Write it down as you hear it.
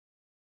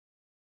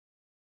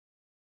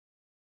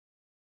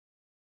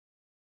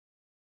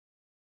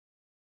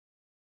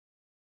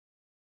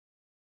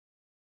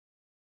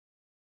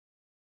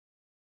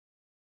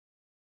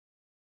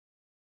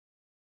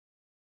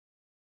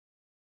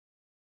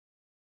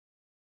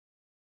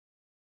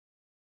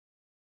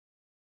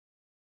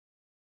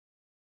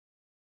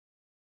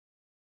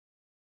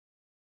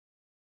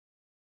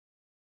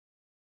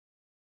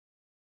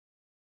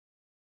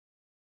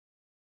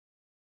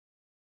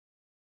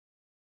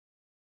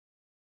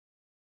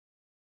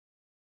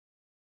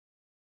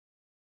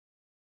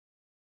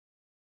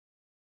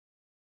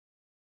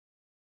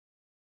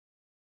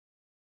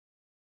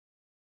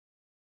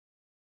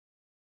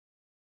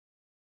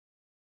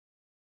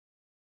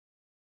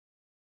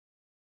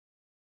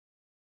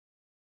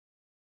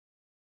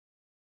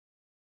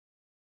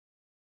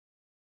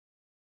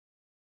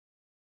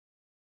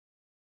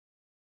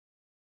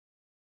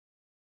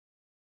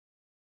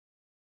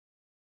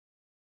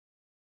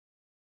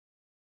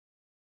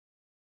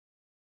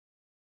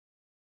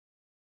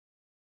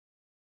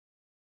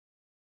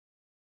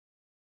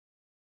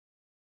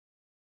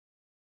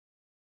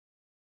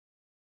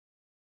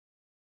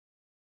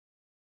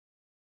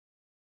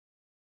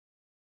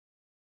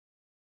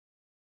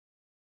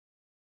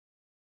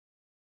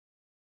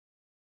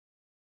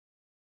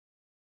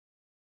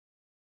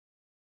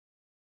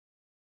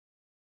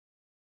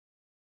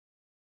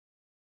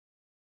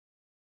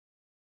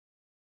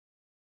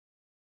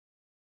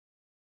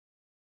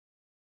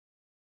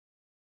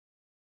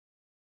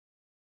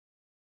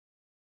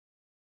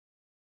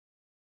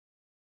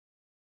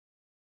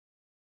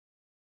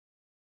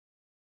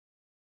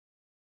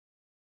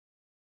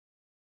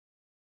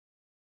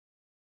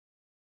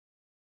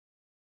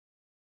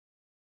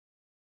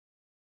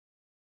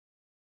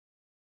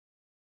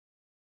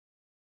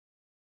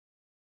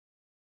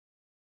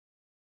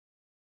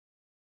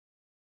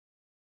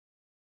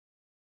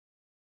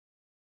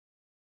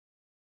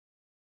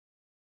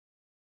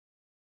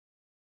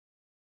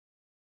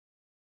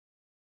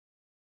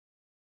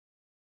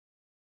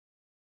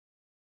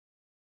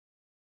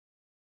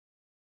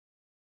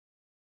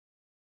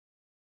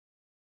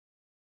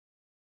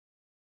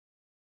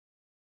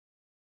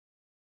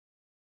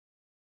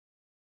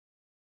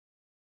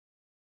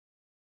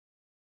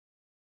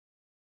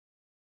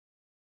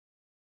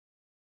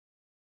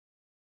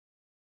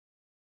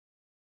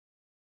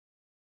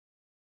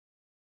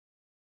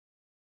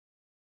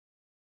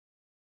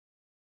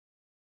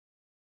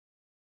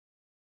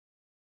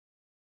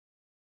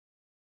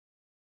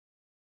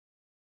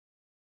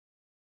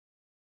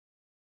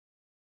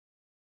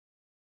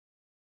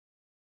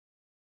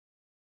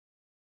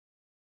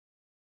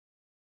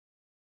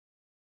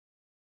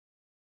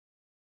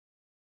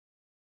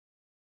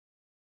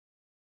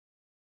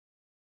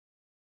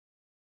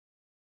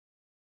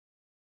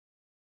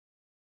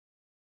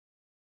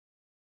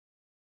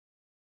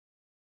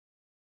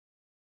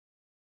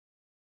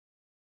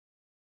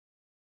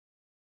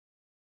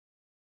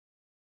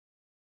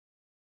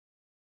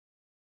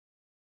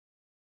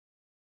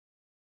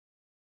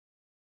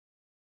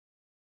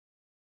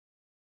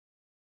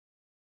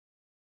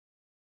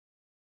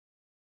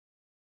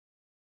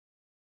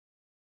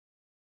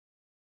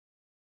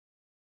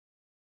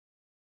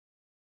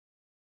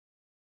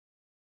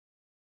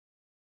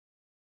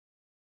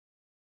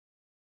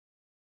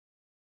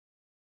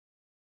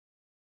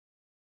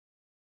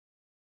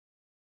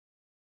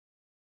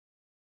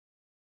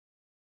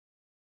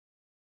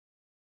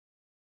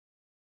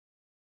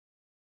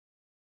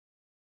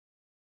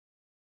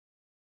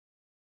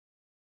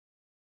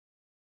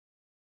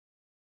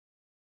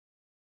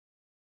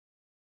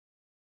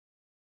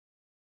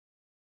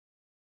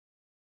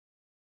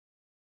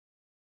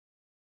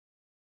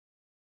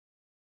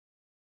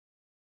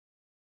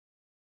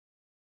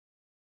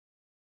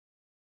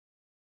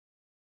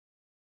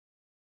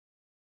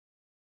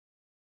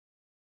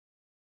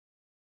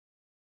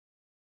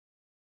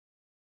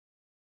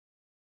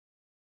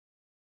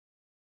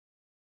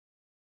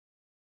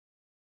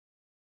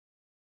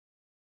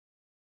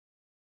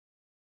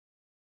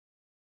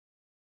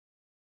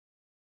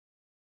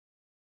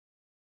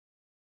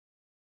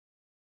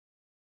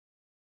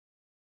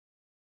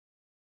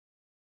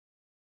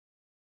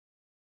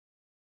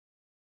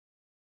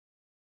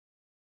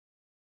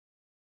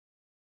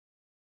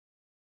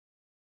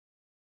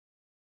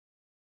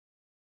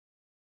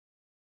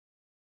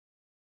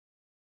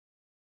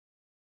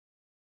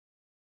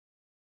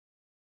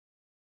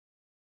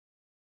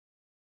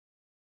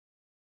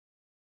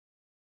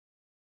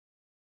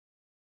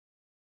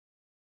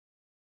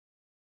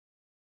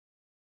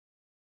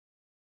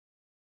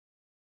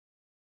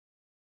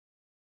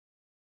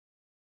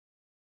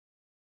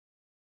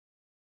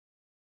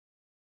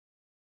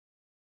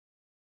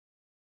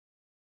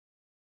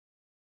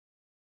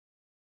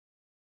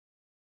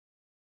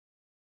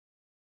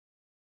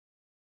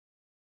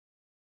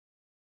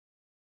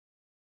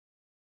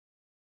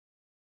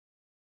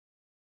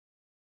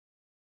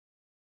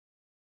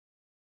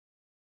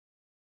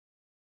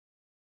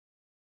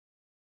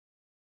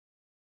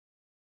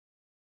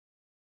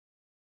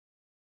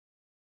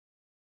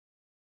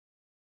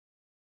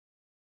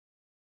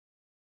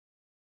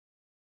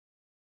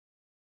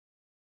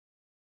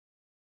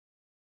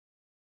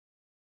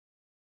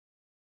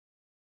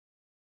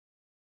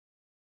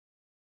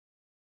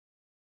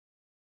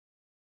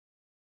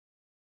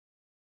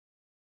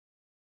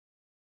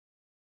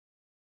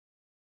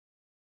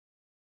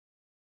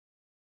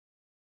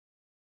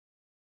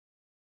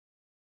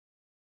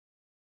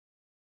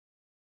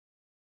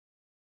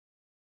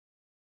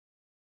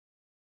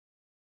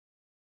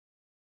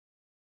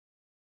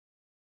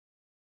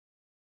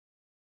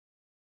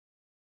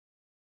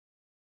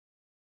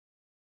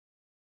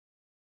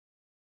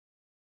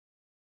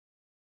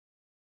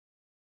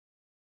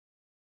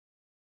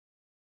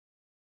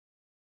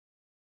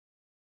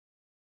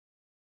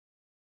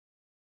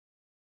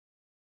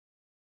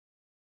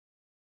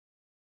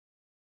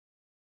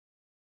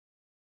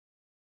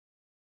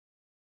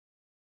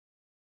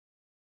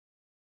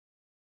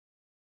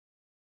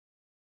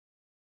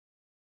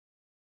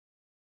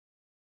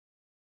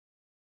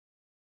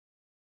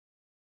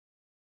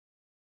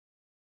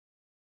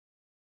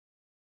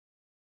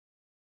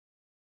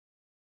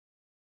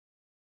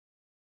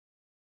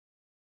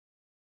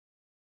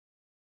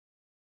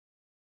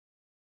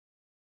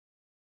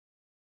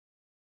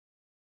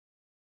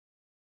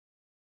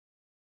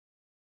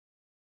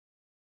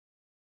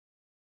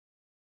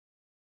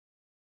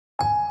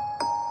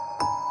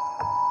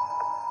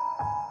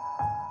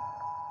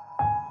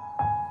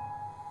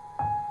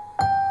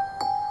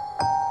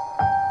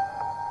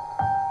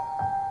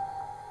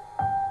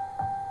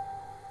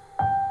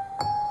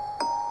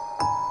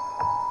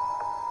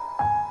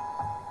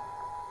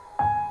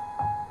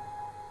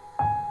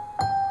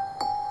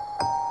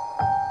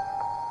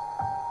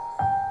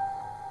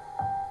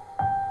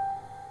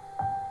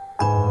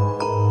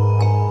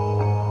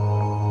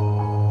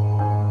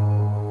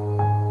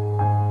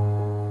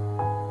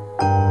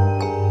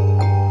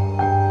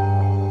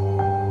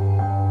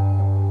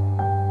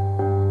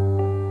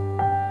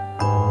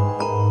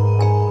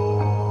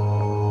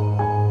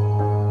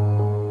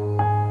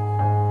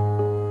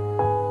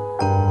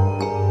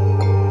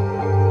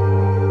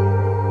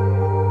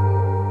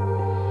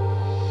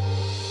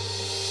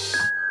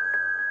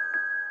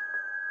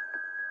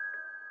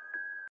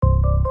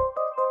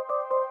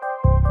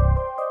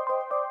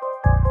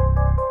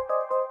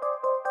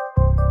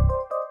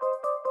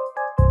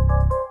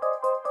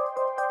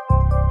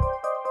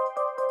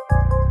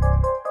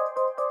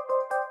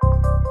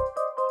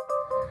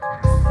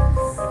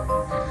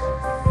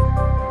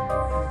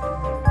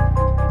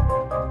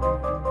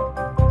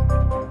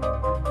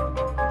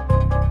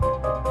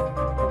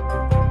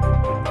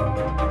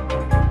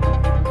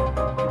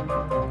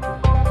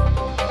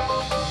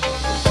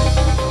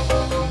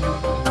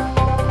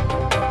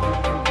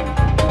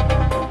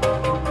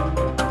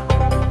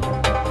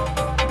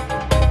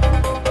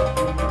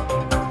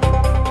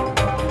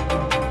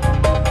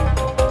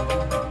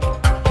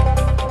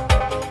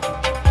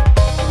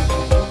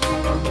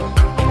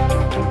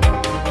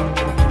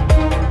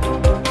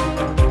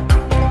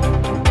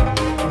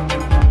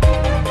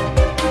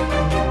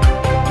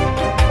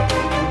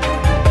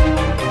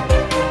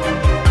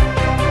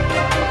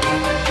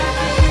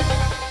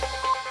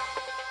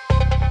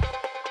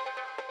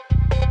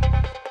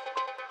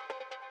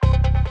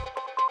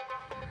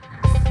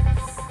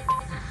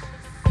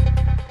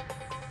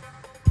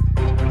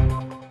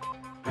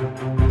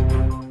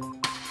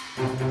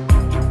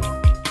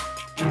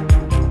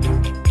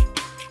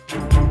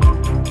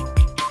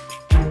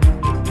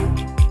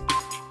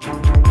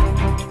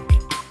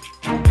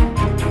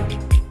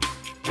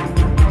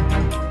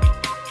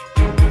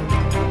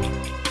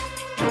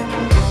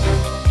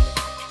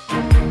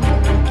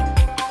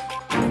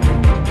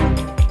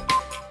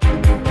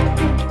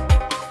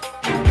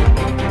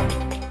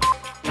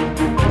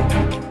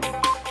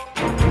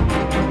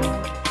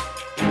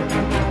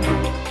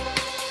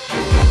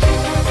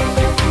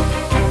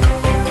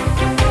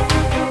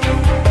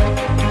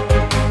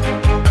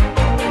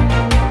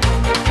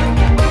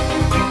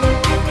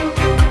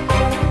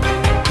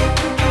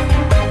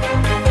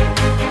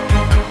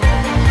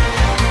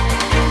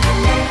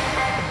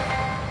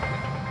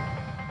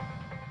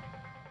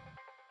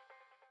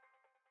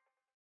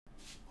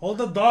Hold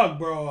the dog,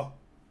 bro.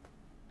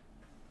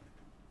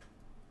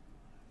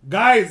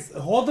 Guys,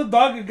 hold the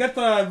dog and get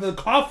the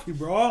coffee,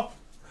 bro.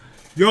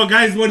 Yo,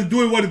 guys, what it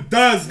do and what it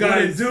does, guys.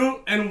 What it do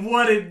and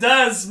what it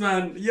does,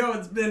 man. Yo,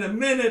 it's been a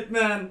minute,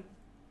 man.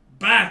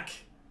 Back.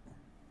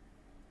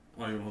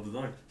 Why you hold the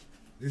dog?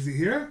 Is he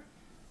here?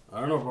 I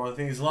don't know, bro. I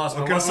think he's lost.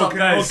 Okay, What's up,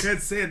 guys? Okay,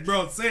 say it,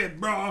 bro. Say it,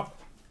 bro.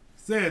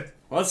 Say it.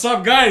 What's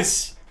up,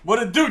 guys?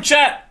 What it do,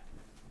 chat?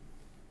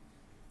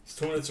 He's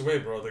 2 minutes away,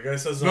 bro. The guy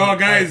says... No,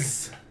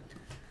 guys.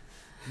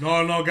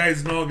 No,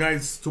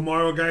 guys.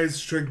 Tomorrow, guys,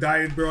 strict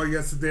diet, bro.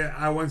 Yesterday,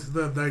 I went to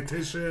the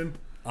dietitian.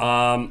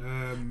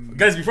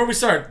 Guys, before we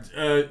start,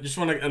 just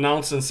want to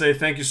announce and say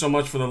thank you so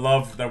much for the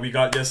love that we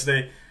got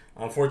yesterday.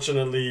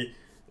 Unfortunately,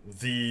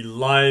 the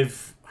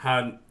live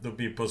had to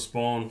be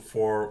postponed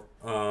for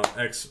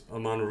X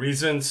amount of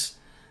reasons.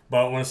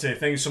 But I want to say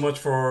thank you so much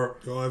for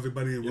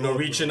everybody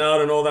reaching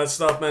out and all that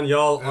stuff, man.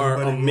 Y'all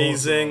are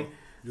amazing.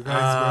 You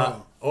guys,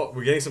 bro. Oh,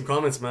 we're getting some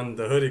comments, man.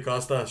 The hoodie,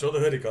 Costa. Show the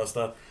hoodie,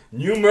 Costa.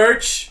 New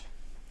merch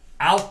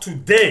out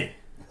today.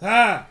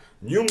 Ah,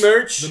 new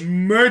merch. The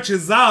merch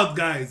is out,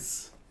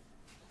 guys.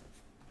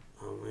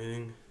 I'm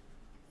waiting.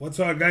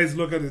 What's up, guys?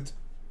 Look at it.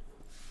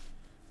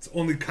 It's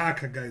only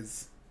caca,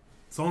 guys.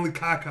 It's only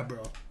caca,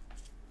 bro.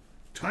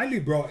 Charlie,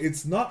 bro.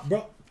 It's not,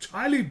 bro.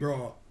 Charlie,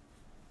 bro.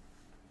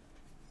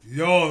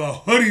 Yo, the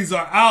hoodies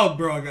are out,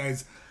 bro,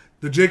 guys.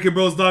 The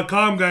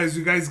JKBros.com, guys.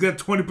 You guys get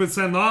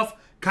 20% off.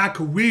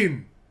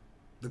 Kakaween.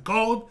 The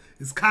code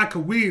is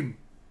Kakaween.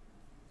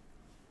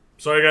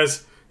 Sorry,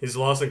 guys. He's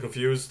lost and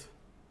confused.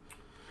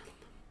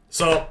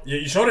 So,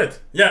 you showed it.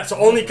 Yeah, so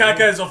Only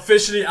Kaka is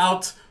officially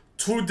out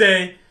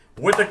today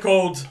with the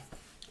code.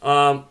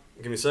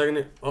 Give me a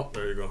second. Oh,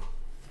 there you go.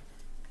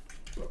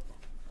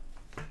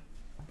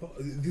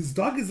 This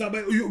dog is up.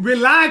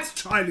 Relax,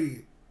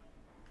 Charlie.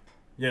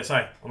 Yes,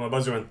 hi. I'm gonna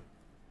buzz you in.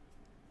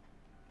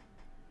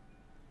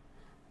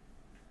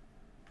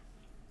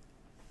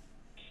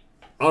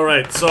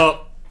 Alright,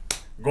 so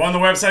go on the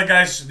website,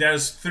 guys.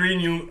 There's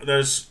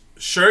there's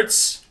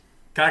shirts,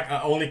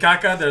 Only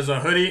Kaka. There's a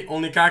hoodie,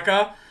 Only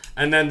Kaka.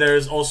 And then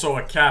there's also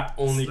a cap,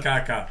 Only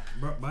Kaka.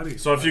 Buddy.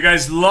 So if you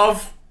guys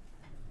love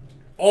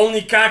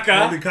Only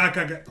Kaka. Only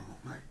Kaka. Oh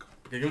my god.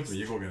 Okay, give it to me.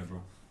 You go get it,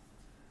 bro.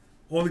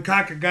 Only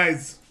Kaka,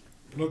 guys.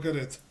 Look at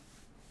it.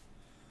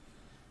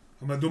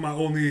 I'm gonna do my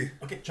only.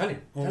 Okay, Charlie.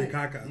 Only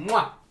Kaka.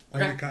 Mwah.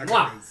 Okay. Only Kaka,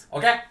 Mwah. guys.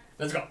 Okay,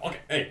 let's go. Okay,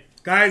 hey.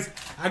 Guys,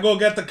 I go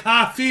get the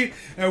coffee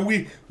and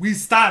we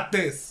start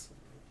this.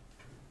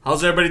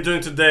 How's everybody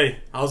doing today?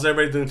 How's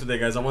everybody doing today,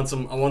 guys? I want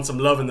some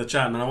love in the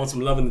chat, man. I want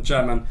some love in the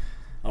chat, man.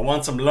 I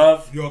want some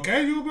love. You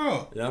okay, you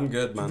bro? Yeah, I'm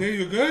good, man. Today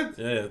you good?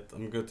 Yeah,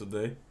 I'm good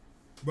today.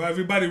 Bro,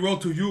 everybody roll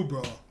to you,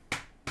 bro.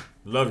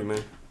 Love you,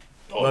 man.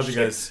 Oh, love shit.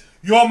 you guys.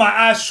 Yo, my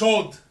ass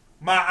showed.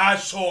 My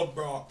ass showed,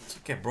 bro. It's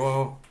okay,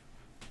 bro.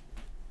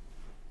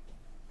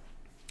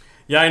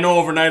 Yeah, I know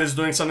Overnight is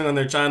doing something on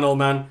their channel,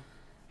 man.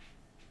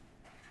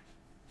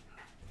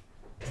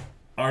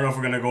 I don't know if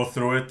we're gonna go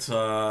through it,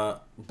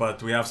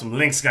 but we have some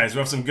links, guys. We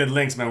have some good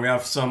links, man. We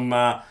have some,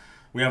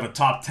 we have a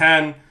top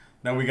 10.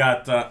 Then we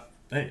got,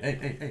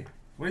 hey.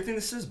 What do you think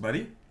this is,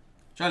 buddy?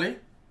 Charlie?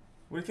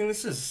 What do you think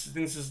this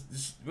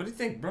is? What do you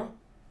think, bro?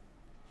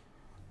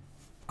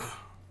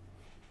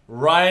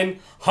 Ryan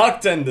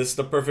Huckton, this is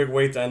the perfect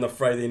way to end a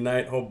Friday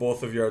night. Hope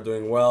both of you are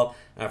doing well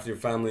after your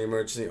family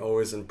emergency.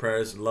 Always in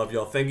prayers. Love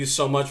y'all. Thank you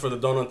so much for the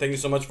donut. Thank you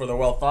so much for the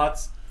well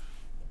thoughts.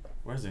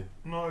 Where is he?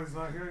 No, he's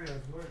not here yet.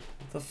 Wait.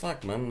 What the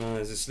fuck, man?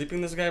 Is he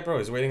sleeping, this guy, bro?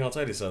 He's waiting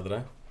outside, he said,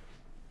 right?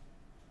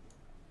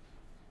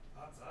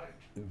 Outside?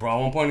 Bro,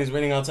 at one point he's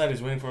waiting outside.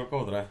 He's waiting for a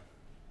code, right?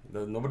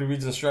 Nobody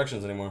reads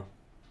instructions anymore.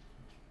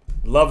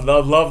 Love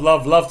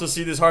to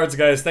see these hearts,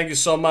 guys. Thank you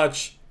so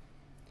much.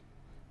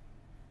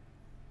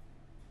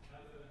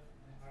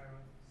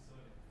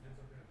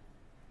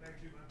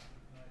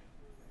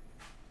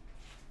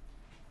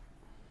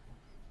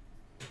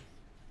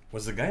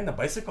 Was the guy in the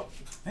bicycle?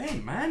 Hey,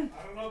 man.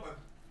 I don't know, but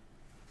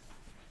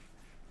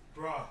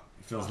bro,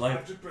 it feels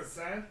light.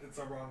 100%. It's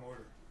a wrong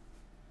order.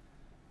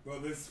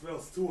 Bro, this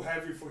feels too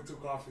heavy for 2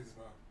 coffees,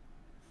 bro.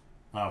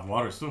 I have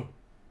waters too.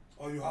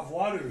 Oh, you have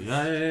waters?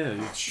 Yeah.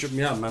 You shook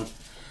me up, man.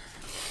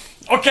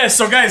 Okay,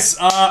 so guys,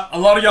 a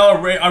lot of y'all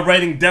are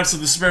writing Depths of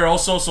Despair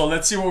also, so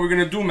let's see what we're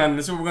gonna do, man.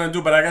 Let's see what we're gonna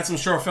do. But I got some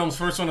short films.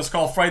 First one is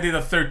called Friday the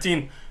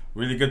 13th.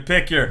 Really good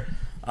pick here.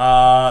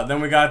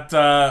 Then we got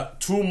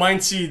 2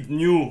 Mindseed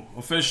new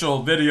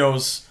official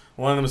videos.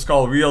 One of them is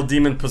called Real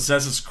Demon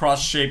Possesses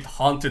Cross-Shaped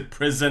Haunted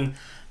Prison.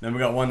 Then we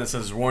got one that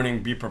says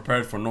Warning, Be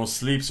Prepared for No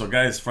Sleep. So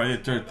guys, Friday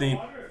the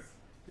 13th.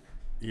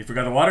 You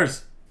forgot the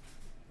waters?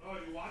 Oh,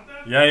 you want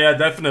that? Yeah,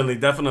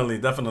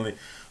 definitely.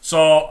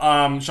 So,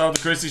 shout out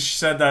to Chrissy. She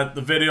said that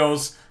the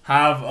videos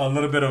have a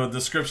little bit of a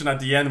description at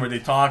the end where they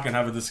talk and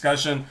have a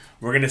discussion.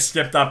 We're gonna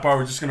skip that part.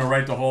 We're just gonna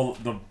write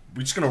we're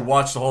just gonna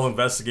watch the whole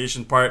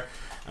investigation part.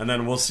 And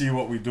then we'll see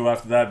what we do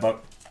after that,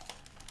 but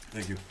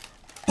thank you.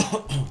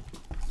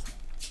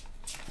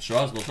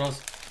 Straws? No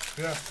straws?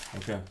 Yeah.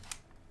 Okay.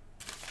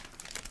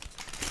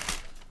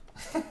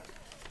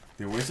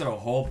 They wasted a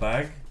whole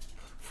bag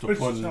to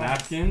put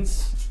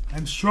napkins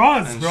And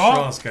straws, And bro.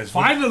 straws, guys.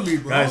 Finally,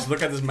 bro. Guys,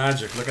 look at this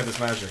magic. Look at this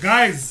magic.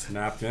 Guys.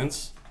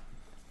 Napkins.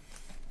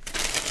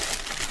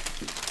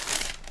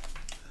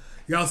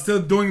 Y'all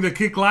still doing the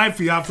kick live?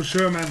 Yeah, for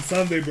sure, man.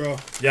 Sunday, bro.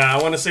 Yeah, I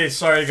want to say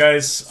sorry,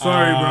 guys.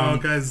 Sorry, bro,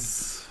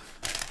 guys.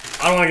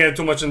 I don't want to get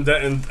too much in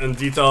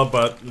detail,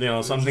 but you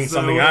know, something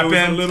happened.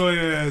 It was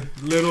a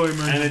little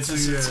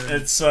emergency.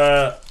 And it's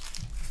sad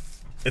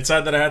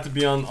that I had to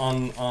be on.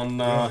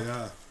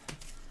 Yeah.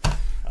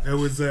 It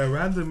was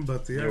random,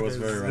 but yeah, it was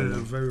guys, very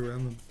random. Very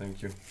random.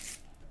 Thank you.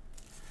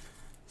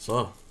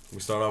 So we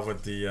start off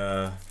with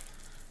the.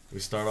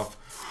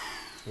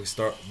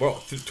 Bro,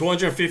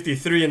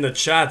 253 in the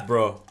chat,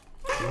 bro.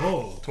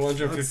 Whoa.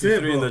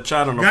 253 in the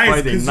chat on a guys,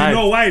 Friday night. You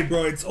know why,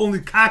 bro? It's only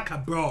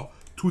caca, bro.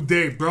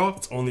 Today, bro.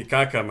 It's only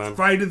caca, man.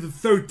 Friday the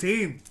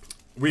 13th.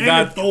 We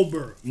got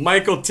October.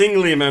 Michael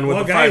Tingley, man, with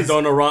the guys,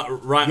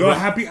 $5 Yo,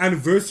 happy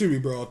anniversary,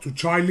 bro. To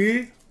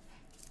Charlie.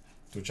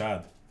 To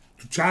Chad.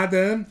 To Chad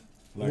and.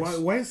 Lex.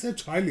 Why is that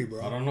Charlie,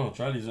 bro? I don't know.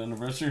 Charlie's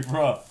anniversary,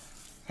 bro.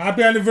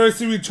 Happy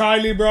anniversary,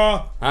 Charlie,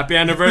 bro. Happy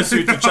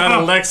anniversary to Chad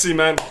and Lexi,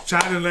 man.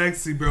 Chad and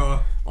Lexi, bro.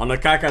 On the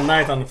caca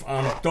night on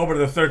October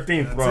the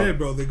 13th, bro. That's it,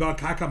 bro. They got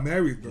caca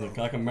married, bro. The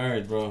caca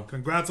married, bro.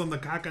 Congrats on the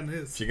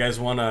caca-ness. If you guys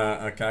want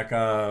a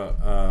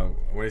caca,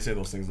 what do you say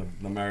those things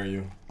that marry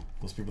you?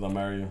 Those people that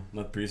marry you.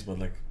 Not priests, but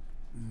like...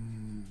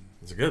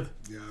 Is it good?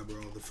 Yeah,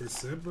 bro. The first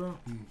sip, bro.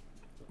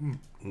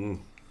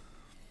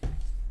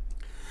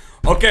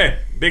 Okay.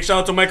 Big shout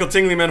out to Michael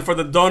Tingley, man, for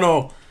the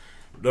dono.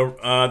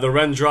 The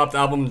Ren dropped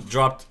album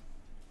dropped.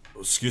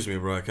 Excuse me,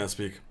 bro. I can't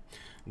speak.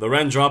 The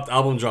Ren dropped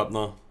album dropped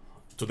now.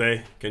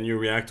 Today, can you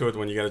react to it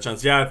when you get a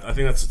chance? Yeah, I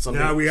think that's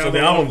something. Yeah, we have so a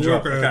the lot album of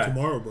work dropped.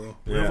 tomorrow, bro.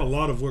 We have a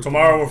lot of work.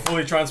 Tomorrow we're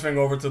fully transferring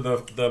over to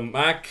the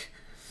Mac.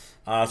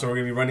 So we're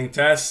gonna be running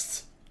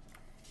tests.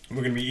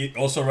 We're gonna be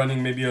also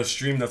running maybe a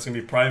stream that's gonna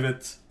be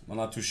private. I'm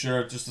not too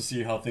sure, just to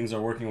see how things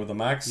are working with the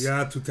Macs.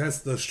 Yeah, to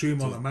test the stream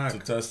on the Mac. To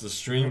test the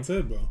stream. That's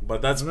it, bro.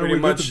 But that's and pretty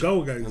much. Good to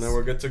go, guys. And then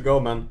we're good to go,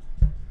 man.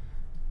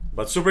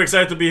 But super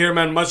excited to be here,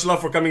 man. Much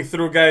love for coming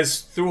through,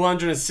 guys.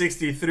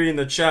 263 in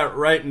the chat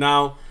right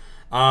now.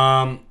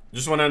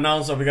 Just want to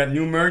announce that we got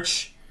new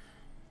merch.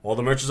 All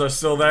the merches are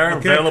still there,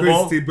 okay, available.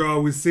 Christy, bro,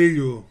 we see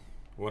you.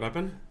 What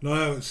happened?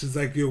 No, she's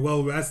like, you're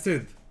well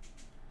rested.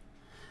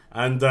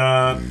 And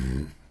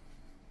you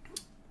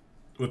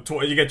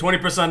get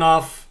 20%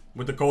 off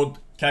with the code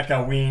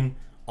KAKAWEEN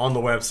on the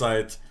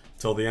website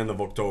till the end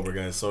of October,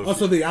 guys. So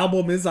also, the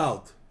album is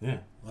out. Yeah.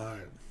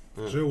 Alright.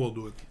 Sure, we'll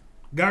do it.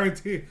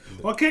 Guarantee.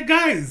 Okay,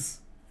 guys.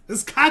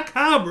 It's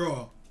Kaka,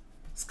 bro.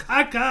 It's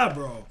Kaka,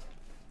 bro.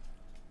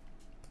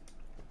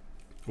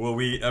 Will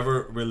we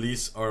ever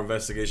release our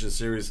investigation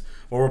series?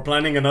 Well, we're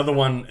planning another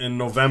one in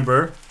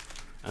November,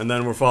 and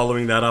then we're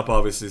following that up,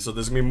 obviously. So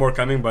there's gonna be more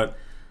coming, but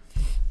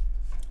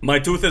my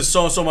tooth is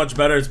so much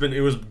better.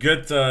 It was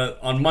good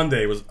on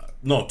Monday. It was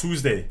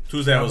Tuesday.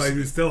 Tuesday, yeah, but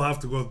you still have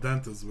to go to the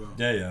dentist, bro.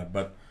 Yeah.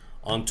 But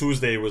on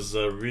Tuesday it was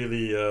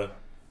really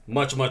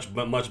much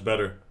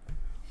better.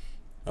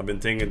 I've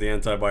been taking the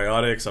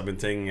antibiotics. I've been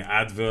taking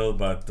Advil,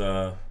 but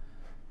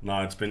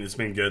no, it's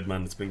been good,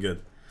 man. It's been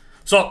good.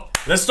 So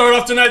let's start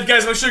off tonight,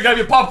 guys. Make sure you grab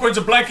your popcorns,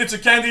 your blankets, your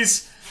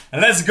candies,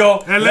 and let's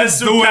go. And let's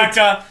do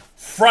Kaka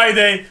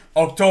Friday,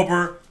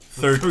 October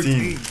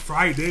 13th.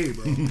 Friday,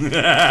 bro. You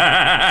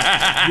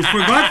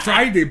forgot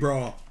Friday,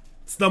 bro.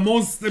 It's the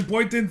most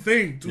important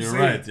thing to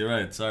say. You're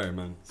right. Sorry,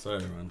 man.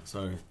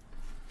 Sorry.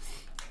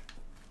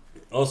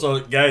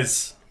 Also,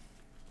 guys,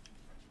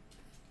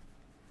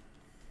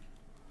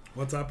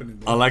 what's happening,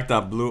 bro? I like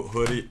that blue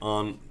hoodie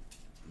on.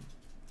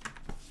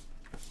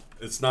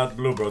 It's not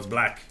blue, bro. It's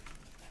black.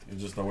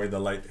 It's just the way the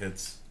light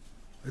hits.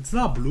 It's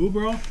not blue,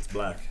 bro. It's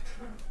black.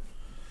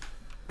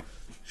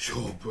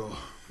 Sure, bro.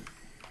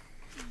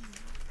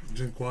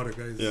 Drink water,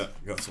 guys. Yeah,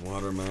 got some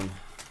water, man.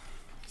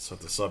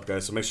 Set this up,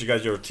 guys. So make sure you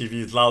guys, your TV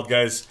is loud,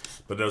 guys.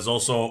 But there's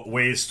also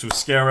ways to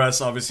scare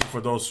us, obviously, for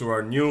those who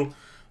are new.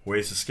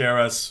 Ways to scare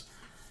us.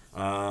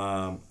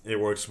 It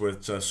works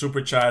with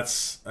super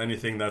chats.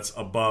 Anything that's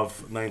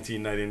above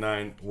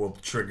 $19.99 will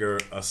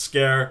trigger a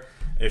scare.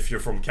 If you're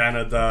from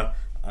Canada,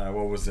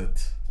 what was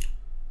it?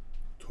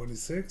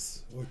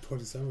 26 or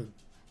 27?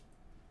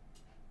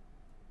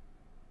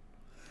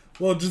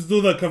 Well, just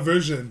do the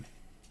conversion.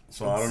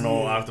 So I don't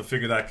know. I have to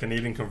figure that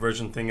Canadian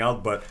conversion thing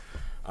out. But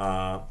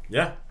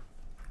yeah,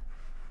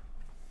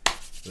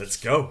 let's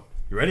go.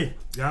 You ready?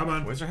 Yeah,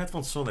 man. Why's your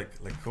headphones so like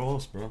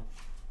close, bro?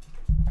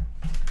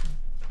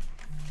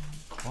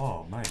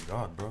 Oh my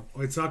god, bro.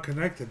 Oh, it's not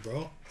connected,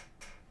 bro.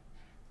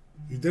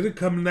 You didn't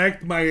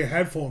connect my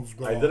headphones,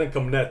 bro. I didn't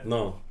connect,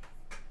 no.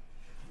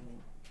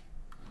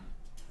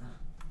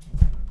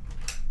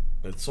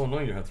 It's so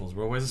annoying, your headphones,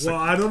 bro. Why is this? Well,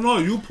 I don't know.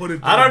 You put it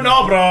there. I don't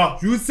know, bro.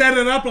 You set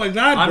it up like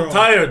that, bro. I'm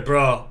tired,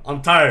 bro.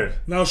 I'm tired.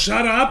 Now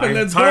shut up and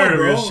let's go, I'm tired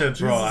bro. of this shit,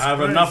 bro. Jesus I have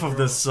Christ, enough bro. of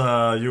this,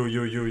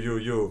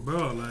 you.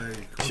 Bro,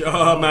 like...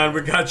 Yo, man,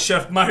 we got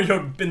Chef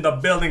Mario in the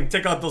building.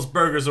 Take out those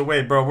burgers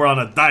away, bro. We're on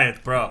a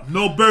diet, bro.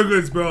 No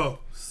burgers, bro.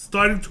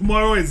 Starting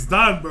tomorrow, it's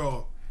done,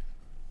 bro.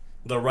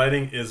 The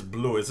writing is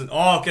blue, isn't?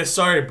 Oh, okay,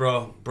 sorry,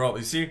 bro. Bro,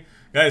 you see?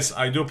 Guys,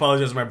 I do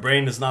apologize. My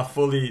brain is not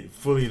fully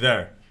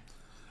there.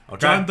 Okay.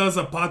 John does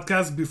a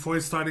podcast before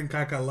starting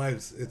Kaka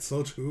Lives. It's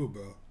so true,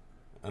 bro.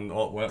 And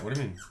what do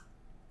you mean?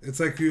 It's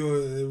like you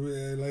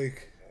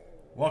like.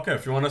 Well, okay,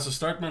 if you want us to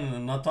start, man,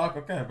 and not talk,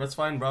 okay, that's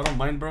fine, bro. I don't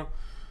mind, bro.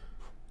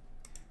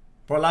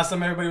 Bro, last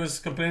time everybody was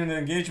complaining the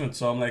engagement,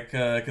 so I'm like,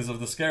 because of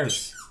the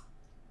scares.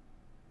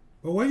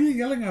 But why are you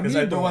yelling at me, Because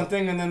I do bro? one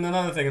thing and then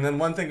another thing and then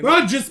one thing.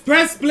 Bro, just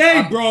press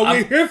play, bro.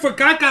 We're here for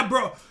Kaka,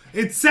 bro.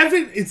 It's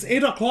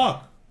 8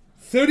 o'clock.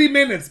 30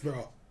 minutes,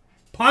 bro.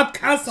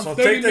 Podcast of 30 minutes.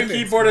 So take the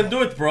keyboard bro. and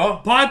do it,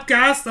 bro.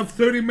 Podcast of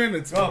 30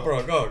 minutes, bro.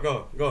 Go,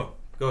 bro.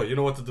 Go. You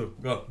know what to do.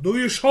 Go. Do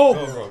your show,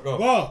 Go, bro.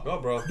 bro. Go,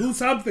 bro. Do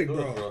something, Do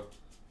bro. it, bro.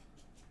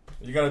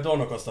 You got a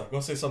donut, Costa.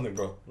 Go say something,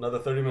 bro. Another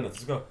 30 minutes.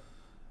 Let's go.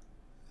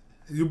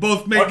 You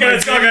both make Okay,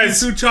 let's go, guys.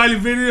 2 Charlie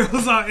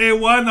videos on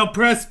A1. Now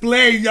press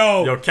play,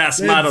 yo. Yo,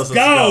 Casmados,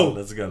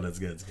 let's go. Let's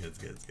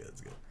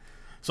go.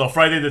 So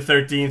Friday the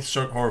 13th,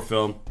 short horror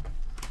film.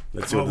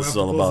 Let's see what this is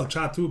all about. The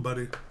chat too,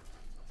 buddy.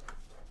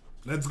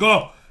 Let's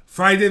go.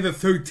 Friday the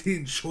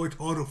 13th, short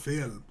horror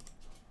film.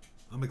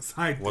 I'm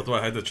excited. What do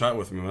I hide the chat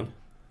with me, man?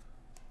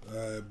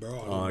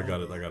 Bro. Oh, I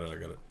got it.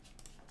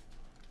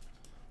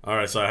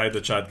 Alright, so I hide the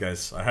chat,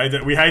 guys.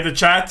 We hide the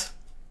chat.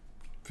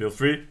 Feel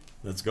free.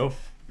 Let's go.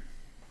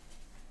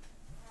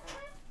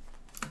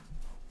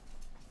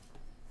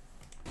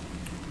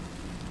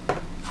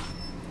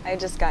 I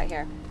just got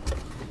here.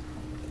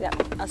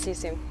 Yep, I'll see you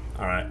soon.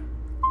 Alright.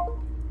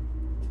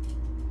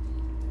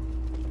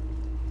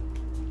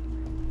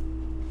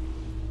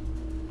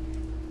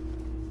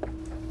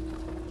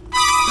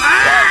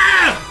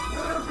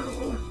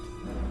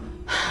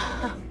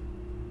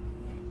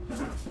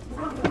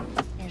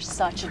 You're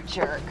such a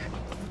jerk.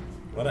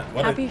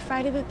 Happy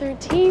Friday the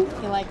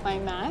 13th. You like my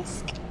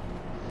mask?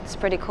 It's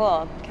pretty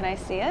cool. Can I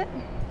see it?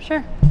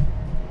 Sure.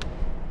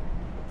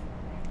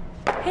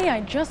 Hey,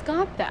 I just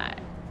got that.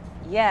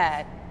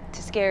 Yeah,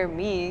 to scare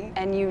me,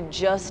 and you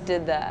just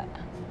did that.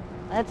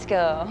 Let's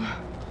go.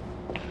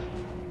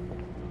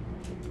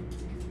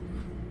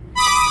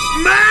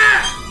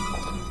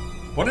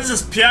 What is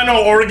this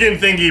piano organ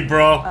thingy,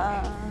 bro?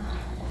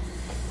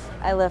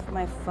 I left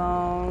my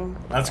phone.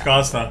 That's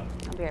Costa.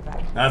 I'll be right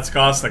back. That's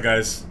Costa,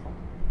 guys.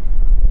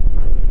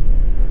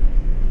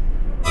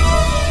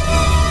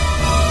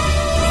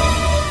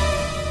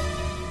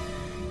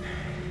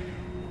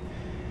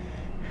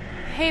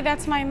 Hey,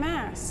 that's my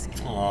mask.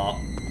 Aw.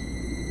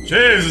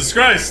 Jesus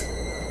Christ!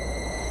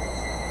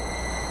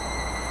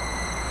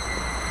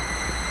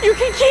 You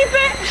can keep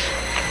it!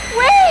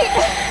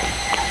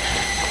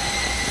 Wait!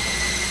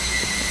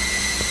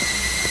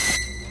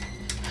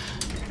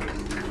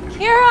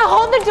 Kira,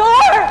 hold the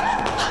door!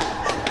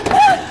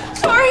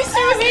 Sorry,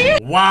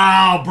 Susie!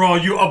 Wow, bro,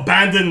 you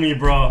abandoned me,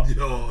 bro.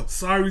 Yo,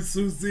 sorry,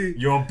 Susie.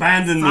 You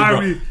abandoned me,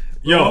 Sorry. bro.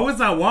 Yo, what was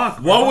that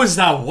walk, bro? what was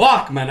that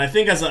walk, man? I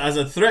think as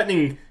a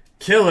threatening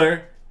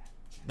killer,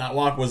 that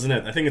walk wasn't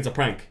it. I think it's a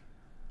prank.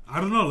 I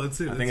don't know. Let's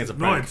see. I think it's a No,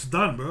 prank. it's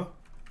done, bro.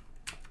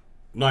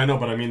 No, I know,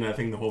 but I mean, I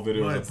think the whole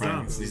video No, was a it's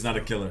prank. done. He's not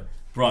a killer.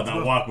 Bro,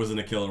 that walk wasn't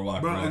a killer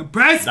walk, bro.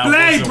 Press That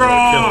play, wasn't bro!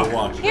 a killer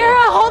walk, bro.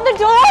 Kira, hold the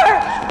door!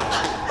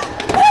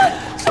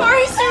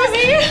 Sorry,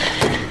 Susie!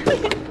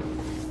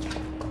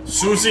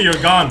 Susie, you're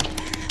gone.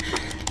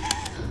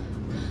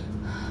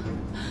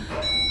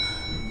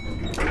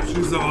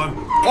 She's on.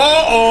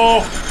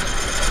 Uh-oh!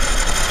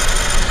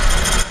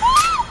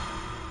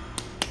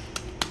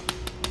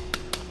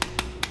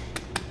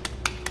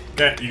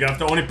 Okay, you have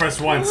to only press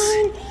once.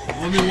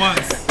 Only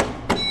once.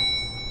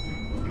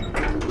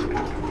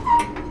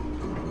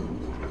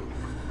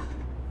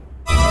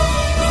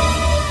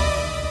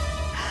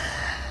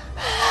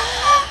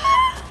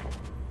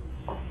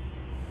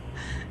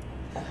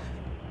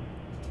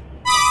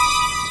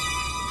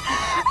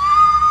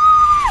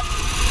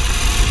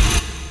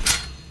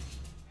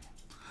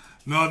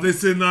 No,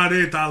 this is not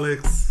it,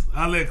 Alex.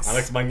 Alex,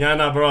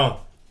 mañana, bro.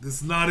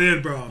 this is not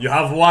it, bro. You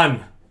have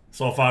one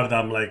so far that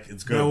I'm like,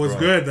 it's good. That was bro.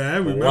 good, eh?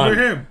 Remember One.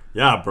 him?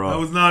 Yeah, bro. That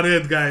was not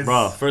it, guys.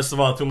 Bro, first of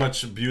all, too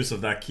much abuse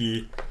of that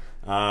key.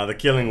 The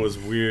killing was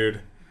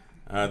weird.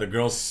 The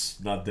girls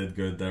not did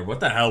good there. What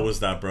the hell was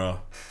that, bro?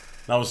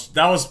 That was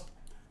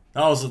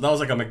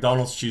like a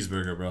McDonald's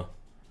cheeseburger, bro.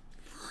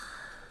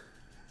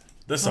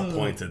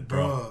 Disappointed,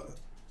 bro.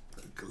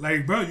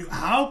 Like, bro,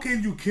 how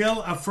can you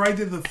kill a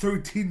Friday the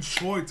 13th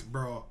short,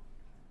 bro?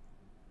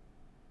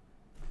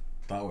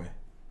 That way.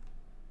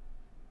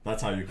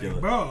 That's how you kill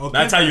it. Bro, okay,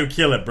 That's how you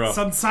kill it, bro.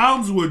 Some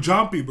sounds were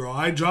jumpy, bro.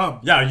 I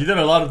jumped. Yeah, you did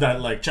a lot of that,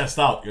 like, chest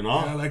out, you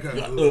know? Yeah, like, I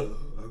got you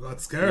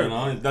scared.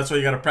 know? That's why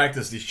you gotta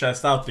practice these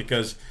chest out,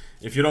 because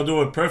if you don't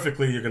do it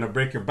perfectly, you're gonna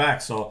break your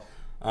back. So,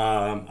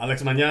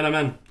 Alex Mañana,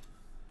 man,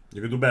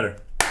 you can do better.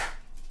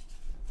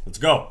 Let's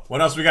go.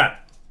 What else we got?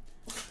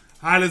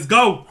 All right, let's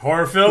go.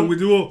 Horror Do film? we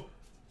do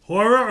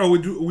horror or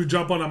we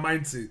jump on a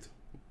mind seat?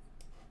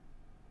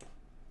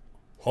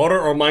 Horror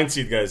or mind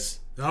seat, guys?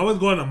 I was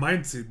going to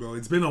mind seat, bro.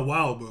 It's been a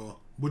while, bro.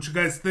 What you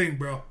guys think,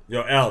 bro?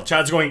 Yo, L.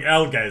 Chad's going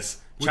L,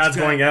 guys. Chad's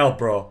you got? going L,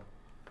 bro.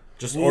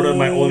 Just ordered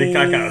my Only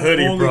Caca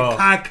hoodie, bro. Only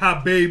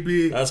Caca,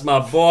 baby. That's my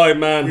boy,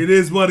 man. It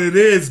is what it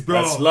is,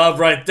 bro. That's love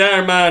right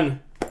there,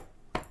 man.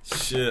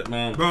 Shit,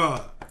 man.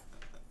 Bro,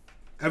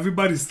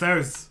 everybody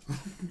stares.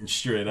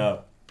 Straight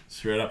up.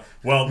 Straight up.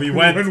 Well, we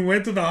went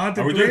to the haunted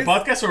place. Are we doing a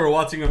podcast or are we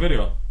watching a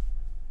video?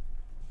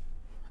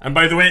 And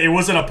by the way, it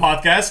wasn't a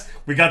podcast.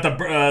 We got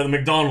the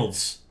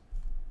McDonald's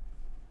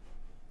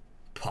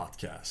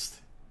podcast.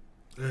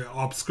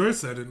 Obscure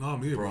said it,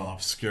 not me, bro.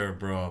 Obscure,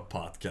 bro.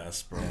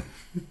 Podcast, bro.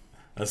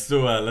 Let's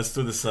do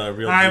this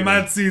real. Alright,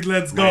 Mindseed,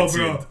 let's go,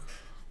 bro.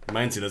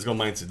 Mindseed, let's go,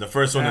 Mindseed. The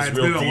first one is it's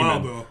real been a demon. while,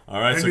 bro.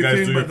 All right, so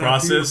guys, do your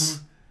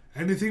process.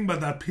 Anything but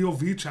that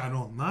POV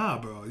channel, nah,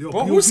 bro. Yo,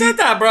 bro, POV, who said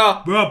that,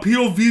 bro? Bro,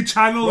 POV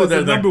channel is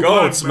the number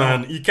goats, one, bro.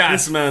 man.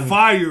 E-cast, man.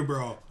 Fire,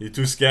 bro. You're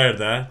too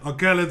scared, eh?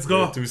 Okay, let's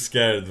go. You're too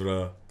scared,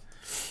 bro.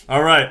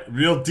 All right,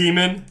 real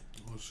demon.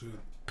 Oh shit.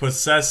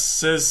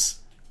 Possesses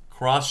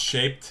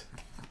cross-shaped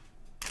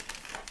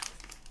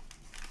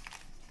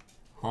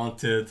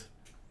haunted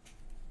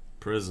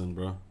prison,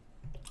 bro.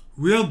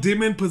 Real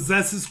demon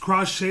possesses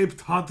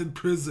cross-shaped haunted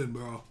prison,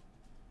 bro.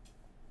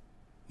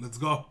 Let's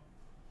go.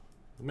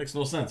 It makes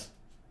no sense.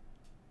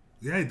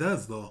 Yeah, it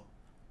does, though.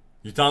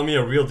 You telling me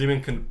a real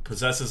demon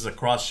possesses a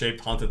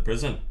cross-shaped haunted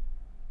prison?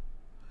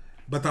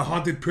 But the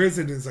haunted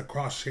prison is a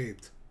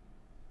cross-shaped.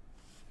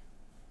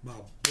 My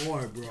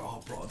boy, bro.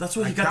 Oh, bro, that's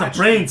why you got the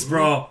brains,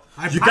 bro.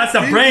 You got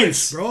the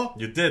brains, bro.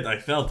 You did. I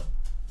felt.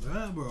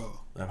 Yeah, bro.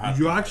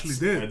 You actually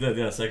did. I did.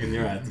 Yeah, second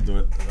year I had to do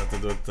it. I had to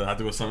do it. I had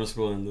to go to summer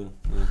school and do it.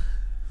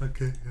 Yeah.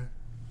 Okay. Yeah.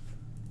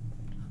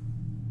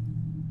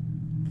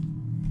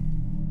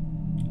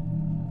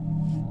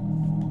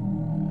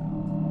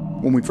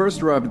 When we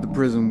first arrived at the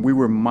prison, we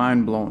were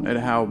mind blown at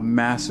how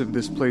massive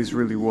this place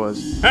really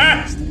was.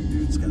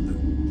 It's got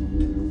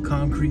the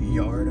concrete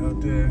yard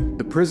out there.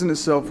 The prison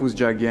itself was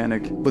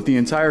gigantic, but the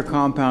entire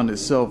compound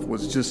itself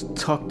was just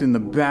tucked in the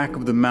back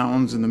of the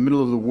mountains in the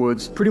middle of the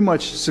woods, pretty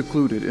much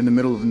secluded in the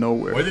middle of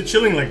nowhere. Why are they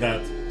chilling like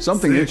that?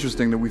 Something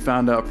interesting that we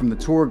found out from the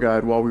tour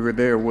guide while we were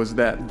there was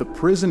that the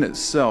prison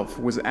itself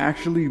was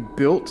actually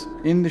built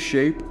in the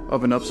shape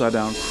of an upside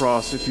down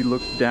cross if you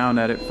look down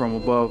at it from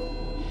above.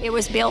 It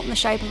was built in the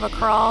shape of a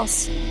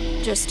cross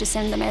just to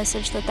send the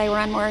message that they were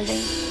unworthy.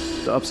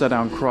 The upside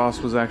down cross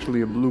was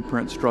actually a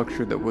blueprint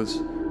structure that was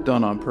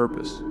done on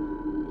purpose.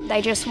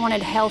 They just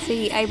wanted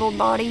healthy, able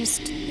bodies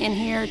in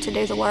here to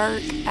do the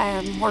work.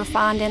 We're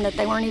finding that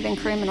they weren't even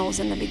criminals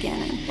in the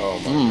beginning. Oh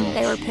my gosh.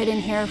 They were put in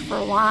here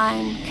for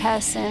wine,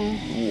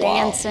 cussing,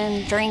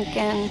 dancing,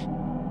 drinking.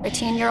 A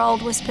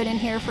 10-year-old was put in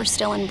here for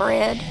stealing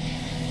bread,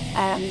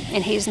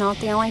 and he's not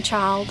the only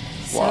child.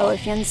 So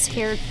if you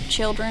hear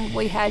children,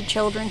 we had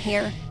children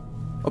here.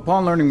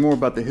 Upon learning more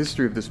about the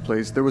history of this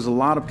place, there was a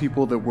lot of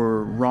people that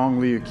were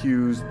wrongly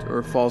accused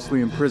or falsely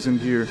imprisoned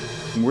here.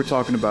 And we're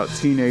talking about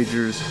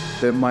teenagers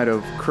that might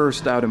have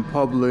cursed out in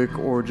public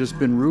or just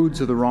been rude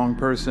to the wrong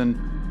person.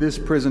 This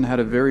prison had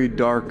a very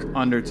dark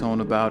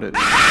undertone about it.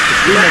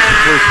 It's pretty much the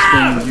closest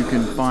thing you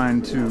can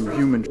find to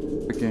human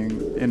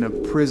trafficking in a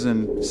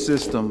prison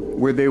system,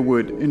 where they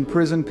would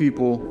imprison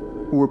people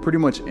who were pretty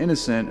much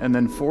innocent and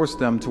then force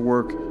them to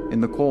work in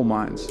the coal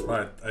mines.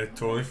 Right, I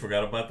totally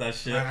forgot about that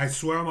shit. I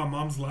swear on my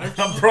mom's life.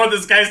 Bro,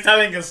 this guy's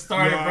telling a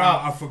story, yeah, bro.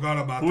 I forgot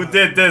about Who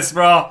did this,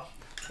 bro?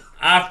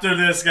 After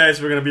this,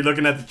 guys, we're gonna be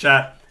looking at the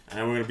chat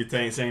and we're gonna be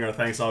saying our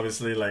thanks,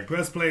 obviously. Like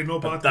press play, no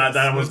podcast.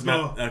 That was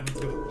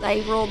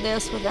They ruled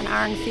this with an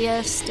iron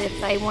fist.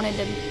 If they wanted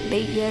to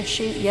beat you,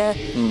 shoot you,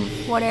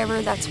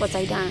 whatever, that's what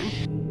they done.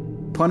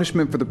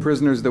 Punishment for the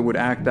prisoners that would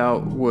act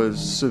out was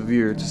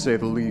severe, to say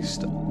the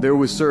least. There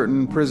was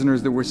certain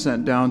prisoners that were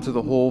sent down to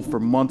the hole for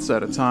months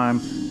at a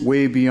time,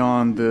 way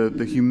beyond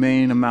the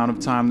humane amount of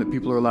time that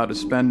people are allowed to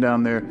spend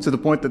down there, to the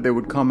point that they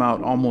would come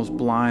out almost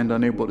blind,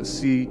 unable to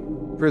see.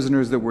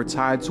 Prisoners that were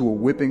tied to a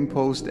whipping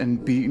post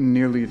and beaten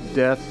nearly to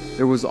death.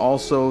 There was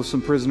also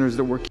some prisoners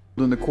that were killed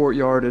in the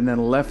courtyard and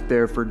then left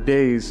there for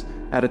days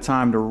at a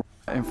time to rot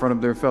in front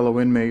of their fellow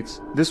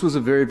inmates. This was a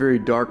very, very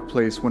dark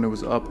place when it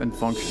was up and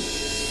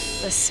functioning.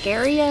 The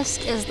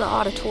scariest is the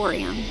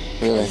auditorium,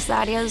 because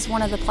that is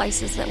one of the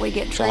places that we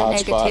get true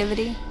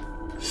negativity.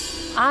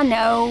 I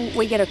know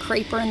we get a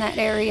creeper in that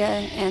area,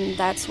 and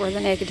that's where the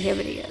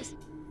negativity is.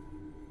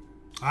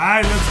 All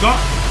right, let's go.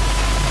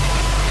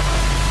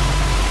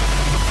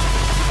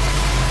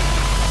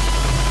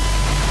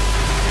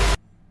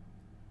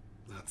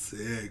 That's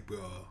sick,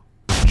 bro.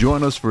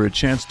 Join us for a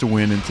chance to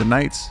win in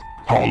tonight's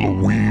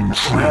Halloween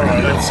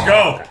trivia. Let's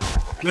go.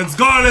 Let's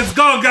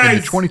go, guys! In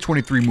the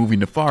 2023 movie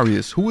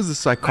Nefarious, who was the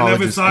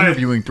psychologist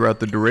interviewing throughout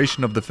the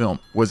duration of the film?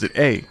 Was it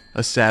A,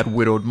 a sad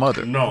widowed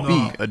mother? No.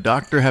 B, a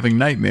doctor having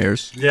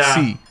nightmares? Yeah.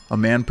 C, a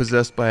man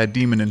possessed by a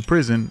demon in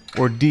prison?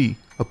 Or D,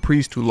 a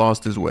priest who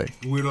lost his way?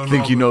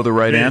 Think you know the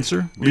right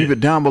answer? Leave it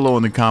down below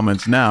in the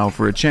comments now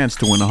for a chance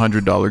to win a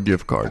 $100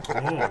 gift card. Oh,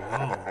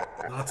 wow.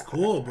 That's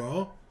cool,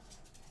 bro.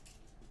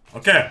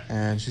 Okay.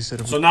 And she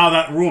said, so now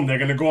that room, they're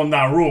gonna go in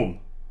that room.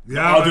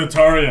 Yeah,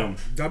 auditorium.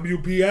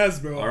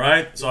 WPS, bro. All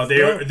right, so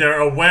they're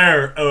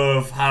aware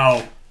of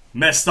how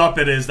messed up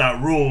it is,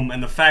 that room,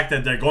 and the fact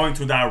that they're going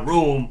to that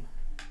room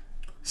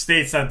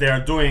states that they are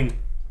doing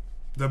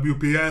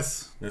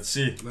WPS. Let's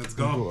see. Let's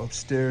We'll go. go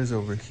upstairs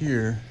over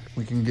here.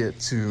 We can get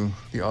to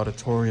the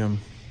auditorium,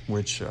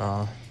 which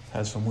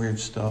has some weird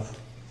stuff.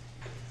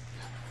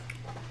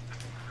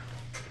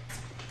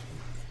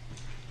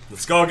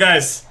 Let's go,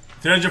 guys.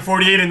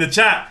 348 in the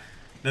chat.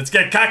 Let's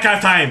get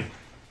caca time.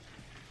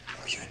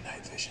 Are you in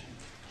night vision?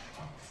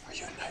 Are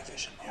you in night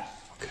vision? Yeah,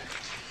 okay.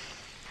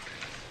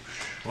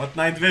 What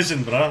night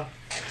vision, bro?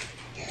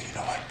 Yeah, you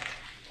know what?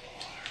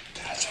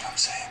 That's what I'm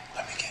saying.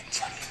 Let me get in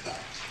front of you,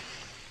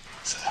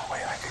 though. So that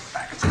way I can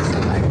take the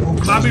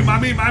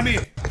night. Mommy.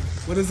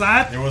 What is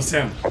that? It was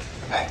him.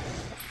 Hey.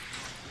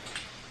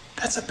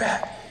 That's a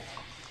bat.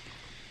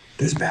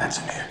 There's bats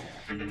in here.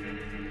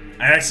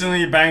 I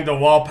accidentally banged the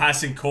wall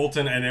passing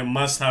Colton and it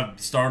must have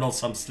startled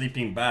some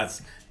sleeping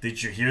bats.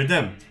 Did you hear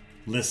them?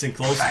 Listen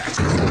close.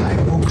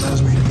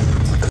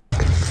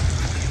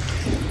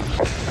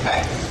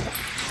 Hey.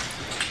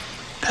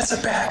 That's a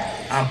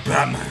bat. I'm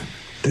Batman.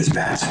 There's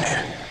bats in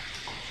here.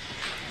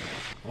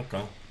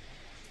 Okay.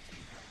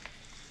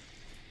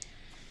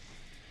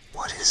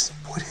 What is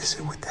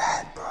it with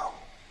that, bro?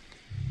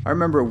 I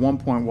remember at one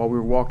point while we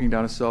were walking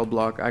down a cell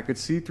block, I could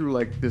see through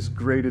like this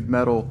grated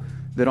metal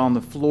that on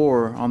the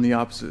floor on the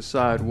opposite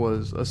side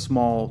was a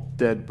small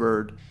dead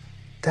bird.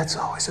 That's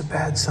always a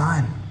bad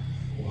sign.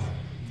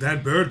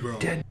 Dead bird, bro.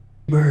 Dead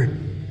bird.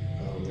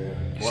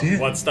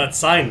 What's that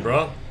sign,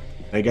 bro?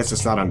 I guess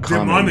it's not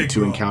uncommon Demonic, to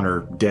bro. encounter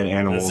dead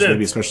animals, That's it.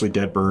 maybe especially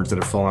dead birds that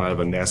have fallen out of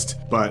a nest.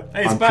 But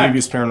Hey, it's on back.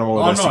 previous paranormal Oh, no,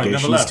 it never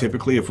investigations, left.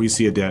 typically if we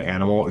see a dead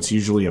animal, it's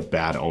usually a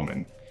bad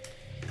omen.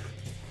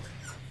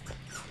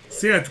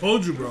 See, I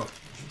told you, bro.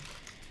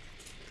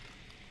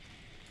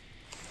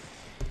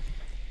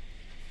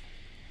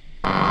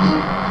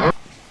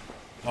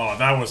 Oh,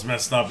 that was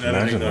messed up. Imagine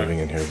Editing there. living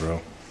in here,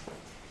 bro.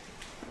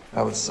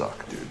 That would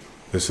suck, dude.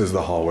 This is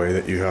the hallway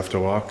that you have to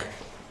walk,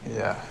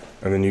 Yeah.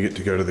 and then you get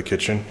to go to the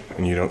kitchen,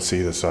 and you don't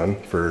see the sun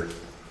for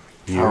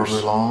years.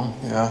 However long,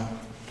 yeah.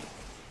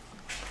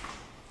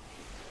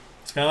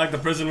 It's kind of like the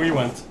prison we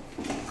went.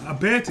 A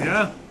bit,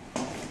 yeah.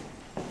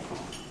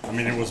 I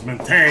mean, it was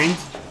maintained.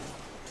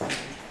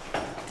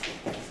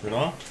 You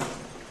know?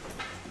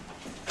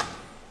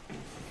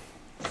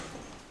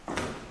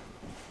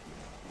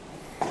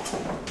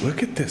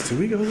 Look at this. Did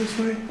we go this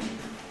way?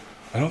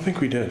 I don't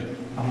think we did.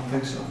 I don't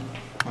think so.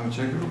 Want to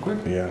check it real quick?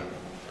 Yeah.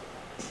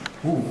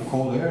 Ooh,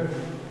 cold air.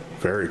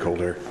 Very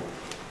cold air.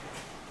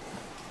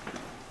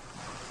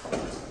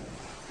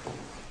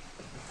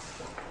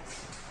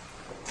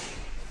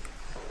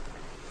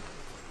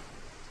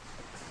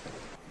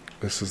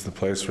 This is the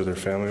place where their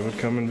family would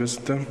come and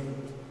visit them?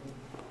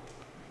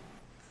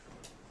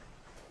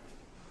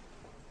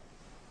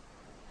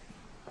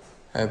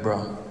 Hey,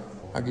 bro.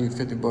 I'll give you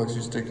 $50.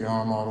 You stick your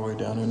arm all the way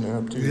down in there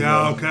up to your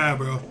Yeah, nose. okay,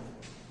 bro.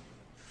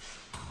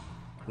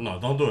 No,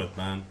 don't do it,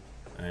 man.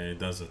 He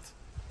does it.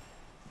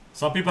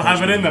 Some people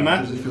have it in them,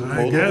 man. Does it feel I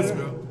cold guess,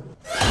 over there? bro.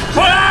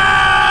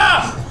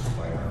 Ah!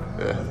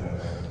 Yeah.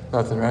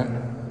 Nothing, right?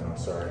 I'm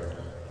sorry.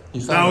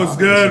 You found That was out?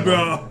 good,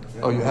 bro.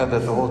 Oh, you had that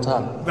the whole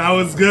time? That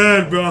was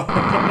good, bro.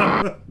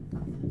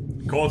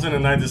 Colton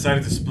and I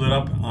decided to split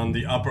up on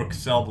the upper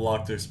cell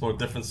block to explore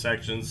different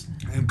sections.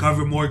 And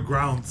cover more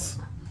grounds.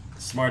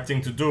 Smart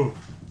thing to do.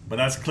 But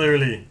that's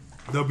clearly...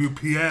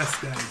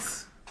 WPS,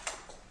 guys.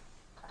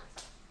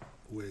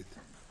 Wait.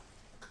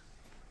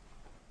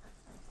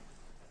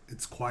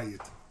 It's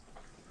quiet.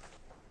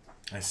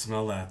 I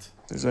smell that.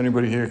 If there's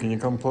anybody here, can you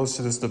come close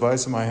to this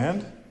device in my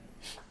hand?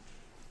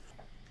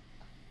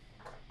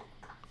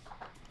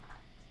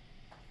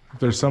 If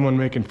there's someone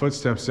making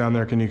footsteps down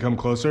there, can you come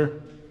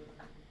closer?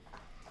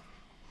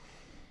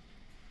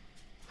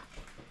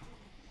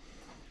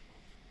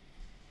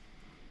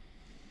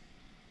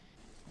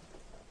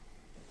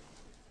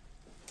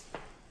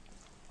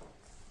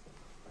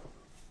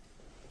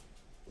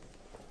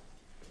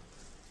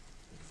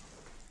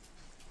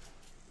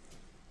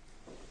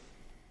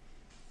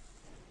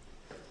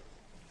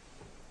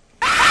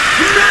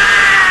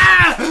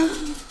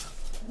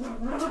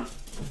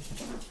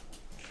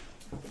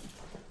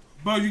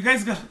 Bro, you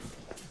guys got...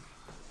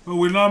 But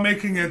we're not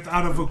making it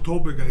out of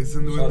October, guys.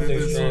 And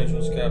Something strange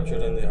was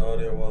captured in the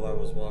audio while I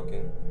was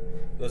walking.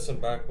 Listen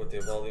back with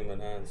the volume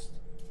enhanced.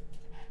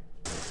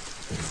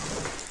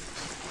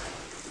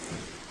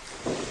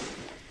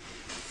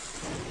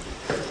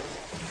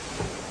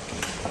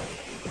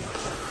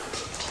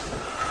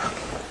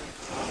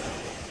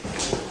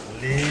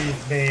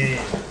 Leave me.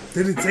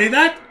 Did it say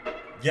that?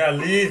 Yeah,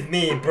 leave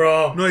me,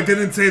 bro. No, it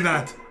didn't say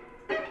that.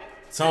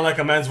 Sound like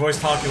a man's voice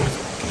talking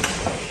with...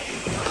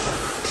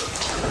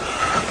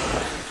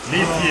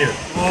 Leave here.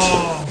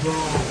 Oh, bro,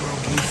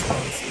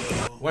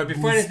 goosebumps, bro. Wait,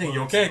 before anything,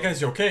 you okay,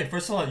 guys? You okay?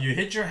 First of all, you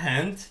hit your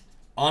hand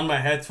on my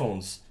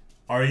headphones.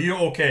 Are you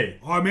okay?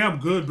 Oh, I mean, I'm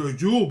good, bro.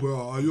 You,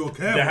 bro. Are you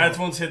okay, The bro?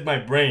 headphones hit my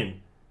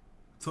brain.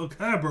 It's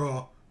okay,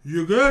 bro.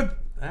 You good?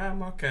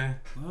 I'm okay.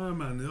 Oh,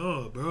 man,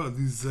 yo, bro.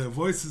 These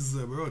voices,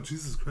 bro.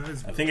 Jesus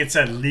Christ, bro. I think it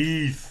said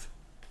leave.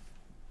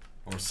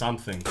 Or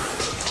something.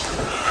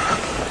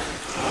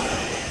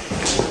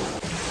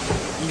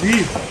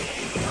 Leave.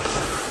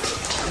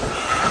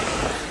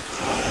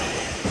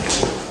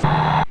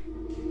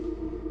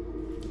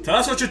 Tell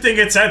us what you think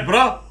it said,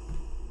 bro.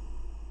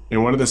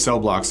 In one of the cell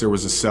blocks, there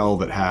was a cell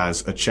that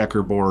has a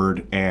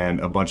checkerboard and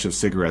a bunch of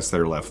cigarettes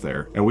that are left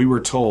there. And we were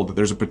told that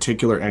there's a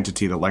particular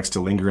entity that likes to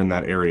linger in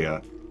that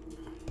area.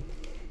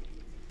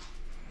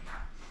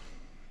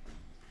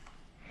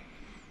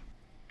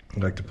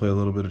 I'd like to play a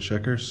little bit of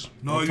checkers.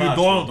 No,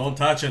 Don't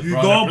touch it, bro. You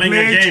don't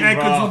play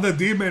checkers bro. with the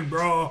demon,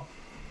 bro.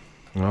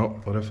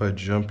 Well, what if I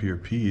jump your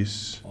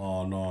piece?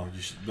 Oh, no.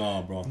 You should,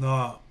 no, bro.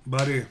 No,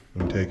 buddy.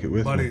 And take it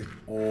with me?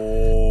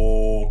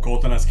 Oh,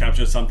 Colton has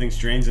captured something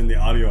strange in the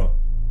audio.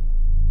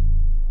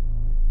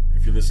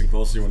 If you listen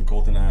closely when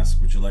Colton asks,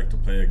 would you like to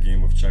play a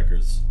game of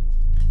checkers?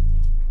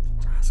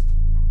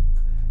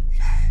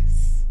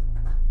 Yes.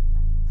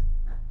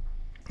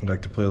 I'd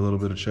like to play a little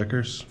bit of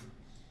checkers.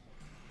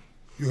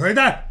 You heard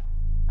that?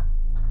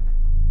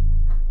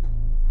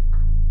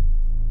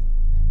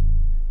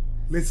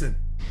 Listen.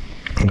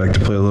 I'd like to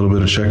play a little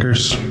bit of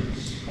checkers.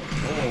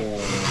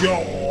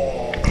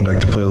 Yo. I'd like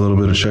to play a little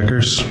bit of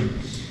checkers.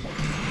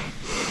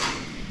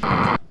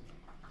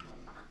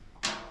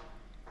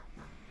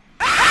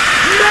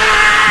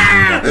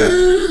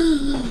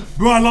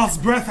 Bro, I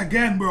lost breath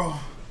again, bro.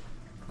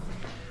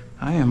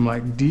 I am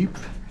like deep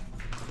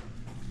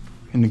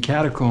in the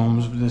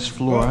catacombs of this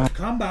floor. Bro,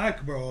 come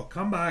back, bro.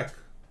 Come back.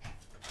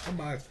 Come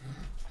back.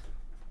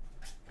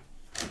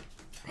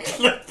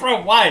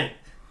 Bro, why?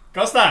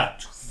 Costa.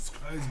 Jesus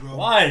Christ, bro.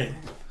 Why?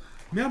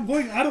 Man, I'm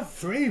going out of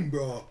frame,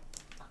 bro.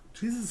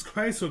 Jesus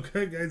Christ,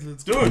 okay, guys,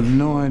 let's I have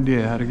no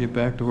idea how to get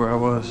back to where I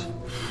was.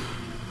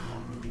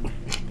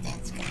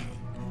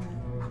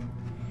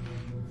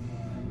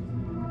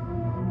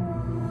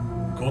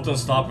 Colton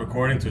stopped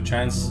recording to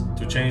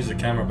change the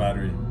camera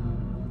battery.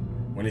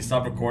 When he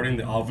stopped recording,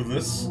 the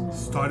Ovilus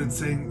started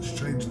saying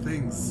strange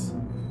things.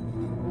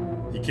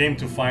 He came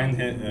to find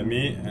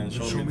me and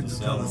showed me to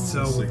tell the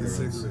cell with the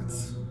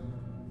cigarettes.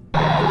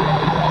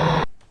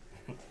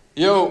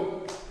 Yo.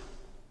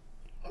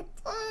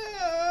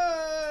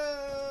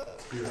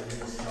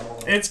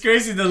 It's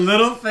crazy, the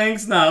little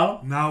things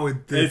now. Now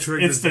it's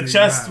the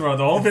chest, bro.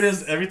 The whole bit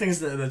is everything's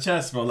the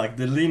chest, bro. Like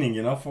the leaning,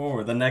 you know,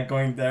 forward, the neck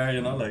going there,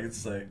 you know, like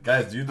it's like,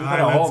 guys, do you do that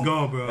at home? Let's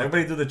go, bro.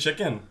 Everybody do the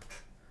chicken.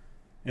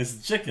 It's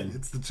the chicken.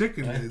 It's the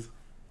chicken, guys.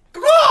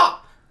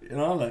 You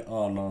know, like,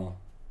 oh no.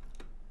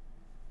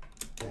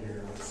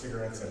 Here with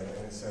cigarettes in it,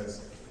 and it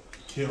says,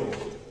 "Kill,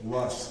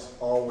 lust,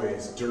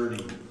 always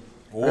dirty."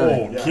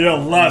 Oh, yeah. Kill,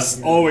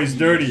 lust, always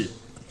dirty.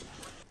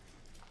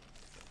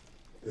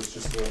 It's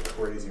just a little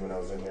crazy when I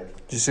was in here.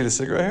 Did you see the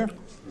cigarette here?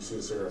 You see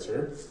the cigarettes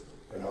here?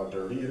 And how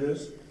dirty it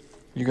is?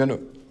 You gonna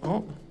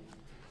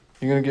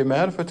get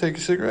mad if I take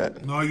a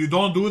cigarette? No, you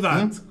don't do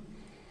that.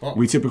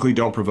 We typically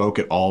don't provoke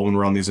at all when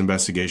we're on these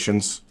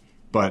investigations,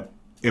 but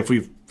if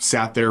we've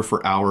sat there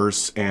for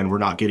hours and we're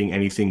not getting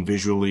anything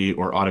visually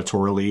or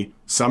auditorily,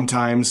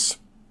 sometimes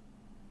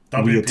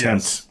we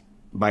attempt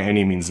by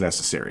any means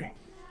necessary.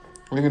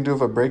 What are you gonna do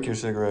if I break your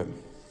cigarette?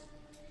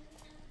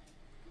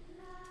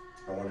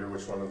 I wonder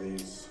which one of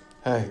these.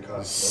 Hey, if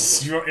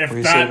are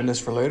you saving this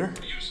for later?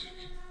 You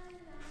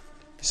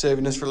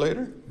saving this for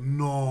later?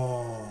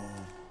 No.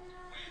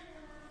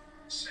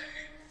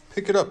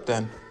 Pick it up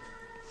then.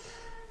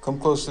 Come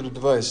close to the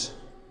device.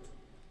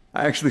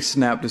 I actually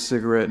snapped a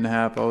cigarette in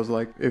half. I was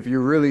like, if you're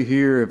really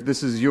here, if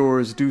this is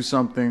yours, do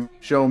something.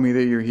 Show me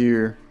that you're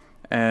here.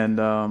 And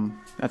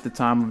at the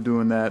time of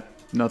doing that,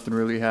 nothing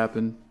really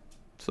happened.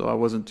 So I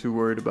wasn't too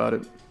worried about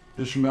it.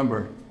 Just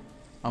remember,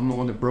 I'm the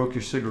one that broke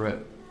your cigarette.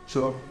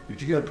 So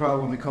if you got a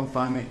problem, come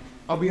find me.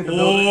 I'll be in the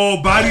building.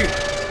 Oh, buddy.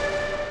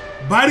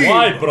 Buddy.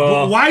 Why,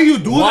 bro? Why you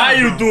do that, Why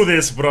bro? you do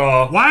this,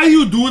 bro? Why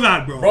you do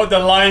that, bro? Bro, the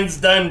line's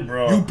done,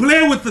 bro. You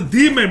play with the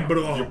demon,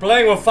 bro. You're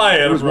playing with fire,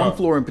 There was bro. one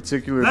floor in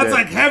particular That's that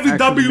like heavy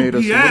actually made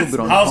us a little WPS. bit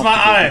How's my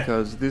eye?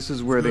 because this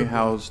is where they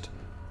housed,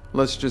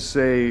 let's just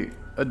say,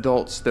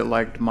 adults that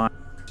liked minors,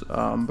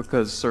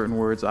 because certain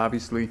words,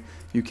 obviously,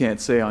 you can't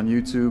say on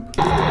YouTube.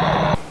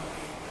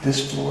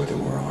 This floor that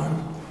we're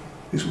on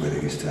is where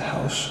they used to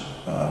house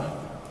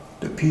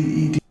the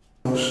PEDs.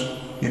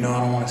 You know, I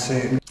don't want to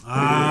say it.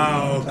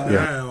 Ah,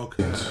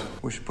 okay, okay.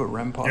 We should put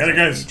REM pods Get it,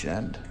 on guys. each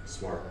end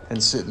Smart.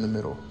 and sit in the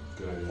middle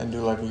and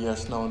do like a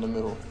yes, no in the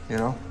middle, you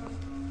know?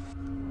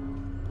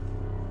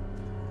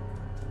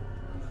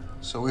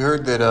 So we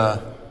heard that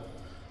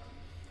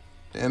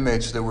the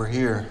inmates that were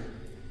here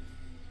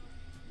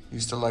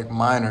used to like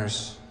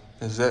minors.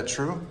 Is that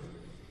true?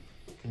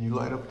 Can you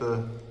light up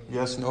the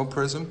yes, no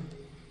prism?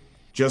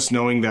 Just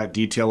knowing that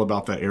detail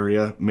about that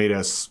area made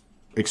us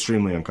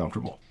extremely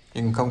uncomfortable.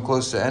 You can come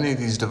close to any of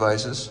these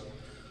devices.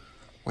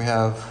 We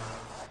have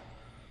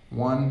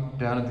one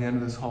down at the end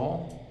of this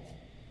hall.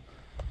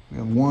 We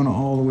have one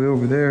all the way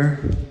over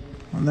there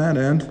on that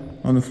end,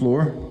 on the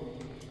floor.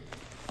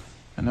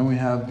 And then we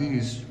have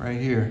these right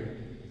here.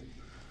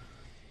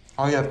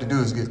 All you have to do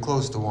is get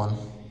close to one.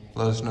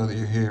 Let us know that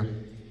you're here.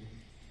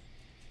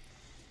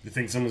 You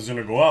think someone's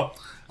gonna go up?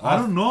 I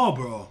don't know,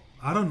 bro.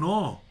 I don't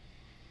know.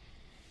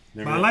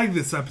 Maybe But I like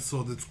this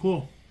episode. It's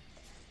cool.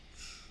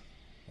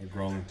 They're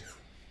growing.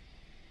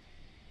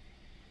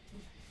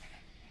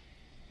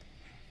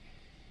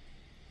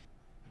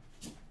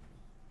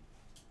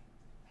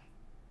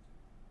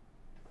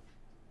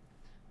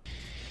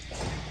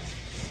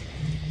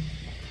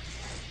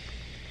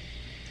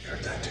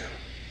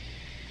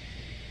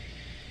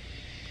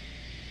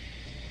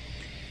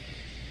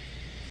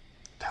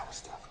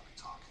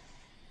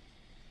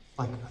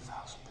 Like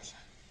 1,000%.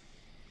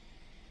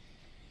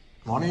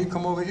 Why don't you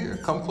come over here?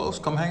 Come close,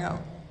 come hang out.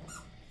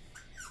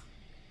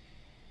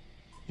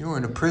 You were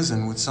in a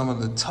prison with some of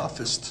the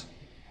toughest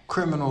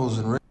criminals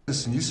and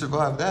rapists, and you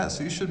survived that,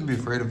 so you shouldn't be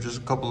afraid of just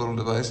a couple little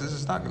devices.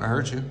 It's not gonna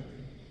hurt you.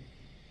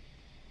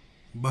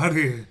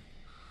 Buddy,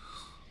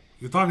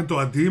 you're talking to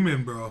a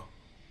demon, bro.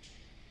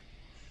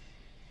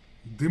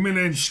 Demon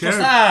ain't scared.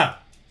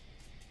 Stop!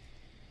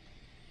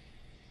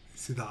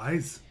 See the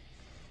eyes?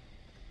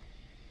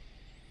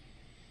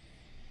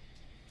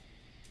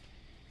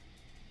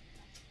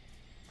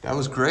 That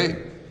was great.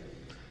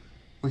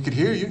 We could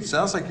hear you.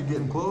 Sounds like you're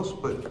getting close,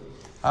 but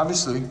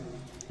obviously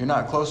you're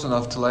not close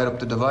enough to light up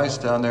the device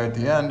down there at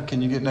the end. Can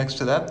you get next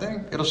to that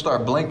thing? It'll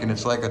start blinking.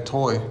 It's like a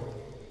toy.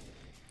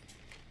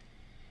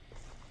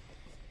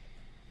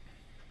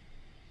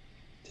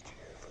 Did you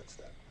hear a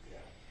footstep?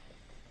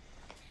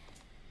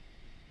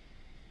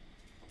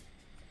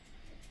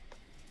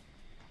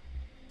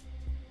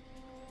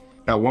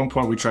 Yeah. At one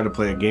point, we tried to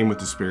play a game with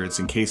the spirits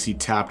in case he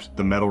tapped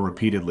the metal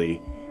repeatedly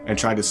and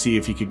tried to see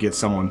if he could get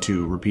someone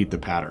to repeat the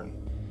pattern.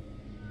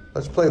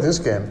 Let's play this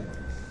game.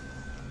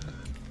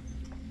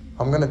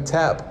 I'm gonna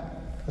tap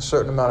a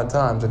certain amount of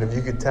times, and if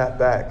you could tap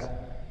back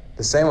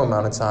the same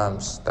amount of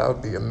times, that would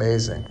be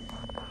amazing.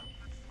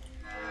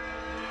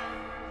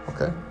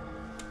 Okay.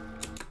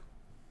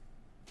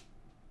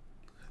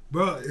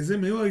 Bro, is it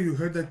me or you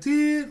heard that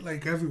tee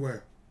like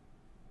everywhere?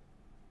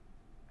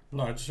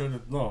 No, I just heard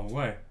it. No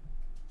way.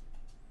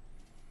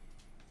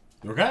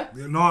 You okay?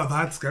 No,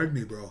 that scared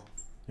me, bro.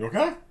 You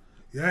okay?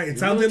 Yeah, it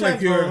sounded like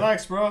your...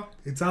 Relax, bro.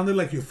 It sounded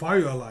like your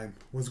fire alarm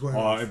was going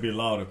off. Oh, it'd be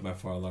loud if my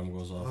fire alarm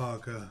goes off.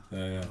 Oh, okay.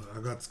 Yeah. I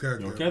got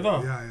scared. You okay,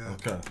 though? Yeah, yeah.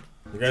 Okay.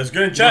 You guys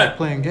good in chat?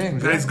 Playing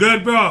games. Guys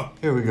good, bro.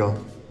 Here we go.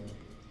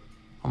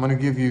 I'm gonna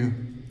give you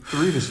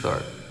 3 to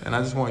start, and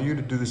I just want you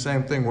to do the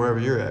same thing wherever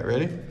you're at.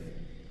 Ready?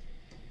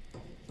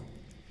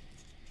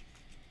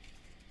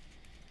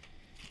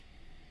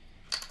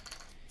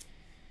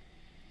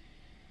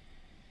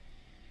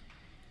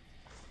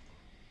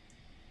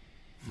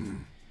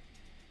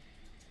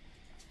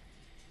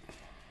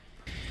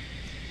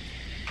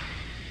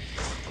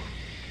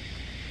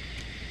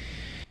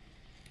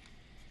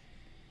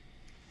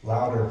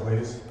 Louder,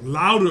 please.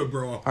 Louder,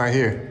 bro. All right,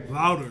 here.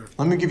 Louder.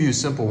 Let me give you a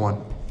simple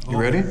one. You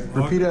ready?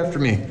 Repeat after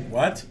me.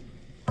 What?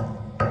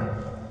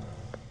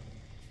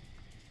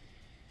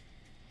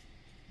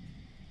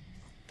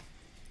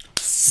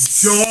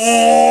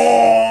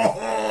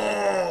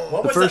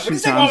 The first few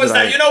times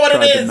that I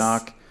tried to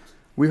knock,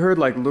 we heard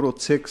like little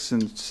ticks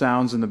and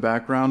sounds in the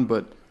background,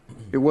 but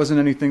it wasn't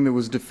anything that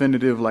was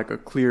definitive, like a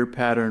clear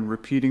pattern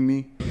repeating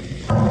me.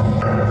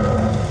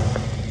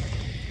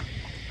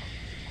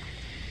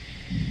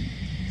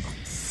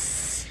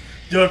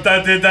 Yo, if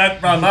that did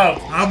that, I'm out.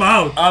 I'm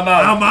out. I'm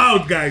out. I'm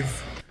out, guys.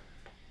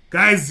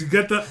 Guys, you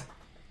get the...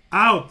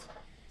 Out.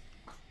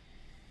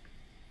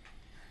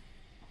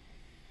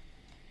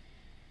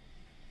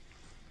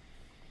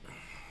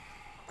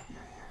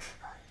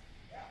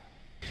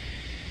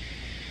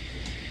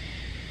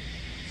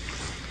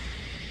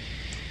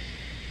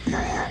 You're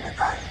hearing it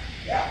right.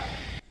 Yeah.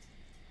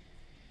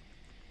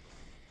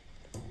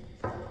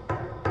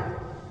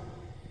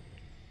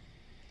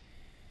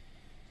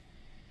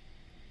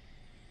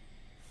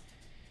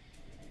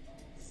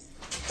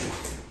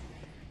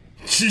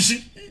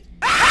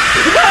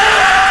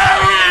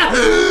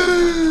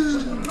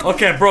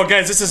 Okay, bro,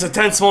 guys, this is a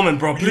tense moment,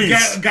 bro.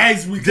 Please,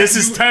 guys, this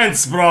is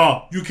tense,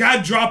 bro. You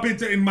can't drop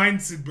it in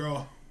mindset,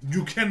 bro.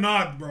 You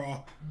cannot,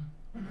 bro.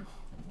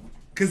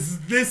 Cause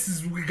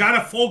we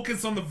gotta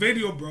focus on the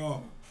video,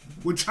 bro.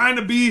 We're trying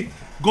to be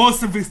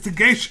ghost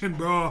investigation,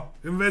 bro.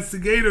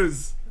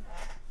 Investigators.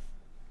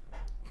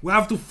 We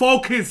have to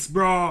focus,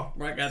 bro.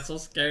 I got so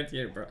scared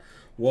here, bro.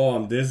 Whoa,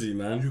 I'm dizzy,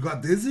 man. You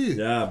got dizzy?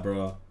 Yeah,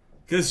 bro.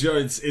 Cause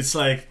it's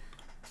like,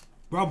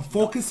 bro, I'm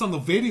focused on the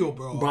video,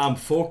 bro. Bro, I'm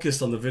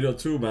focused on the video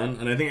too, man.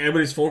 And I think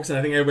everybody's focused, and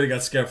I think everybody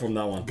got scared from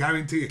that one.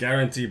 Guarantee.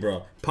 Guarantee,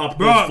 bro.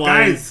 Popcorn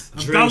flying, guys,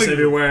 drinks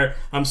everywhere.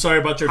 I'm sorry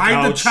about your couch.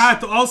 Hide the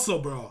chat also,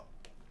 bro.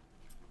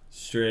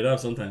 Straight up,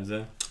 sometimes,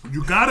 yeah.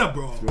 You gotta,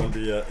 bro. You wanna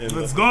be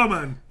Let's go,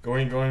 man.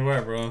 Going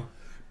where, bro?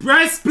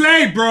 Press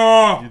play,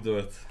 bro. You do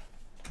it.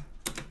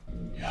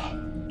 Yeah.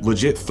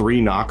 Legit 3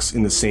 knocks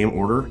in the same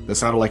order. That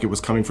sounded like it was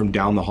coming from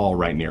down the hall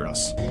right near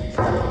us.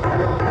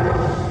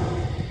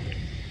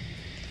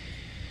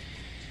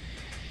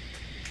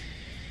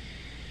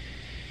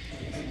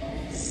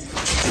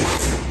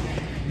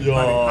 Yo.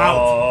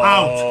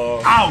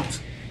 Out.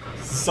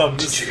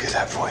 Did you hear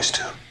that voice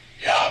too?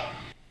 Yeah.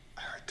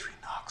 I heard 3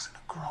 knocks and a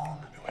groan.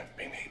 It went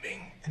bing, bing,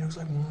 bing. And it was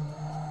like,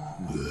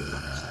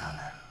 something's down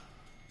there.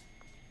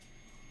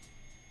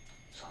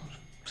 Something's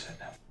sitting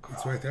there.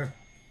 It's right there.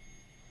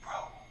 Bro.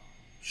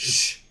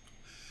 Shh.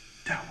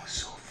 That was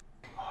so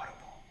f***ing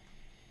audible.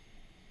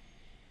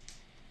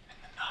 And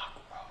the knock,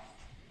 bro.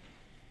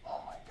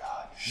 Oh my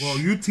god. Well,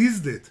 you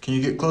teased it. Can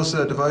you get close to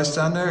that device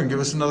down there and give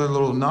us another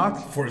little knock?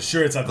 For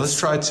sure it's at Let's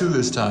try 2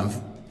 this time.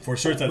 For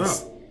sure it's at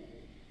this.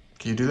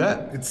 Can you do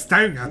that? It's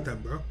staring at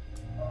them, bro.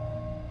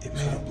 It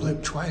made a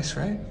blip twice,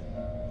 right?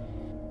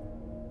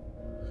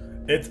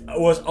 It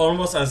was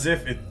almost as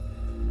if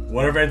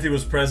whatever entity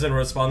was present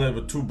responded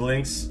with 2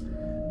 blinks.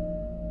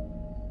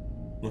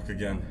 Look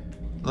again.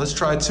 Let's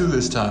try 2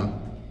 this time.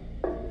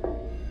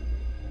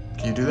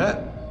 Can you do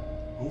that?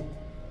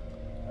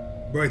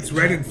 Bro, it's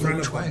right in front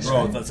of us.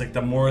 Bro, that's like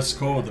the Morse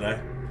code, right?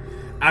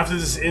 After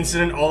this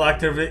incident, all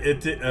activity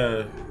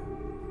to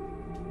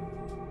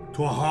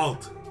a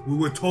halt. We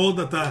were told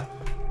that the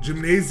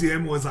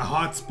gymnasium was a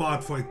hot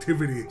spot for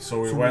activity.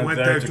 So we went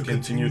there to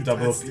continue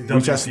testing.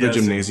 We tested the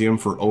gymnasium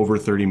for over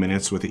 30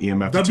 minutes with the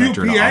EMF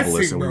detector and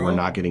obelisk, and we were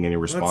not getting any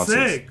responses.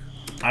 That's sick.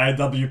 I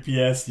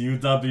WPS, you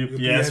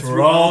WPS,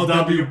 we're all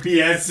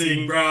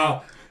WPSing,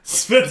 bro.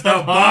 Spit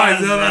the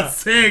bars, yo, that's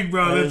sick,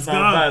 bro. Let's go.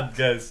 Not bad,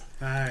 guys.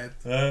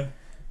 Alright.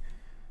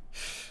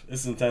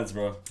 It's intense,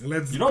 bro.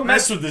 You don't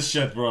mess with this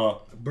shit,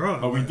 bro. Bro.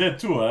 But we did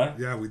too, huh?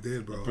 Yeah, we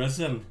did, bro.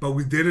 Prison. But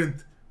we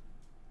didn't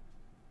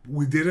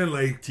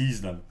like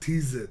tease them.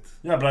 Tease it.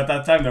 Yeah, but at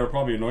that time they were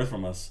probably annoyed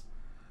from us.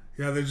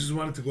 Yeah, they just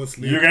wanted to go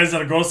sleep. You guys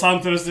are ghost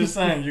hunters, they're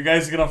saying. You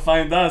guys are gonna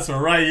find us. We're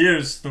right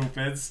here,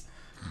 stupids.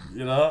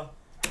 You know?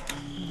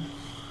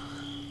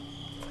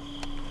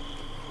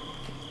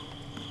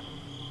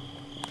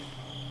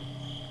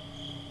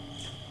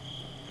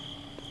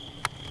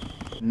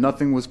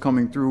 Nothing was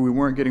coming through. We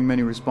weren't getting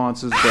many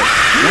responses, but once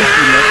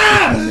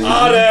we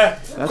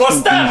left this that's when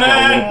things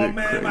got a little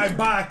bit crazy. My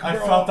back, bro. I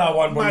felt that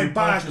one, bro. My You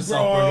back,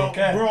 yourself, bro. bro. You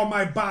okay? Bro,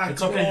 my back.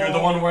 It's okay. Bro. You're the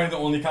one wearing the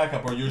only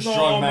caca, bro. You're a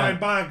strong man. my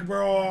back,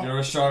 bro. You're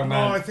a strong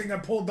man. No, I think I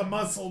pulled the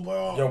muscle,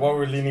 bro. Yo, while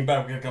we're leaning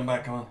back, we can come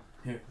back. Come on.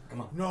 Here,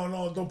 come on.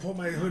 No, don't pull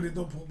my hoodie.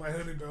 Don't pull my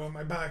hoodie, bro.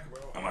 My back,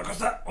 bro.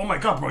 Oh my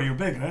god, bro. You're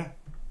big, huh?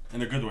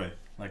 In a good way.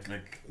 Like.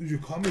 You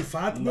call me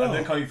fat, bro? No, I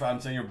didn't call you fat.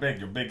 I'm saying you're big.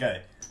 You're a big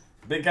guy.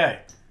 Big guy.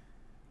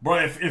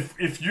 Bro,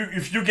 if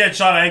you get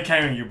shot, I ain't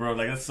carrying you, bro.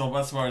 Like that's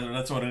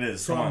what it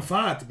is. So I'm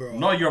fat, bro.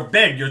 No, you're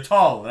big. You're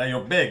tall. Right?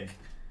 You're big.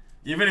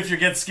 Even if you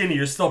get skinny,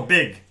 you're still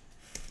big.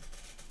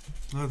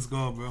 Let's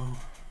go, bro.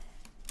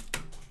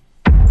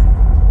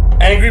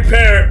 Angry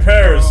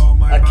prayers. Oh,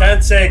 I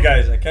can't say,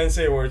 guys. I can't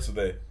say words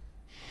today.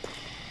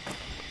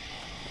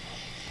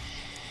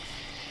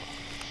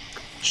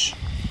 Shh.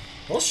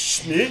 Oh,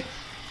 shh, me.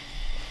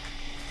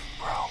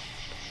 Bro.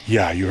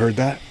 Yeah, you heard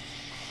that?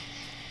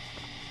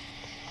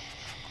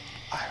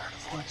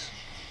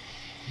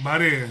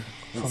 Buddy.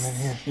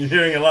 You're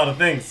hearing a lot of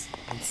things.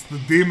 It's the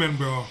demon,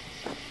 bro.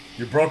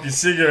 You broke your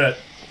cigarette.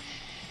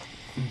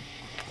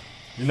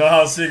 You know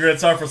how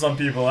cigarettes are for some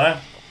people, huh?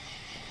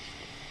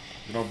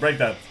 You don't break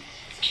that.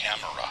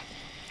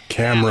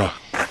 Camera.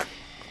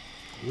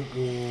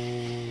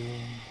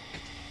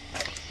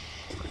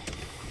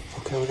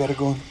 Okay, we gotta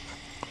go.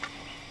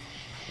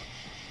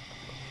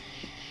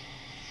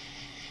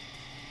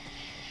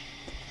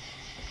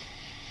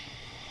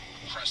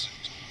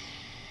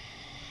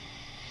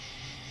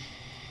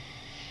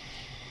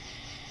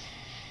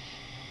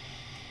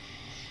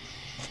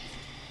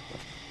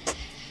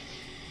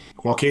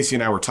 While Casey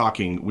and I were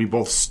talking, we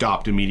both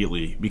stopped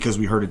immediately because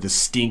we heard a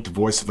distinct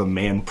voice of a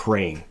man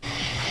praying.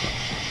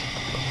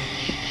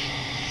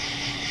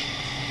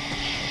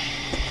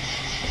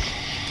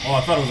 Oh,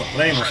 I thought it was a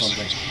plane or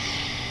something.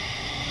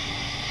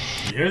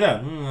 You hear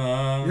that?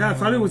 Yeah, I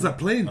thought it was a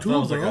plane too, I thought it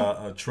was bro.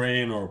 like a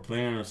train or a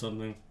plane or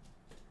something.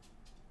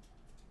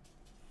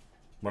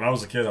 When I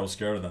was a kid, I was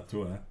scared of that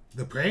too, huh?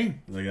 The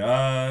plane? Like,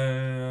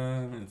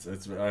 I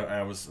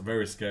was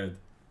very scared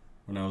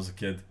when I was a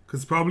kid.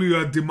 Cause probably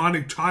you're a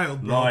demonic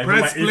child, bro.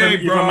 No,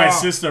 even my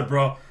sister,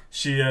 bro.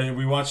 She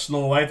we watched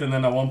Snow White, and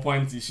then at one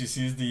point she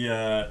sees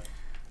this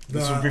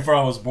was before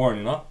I was born,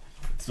 you know.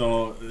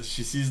 So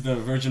she sees the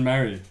Virgin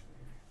Mary,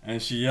 and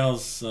she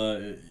yells,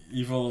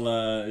 "Evil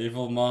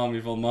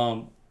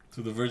mom,"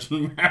 to the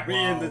Virgin Mary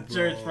in the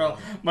church, bro.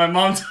 My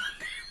mom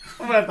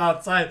went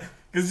outside,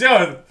 cause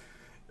yo,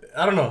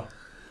 I don't know.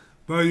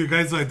 Bro, you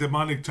guys are a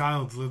demonic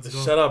child. Let's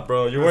go. Shut up,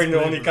 bro. You're wearing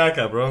the only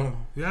caca, bro.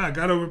 Yeah, I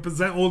gotta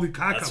represent only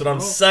caca. That's what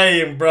I'm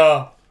saying,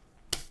 bro.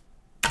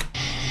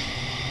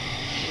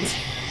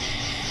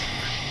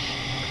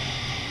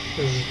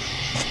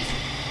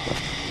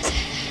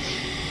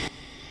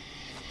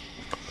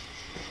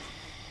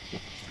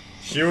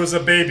 She was a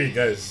baby,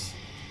 guys.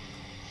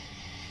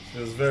 She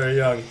was very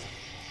young.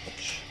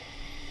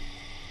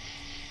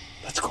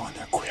 Let's go in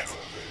there quick.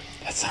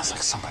 That sounds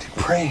like somebody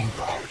praying,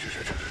 bro.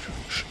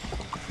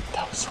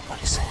 That was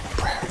somebody saying a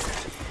prayer.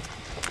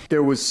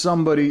 There was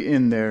somebody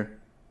in there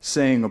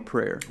saying a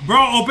prayer.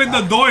 Bro, open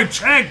the door and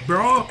check,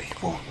 bro.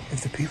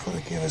 If the people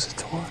that gave us a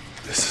tour,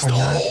 this is the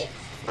hole.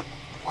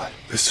 What?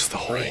 This is the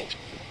hole.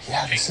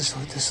 Yeah, this is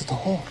the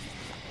hole,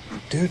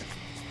 dude.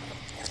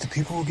 If the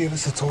people who gave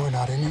us a tour are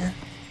not in here,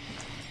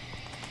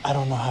 I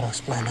don't know how to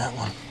explain that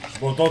one.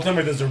 Well, don't tell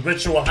me there's a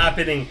ritual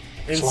happening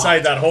inside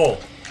that hole.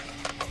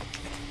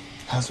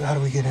 How do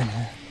we get in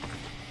here?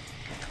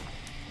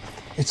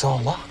 It's all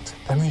locked.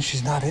 That means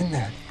she's not in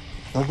there.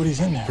 Nobody's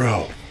in there.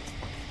 Bro.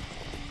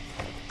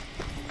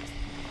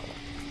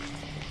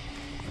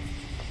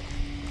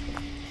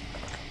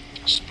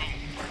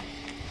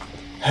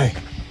 Hey,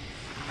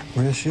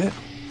 real shit?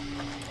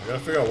 I gotta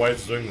figure out why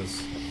it's doing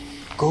this.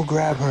 Go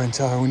grab her and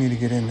tell her we need to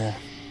get in there.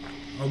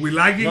 Are we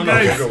lagging,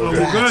 guys? Are we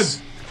good?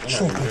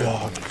 Trickle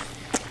dog.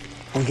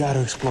 We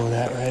gotta explore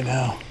that right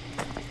now.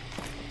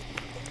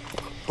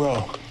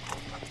 Bro,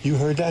 you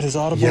heard that as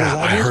audible as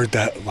I did? I heard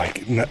that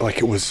like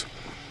it was...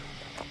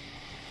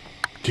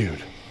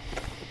 Dude.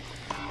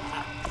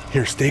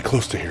 Here, stay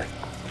close to here.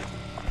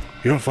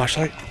 You have a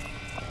flashlight?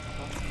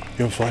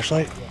 You have a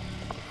flashlight?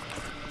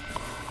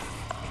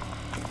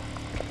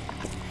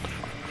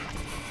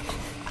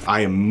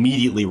 I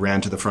immediately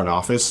ran to the front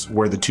office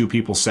where the two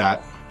people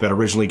sat that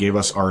originally gave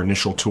us our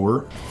initial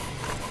tour.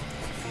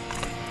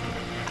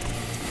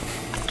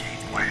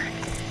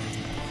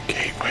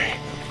 Gateway.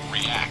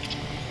 React.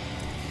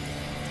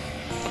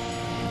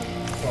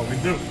 That's all we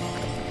do.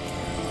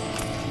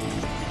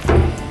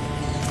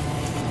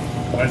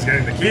 Why is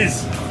getting the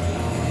keys?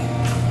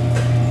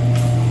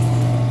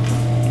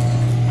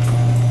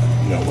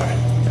 No way.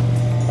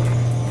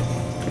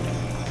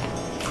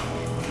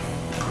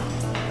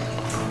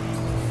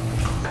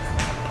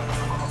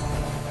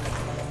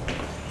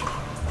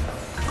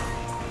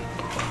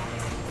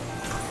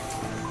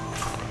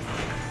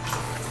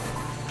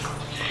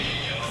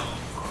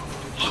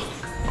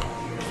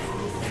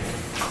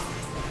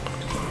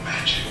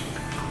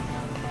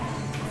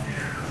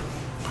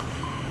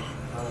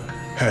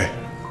 Hey,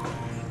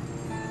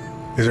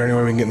 is there any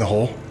way we can get in the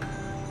hole?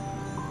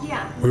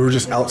 Yeah. We were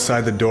just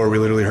outside the door. We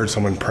literally heard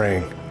someone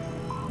praying,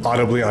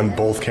 audibly on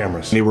both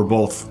cameras. They were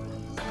both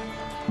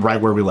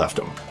right where we left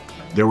them.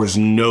 There was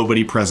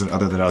nobody present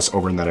other than us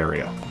over in that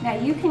area. Now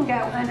you can go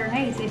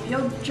underneath. If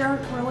you'll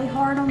jerk really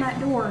hard on that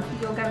door,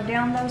 you'll go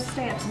down those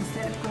steps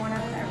instead of going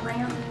up that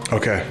ramp.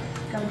 Okay.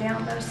 Go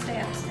down those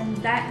steps, and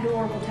that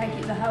door will take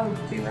you. The hole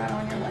will be right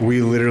on your left.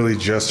 We literally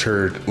just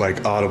heard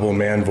like audible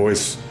man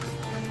voice,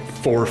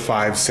 4 or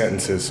 5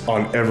 sentences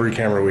on every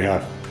camera we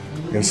have.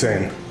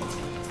 Insane.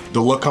 The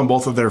look on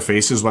both of their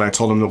faces when I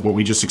told them that what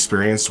we just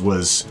experienced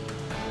was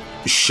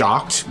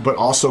shocked, but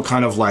also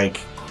kind of like,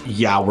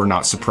 yeah, we're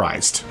not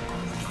surprised.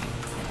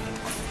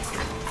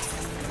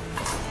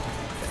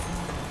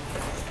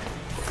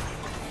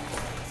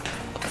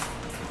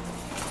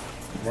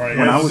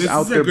 When I was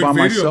out there by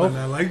myself,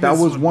 that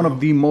was one of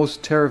the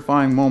most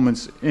terrifying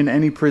moments in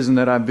any prison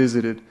that I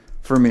visited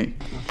for me.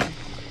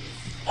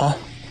 Huh?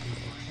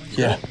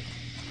 Yeah.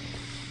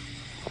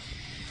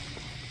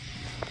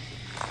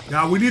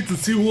 Yeah, we need to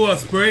see who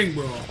was spraying,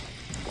 bro.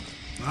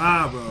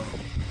 Ah, bro.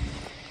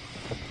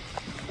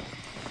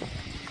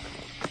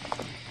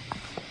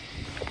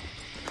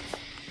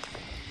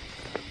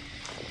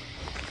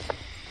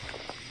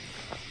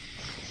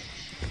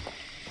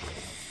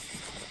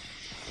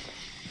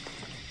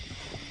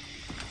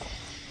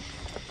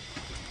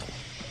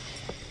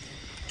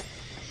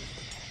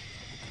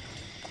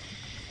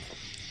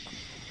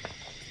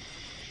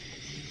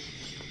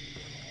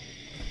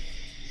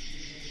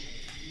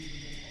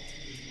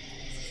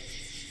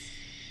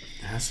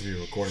 It has to be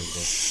recording,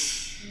 bro.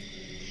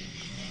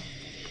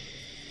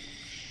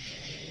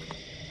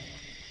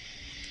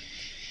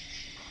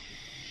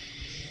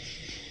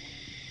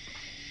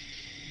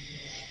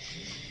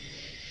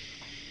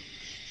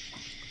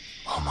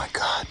 Oh my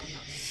God.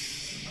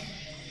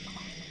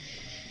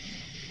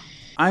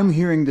 I'm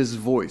hearing this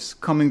voice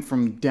coming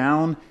from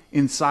down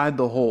inside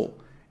the hole,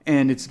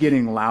 and it's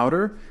getting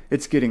louder,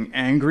 it's getting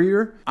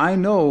angrier. I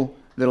know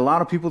that a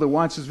lot of people that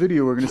watch this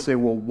video are going to say,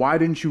 well, why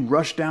didn't you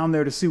rush down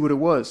there to see what it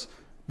was?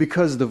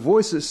 Because the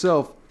voice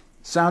itself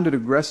sounded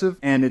aggressive,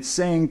 and it's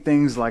saying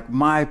things like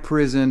my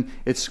prison,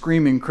 it's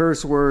screaming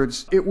curse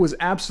words. It was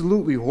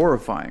absolutely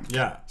horrifying.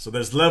 Yeah, so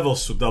there's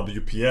levels to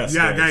WPS.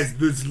 Yeah, guys,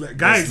 there's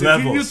if you're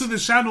new to the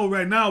channel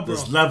right now, bro,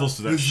 there's levels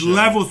to that there's shit.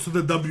 levels to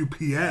the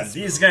WPS. And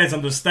these guys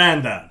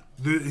understand that.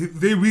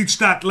 They reach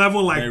that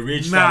level like, They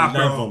reach nah, that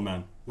level, bro.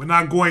 man. We're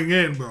not going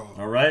in, bro.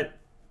 Alright?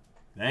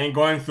 They ain't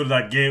going through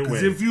that gateway.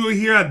 Because if you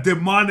hear a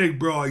demonic,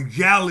 bro,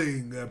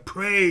 yelling,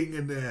 praying,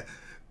 and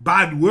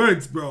bad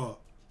words, bro,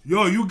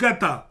 yo, you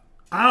get that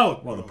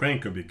out. Well, the praying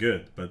could be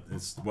good, but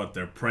it's what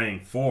they're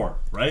praying for,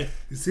 right?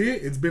 You see,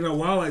 it's been a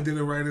while I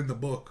didn't write in the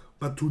book.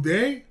 But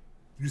today,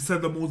 you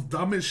said the most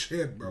dumbest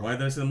shit, bro. Why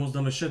did I say the most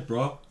dumbest shit,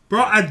 bro?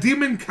 Bro, a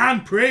demon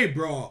can't pray,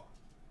 bro.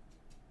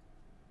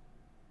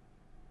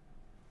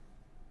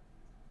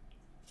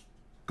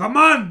 Come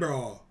on,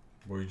 bro.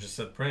 Well, you just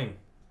said praying.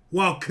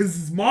 Well, because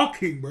he's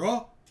mocking,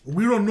 bro.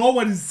 We don't know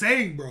what he's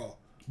saying, bro.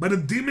 But a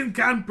demon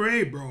can't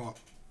pray, bro.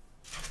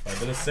 I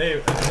didn't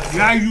say.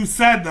 Yeah, you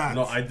said that.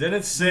 No, I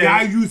didn't say.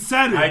 Yeah, you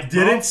said it. I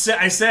didn't say.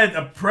 I said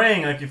a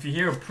praying. Like if you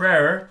hear a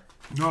prayer.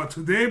 No,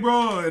 today,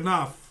 bro.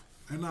 Enough.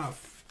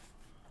 Enough.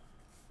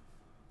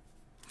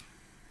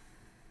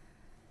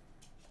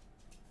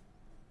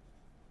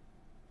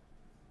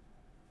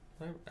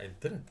 I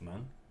didn't,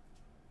 man.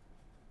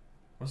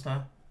 What's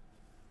that?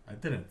 I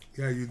didn't.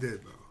 Yeah, you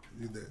did, bro.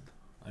 You did.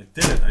 I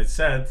didn't. I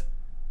said.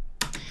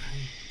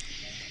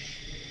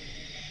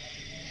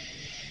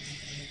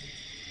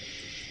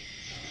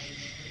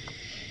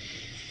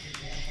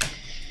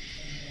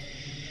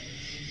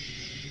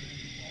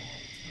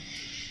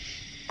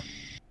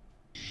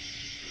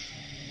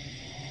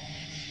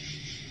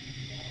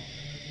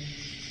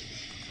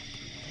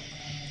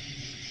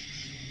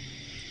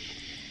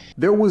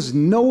 There was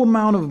no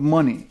amount of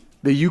money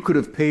that you could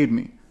have paid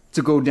me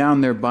to go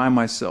down there by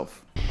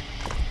myself.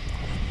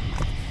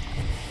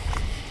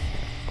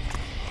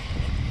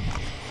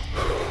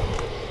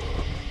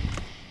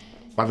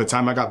 By the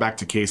time I got back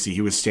to Casey,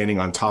 he was standing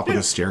on top of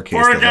the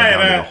staircase that led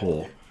down to the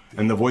hole.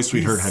 And the voice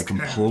we heard had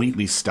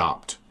completely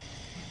stopped.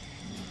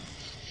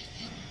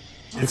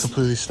 It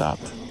completely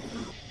stopped.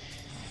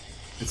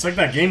 It's like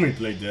that game we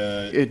played.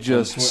 It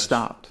just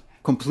stopped.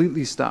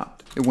 Completely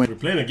stopped. It went. We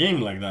played a game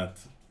like that.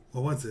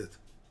 What was it?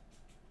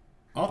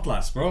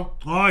 Outlast, bro.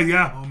 Oh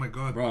yeah. Oh my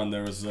god. Bro, and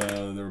there was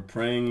they were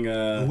praying.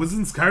 It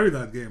wasn't scary,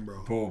 that game,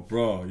 bro.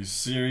 Bro, you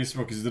serious,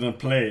 bro? Because you didn't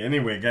play.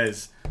 Anyway,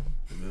 guys,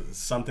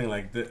 something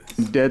like this.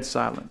 Dead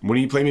silent. When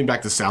he played me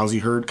back the sounds he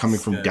heard coming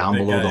from down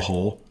below the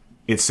hole,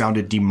 it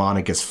sounded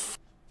demonic as f.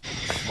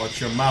 Watch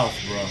your mouth,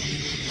 bro.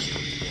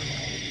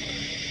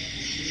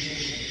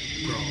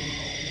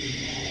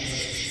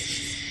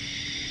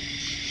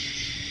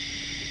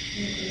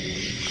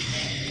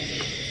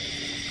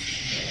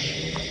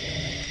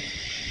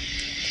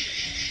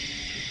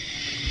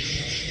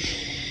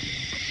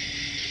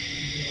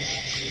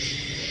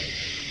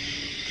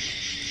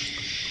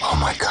 Oh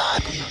my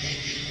god.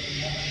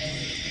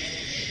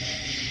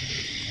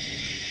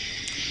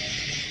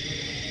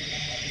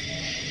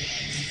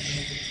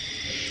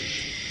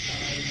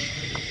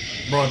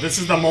 Bro, this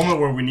is the moment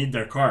where we need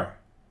their car.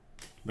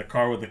 The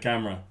car with the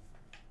camera.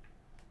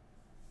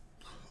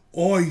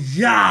 Oh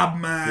yeah,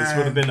 man. This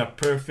would have been a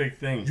perfect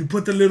thing. You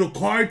put the little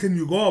cart and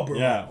you go, bro.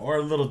 Yeah, or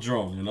a little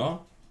drone, you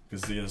know?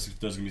 Because if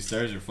there's gonna be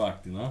stairs, you're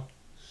fucked, you know?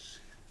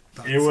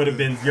 It would have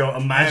been, yo,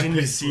 imagine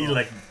you see,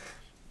 like...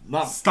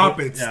 Not, stop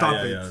it, yeah, stop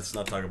yeah, it. Yeah, let's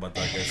not talk about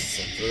that,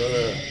 guys.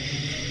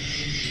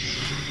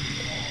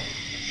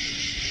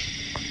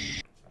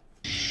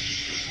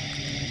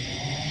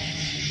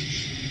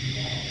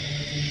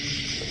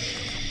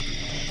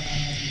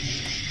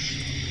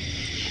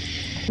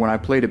 When I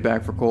played it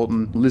back for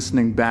Colton,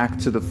 listening back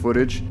to the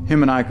footage,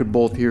 him and I could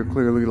both hear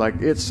clearly, like,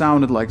 it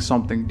sounded like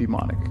something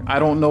demonic. I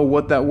don't know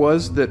what that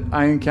was that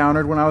I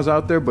encountered when I was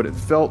out there, but it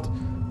felt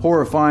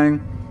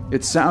horrifying,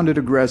 it sounded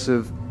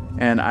aggressive,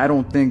 and I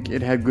don't think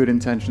it had good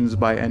intentions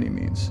by any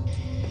means.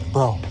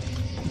 Bro,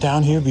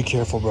 down here, be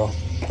careful, bro.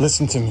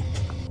 Listen to me.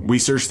 We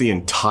searched the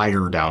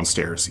entire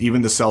downstairs,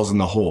 even the cells in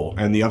the hole,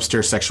 and the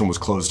upstairs section was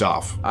closed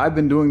off. I've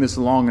been doing this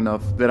long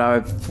enough that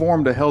I've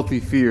formed a healthy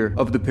fear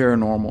of the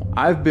paranormal.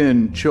 I've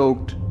been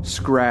choked,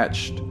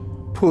 scratched,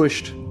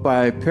 pushed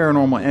by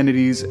paranormal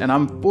entities, and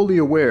I'm fully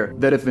aware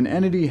that if an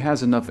entity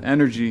has enough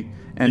energy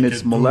and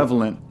it's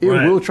malevolent, it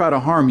will try to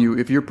harm you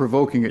if you're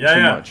provoking it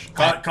too much.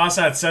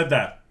 Casa had said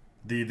that.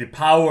 The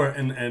power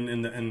in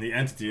the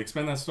entity.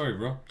 Explain that story,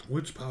 bro.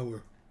 Which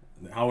power?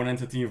 How an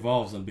entity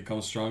evolves and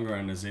becomes stronger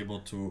and is able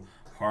to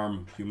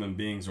harm human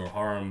beings or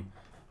harm...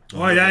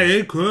 Oh yeah,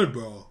 it could,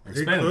 bro.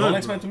 Explain it. Don't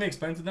explain to me,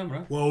 explain to them,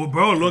 bro. Well,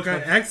 bro, look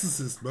at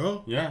Exorcist,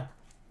 bro. Yeah.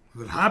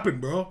 It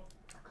happened, bro.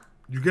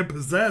 You get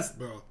possessed,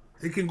 bro.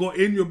 It can go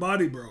in your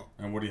body, bro.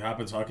 And what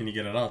happens, how can you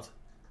get it out?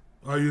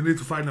 Oh, you need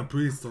to find a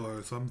priest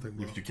or something,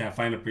 bro. If you can't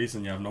find a priest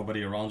and you have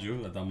nobody around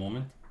you at that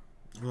moment?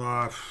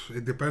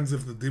 It depends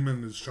if the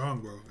demon is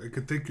strong, bro. It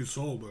can take your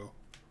soul, bro.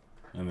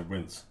 And it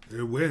wins.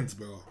 It wins,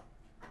 bro.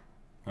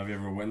 Have you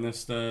ever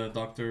witnessed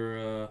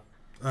Dr.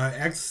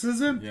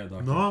 Exorcism? Yeah,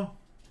 doctor. No.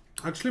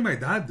 Actually, my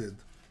dad did.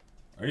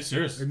 Are you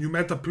serious? And you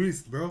met a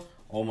priest, bro.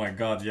 Oh my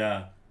god,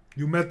 yeah.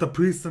 You met the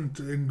priest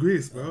in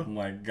Greece, bro. Oh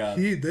my god.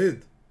 He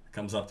did.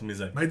 Comes up to me, he's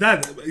like... My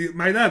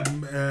dad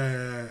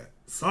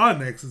saw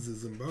an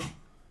exorcism, bro.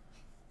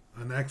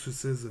 An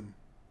exorcism.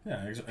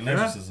 Yeah, an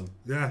exorcism.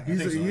 Yeah,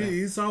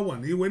 he saw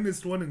one. He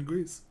witnessed one in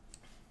Greece.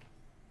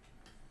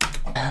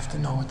 I have to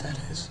know what that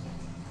is.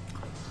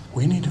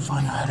 We need to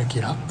find out how to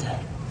get up there.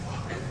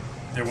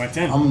 They went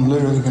in. I'm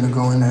literally gonna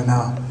go in there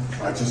now.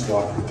 I just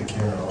walked with the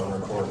camera on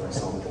record and I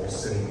saw them both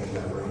sitting in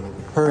that room.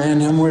 Her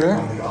and him were there?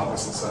 On the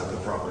opposite side of the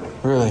property.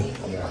 Really?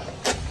 Yeah.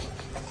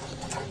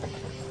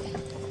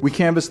 We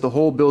canvassed the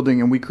whole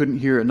building and we couldn't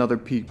hear another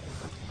peep.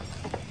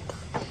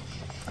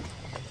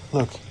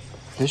 Look,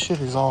 this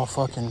shit is all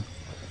fucking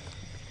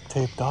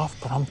taped off,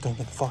 but I'm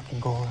thinking fucking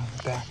go around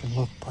the back and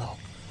look, bro.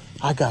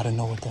 I gotta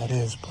know what that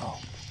is, bro.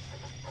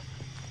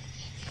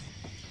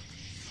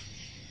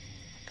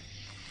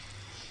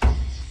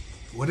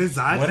 What is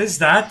that? What is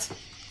that?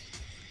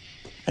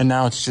 And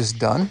now it's just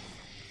done?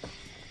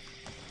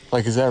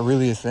 Like, is that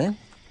really a thing?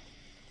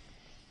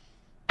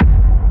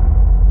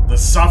 The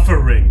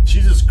suffering.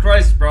 Jesus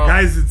Christ, bro.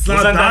 Guys, it's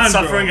not done, that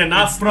suffering bro.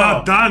 enough, it's bro?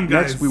 Not done,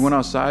 guys. Next, we went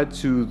outside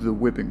to the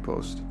whipping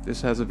post.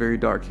 This has a very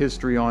dark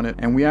history on it,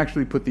 and we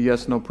actually put the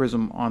yes/no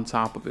prism on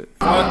top of it.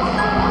 Can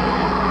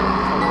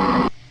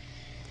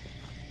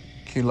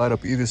you light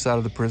up either side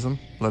of the prism?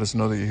 Let us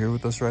know that you're here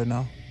with us right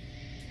now.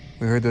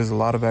 We heard there's a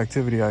lot of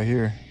activity out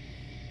here.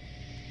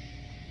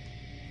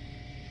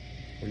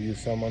 Were you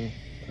someone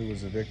who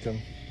was a victim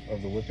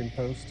of the whipping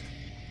post?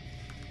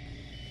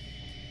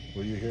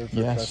 Were you here for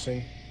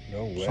cussing?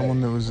 No way. Someone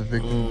that was a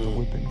victim of the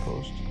whipping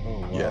post. Oh,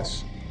 wow.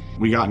 Yes.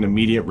 We got an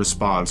immediate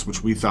response,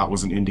 which we thought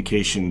was an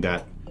indication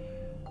that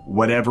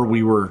whatever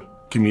we were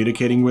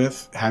communicating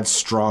with had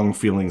strong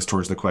feelings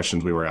towards the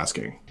questions we were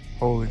asking.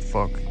 Holy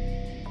fuck.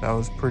 That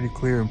was pretty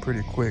clear and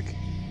pretty quick.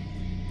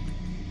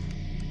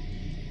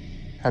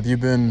 Have you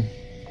been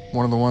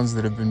one of the ones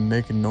that have been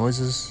making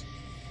noises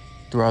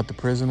throughout the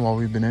prison while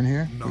we've been in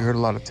here? No. We heard a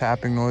lot of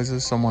tapping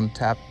noises. Someone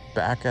tapped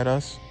back at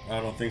us. I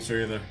don't think so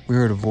either. We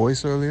heard a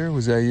voice earlier.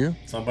 Was that you?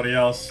 Somebody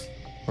else.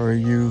 Or are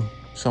you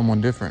someone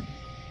different?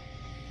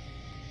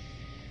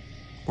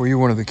 Were you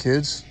one of the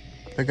kids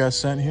that got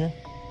sent here?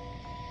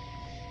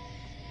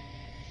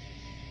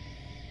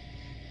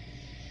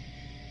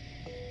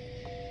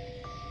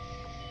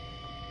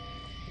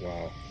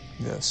 Wow.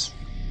 Yes.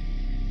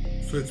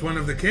 So it's one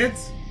of the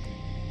kids?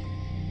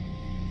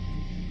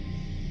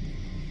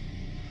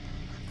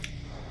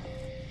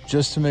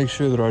 Just to make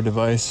sure that our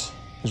device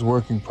is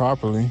working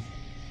properly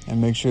and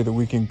make sure that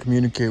we can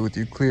communicate with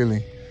you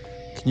clearly,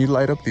 can you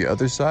light up the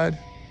other side?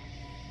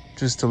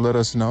 Just to let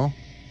us know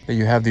that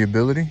you have the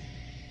ability?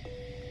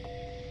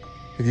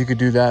 If you could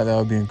do that, that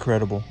would be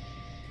incredible.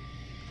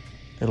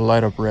 It'll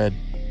light up red.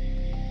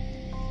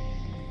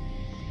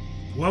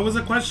 What was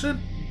the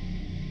question?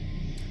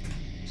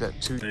 Is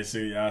that two?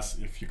 Basically asked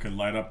if you could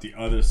light up the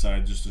other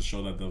side just to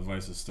show that the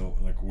device is still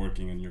like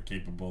working and you're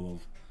capable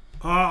of.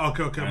 Oh,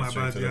 okay, my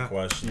bad, yeah.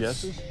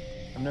 Yeses?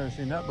 I've never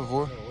seen that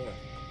before.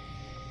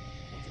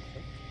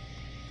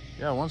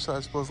 Yeah, one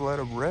side's supposed to light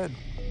up red.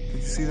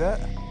 Did you see that?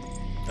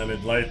 And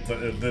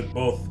it did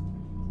both.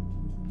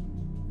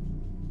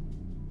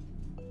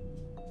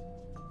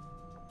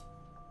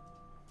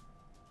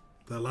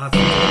 The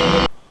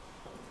last.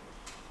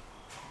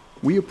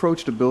 We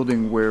approached a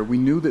building where we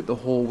knew that the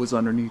hole was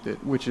underneath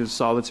it, which is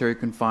solitary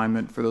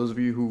confinement. For those of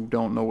you who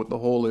don't know what the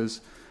hole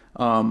is,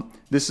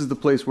 this is the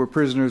place where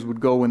prisoners would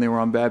go when they were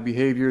on bad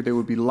behavior. They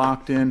would be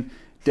locked in,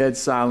 dead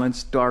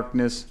silence,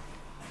 darkness.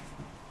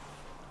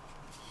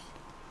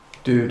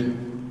 Dude,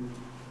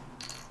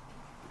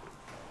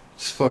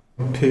 it's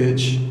fucking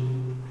pitch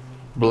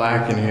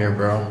black in here,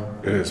 bro.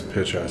 It is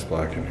pitch ass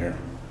black in here.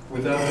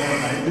 Without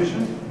that night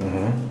vision?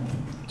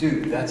 Mm-hmm.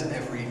 Dude, that's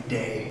every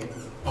day,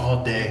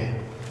 all day.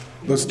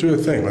 Let's do a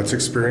thing. Let's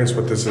experience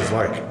what this is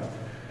like.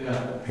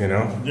 Yeah. You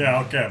know?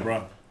 Yeah, okay,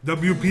 bro.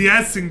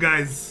 WPSing,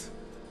 guys.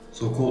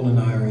 So Colton and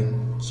I are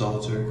in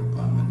solitary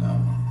confinement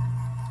now.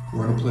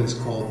 We're in a place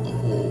called The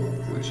Hole,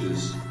 which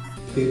is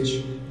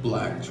pitch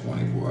black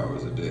 24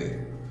 hours a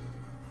day.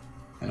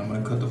 And I'm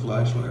gonna cut the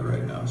flashlight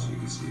right now so you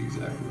can see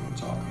exactly what I'm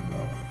talking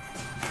about.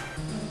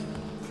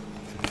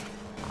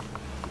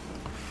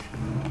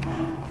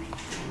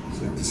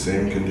 It's like the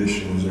same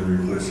condition as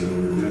every place I've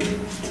ever been.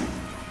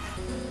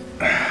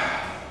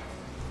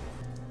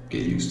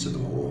 Get used to the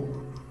hole.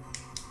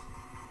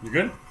 You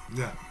good?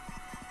 Yeah.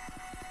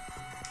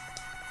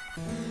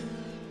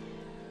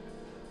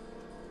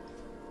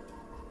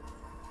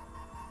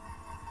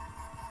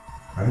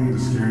 I think the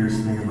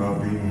scariest thing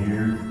about being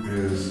here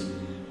is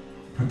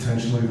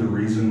potentially the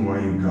reason why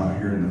you got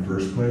here in the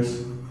first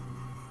place.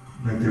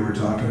 Like they were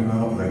talking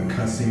about, like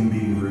cussing,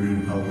 being rude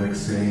in public,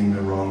 saying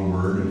the wrong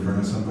word in front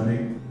of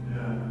somebody.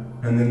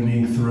 Yeah. And then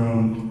being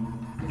thrown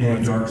in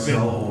a dark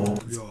cell hole.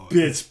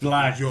 Pitch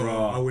black, yo,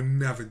 bro. I would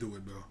never do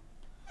it, bro.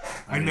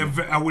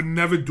 I would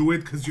never do it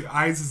because your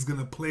eyes is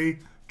gonna play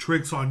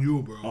tricks on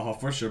you, bro. Oh,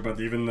 for sure. But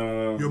even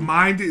your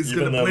mind is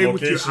gonna play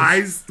with your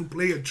eyes to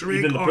play a trick.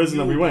 Even the on prison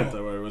you, that we went,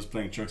 bro. where it was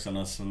playing tricks on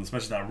us, and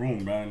especially that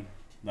room, man,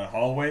 that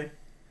hallway.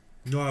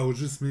 No, it was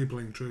just me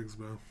playing tricks,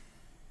 bro.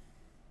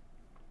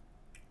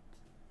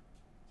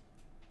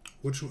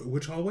 Which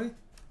hallway?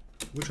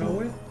 Which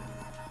hallway?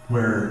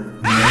 Where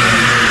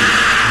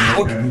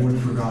everyone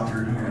forgot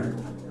you're here.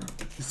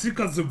 You see,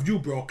 because of you,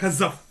 bro.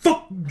 Because of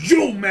fuck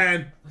you,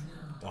 man.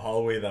 The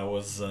hallway that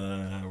was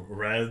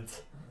red.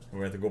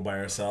 We had to go by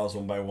ourselves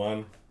one by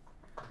one.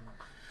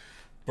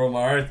 Bro,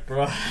 my heart,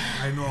 bro.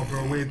 I know,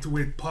 bro.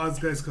 Wait. Pause,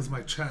 guys, because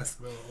my chest,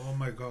 bro. Oh,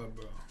 my God,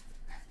 bro.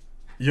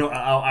 Yo,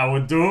 I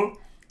would do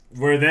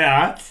where they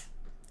at.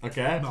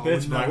 Okay? No,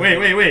 Pitch black.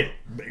 Wait.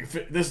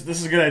 This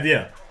is a good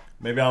idea.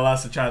 Maybe I'll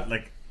ask the chat,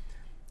 like,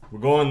 we're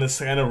going in this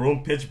kind of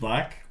room, pitch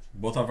black.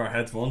 Both of our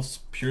headphones,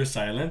 pure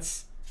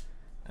silence.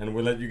 And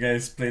we'll let you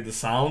guys play the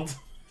sound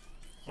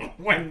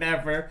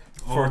whenever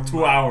for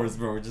 2 hours,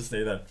 bro. Just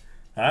say that.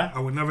 Huh? I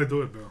would never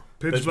do it, bro.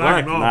 Pitch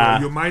black? No, nah.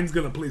 bro. Your mind's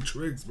gonna play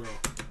tricks, bro.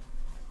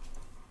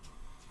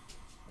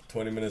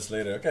 20 minutes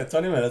later. Okay,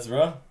 20 minutes,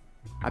 bro.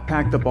 I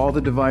packed up all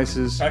the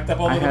devices. I had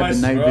the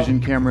night vision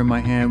camera in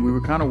my hand. We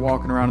were kind of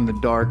walking around in the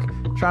dark,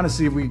 trying to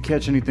see if we could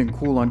catch anything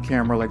cool on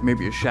camera, like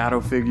maybe a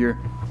shadow figure.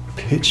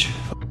 Pitch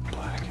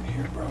black in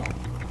here, bro.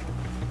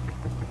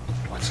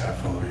 What's that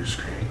follow your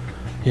screen?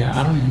 Yeah,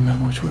 I don't even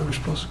remember which way we're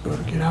supposed to go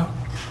to get out.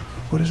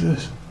 What is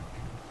this?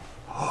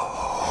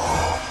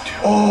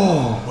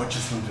 Oh! What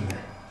just went in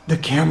there? The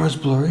camera's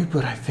blurry,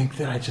 but I think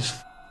that I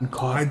just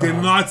caught. I did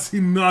not see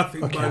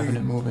nothing, a buddy.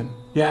 cabinet moving.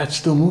 Yeah, it's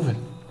still moving.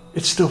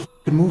 It's still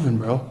moving,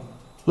 bro.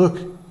 Look.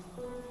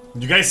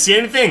 You guys see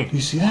anything? Do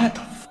you see that?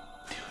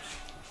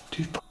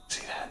 Dude,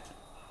 see that?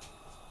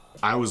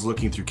 I was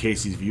looking through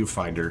Casey's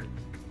viewfinder,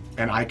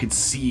 and I could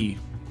see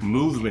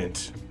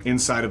movement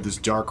inside of this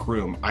dark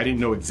room. I didn't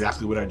know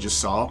exactly what I just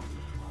saw.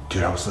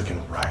 Dude, I was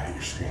looking right at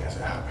your screen as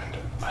it happened.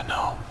 I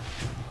know.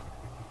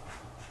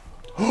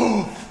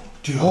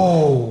 Dude.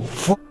 Oh,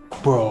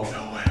 bro.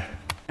 No way.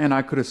 And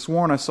I could have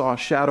sworn I saw a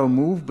shadow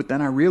move, but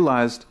then I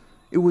realized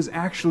it was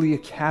actually a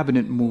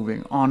cabinet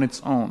moving on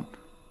its own.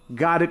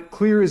 Got it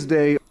clear as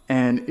day,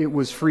 and it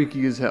was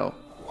freaky as hell.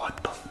 What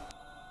the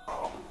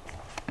bro?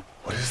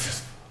 What is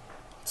this?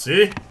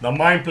 See? The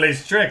mind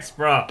plays tricks,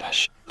 bro. That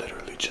shit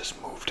literally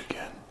just moved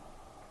again.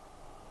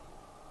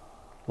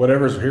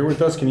 Whatever's here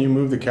with us, can you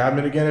move the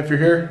cabinet again if you're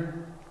here?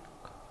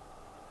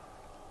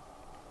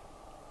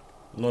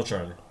 No,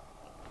 Charlie.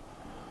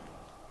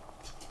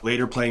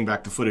 Later, playing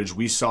back the footage,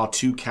 we saw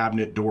 2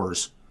 cabinet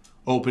doors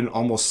open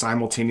almost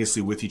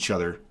simultaneously with each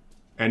other,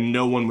 and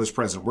no one was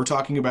present. We're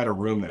talking about a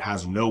room that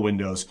has no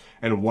windows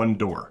and 1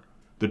 door,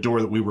 the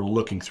door that we were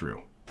looking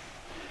through.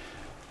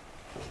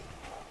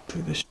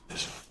 Dude, this shit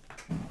is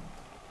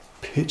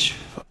pitch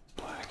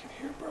black in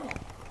here, bro.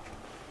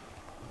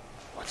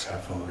 What's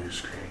that follow your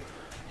screen?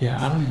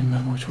 Yeah, I don't even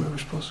remember which way we're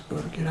supposed to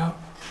go to get out.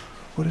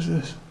 What is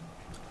this?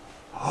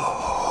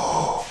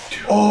 Oh,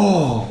 dude.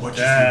 Oh! What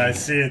Yeah, I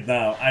see it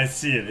now. I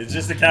see it. It's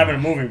just the cabinet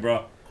moving,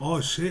 bro. Oh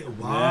shit! Yeah,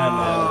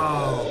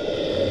 Wow.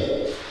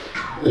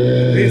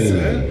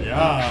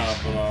 Yeah,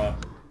 bro.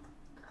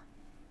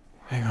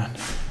 Hang on.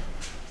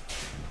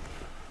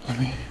 Let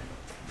me...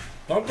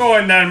 Don't go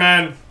in there,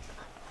 man.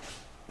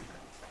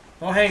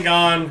 Don't hang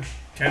on,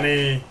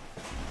 Kenny.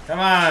 Come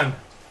on.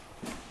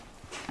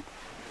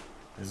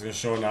 He's gonna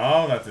show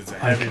now that it's a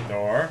heavy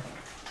door.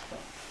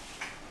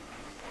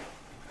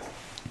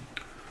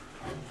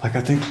 Like,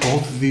 I think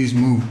both of these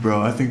moved,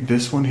 bro. I think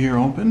this one here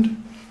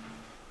opened,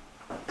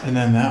 and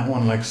then that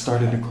one, like,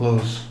 started to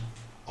close.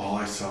 All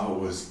I saw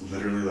was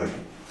literally like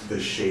the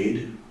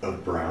shade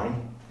of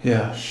brown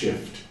Yeah.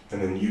 shift, and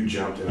then you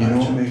jumped and You I know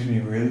what jumped. makes me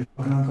really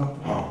fucking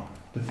uncomfortable? Huh.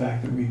 The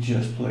fact that we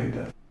just played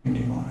that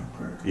demonic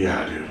prayer.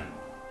 Yeah, dude.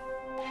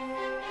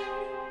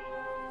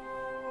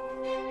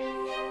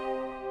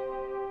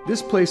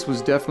 This place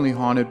was definitely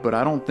haunted, but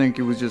I don't think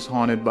it was just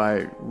haunted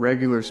by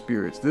regular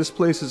spirits. This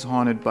place is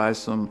haunted by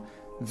some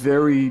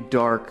very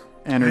dark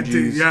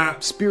energies. Yeah.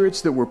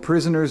 Spirits that were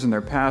prisoners in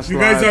their past You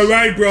lives. guys are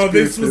right, bro.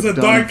 This Spirits was that a have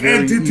done dark very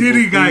entity, evil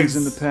things guys.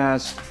 in the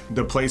past.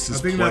 The place is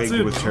I think that's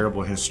plagued it, with bro.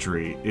 terrible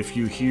history. If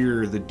you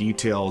hear the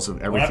details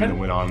of everything that happened?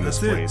 went on in this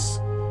That's it. place,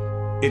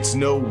 it's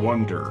no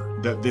wonder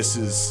that this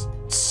is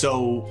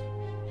so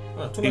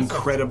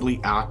incredibly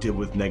active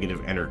with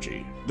negative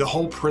energy. The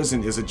whole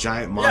prison is a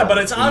giant monolith. Yeah, but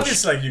it's in the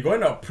obvious, like, you're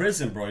going to a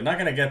prison, bro. You're not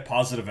gonna get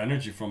positive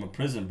energy from a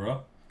prison,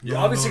 bro. You're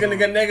No, obviously no, gonna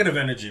no. get negative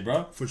energy,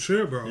 bro. For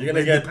sure, bro. You're gonna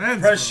It get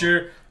depends,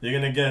 pressure. You're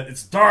gonna get,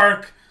 it's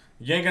dark.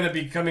 You ain't gonna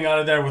be coming out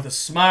of there with a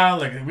smile.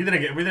 Like, we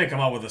didn't come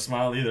out with a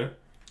smile either.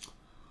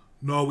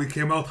 bro. No, we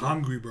came out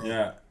hungry, bro.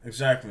 Yeah,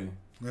 exactly.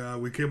 Yeah,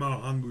 we came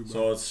out hungry, bro.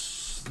 So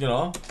it's, you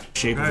know,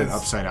 shape of an Guys.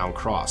 upside down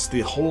cross.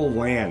 The whole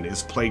land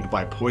is plagued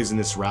by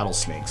poisonous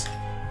rattlesnakes.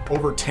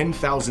 Over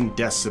 10,000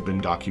 deaths have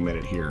been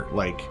documented here.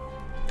 Like,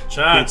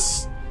 chat.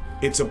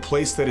 it's a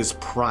place that is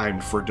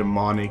primed for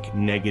demonic,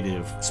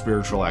 negative,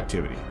 spiritual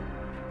activity.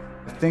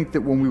 I think that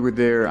when we were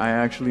there, I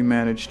actually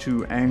managed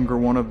to anger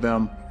one of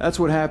them. That's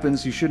what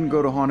happens. You shouldn't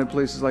go to haunted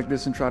places like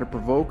this and try to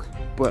provoke.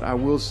 But I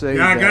will say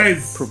Yeah, that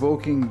guys.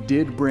 provoking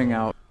did bring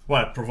out.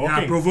 What, provoking?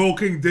 Yeah,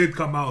 provoking did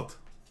come out.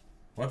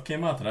 What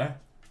came out, right?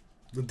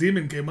 The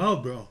demon came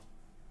out, bro.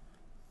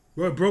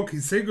 Bro, it broke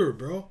his cigarette,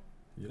 bro.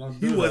 You don't He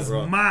do that, was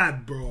bro.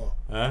 mad, bro.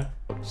 Huh?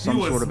 Some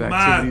was sort of mad,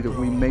 activity that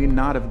bro. we may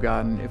not have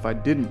gotten if I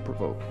didn't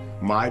provoke.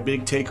 My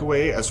big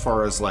takeaway, as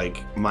far as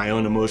like my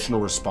own emotional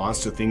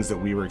response to things that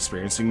we were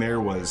experiencing there,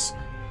 was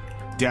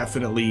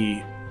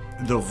definitely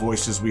the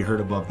voices we heard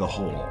above the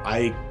hole.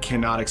 I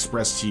cannot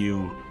express to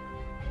you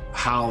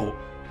how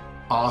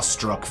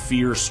awestruck,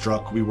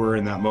 fear-struck we were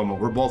in that moment.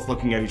 We're both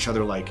looking at each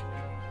other like,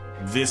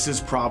 this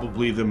is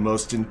probably the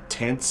most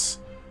intense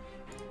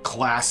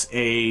Class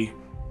A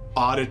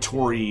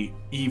auditory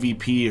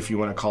EVP, if you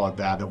want to call it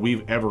that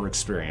we've ever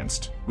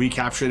experienced. We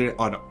captured it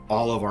on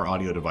all of our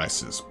audio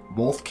devices.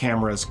 Both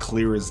cameras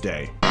clear as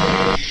day.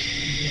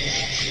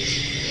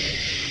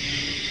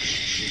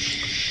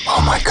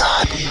 Oh my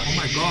god. Oh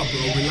my god,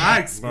 bro.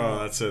 Relax, bro. Bro,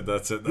 that's it.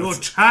 That's it. Yo, That's,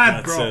 Chad,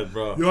 that's bro. it,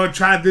 bro. Yo,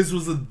 Chad, this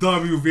was a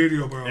W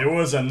video, bro. It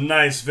was a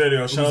nice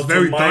video. Shout was out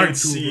very to dark too,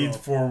 Mindseed bro.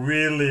 for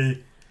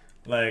really,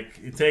 like,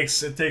 it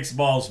takes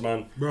balls,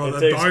 man. Bro, it that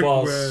takes dark,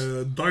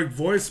 balls. dark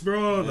voice,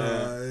 bro.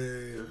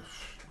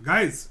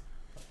 Guys,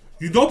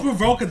 you don't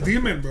provoke a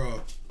demon,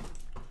 bro.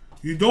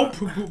 You don't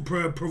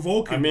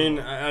provoke him. I mean,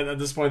 at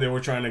this point, they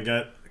were trying to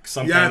get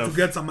some yeah, kind to of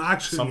get some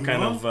action. some you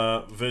kind know?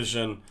 of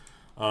vision.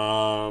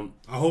 I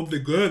hope they're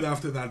good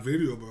after that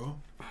video, bro.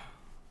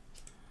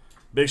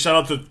 Big shout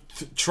out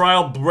to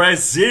Trial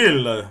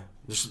Brazil.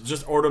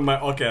 Just ordered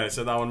my. Okay, I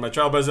said that one. My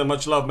Trial Brazil,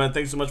 much love, man.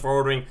 Thanks so much for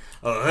ordering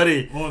a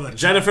hoodie. Oh, that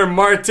Jennifer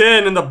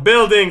Martin in the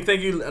building.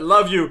 Thank you. I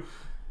love you.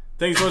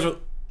 Thank you so much.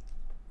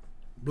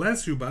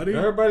 Bless you, buddy.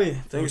 Everybody,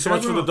 thank you so Okay,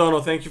 much for the bro.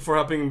 dono. Thank you for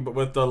helping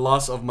with the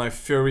loss of my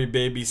furry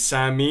baby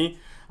Sammy.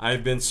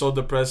 I've been so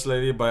depressed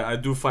lately, but I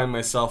do find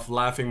myself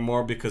laughing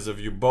more because of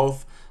you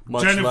both.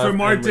 Much Jennifer love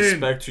Martin. and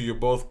respect to you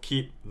both.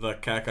 Keep the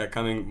caca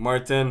coming.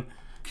 Martin,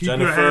 Keep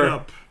Jennifer, your head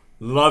up.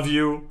 Love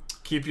you.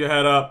 Keep your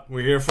head up.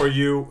 We're here for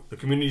you. The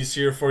community's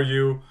here for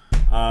you.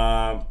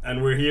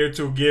 And we're here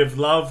to give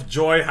love,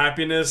 joy,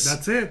 happiness.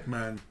 That's it,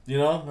 man. You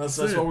know, that's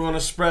what we want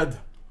to spread.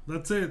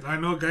 That's it. I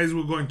know, guys,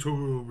 we're going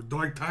through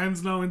dark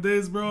times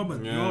nowadays, bro,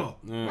 but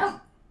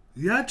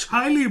yeah,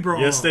 Charlie, bro.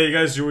 Yesterday,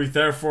 guys, you were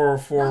there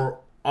for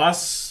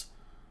us,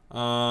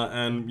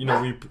 and you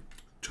know we.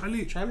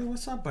 Charlie,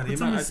 what's up, buddy? Put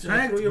some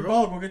respect, your bro.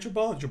 ball. Go get your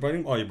ball. You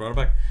brought it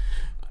back.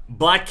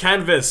 Black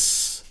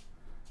Canvas.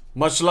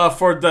 Much love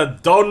for the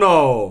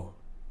dono.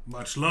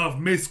 Much love,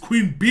 Miss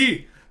Queen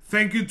B.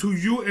 Thank you to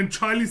you and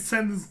Charlie.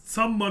 Sending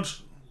some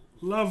much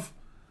love.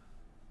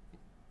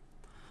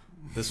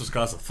 This was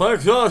Casa.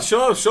 Thanks,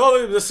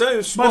 show the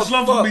same. Much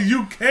love from the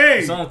UK.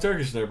 It's not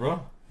Turkish there,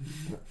 bro.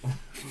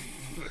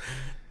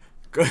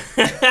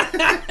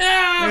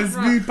 It's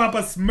me,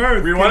 Papa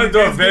Smurf. We want to do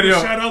a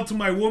video. Shout out to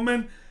my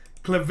woman,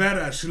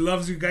 Clavera. She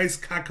loves you guys,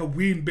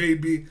 Kakaween,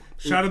 baby.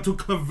 Shout out to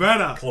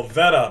Clavera.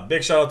 Clavera.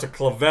 Big shout out to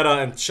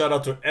Clavera and shout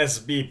out to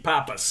SB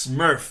Papa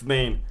Smurf,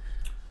 man.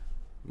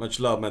 Much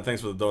love, man.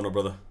 Thanks for the donor,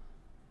 brother.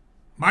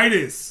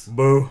 Midas.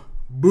 Boo.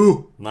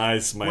 Boo.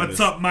 Nice, Midas. What's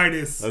up,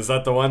 Midas? Is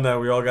that the one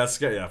that we all got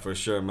scared? Yeah, for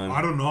sure, man.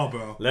 I don't know,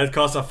 bro. Let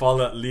Costa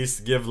fall at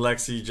least. Give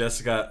Lexi,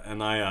 Jessica,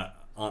 and I.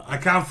 I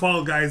can't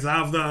fall, guys.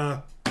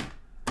 I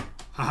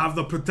have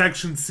the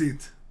protection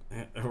seat.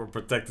 We're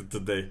protected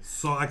today.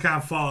 So I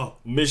can't fall.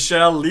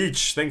 Michelle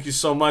Leach, thank you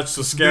so much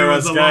to scare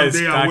us, guys.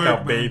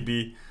 Caca,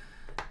 baby.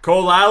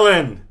 Cole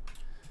Allen.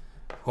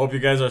 Hope you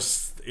guys are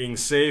staying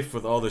safe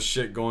with all the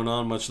shit going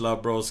on. Much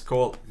love, bros.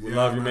 Cole, we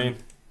love you, man.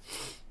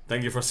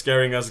 Thank you for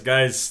scaring us,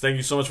 guys. Thank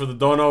you so much for the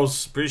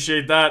donos.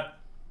 Appreciate that.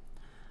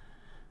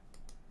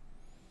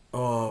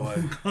 Oh, my.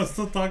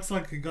 Costa talks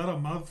like he got a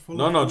mouthful.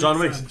 No, John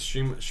Wick.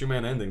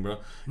 Streamman ending, bro.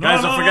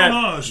 Guys, don't forget.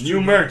 New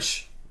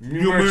merch.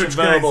 New merch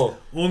available. Guys.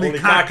 Only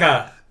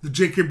Caca.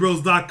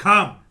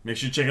 TheJKBros.com. Make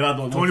sure you check it out.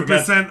 Don't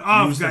 20%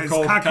 off, use guys. The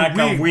code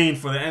Caca Ween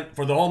for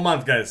the whole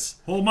month, guys.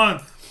 Whole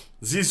month.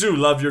 Zizou,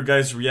 love your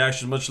guys'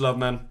 reaction. Much love,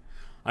 man.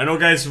 I know,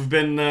 guys, we've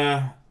been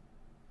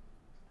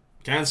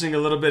canceling a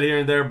little bit here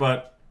and there,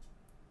 but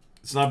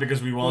it's not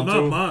because we want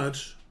to. Not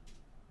much.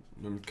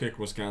 Kick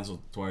was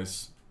canceled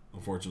twice,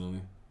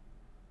 unfortunately.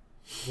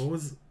 What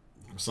was?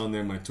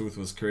 Sunday, my tooth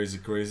was crazy,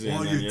 Oh,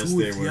 and then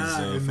yesterday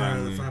was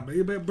family.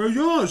 Bro,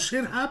 yo,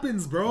 shit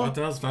happens, bro. What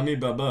else, family,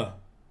 baba?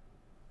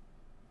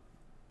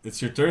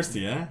 It's your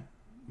thirsty, eh?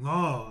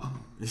 No.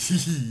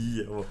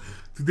 Yeah.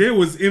 Today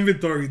was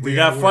inventory day. We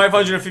got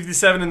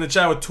 557 in the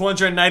chat with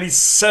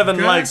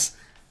 297 likes.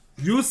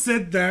 You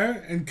sit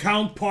there and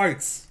count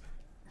parts.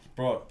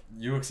 Bro,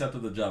 you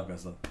accepted the job,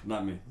 guys,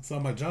 not me. It's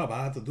not my job.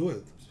 I had to do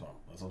it.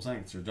 That's what I'm saying.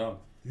 It's your job.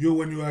 You,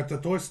 when you were at the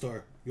toy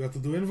store, you had to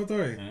do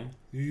inventory. Yeah.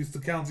 You used to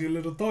count your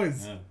little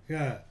toys.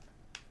 Yeah.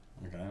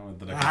 Okay,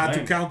 I had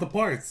to count the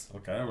parts.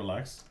 Okay,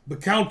 relax.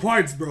 But count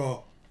parts,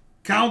 bro.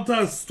 Count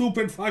the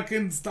stupid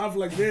fucking stuff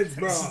like this,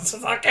 bro.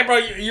 Okay, bro,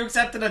 you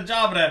accepted a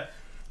job there.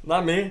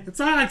 Not me. It's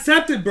not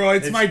accepted, bro.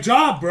 It's my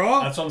job,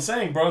 bro. That's what I'm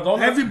saying, bro.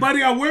 Don't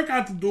Everybody at work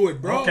had to do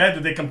it, bro. Okay,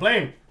 did they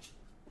complain?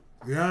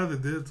 Yeah, they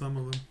did, some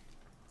of them.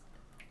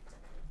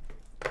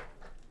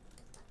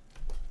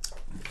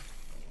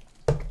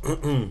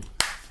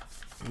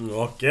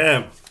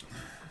 Okay.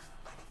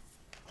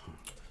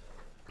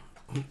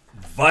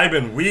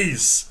 Vibin,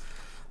 Wheeze,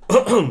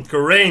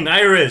 Corain,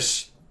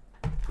 Irish,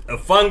 a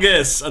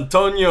Fungus,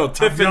 Antonio,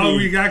 Tiffany. Have y'all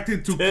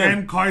reacted to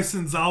Ken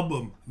Carson's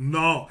album?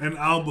 No, an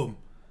album.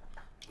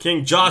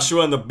 King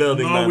Joshua in the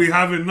building, no, man. We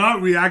haven't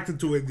not reacted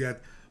to it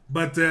yet.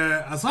 But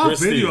I saw a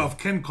video of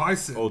Ken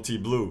Carson. OT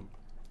Blue.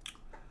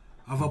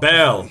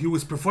 Bell. He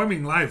was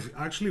performing live.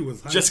 Actually, it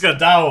was Jessica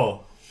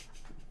Dowell.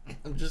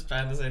 I'm just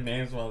trying to say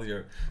names while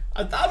you're.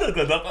 I actually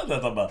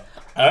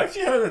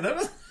heard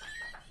it.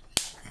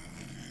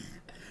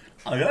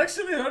 I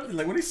actually heard it.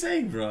 Like, what are you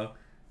saying, bro?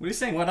 What are you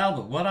saying? What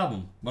album? What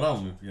album? What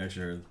album you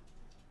actually heard?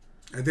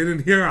 I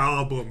didn't hear an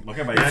album.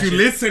 Okay, but if you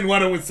listen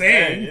what I was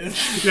saying.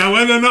 Yeah,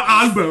 well, no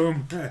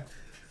album.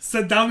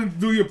 Sit down and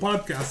do your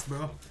podcast,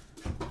 bro.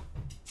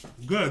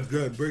 Good.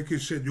 Break your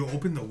shit. You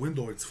open the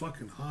window. It's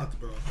fucking hot,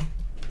 bro.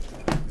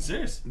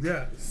 Serious?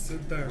 Yeah,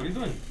 sit there. What are you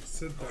doing?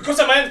 Sit there. What's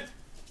up, man?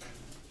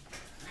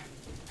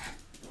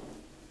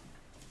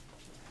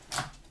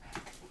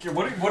 Okay,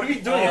 what are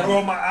we doing? Oh,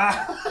 bro, my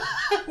eye.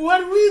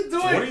 What are we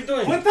doing? What are you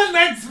doing? Put the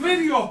next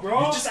video,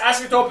 bro. You just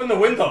asked me to open the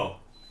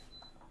window.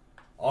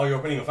 Oh, you're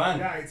opening a fan?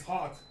 Yeah, it's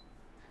hot.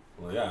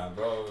 Well, yeah,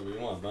 bro. What do you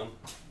want, man?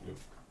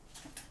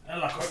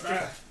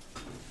 Okay.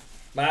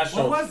 My ass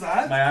What was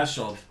that? My ass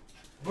showed.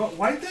 Bro,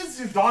 why does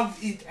your dog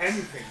eat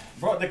anything?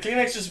 Bro, the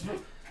Kleenex just...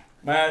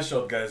 My ass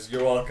showed, guys.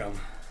 You're welcome.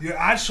 Your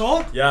ass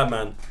showed? Yeah,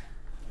 man.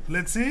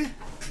 Let's see.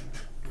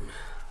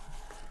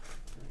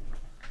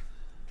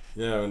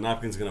 Yeah,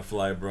 napkin's gonna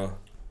fly, bro.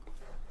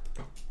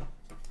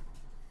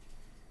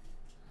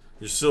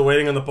 You're still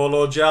waiting on the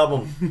Polo G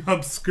album.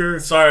 Obscure.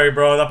 Sorry,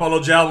 bro. That Polo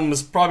G album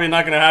is probably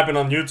not gonna happen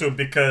on YouTube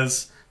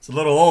because It's a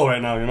little old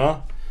right now, you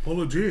know?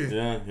 Polo G.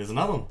 Yeah, here's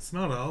another one. It's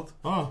not out.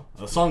 Oh,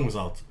 a song was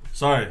out.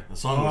 Sorry, a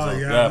song was out.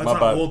 Yeah, Yeah, that's my an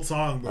bad. old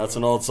song, bro. That's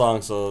an old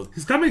song, so...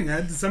 He's coming,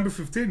 Ed, December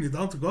 15. You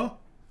down to go?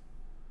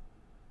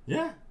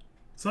 Yeah.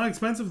 It's not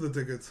expensive, the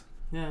tickets.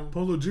 Yeah.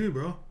 Polo G,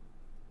 bro.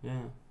 Yeah.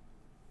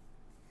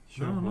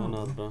 Sure, No, why no,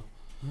 not, bro?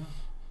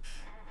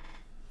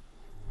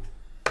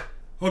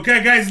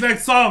 Okay, guys,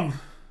 next song.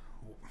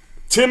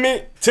 Tim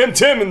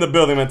in the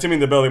building, man. Timmy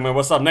in the building, man.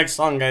 What's up? Next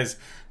song, guys.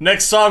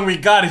 Next song we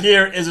got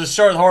here is a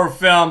short horror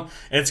film.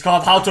 It's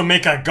called How to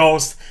Make a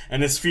Ghost,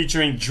 and it's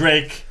featuring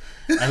Drake.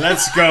 And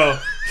let's go.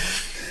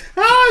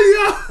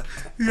 Oh,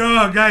 yeah.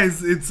 Yo,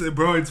 guys, it's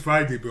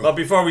Friday, bro. But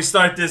before we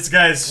start this,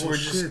 guys, we're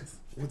shit. just...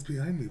 What's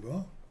behind me,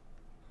 bro?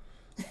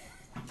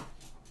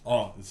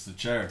 Oh, it's the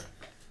chair.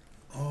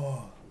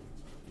 Oh.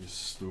 You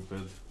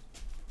stupid.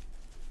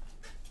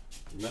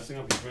 You're messing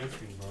up your green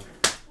screen, bro.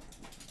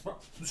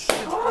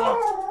 Shit,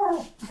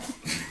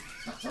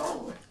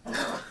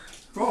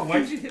 bro,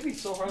 why'd you hit me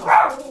so hard?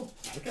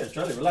 Okay,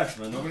 Charlie, relax,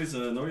 man. Nobody's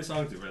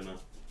talking to you right now.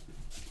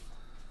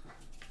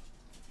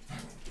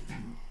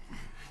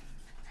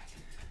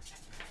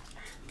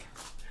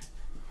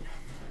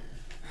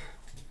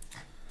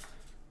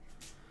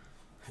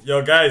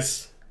 Yo,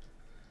 guys.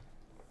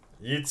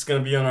 Yeet's gonna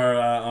be on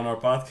our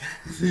podcast.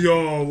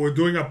 Yo, we're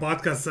doing a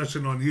podcast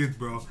session on Yeet,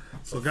 bro.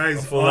 So guys,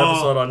 a full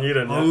episode on Yeet,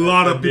 and a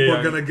lot of people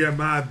are gonna get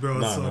mad, bro.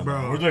 No,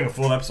 bro, we're doing a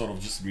full episode of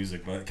just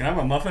music. But can I have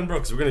a muffin, bro?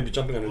 Because we're gonna be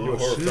jumping on a new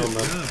horror film,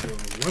 man. Yeah, bro.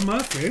 One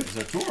muffin? Is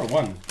that 2 or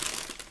 1?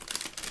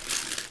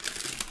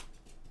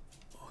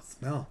 Oh,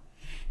 smell.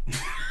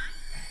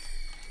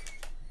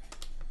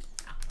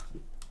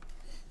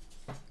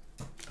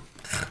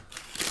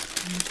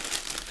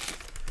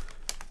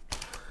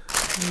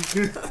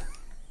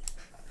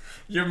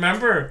 You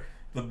remember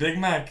the Big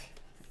Mac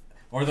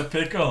or the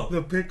pickle?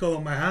 The pickle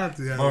on my hat,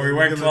 yeah. Well, we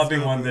went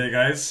clubbing one day,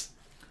 guys.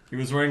 He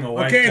was wearing a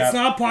white cap. Okay, it's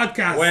not a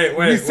podcast. Wait.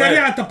 We said it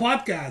at the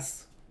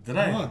podcast. Did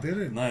I? No, I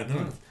didn't. No, I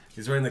didn't. No.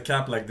 He's wearing the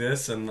cap like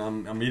this, and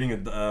I'm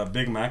eating a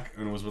Big Mac,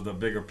 and it was with the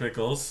bigger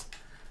pickles.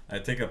 I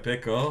take a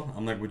pickle.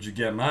 I'm like, would you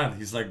get mad?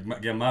 He's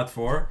like, get mad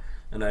for?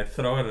 And I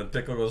throw it, and the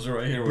pickle goes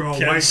right here. Bro,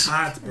 white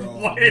hat, bro.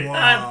 White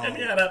hat, and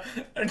he had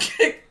a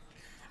kick.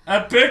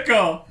 A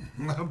pickle.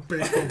 A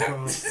pickle,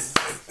 bro.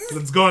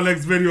 Let's go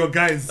next video,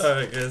 guys.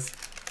 Alright, guys.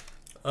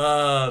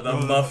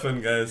 The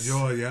muffin, guys.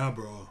 Yo, yeah,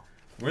 bro.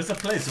 Where's the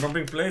plates? You don't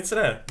bring plates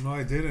today? No,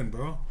 I didn't,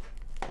 bro.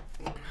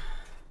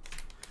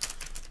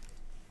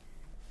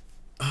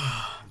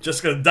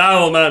 Just gonna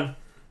dial, man.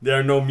 There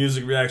are no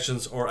music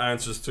reactions or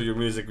answers to your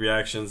music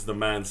reactions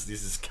demands.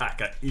 This is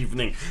Caca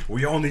evening.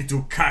 We only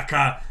do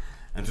Caca.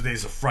 And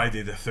today's a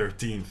Friday the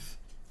 13th.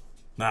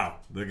 Now,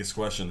 the biggest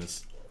question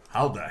is,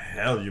 how the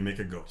hell you make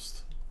a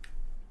ghost?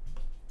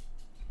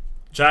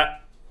 Chat.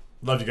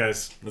 Love you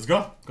guys. Let's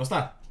go.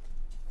 Costa.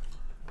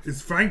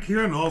 Is Frank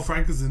here? No,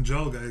 Frank is in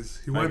jail, guys.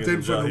 He went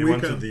in for the he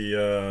weekend. went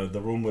to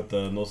the room with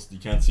the no, you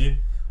can't see.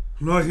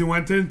 No, he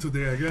went in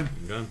today again.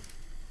 Again.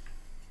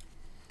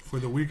 For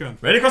the weekend.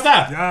 Ready,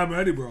 Costa? Yeah, I'm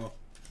ready, bro.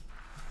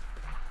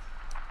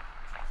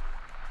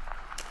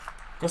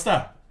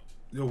 Costa.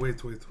 Yo,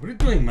 wait. What are you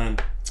doing, man?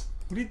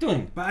 What are you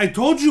doing? But I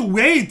told you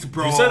wait,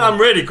 bro. You said I'm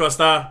ready,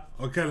 Costa.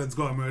 Okay, let's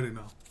go. I'm ready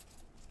now.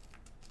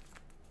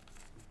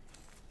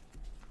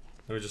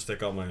 Let me just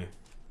take out my...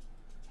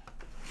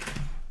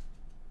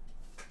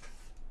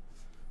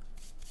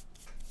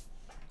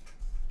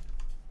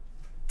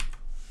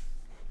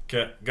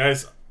 Okay,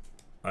 guys,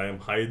 I am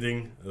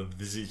hiding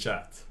the Z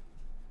chat.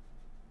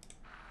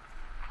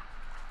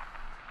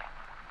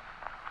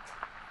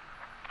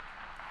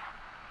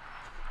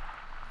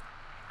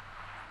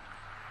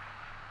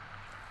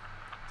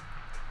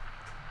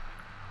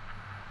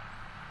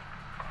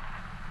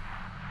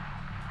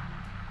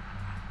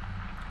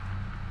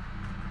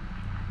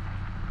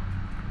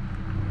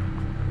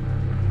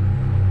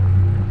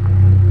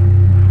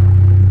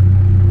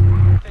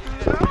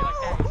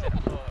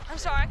 I'm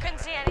sorry, I couldn't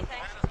see anything.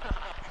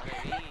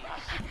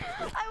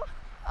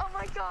 Oh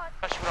my god.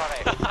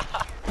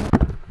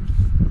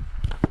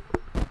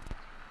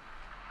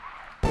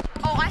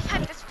 Oh, I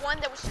had this one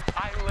that was...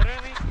 I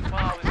literally...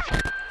 While I was...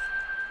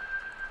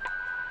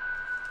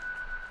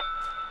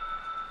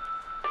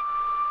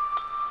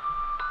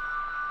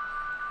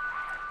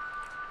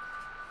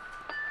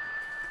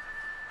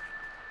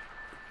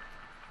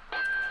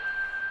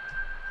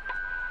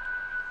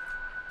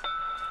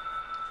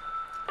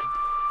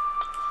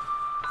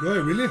 Yo,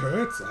 it really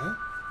hurts, huh?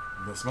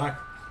 The smack.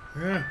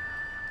 Yeah.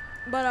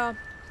 But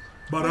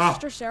my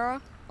sister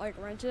Sarah like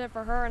rented it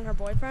for her and her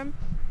boyfriend,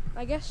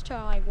 I guess, to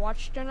like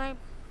watch tonight.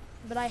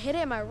 But I hid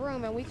it in my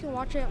room, and we can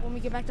watch it when we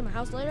get back to my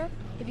house later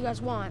if you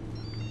guys want.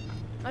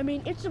 I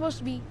mean, it's supposed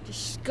to be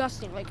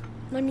disgusting. Like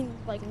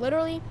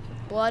literally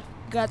blood,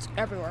 guts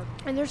everywhere.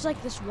 And there's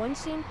like this one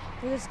scene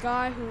where this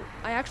guy who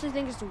I actually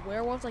think is the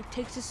werewolf like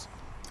takes this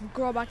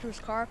girl back to his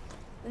car,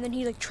 and then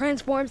he like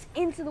transforms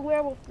into the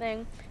werewolf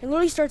thing and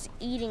literally starts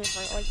eating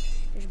her. Like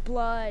there's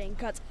blood and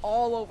guts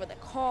all over the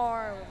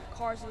car, or the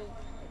cars,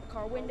 the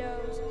car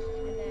windows,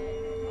 and then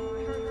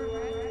I heard her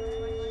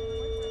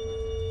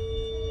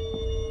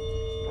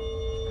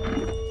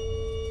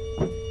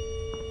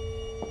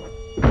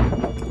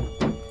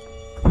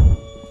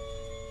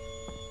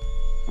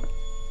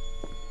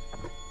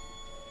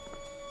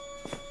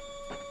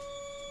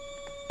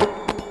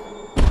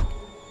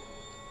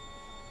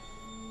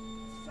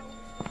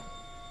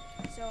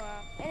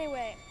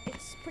Anyway,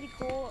 it's pretty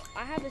cool.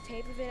 I have the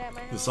tape of it at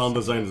my house. The sound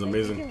design is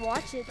amazing. You can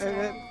watch it.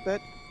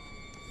 But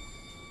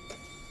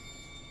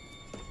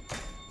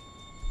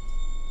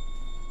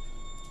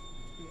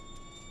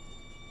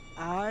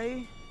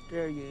I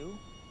dare you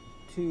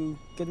to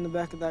get in the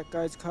back of that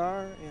guy's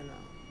car and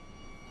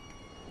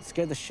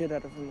scare the shit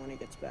out of him when he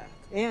gets back.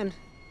 And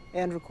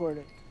record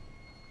it.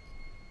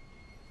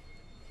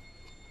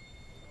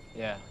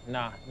 Yeah,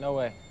 nah, no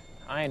way.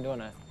 I ain't doing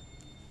that.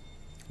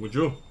 Would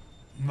you?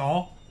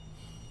 No.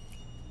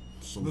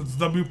 That's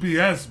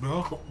WPS,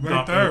 bro.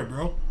 Right there,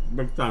 bro.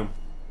 Big time.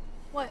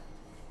 What?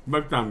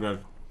 Big time, guys.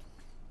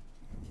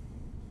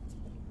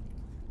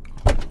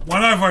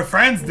 One of our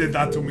friends did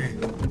that to me.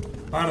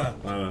 Para.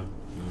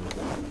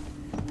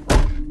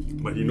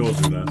 But he knows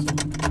who that's.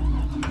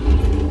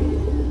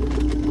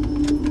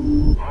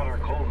 Hot or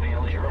cold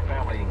meals your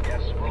family and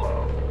guests will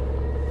love.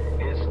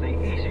 It's the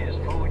easiest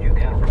food you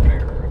can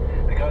prepare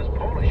because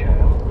Polish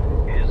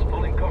ham is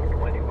fully cooked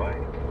when you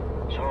bite.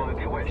 So if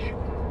you wish,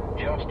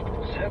 just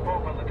zip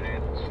open the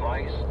tin,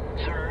 slice,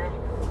 serve,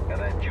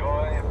 and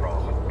enjoy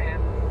from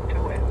end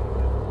to end.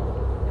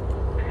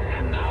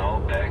 And now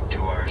back to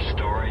our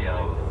story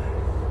of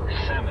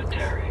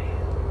cemetery.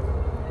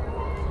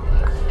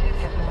 Did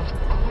have the most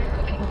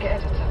queer-looking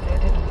gadgets up there,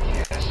 didn't we?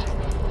 Yes.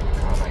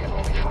 Well, if I can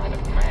only find a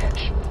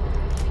match.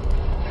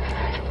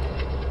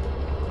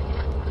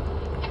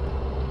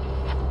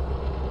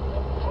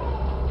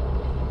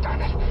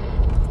 Darn it.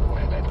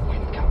 Where did that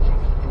wind come from?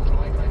 Move the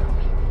light right on.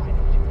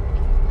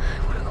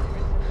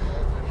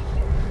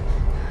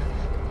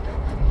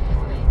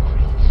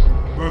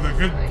 Bro, they're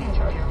good. I can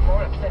tell you're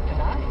more upset than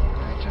I am.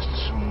 I'd just as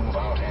soon move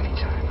out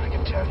anytime, I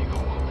can tell you.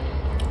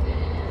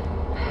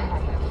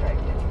 I'm not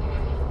frightened anymore.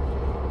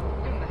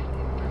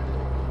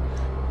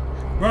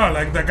 Bro,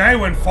 like the guy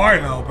went far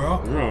now,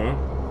 bro. Yeah.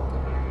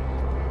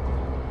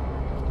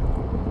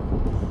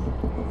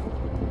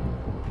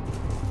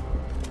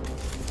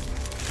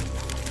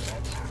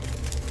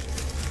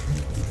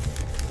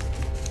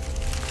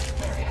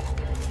 Marion,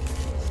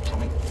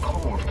 something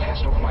cold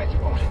passed over my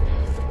throat.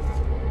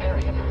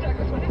 Marion,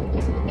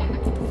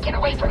 get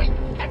away from me.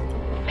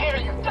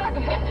 Marion,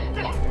 Douglas,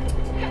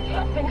 there's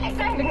something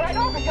standing right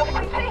over you.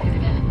 I'm saying,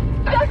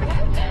 Douglas,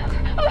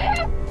 oh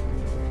help!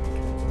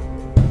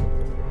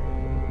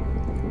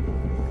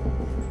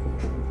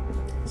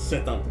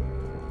 Sit down.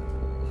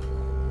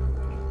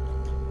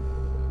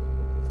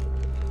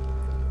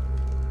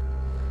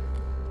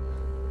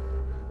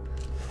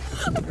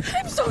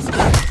 I'm so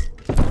sorry.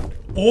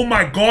 Oh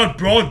my god,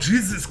 bro.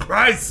 Jesus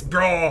Christ,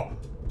 bro.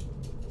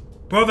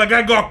 Bro, that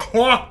guy got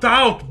clocked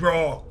out,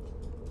 bro.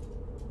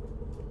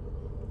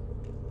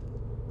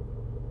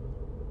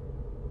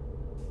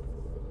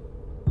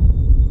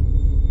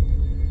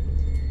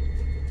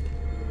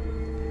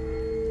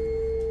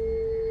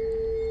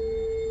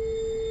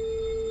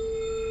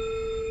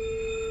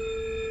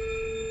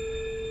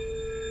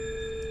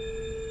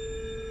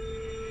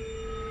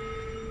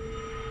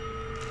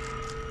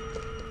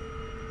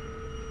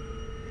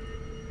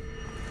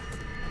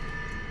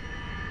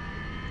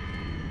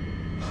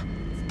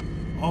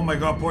 Oh my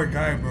god, poor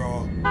guy,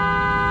 bro.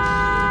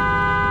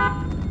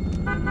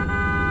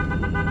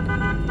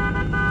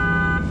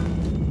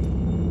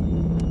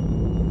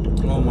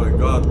 Oh my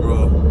god,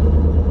 bro.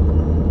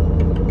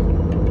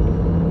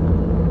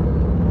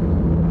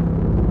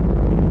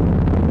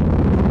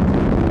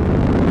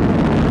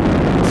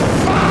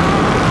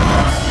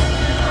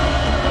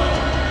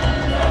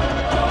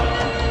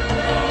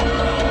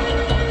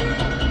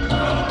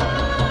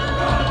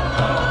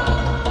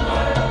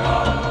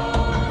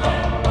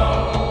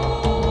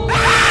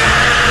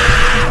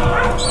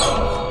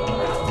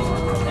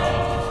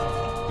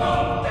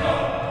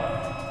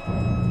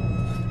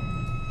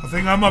 I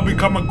think I'm gonna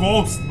become a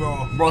ghost,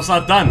 bro. Bro, it's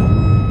not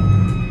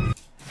done.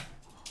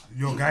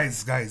 Yo,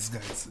 guys.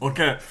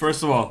 Okay,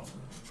 first of all,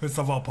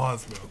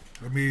 pause, bro.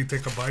 Let me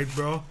take a bite,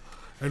 bro.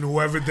 And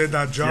whoever did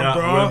that jump, yeah,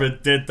 bro. whoever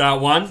did that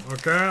one.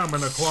 Okay, I'm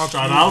gonna clock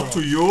Shout you, out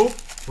bro. to you.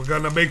 We're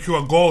gonna make you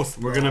a ghost.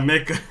 We're bro. gonna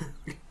make.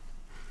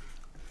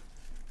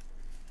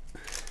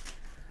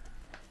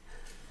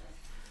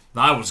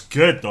 That was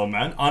good though,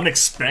 man.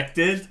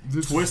 Unexpected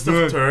twist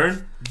of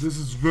turn. This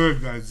is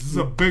good, guys. This is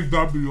a big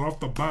W off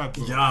the bat,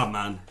 bro. Yeah,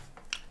 man.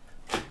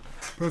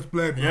 Press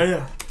play, bro.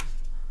 Yeah.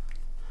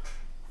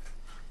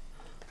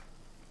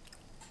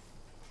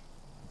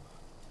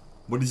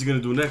 What is he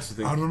gonna do next, you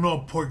think? I don't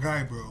know, poor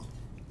guy, bro.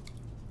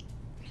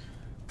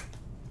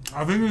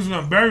 I think he's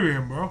gonna bury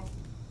him, bro.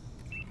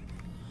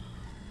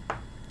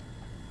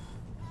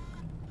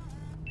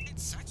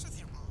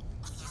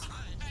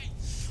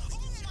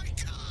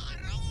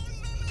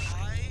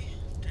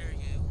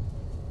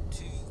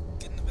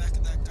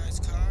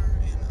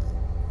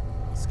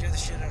 Scare the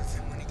shit out of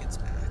him when he gets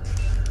back.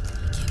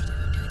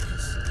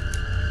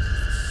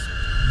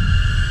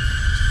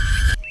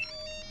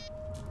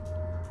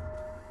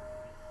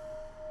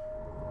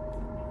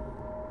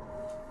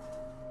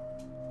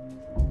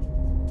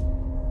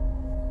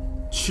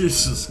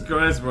 Jesus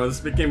Christ, bro. This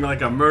became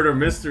like a murder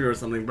mystery or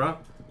something, bro.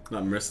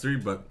 Not mystery,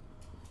 but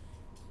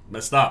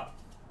messed up.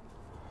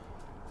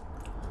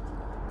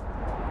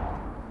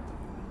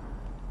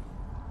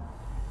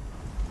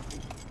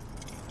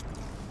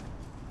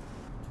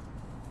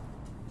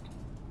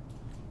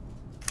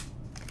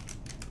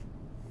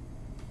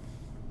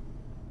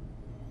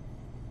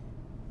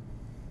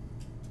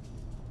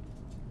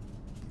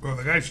 Bro,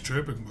 the guy's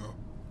tripping, bro.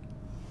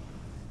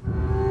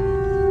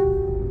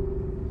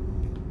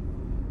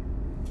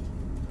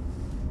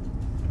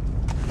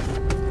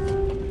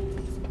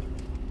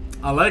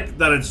 I like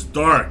that it's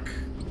dark.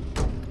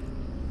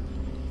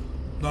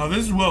 No,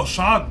 this is well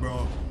shot,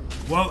 bro.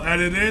 Well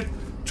edited.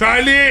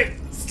 Charlie,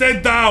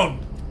 sit down.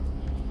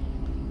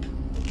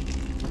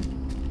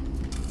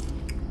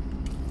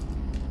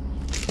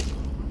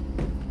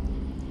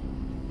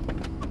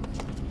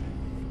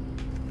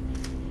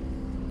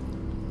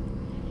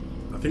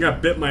 I think I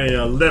bit my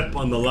lip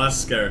on the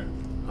last scare.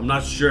 I'm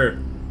not sure,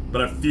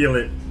 but I feel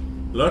it.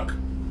 Look.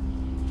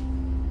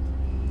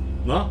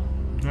 No?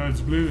 No,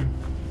 it's bleeding.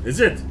 Is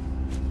it?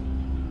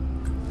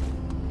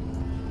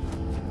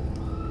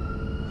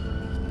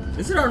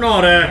 Is it or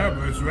not? Yeah,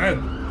 but it's red.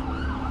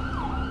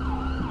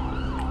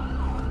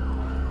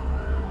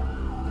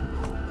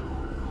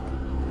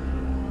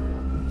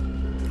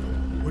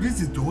 What is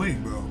he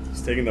doing, bro?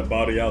 He's taking the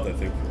body out, I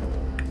think.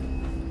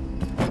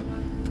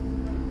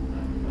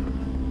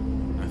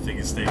 I think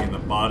he's taking the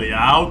body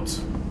out.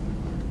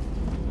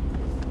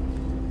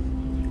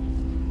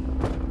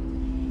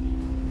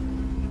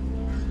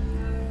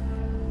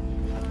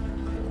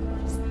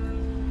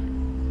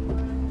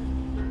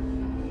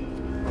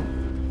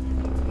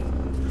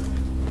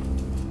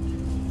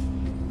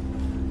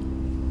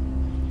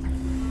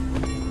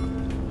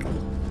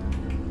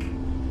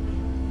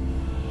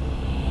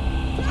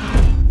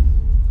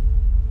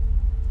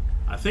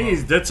 I think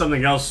he's did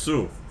something else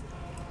too.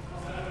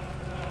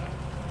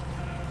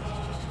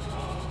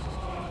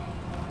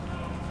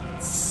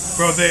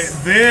 Bro,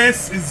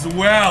 this is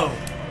well.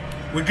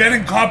 We're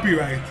getting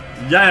copyright.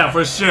 Yeah,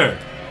 for sure.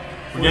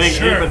 We're getting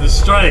sure. hit with the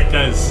strike,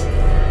 guys.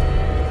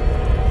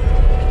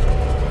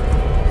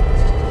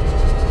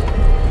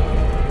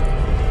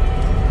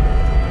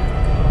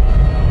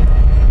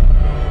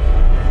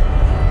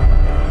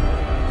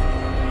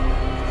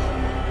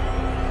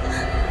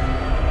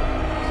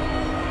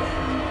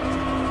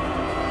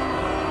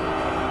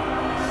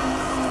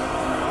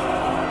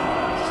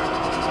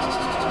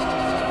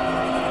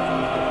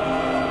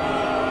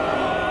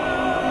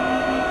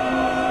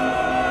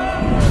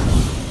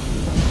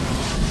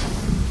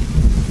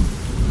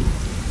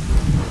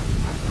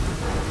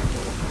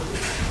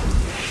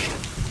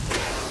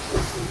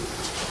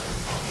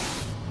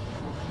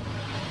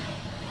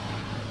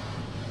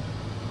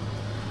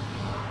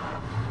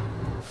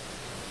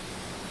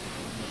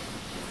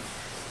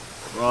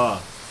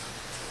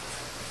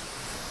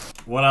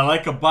 What I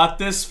like about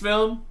this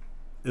film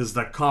is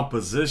the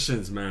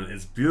compositions, man.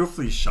 It's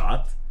beautifully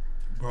shot,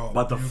 bro.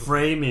 But the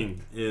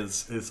framing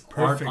is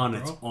perfect, art on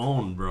its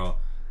own, bro.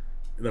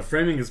 The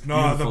framing is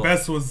beautiful. No, the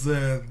best was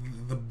the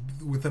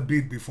with the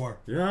beat before.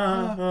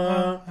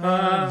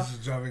 Yeah, this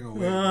is driving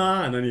away.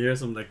 And then you hear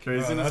some like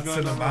craziness. That's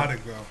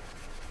cinematic, bro.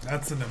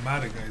 That's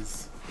cinematic,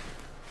 guys.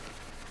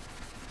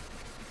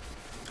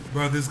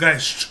 Bro, this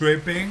guy's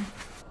stripping.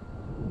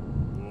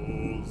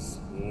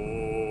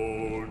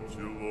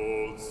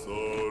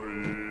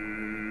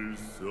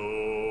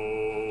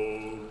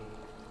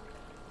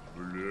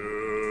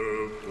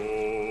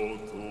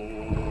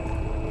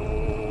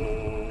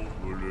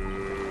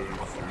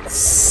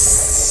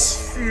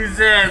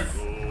 Jesus.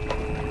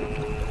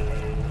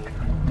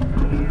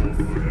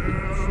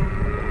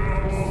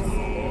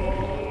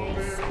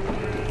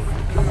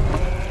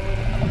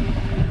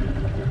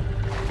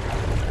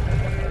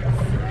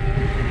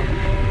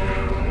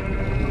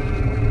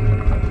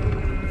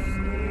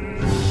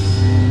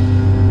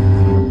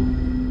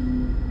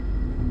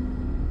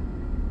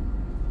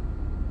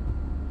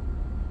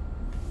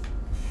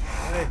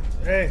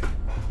 Hey.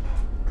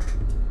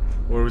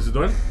 What was he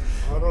doing?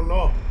 I don't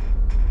know.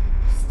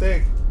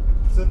 Steak.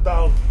 Sit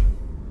down.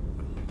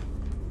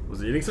 Was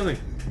he eating something?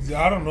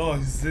 I don't know.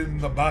 He's sitting in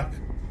the back.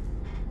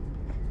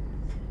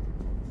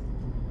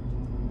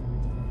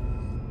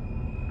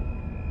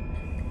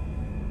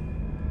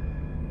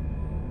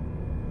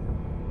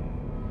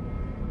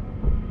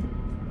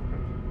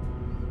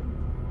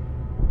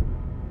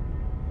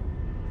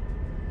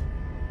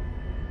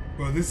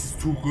 Bro, this is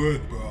too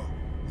good, bro.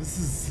 This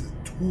is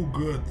too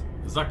good.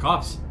 Is that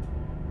cops?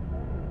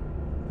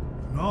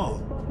 No.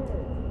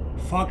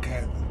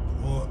 Fuckhead.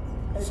 Oh,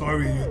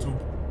 sorry, YouTube.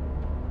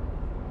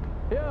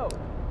 Yo!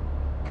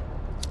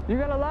 You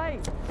got a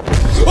light?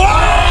 Oh!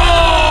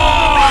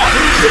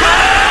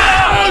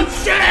 Oh,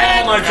 shit!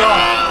 Oh my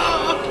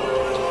god!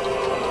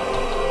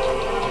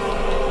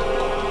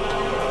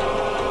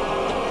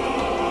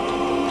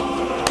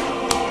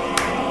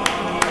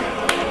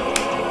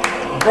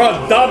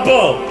 Bro,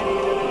 double!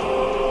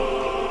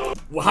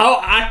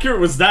 How accurate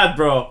was that,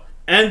 bro?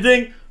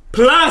 Ending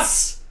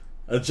plus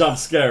a jump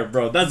scare,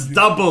 bro. That's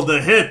double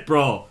the hit,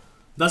 bro.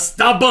 That's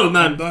double,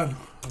 man. I'm done.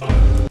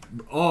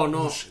 Oh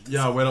no.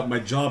 Yeah, wait up my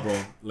jaw, bro.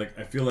 Like,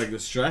 I feel like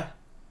this try.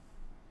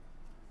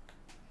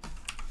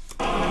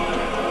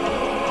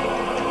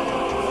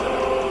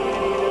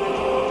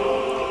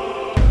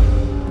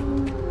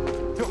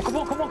 Yo,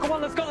 come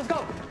on, let's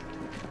go.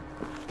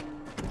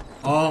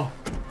 Oh.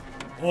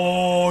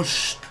 Oh,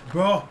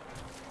 bro.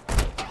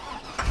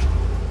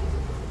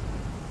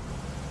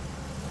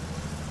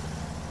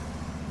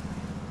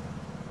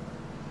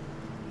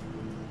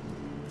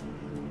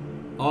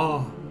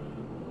 Oh.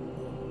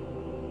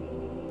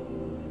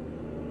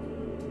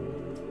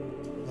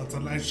 That's a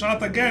nice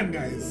shot again,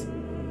 guys.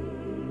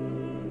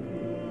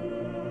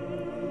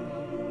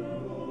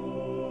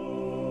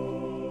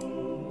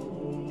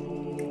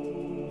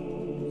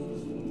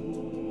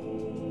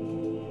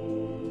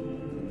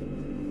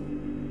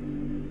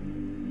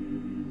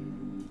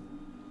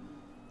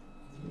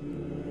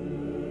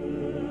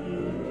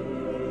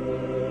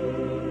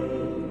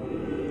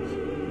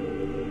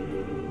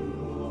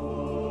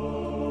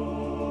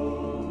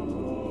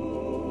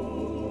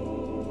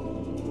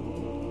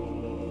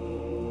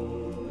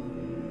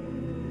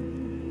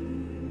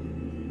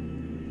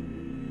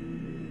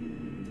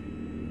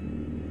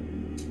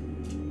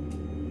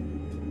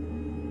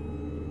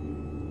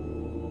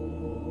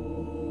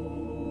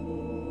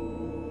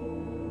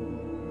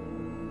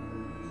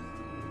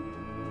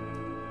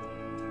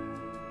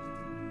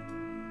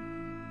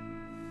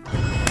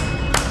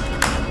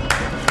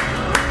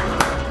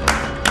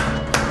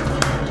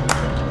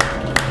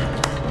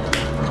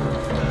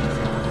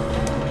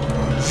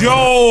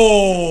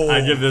 Yo!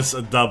 I give this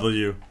a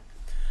W.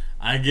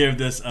 I give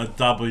this a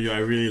W. I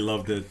really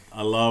loved it.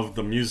 I love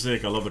the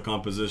music. I love the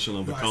composition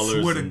of the colors.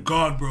 I swear to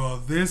God, bro.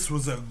 This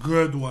was a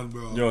good one,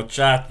 bro. Yo,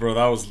 chat, bro.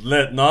 That was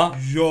lit, no?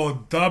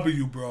 Yo,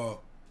 W,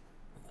 bro.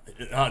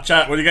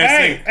 Chat, what do you guys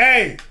think?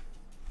 Hey!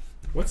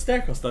 What's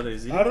that, Costa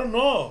Daisy? I don't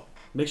know.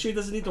 Make sure he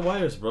doesn't eat the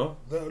wires, bro.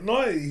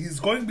 No, he's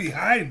going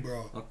behind,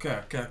 bro.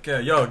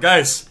 Okay. Yo,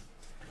 guys.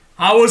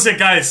 How was it,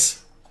 guys?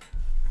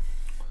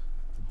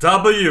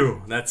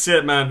 W. That's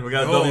it, man. We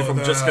got a W from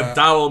Jessica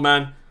Dowell,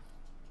 man.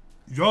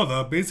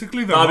 Yo,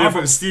 basically the W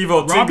from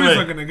Steve-O robbers Tingley.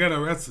 are gonna get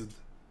arrested.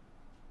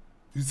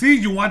 You see,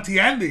 you want the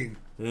ending.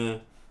 Yeah.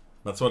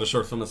 That's what a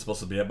short film is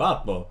supposed to be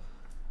about, bro.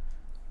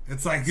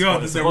 It's like,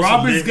 yo, did the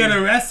robbers get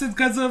arrested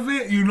because of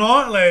it? You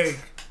know,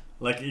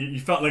 like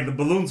you felt like the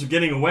balloons were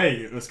getting away.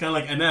 It was kind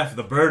of like NF,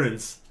 the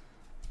burdens.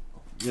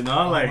 You know,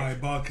 oh my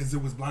God, because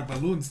it was black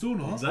balloons too,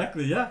 no?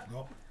 Exactly, yeah.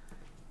 Nope.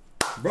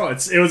 Bro,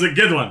 it was a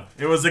good one.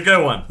 It was a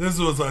good one. This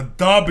was a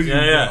W,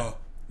 bro.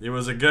 It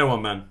was a good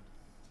one, man.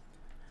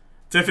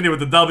 Tiffany with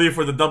the W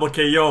for the double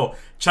KO.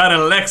 Chad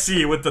and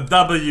Lexi with the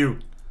W.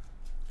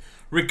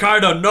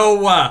 Ricardo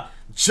Noah.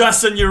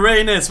 Justin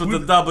Uranus with the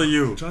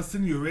W.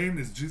 Justin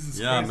Uranus, Jesus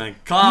Christ. Yeah, man.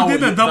 Cloud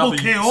did a double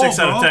KO, 6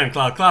 out of 10,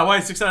 Cloud. Cloud, why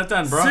 6 out of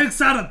 10, bro?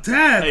 6 out of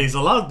 10. Hey, he's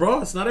allowed,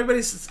 bro. It's not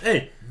everybody's.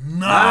 Hey,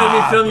 nah, not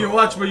every film bro. you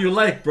watch, but you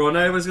like, bro.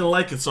 Not everybody's gonna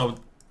like it. So,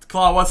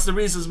 Claw, what's the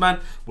reasons,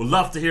 man? We'd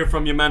love to hear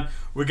from you, man.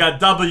 We got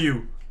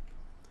W.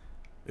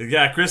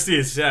 Yeah, Christy,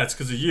 it's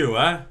because of you,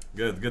 huh?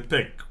 Good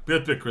pick.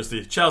 Good pick,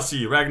 Christy.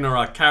 Chelsea,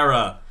 Ragnarok,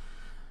 Kara.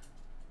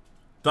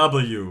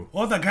 W.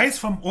 Oh, the guy's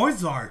from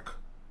Ozark.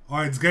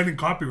 Oh, it's getting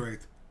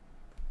copyright.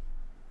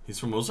 He's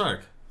from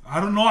Ozark. I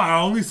don't know. I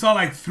only saw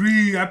like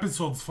 3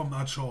 episodes from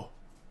that show.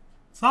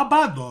 It's not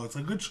bad, though. It's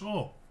a good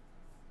show.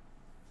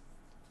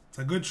 It's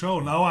a good show.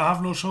 Now I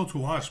have no show to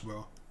watch,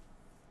 bro.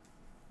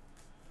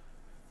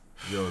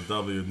 Yo,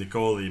 W,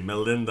 Nicole,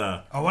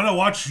 Melinda. I want to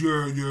watch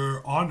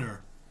your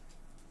Honor.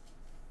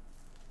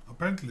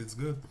 Apparently, it's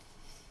good.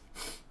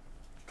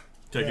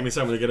 Okay, give me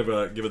something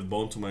to give a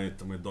bone to my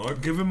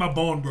dog. Give him a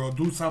bone, bro.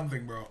 Do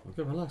something, bro.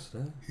 Okay, relax,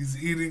 man.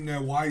 He's eating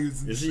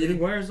wires. Is he eating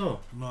wires though?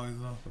 No, he's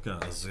not.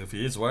 Okay, if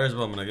he eats wires,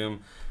 bro, I'm gonna give him.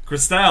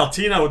 Cristal,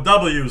 Tina with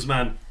W's,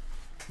 man.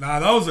 Nah,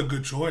 that was a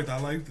good choice. I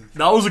liked it.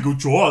 That was a good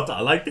choice.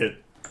 I liked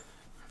it.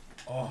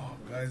 Oh,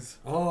 guys.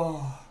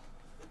 Oh.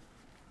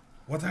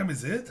 What time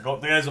is it?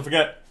 Guys, don't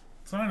forget.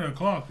 It's 9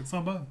 o'clock. It's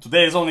not bad.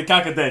 Today is only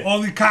Caca Day.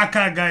 Only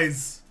Caca,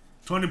 guys.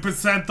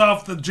 20%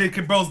 off the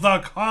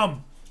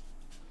jkbros.com.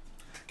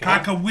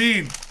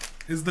 Caca-ween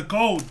is the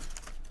code.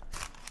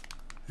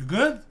 You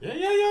good?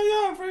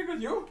 Yeah. I'm very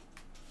good, yo.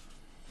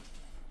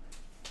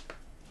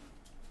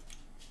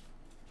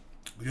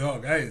 Yo,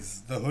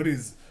 guys, the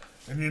hoodies.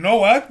 And you know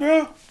what, bro?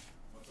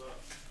 What's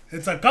up?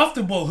 It's a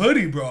comfortable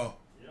hoodie, bro.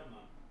 Yeah,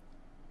 man.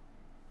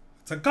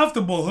 It's a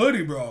comfortable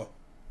hoodie, bro.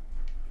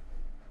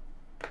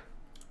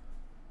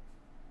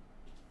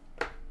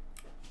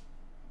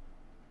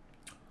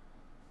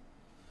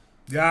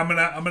 Yeah,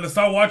 I'm gonna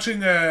start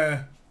watching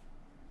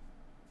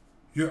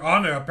Your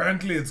Honor.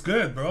 Apparently it's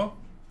good, bro.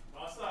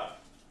 What's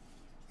up?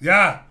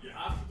 Yeah. You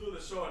have to do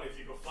the show, and if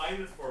you could find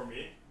it for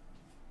me.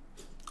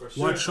 For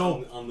sure, What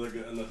show? On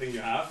the thing you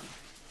have.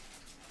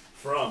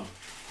 From.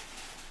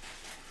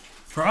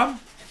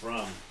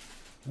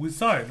 We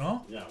saw it,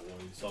 no? Yeah, well,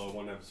 you saw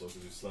 1 episode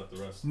because you slept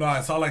the rest. No,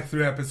 I saw like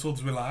 3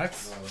 episodes.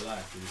 Relax. No,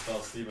 relax. You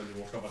fell asleep and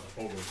you woke up at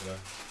the pogo today.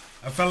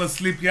 I fell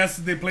asleep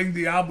yesterday playing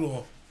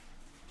Diablo.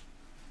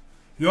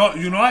 Yo,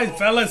 you know I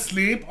fell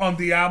asleep on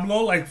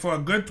Diablo like for a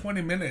good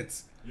 20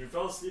 minutes. You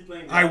fell asleep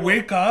playing Diablo? I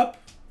wake up.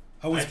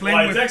 I was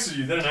playing with... I texted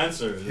you, didn't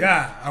answer.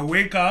 Yeah, I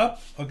wake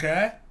up,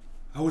 okay?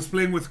 I was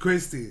playing with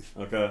Christy.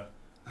 Okay.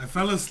 I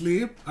fell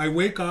asleep. I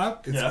wake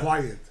up. It's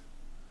quiet.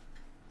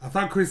 I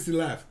thought Christy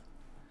left.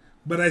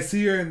 But I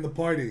see her in the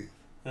party.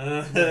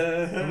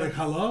 I'm like,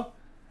 hello?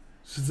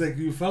 She's like,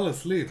 you fell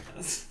asleep.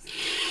 This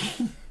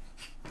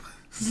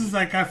is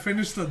like, I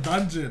finished the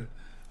dungeon.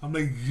 I'm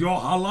like, yo,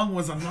 how long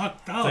was I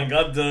knocked out? Thank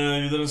God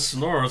you didn't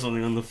snore or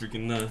something on the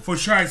freaking... For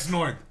sure I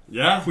snored.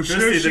 Yeah? For Christy,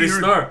 sure did he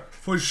snore?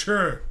 For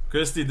sure.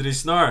 Christy, did he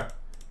snore?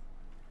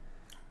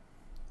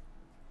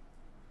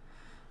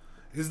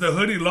 Is the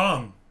hoodie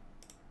long?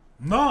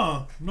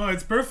 No,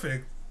 it's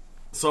perfect.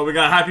 So we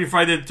got Happy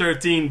Friday the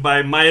 13th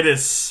by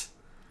Midas.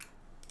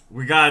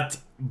 We got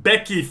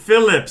Becky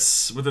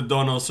Phillips with the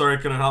dono. Sorry,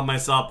 couldn't help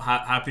myself.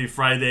 Happy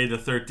Friday the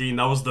 13th.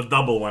 That was the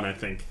double one, I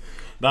think.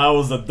 That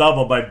was the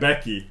double by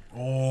Becky.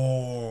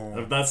 Oh.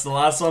 If that's the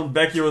last one,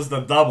 Becky was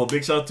the double.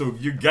 Big shout out to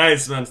you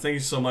guys, man. Thank you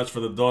so much for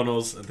the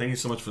donos. And thank you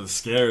so much for the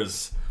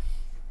scares.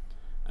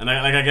 And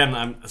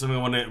something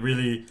I want to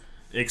really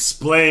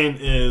explain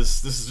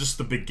is this is just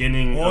the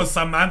beginning. Oh,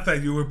 Samantha,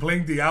 you were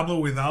playing Diablo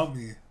without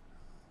me.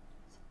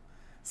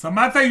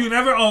 Samantha, you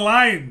never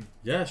online.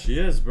 Yeah, she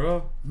is,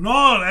 bro.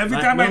 No, every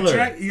Matt time Miller. I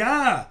check,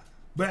 yeah.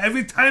 But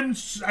every time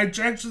I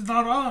check, she's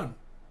not on.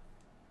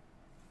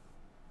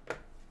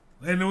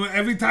 And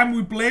every time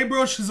we play,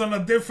 bro, she's on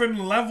a different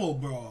level,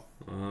 bro.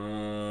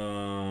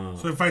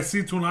 So if I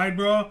see tonight,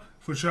 bro,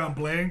 for sure I'm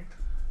playing,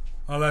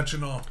 I'll let you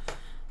know.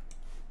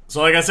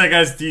 So like I said,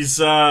 guys, these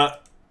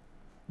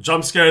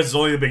jump scares is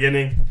only the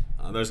beginning.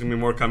 There's gonna be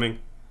more coming.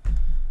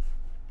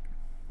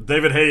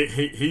 David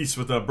He's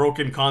with a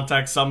broken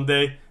contact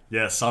someday.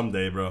 Yeah,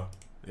 someday, bro.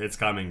 It's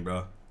coming,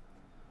 bro.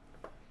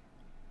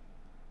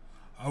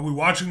 Are we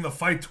watching the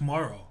fight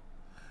tomorrow?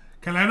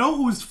 Can I know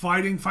who's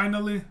fighting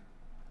finally?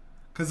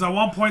 Because at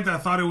one point I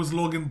thought it was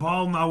Logan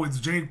Paul, now it's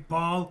Jake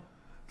Paul.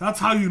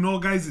 That's how you know,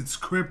 guys, it's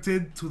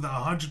scripted to the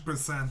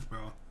 100%,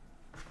 bro.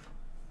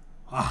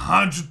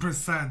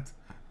 100%.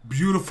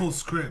 Beautiful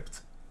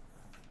script.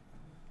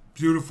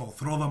 Beautiful.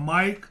 Throw the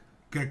mic,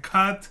 get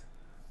cut,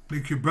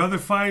 make your brother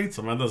fight.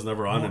 Samantha's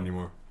never on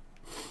anymore.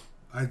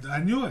 I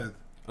knew it.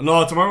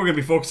 No, tomorrow we're gonna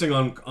be focusing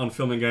on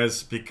filming,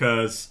 guys,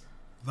 because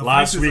The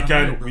last fight is at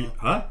weekend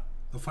night,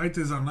 The fight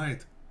is at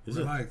night. Is it?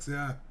 Relax,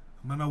 yeah.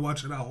 I'm gonna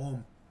watch it at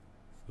home.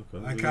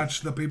 Okay, I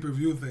catch the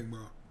pay-per-view thing, bro.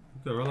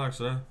 Okay,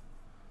 relax,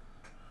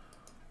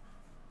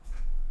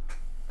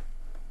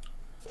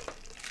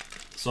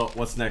 So,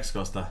 what's next,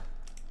 Costa?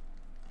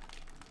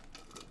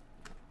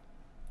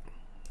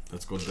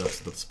 Let's go Depths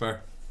of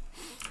Despair.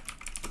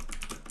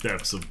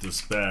 Depths of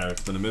Despair.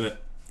 It's been a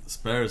minute.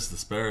 Despair is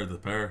despair, the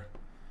pair.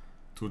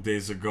 2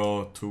 days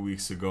ago, 2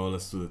 weeks ago.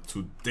 Let's do it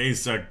 2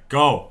 days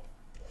ago.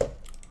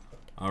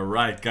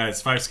 Alright,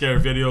 guys. 5 scare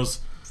videos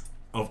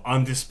of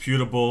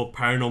undisputable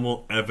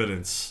paranormal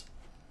evidence.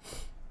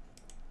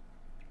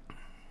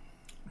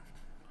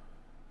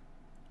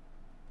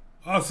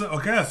 Oh, so,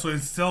 okay, so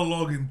it's still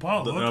Logan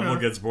Paul. The Okay. level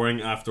gets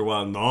boring after a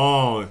while.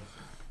 No,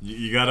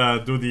 you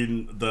gotta do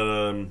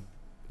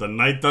the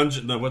night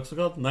dungeon. What's it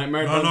called?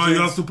 Nightmare dungeons. No, you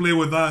have to play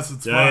with us.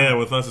 It's fun. Yeah,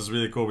 with us it's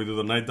really cool. We do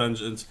the night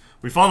dungeons.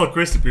 We follow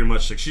Christy pretty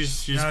much. Like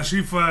she's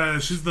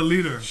she's the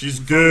leader. She's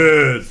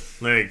good.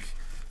 Like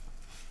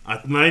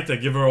at night, I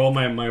give her all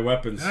my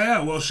weapons.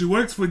 Yeah. Well, she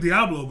works for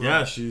Diablo, bro.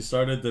 Yeah, she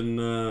started in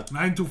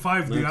 9 to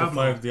 5 9 Diablo. to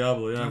 5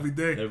 Diablo. Yeah,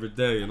 Every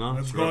day. You know,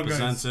 Let's she go,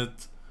 represents guys.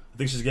 it. I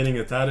think she's getting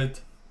it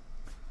tatted.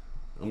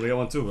 I'm gonna get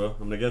one too, bro.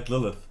 I'm gonna get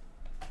Lilith.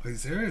 Are you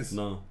serious?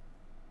 No,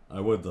 I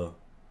would though.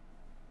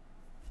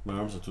 My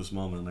arms are too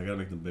small, man. I gotta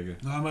make them bigger.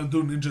 No, I'm gonna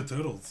do Ninja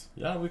Turtles.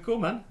 Yeah, we cool,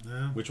 man.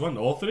 Yeah. Which one?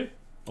 All 3?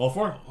 All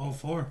 4? All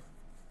 4.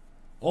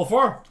 All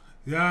 4?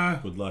 Yeah.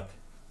 Good luck.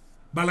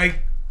 But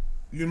like,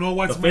 you know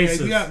what's The my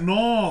faces. idea?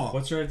 No.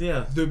 What's your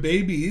idea? The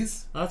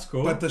babies. That's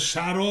cool. But the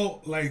shadow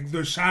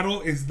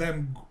is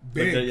them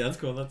big. Okay, yeah, that's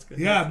cool. That's good.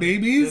 Yeah, That's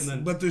babies,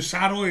 good. but the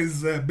shadow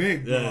is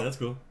big. Yeah, bro. that's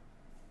cool.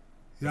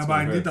 Yeah, That's but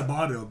I gonna need hurt. the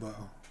model,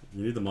 though.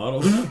 You need the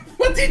model?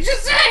 What did you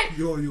say?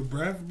 Yo, your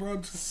breath, bro.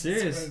 Jesus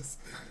Serious? Christ.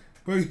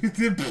 Bro, you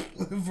did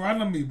in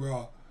front of me,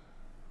 bro.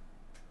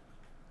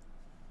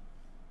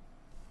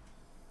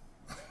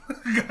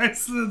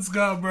 Guys, let's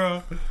go,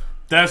 bro.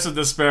 Depths of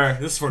Despair.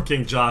 This is for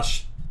King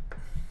Josh.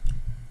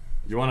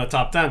 You want a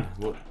top 10?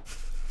 What?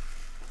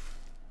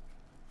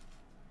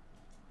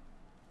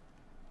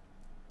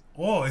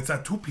 Oh, it's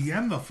at 2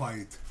 p.m. the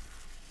fight.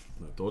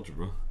 I told you,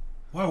 bro.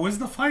 Why? Where's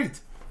the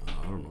fight?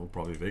 I don't know.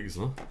 Probably Vegas,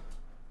 huh?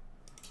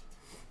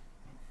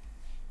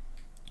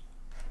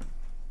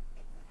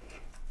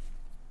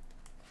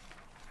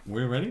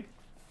 Were you ready?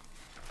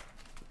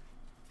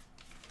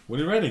 What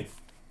are you writing?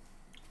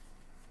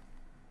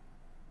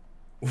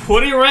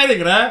 What are you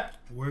writing, Rat?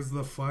 Where's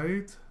the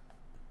fight?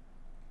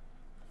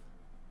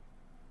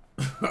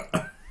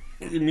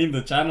 You mean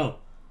the channel?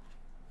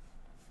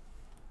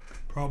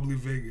 Probably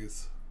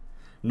Vegas.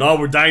 No,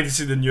 we're dying to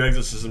see the new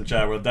Exorcism,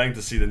 chat. We're dying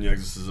to see the new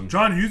Exorcism.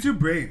 John, use your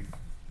brain.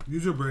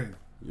 Use your brain.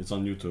 It's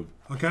on YouTube.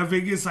 Okay,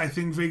 Vegas, I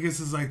think Vegas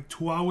is like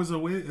 2 hours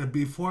away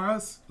before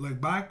us,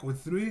 like back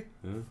with 3.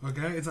 Yeah.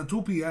 Okay, it's at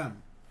 2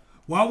 p.m.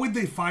 Why would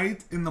they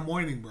fight in the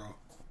morning, bro?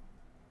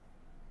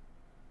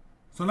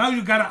 So now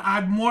you gotta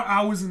add more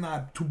hours in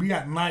that to be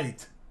at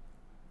night.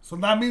 So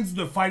that means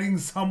they're fighting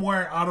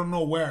somewhere, I don't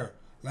know where.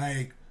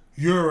 Like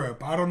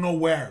Europe, I don't know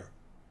where.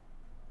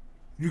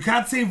 You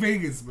can't say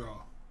Vegas, bro.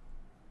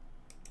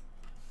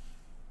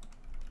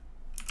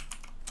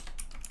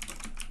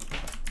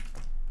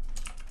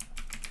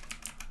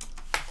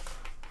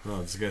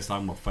 Bro, this guy's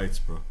talking about fights,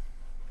 bro.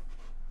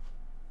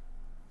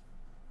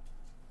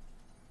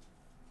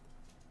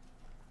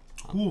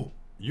 Cool.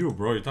 You,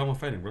 bro, you're talking about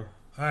fighting, bro.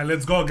 Alright,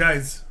 let's go,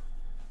 guys.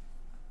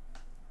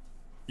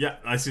 Yeah,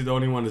 I see the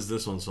only one is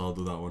this one, so I'll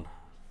do that one.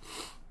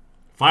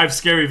 5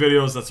 scary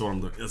videos, that's what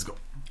I'm doing. Let's go.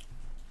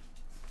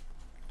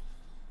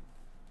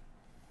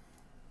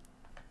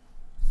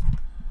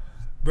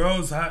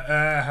 Bros,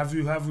 have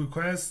you have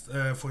requests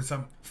for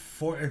some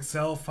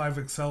 4XL,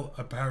 5XL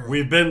apparel?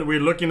 We're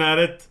looking at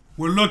it.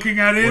 We're looking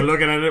at it? We're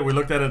looking at it. We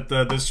looked at it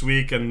this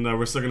week, and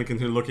we're still going to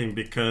continue looking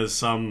because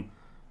some...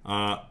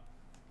 I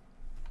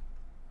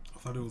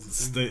thought it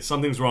was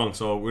something's wrong,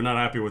 so we're not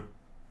happy with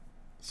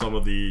some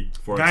of the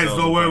 4XLs. Guys,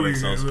 don't worry,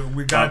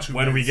 we got you.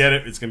 When guys. we get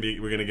it,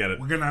 we're gonna get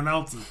it. We're gonna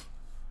announce it.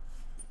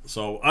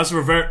 So us,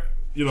 we're very,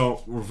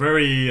 we're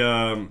very.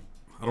 I don't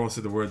want to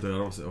say the word.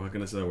 How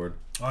can I say that word?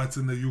 Oh, it's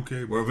in the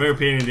UK. We're very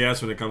pain in the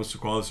ass when it comes to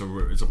quality, so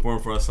it's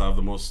important for us to have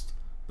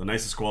the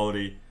nicest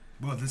quality.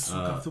 Bro, this is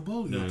so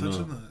comfortable. You're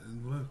touching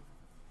that.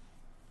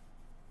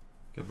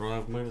 Okay,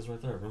 bro, mine is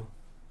right there, bro.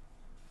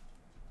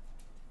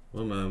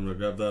 Well, man, I'm gonna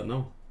grab that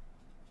now.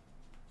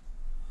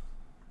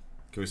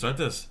 Can we start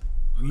this?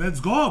 Let's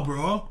go,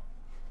 bro.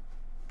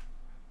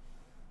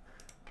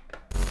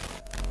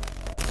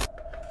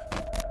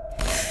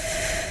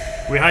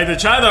 We hide the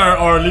chat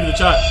or leave the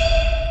chat?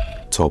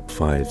 Top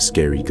 5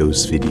 scary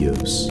ghost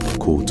videos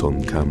caught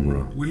on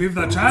camera. We leave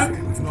that chat?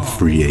 No.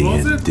 3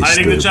 a.m. disturbance.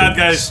 Hiding the chat,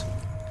 guys.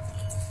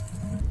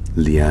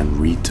 Leanne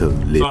Rito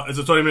lit. So it's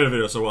a 20-minute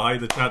video, so we'll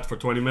hide the chat for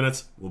 20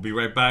 minutes. We'll be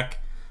right back.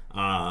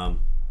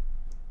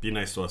 Be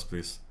nice to us,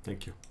 please.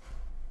 Thank you.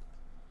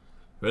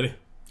 Ready?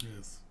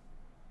 Yes.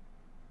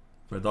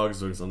 My dog is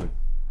doing something.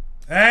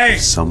 Hey!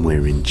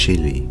 Somewhere in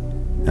Chile,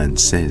 and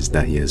says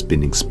that he has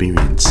been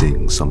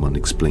experiencing some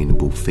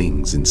unexplainable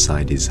things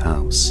inside his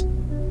house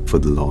for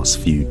the last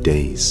few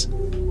days,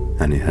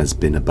 and it has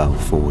been about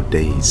 4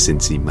 days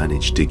since he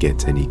managed to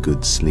get any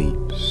good sleep.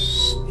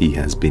 He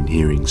has been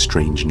hearing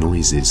strange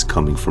noises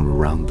coming from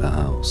around the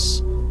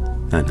house,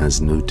 and has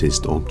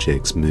noticed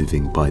objects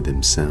moving by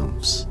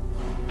themselves.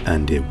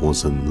 And it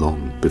wasn't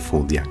long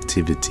before the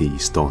activity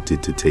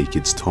started to take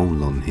its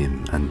toll on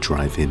him and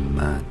drive him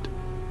mad.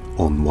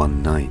 On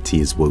one night he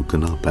is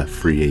woken up at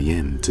 3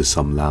 a.m. to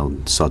some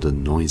loud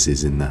sudden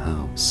noises in the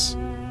house.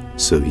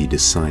 So he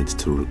decides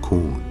to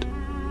record.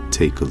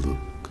 Take a look.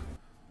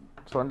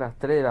 Son las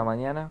 3 de la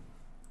mañana.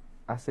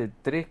 Hace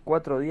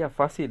 3-4 días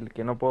fácil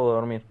que no puedo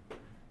dormir.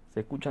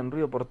 Se escuchan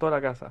ruido por toda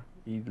la casa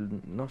y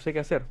no sé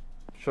qué hacer.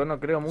 Yo no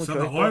creo mucho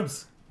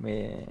esto.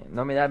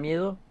 No me da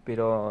miedo,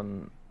 pero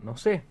no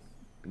sé.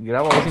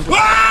 Grabo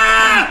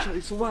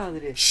de su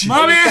madre.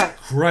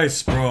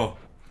 Christ, bro.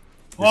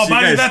 Oh,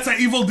 man, that's an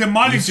evil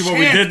demonic. You see what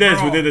we did there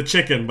is we did the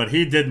chicken, but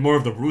he did more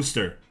of the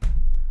rooster.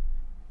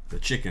 The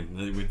chicken.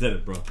 We did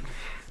it, bro.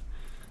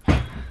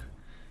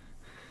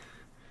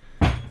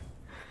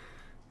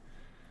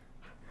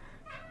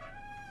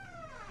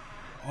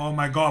 Oh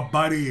my God,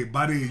 buddy,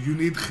 you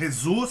need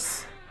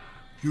Jesus?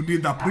 You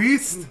need a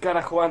priest?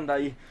 Cara Juanda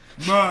ahí.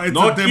 Bro, it's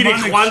no a demonic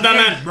shit,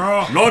 man.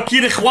 Bro. No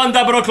Kiri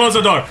Juanda, bro. Close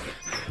the door.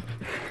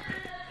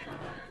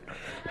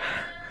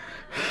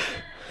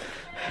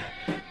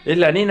 Es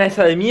la nena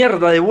esa de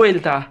mierda de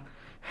vuelta.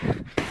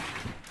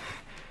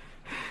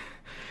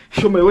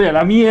 Yo me voy a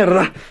la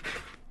mierda.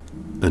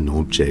 An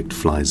object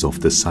flies off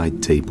the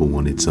side table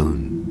on its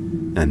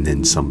own, and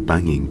then some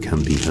banging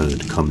can be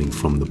heard coming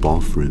from the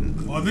bathroom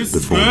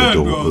before the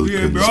door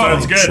opens by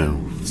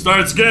itself.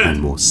 Starts good.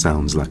 And what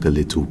sounds like a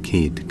little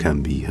kid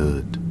can be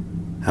heard.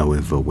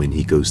 However, when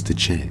he goes to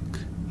check,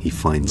 he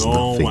finds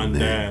nothing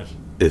there.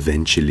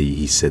 Eventually,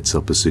 he sets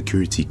up a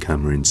security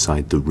camera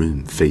inside the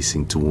room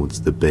facing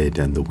towards the bed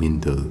and the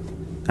window.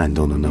 And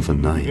on another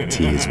night,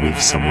 he is with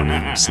someone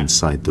else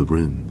inside the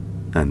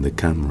room, and the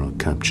camera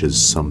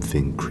captures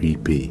something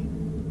creepy.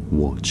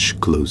 Watch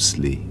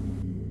closely.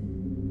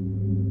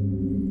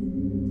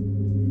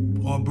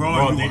 Oh,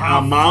 bro, the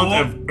amount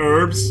of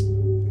herbs.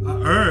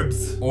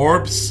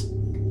 Orbs.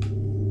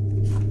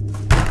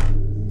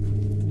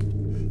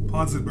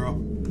 Pause it,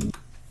 bro.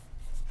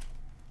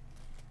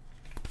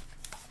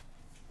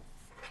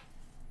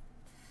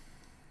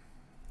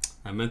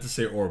 I meant to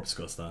say orbs,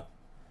 Costa.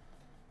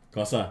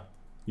 Costa,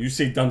 you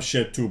say dumb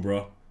shit too,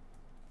 bro.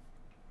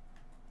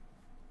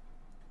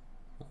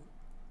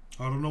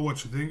 I don't know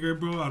what you think here,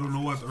 bro. I don't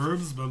know what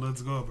herbs, but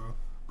let's go, bro.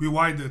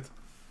 Rewind it.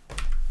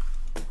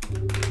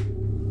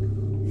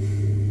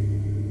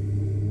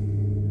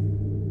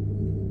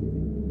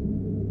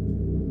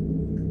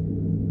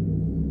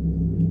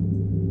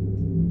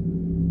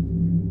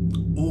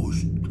 Oh,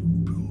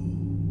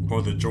 bro.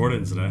 Or the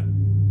Jordans, that.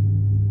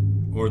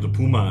 Or the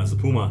Puma, it's a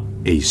Puma.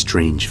 A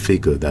strange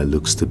figure that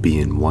looks to be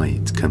in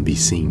white can be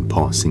seen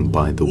passing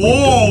by the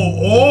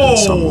window, and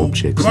some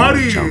objects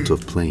launch out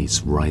of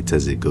place right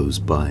as it goes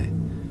by,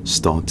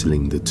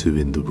 startling the two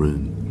in the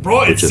room.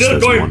 Bro, it's still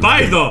going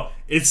by though.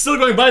 It's still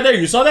going by there.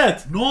 You saw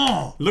that?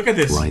 No. Look at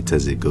this. Right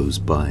as it goes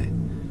by,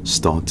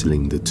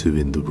 startling the two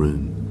in the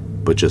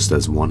room. But just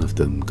as one of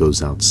them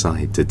goes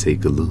outside to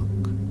take a look,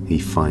 he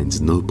finds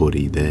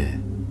nobody there.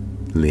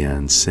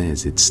 Leanne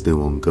says it's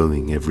still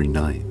ongoing every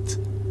night,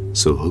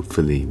 so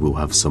hopefully we'll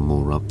have some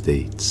more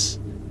updates.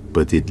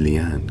 But did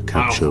Leanne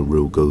capture a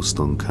real ghost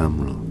on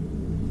camera?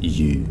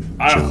 You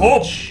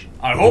judge.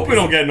 I hope we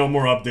don't get no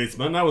more updates,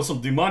 man. That was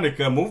some demonic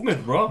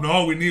movement, bro.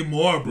 No, we need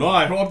more, bro. No,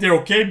 I hope they're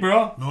okay,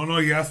 bro. No,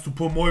 he has to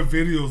put more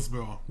videos,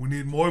 bro. We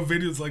need more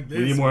videos like this.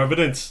 We need more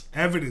evidence.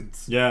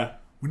 Evidence. Yeah.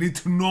 We need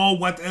to know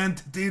what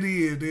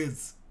entity it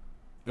is.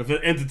 If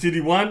it's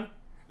entity 1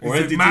 or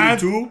Is it entity mad?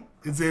 2.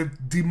 Is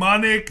it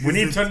demonic? We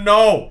need to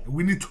know.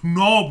 We need to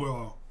know,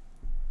 bro.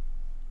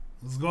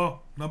 Let's go.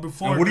 Number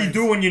 4. And what do you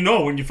do when you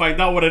know? When you find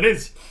out what it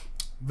is?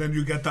 Then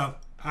you get that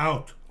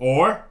out.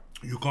 Or?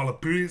 You call a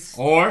priest.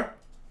 Or?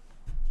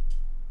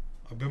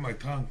 I bit my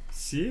tongue.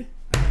 See?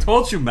 I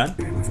told you, man.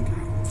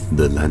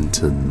 The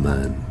Lantern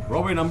Man.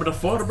 Robbery number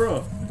 4,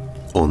 bro.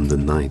 On the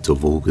night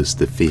of August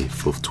the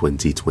 5th of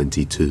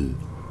 2022,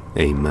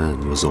 a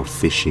man was off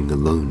fishing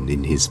alone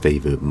in his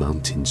favorite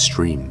mountain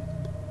stream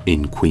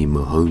in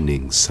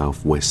Quemahoning,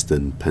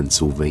 southwestern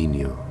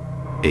Pennsylvania,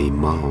 a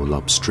mile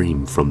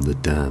upstream from the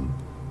dam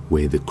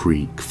where the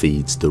creek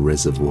feeds the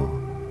reservoir.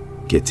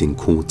 Getting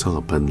caught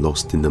up and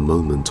lost in the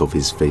moment of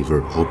his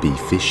favorite hobby,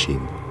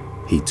 fishing,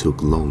 he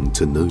took long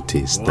to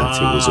notice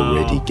that it was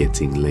already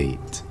getting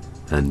late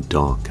and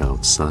dark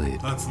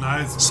outside. That's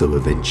nice. So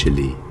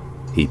eventually,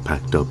 he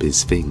packed up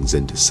his things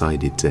and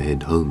decided to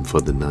head home for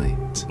the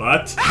night.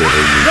 But the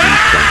only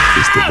route back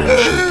is to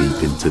venture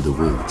deep into the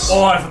woods.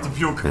 Oh, I have to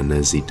puke. And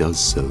as he does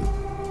so,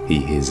 he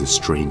hears a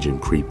strange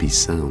and creepy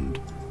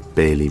sound,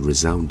 barely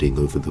resounding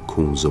over the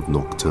calls of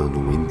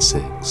nocturnal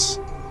insects.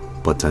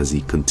 But as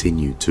he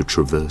continued to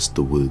traverse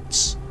the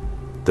woods,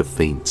 the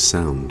faint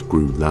sound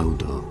grew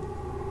louder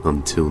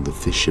until the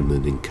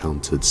fisherman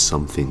encountered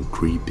something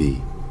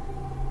creepy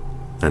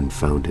and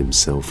found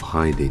himself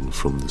hiding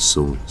from the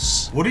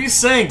source. What are you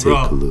saying, Take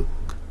bro? a look.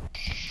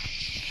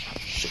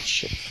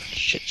 Shit.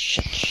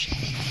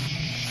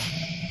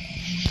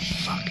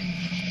 Fuck.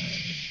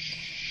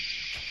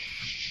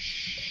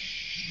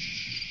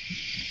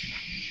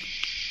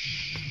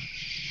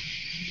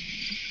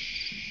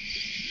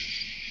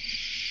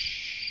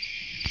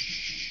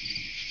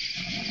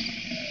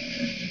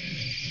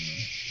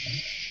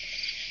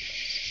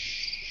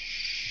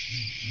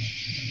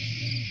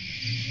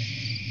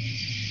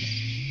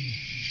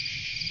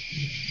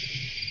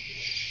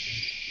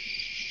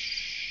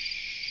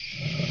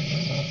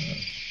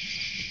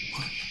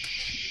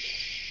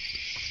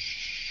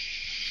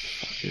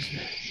 Isn't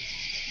it?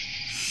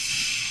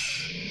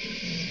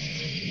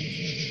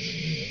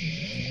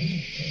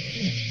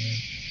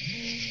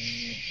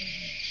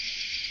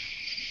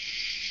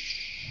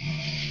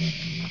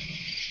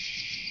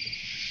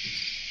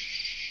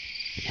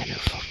 Yeah, no,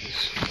 fuck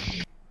this.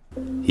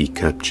 He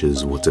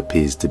captures what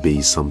appears to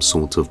be some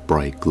sort of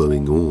bright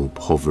glowing orb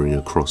hovering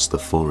across the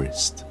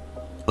forest,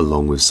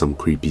 along with some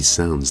creepy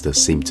sounds that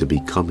seem to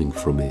be coming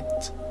from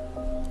it.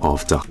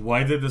 After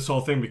Why did this whole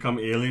thing become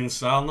alien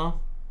style now?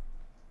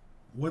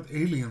 What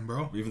alien,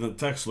 bro? Even the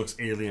text looks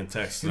alien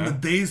text. In the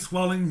days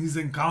following his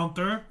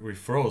encounter. We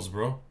froze,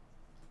 bro.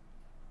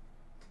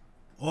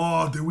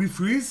 Oh, did we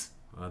freeze?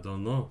 I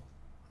don't know.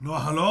 No,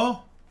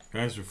 hello?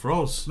 Guys, we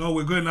froze. No,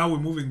 we're good now. We're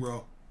moving,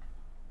 bro.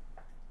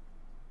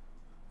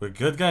 We're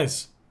good,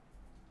 guys.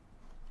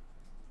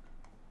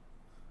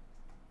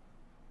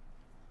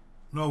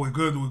 No, we're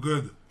good. We're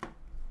good.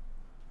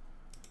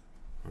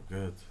 We're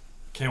good.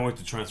 Can't wait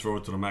to transfer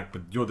over to the Mac,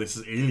 but yo, this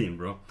is alien,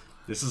 bro.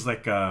 This is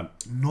like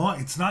No,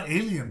 it's not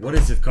alien. Bro. What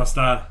is it,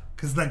 Costa?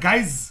 Because the guy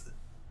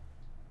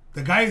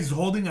is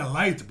holding a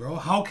light, bro.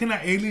 How can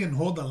an alien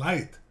hold a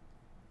light?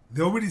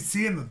 They already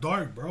see in the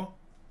dark, bro.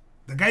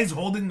 The guy's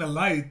holding the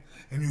light,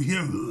 and you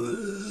hear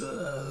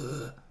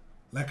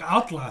like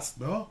Outlast,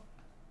 bro.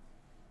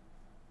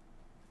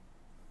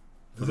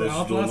 For those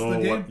who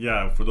don't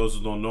know, for those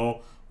who don't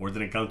know or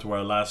didn't come to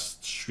our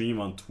last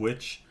stream on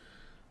Twitch,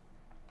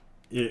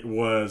 it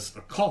was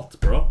a cult,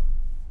 bro.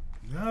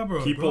 Yeah,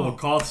 bro. People with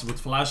cults with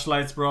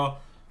flashlights, bro.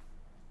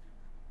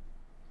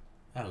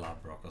 Hello,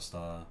 bro,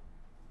 Costa.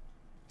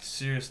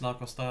 Serious now,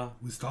 Costa?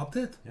 We stopped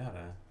it? Yeah,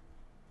 man.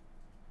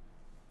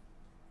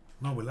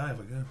 No, we're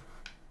live again.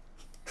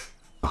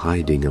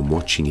 hiding and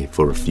watching it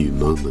for a few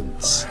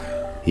moments,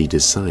 he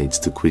decides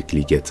to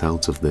quickly get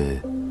out of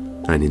there,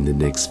 and in the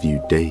next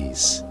few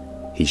days,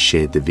 he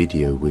shared the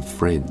video with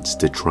friends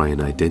to try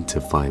and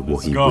identify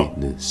what he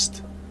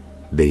witnessed.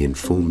 They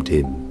informed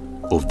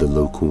him of the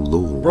local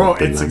lore of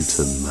the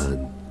Lantern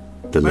Man.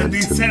 The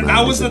Lantern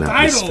Man is an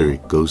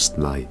atmospheric ghost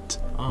light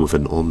with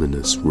an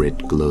ominous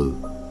red glow,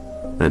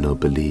 and are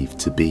believed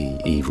to be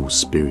evil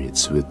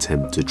spirits who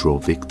attempt to draw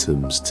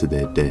victims to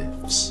their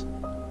deaths.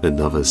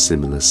 Another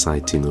similar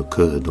sighting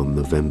occurred on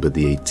November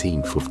the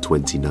 18th of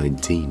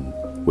 2019,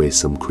 where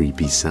some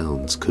creepy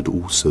sounds could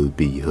also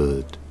be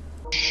heard.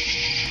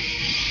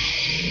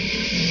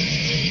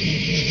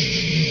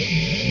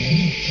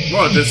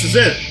 Bro, this is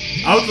it.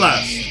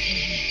 Outlast.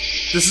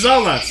 This is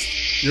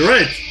Outlast. You're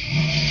right.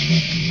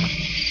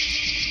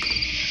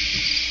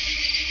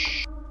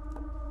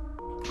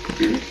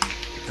 Can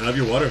I have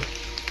you water.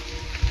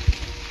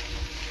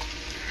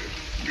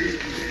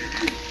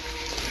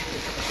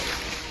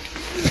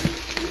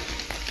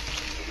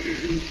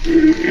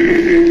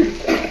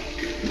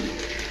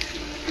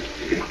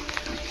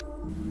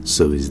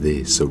 So is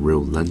this a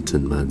real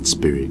Lantern Man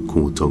spirit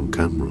caught on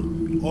camera?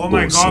 Oh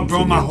my god,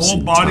 bro, my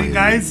whole body,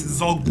 guys,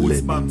 is all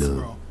goosebumps,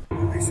 bro.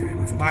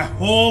 My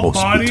whole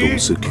body. Hospital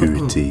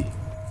security.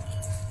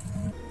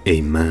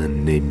 A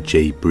man named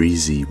Jay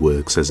Breezy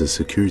works as a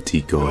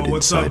security guard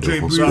inside the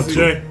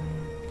hospital.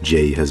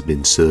 Jay has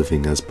been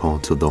serving as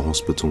part of the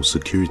hospital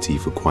security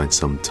for quite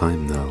some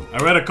time now.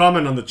 I read a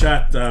comment on the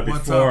chat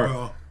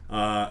before.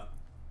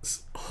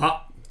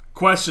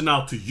 Question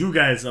out to you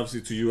guys,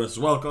 obviously to you as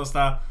well,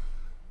 Costa.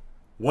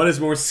 What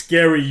is more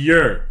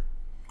scarier?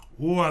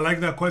 Ooh, I like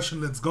that question.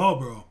 Let's go,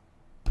 bro.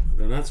 I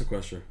didn't answer the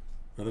question.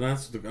 I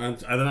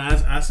didn't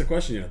ask the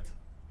question yet.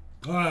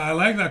 Oh, I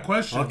like that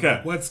question. Okay.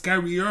 Like, what's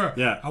scarier?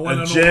 Yeah. I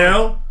want to know.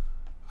 Jail?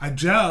 A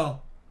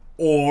jail?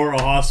 Or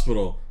a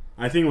hospital?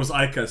 I think it was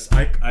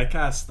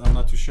ICAST. I'm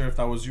not too sure if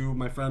that was you,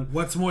 my friend.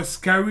 What's more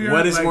scarier?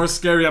 What is more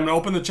scary? I'm gonna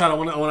open the chat. I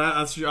want to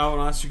answer you. I want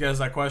to ask you guys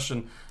that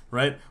question,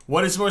 right?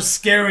 What is more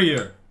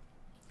scarier?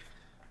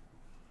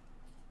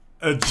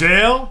 A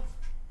jail?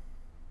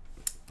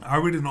 I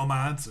already know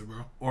my answer,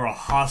 bro. Or a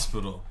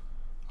hospital?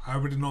 I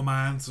already know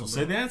my answer. So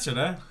say the answer,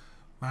 then.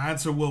 My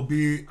answer will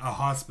be a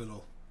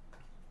hospital.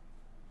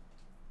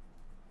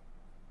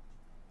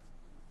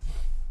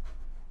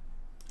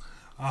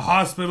 A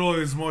hospital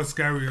is more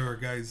scarier,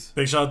 guys.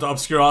 Big shout out to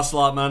Obscure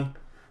Ocelot, man.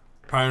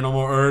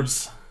 Paranormal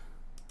Herbs.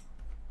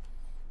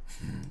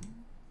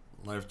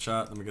 Live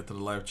chat. Let me get to the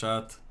live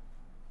chat.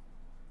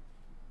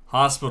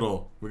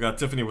 Hospital. We got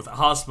Tiffany with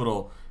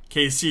hospital.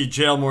 KC,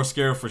 jail more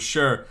scary for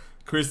sure.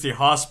 Christy,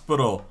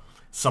 hospital.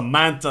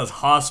 Samantha's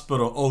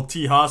hospital.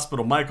 OT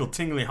hospital. Michael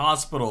Tingley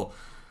hospital.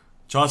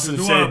 Justin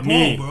said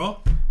me.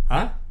 Bro.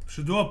 Huh?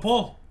 Should do a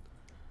poll.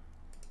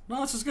 No,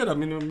 this is good. I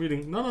mean, I'm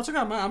reading. No, it's okay.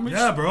 I'm reading.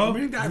 Yeah, bro. I'm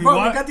reading that. Bro,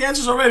 we got the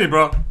answers already,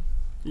 bro.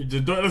 You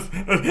did do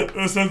it.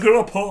 Let's do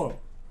a poll.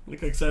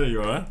 Look how excited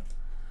you are, huh?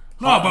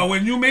 No, but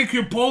when you make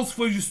your polls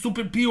for your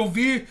stupid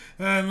POV,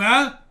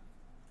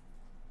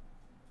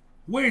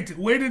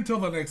 wait until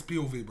the next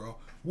POV, bro.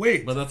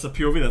 Wait. But that's a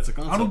POV. That's a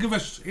concept. I don't give a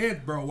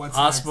shit, bro. What's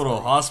hospital?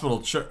 next,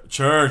 Hospital.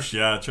 Church.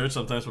 Yeah, church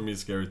sometimes for me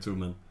is scary too,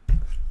 man.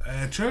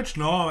 Church,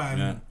 no, man.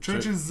 Yeah,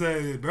 church is,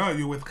 bro.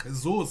 You with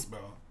Jesus, bro.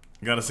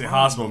 You gotta say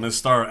hospital. Miss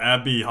Star,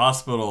 Abby,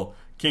 hospital.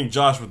 King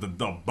Josh with the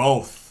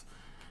both.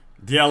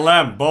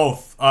 DLM,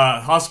 both.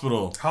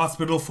 Hospital.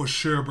 Hospital for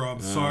sure, bro. I'm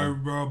sorry,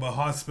 bro, but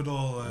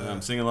hospital. Yeah,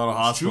 I'm seeing a lot of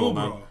hospital,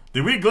 man. Bro.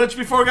 Did we glitch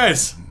before,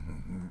 guys?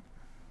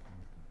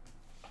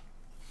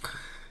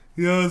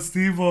 Yo,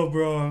 Steve-O,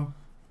 bro.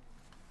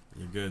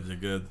 You're good, you're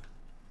good.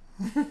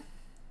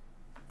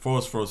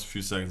 Froze a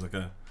few seconds,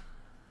 okay.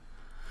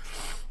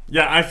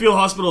 Yeah, I feel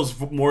hospital is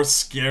more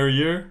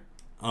scarier.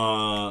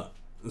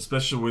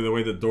 Especially with the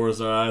way the doors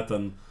are at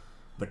and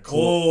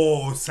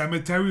the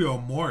cemetery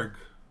or morgue?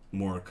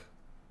 Morgue.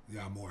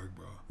 Yeah, morgue,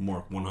 bro.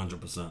 Morgue,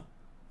 100%.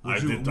 I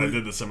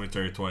did the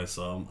cemetery twice,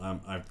 so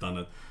I've done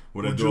it.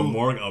 Would I do a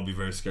morgue? I'll be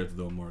very scared to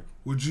do a morgue.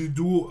 Would you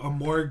do a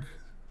morgue?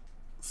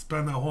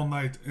 Spend a whole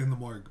night in the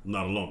morgue?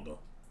 Not alone, though.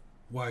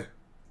 Why?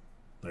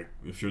 Like,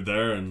 if you're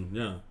there and,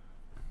 yeah.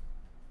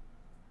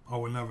 I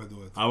would never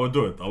do it. I would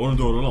do it. I wouldn't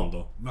do it alone,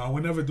 though. No, I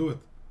would never do it.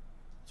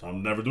 So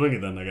I'm never doing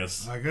it then, I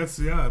guess. I guess,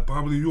 yeah.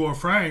 Probably you or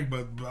Frank,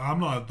 but I'm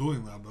not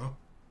doing that, bro.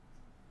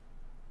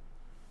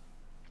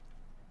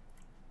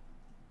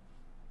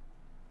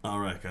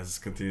 Alright, guys, let's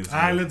continue.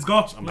 Alright, let's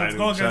go. Let's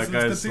go,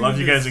 guys. Love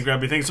you guys and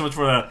Grabby. Thanks so much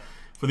for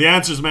the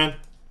answers, man.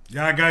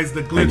 Yeah, guys,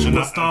 the glitch in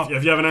the stop.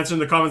 If you have an answer in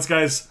the comments,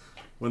 guys,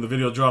 when the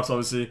video drops,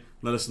 obviously,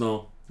 let us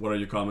know. What are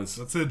your comments?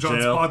 That's it,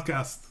 John's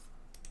podcast.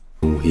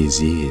 All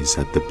his years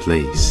at the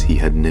place, he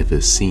had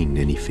never seen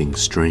anything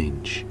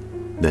strange.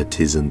 That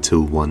is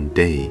until one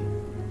day,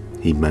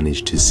 he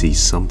managed to see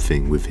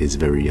something with his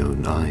very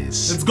own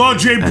eyes. Let's go,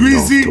 Jay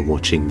Breezy! And after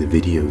watching the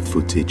video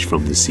footage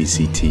from the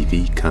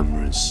CCTV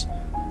cameras,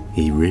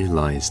 he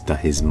realized that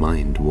his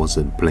mind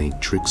wasn't playing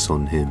tricks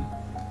on him,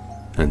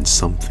 and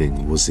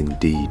something was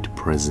indeed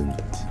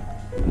present.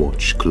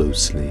 Watch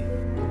closely.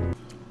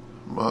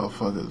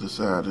 Motherfucker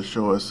decided to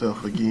show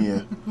itself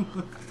again.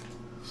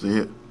 See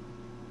it?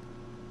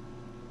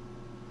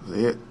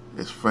 See it?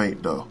 It's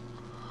faint though.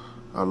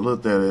 I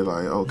looked at it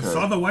like, okay. You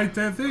saw the white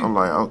thing? I'm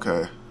like,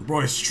 okay.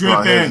 Bro, it's stripping.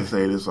 So I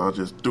hesitated, so I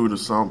just threw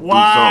something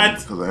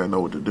because I didn't know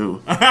what to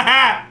do.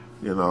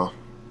 You know.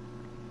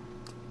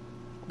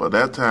 But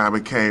that time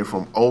it came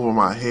from over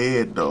my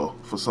head though,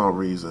 for some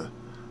reason.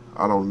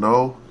 I don't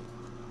know.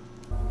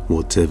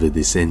 Whatever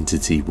this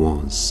entity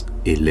was,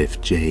 it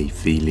left Jay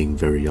feeling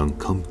very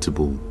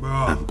uncomfortable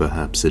and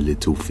perhaps a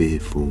little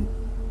fearful,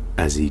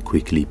 as he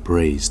quickly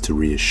prays to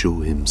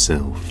reassure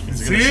himself.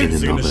 In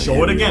another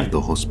area of the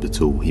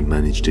hospital, he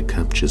managed to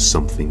capture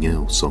something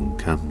else on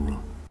camera.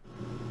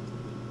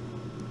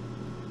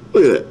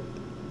 Look at that.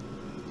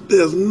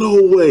 There's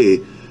no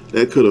way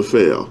that could have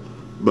failed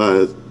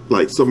by,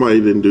 like, somebody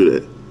didn't do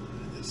that.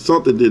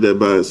 Something did that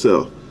by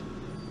itself.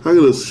 How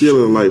could a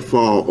ceiling light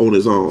fall on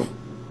its own?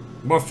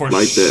 But for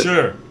like that?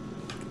 sure.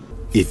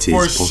 It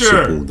For is possible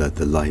sure. that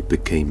the light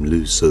became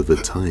loose over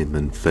time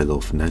and fell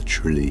off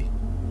naturally.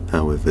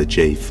 However,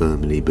 Jay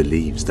firmly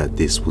believes that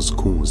this was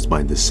caused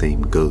by the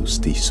same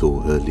ghost he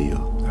saw earlier.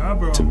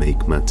 To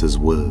make matters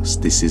worse,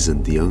 this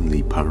isn't the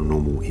only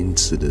paranormal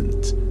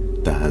incident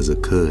that has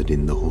occurred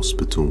in the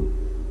hospital,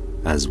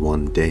 as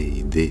one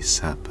day this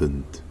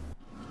happened.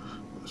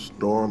 The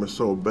storm is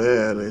so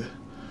bad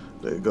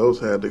that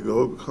ghost had to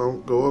go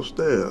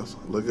upstairs.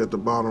 Look at the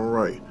bottom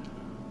right.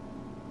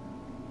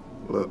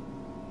 Look.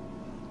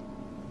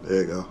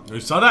 There you go.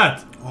 You saw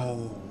that?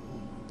 Oh.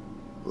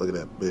 Look at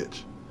that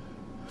bitch.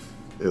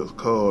 It was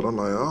cold. I'm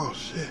like, oh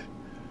shit.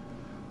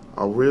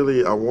 I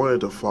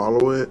wanted to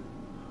follow it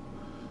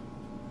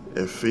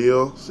and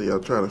feel. See,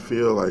 I'm trying to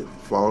feel, like,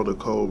 follow the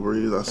cold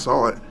breeze. I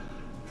saw it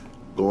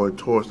going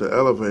towards the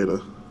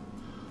elevator.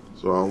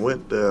 So I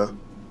went there.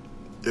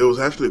 It was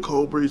actually a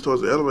cold breeze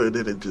towards the elevator,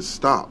 then it just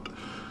stopped.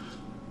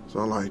 So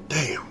I'm like,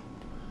 damn.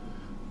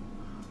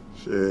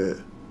 Shit.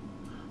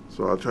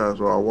 So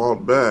I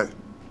walked back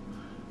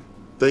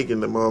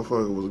thinking the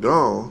motherfucker was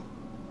gone.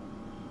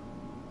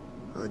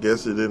 I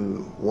guess it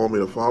didn't want me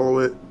to follow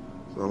it.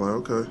 So I'm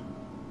like, okay.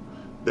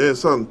 Then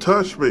something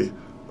touched me.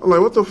 I'm like,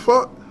 what the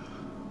fuck?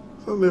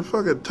 Something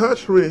fucking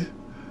touched me.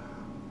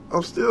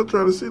 I'm still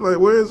trying to see, like,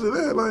 where is it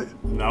at? Like,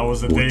 that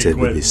was the day he Whatever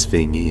quit. this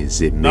thing is,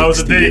 it That makes was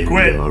the the day he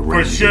quit, area for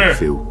around sure. it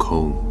feel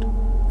cold.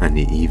 And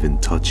it even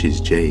touches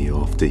Jay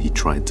after he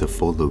tried to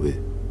follow it.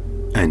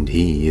 And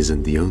he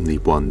isn't the only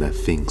one that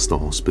thinks the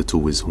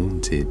hospital is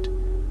haunted,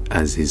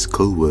 as his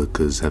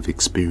co-workers have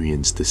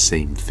experienced the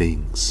same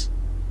things.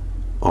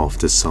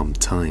 After some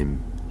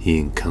time, he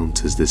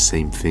encounters the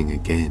same thing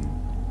again,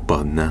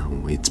 but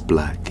now it's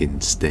black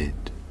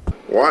instead.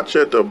 watch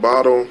at the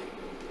bottom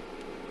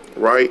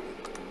right.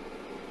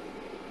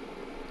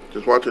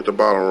 Just watch at the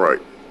bottom right.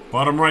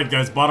 Bottom right,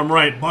 guys. Bottom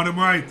right. Bottom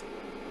right.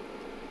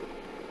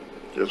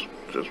 Just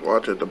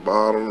watch at the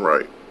bottom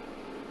right.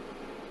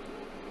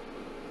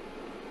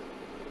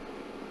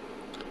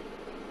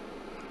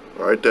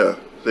 Right there.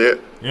 See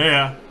it?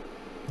 Yeah.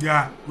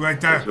 Yeah,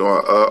 right there. It's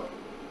going up.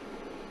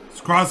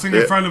 It's crossing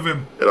in front of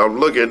him. And I'm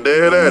looking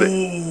dead at it.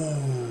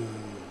 And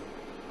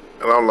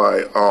I'm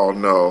like, oh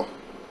no.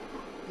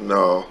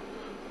 No.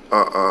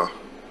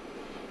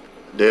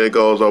 Then it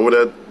goes over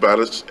there by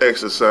the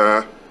exit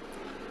sign.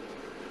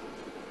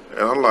 And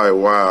I'm like,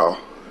 wow.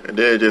 And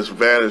then it just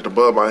vanished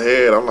above my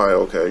head. I'm like,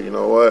 okay, you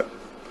know what?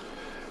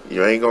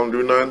 You ain't gonna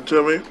do nothing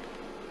to me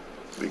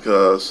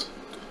because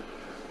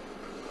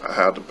I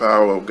have the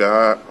power of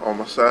God on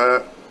my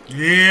side.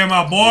 Yeah,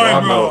 my boy,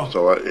 bro.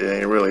 So it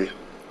ain't really,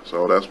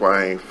 so that's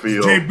why I ain't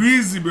feel. Stay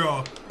busy,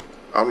 bro.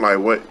 I'm like,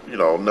 what, you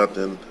know,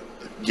 nothing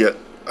get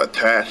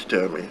attached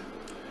to me.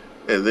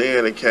 And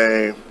then it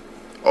came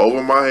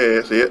over my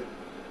head, see it?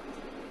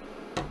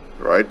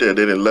 Right there,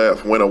 then it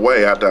left, went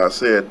away after I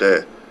said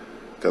that.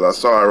 Cause I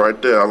saw it right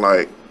there, I'm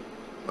like,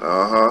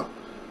 yeah,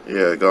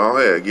 go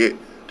ahead,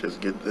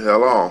 just get the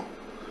hell on.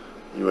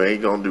 You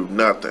ain't gonna do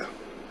nothing.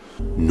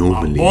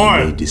 Normally, you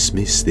may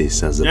dismiss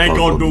this as a bug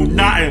on the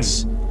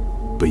lens,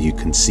 but you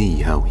can see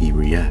how he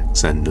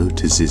reacts and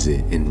notices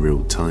it in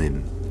real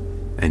time,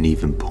 and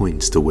even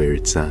points to where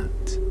it's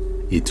at.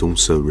 It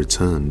also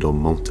returned on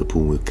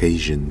multiple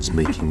occasions,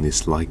 making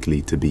this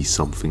likely to be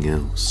something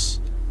else.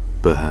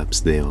 Perhaps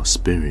they are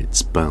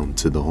spirits bound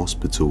to the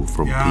hospital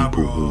from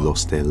people who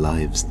lost their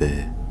lives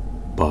there.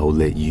 But I'll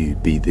let you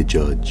be the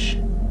judge.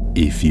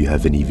 If you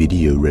have any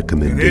video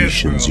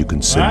recommendations, you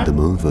can send them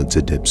over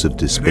to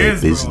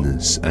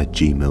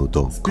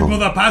depthsofdespairbusiness@gmail.com. People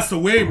that passed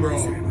away, bro.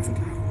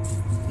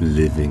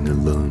 Living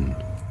alone.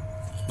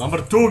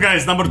 Number 2,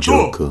 guys, number 2.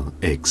 Joker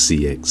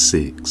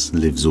XCX6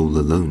 lives all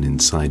alone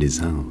inside his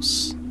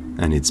house,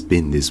 and it's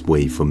been this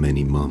way for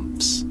many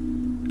months.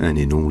 And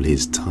in all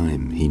his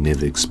time, he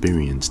never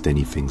experienced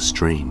anything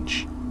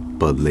strange.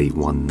 But late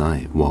one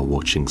night, while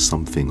watching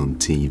something on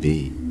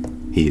TV,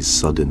 he is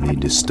suddenly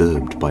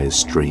disturbed by a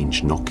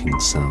strange knocking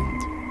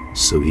sound.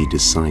 So he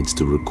decides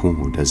to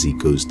record as he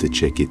goes to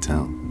check it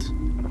out.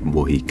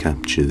 What he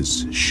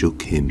captures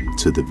shook him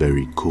to the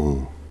very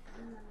core.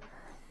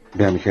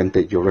 Vean, mi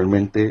gente, yo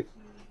realmente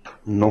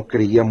no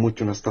creía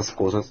mucho en estas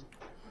cosas.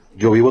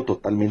 Yo vivo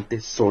totalmente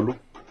solo.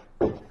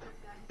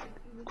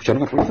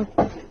 ¿Escucharon la puerta?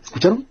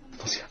 ¿Escucharon?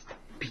 O sea,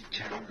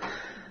 picha.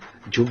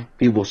 Yo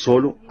vivo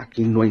solo,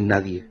 aquí no hay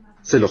nadie.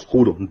 Se los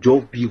juro,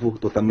 yo vivo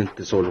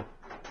totalmente solo.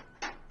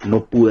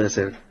 No puede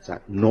ser, o sea,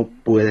 no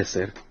puede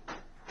ser.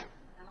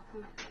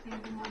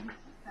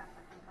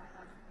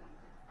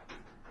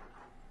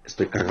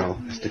 Estoy cagado.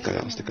 No puede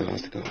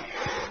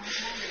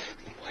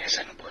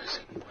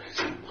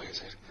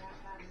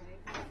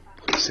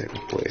ser. No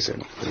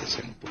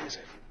puede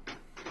ser.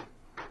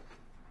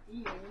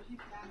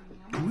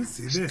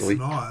 Estoy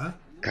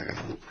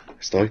cagado.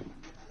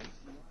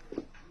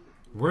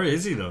 Where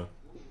is he though?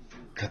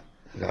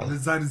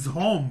 Inside his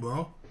home,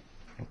 bro.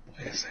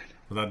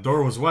 Well, that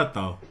door was what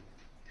though?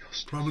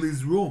 Probably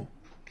his room.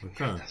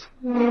 Okay.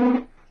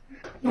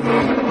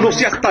 No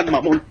seas tan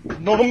mamón.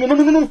 No.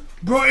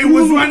 Bro, it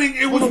was running.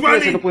 It was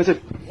running. No puede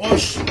ser.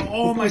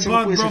 Oh my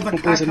god, bro. The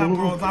caca,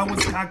 bro. That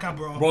was caca,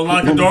 bro. Bro,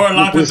 lock the door.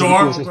 Lock the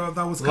door. Bro,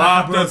 that was caca,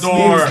 Lock bro. the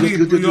door.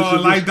 Sleep.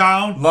 Yo, lie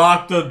down.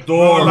 Lock the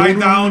door. Bro, lie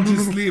down.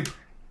 Just sleep.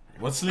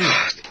 What sleep?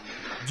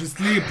 Just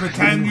sleep.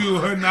 Pretend you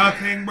heard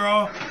nothing,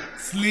 bro.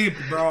 Sleep,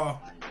 bro.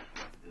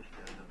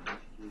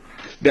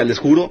 Vea, les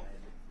juro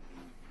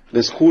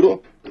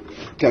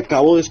que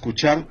acabo de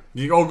escuchar.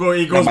 He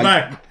goes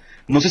back.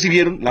 No sé si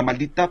vieron la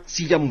maldita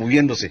silla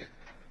moviéndose.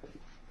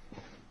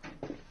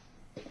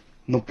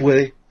 No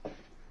puede,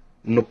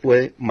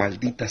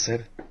 maldita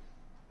ser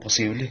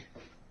posible.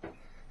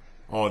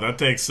 Oh, that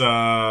takes,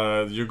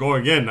 you go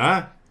again,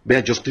 huh?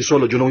 Vea, yo estoy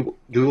solo, yo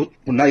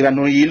con nadie,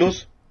 no hay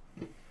hilos.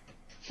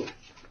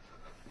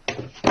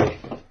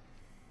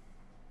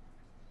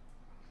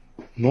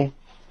 No.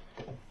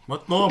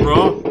 What? No,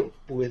 bro.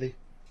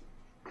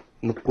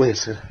 No puede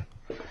ser.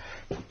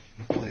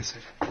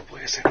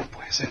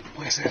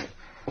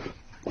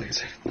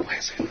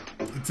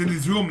 It's in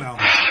his room now.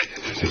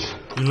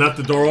 You left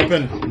the door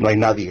open. No hay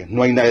nadie,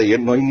 no hay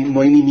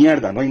ni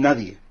mierda, no hay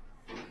nadie.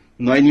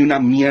 No hay ni una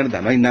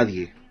mierda, no hay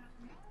nadie.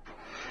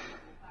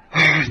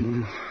 Ay,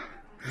 no.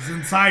 He's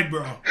inside,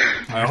 bro.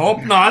 I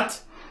hope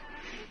not.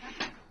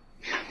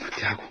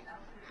 ¿Qué hago?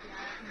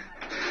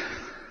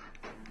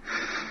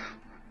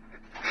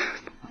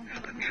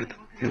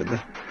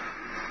 Mierda.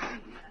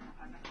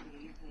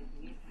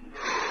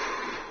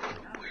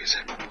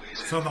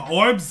 So the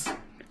orbs?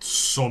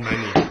 So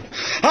many.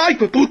 ¡Ay,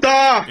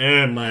 puta!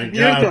 Oh my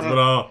god,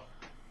 bro.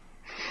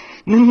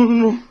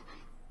 No.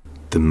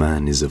 The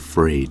man is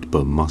afraid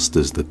but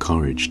musters the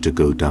courage to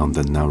go down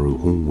the narrow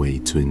hallway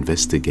to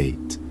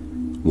investigate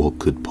what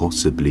could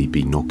possibly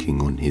be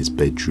knocking on his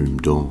bedroom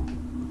door.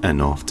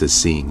 And after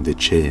seeing the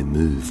chair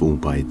move all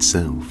by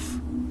itself,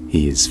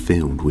 he is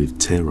filled with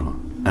terror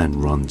and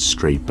runs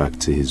straight back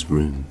to his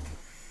room.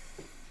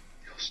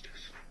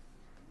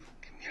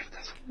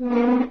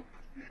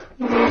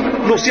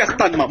 No seas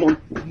tan mamón.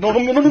 No.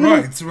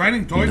 Right, it's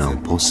running towards Now,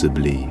 him.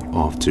 possibly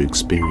after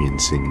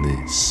experiencing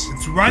this,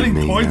 It's running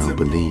he may towards now him.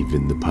 believe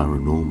in the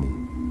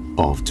paranormal.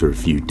 After a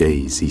few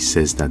days, he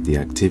says that the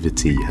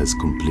activity has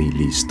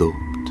completely stopped.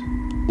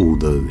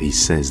 Although he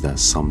says that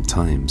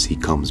sometimes he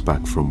comes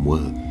back from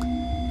work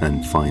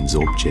and finds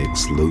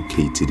objects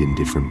located in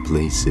different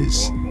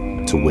places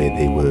to where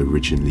they were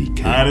originally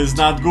kept. That is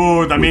not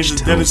good. That means it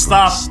didn't tells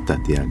stop. us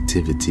that the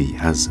activity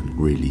hasn't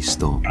really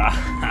stopped,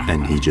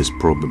 and he just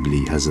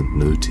probably hasn't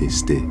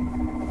noticed it.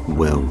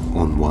 Well,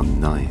 on one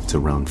night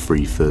around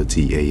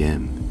 3:30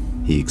 a.m.,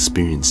 he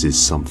experiences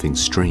something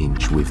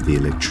strange with the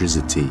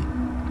electricity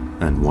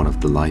and one of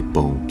the light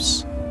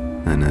bulbs,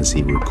 and as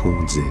he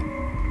records it,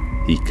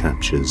 he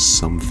captures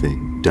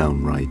something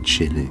downright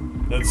chilling.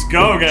 Let's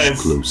go, Watch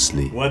guys.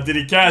 closely. What did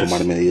he catch?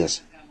 Tomar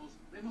medidas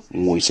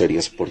muy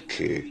serias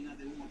porque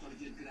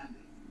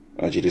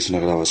ayer hice una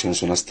grabación,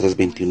 son las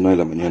 3:21 de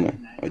la mañana.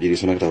 Ayer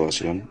hice una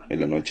grabación en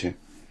la noche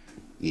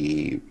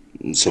y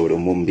sobre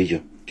un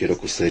bombillo. Quiero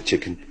que ustedes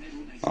chequen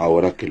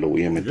ahora que lo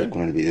voy a meter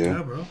con el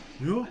video.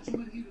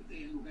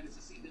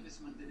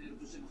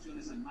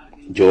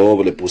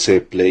 Yo le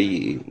puse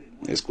play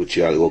y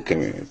escuché algo que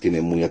me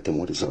tiene muy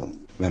atemorizado.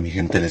 A mi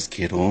gente les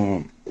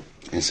quiero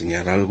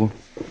enseñar algo.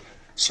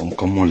 Son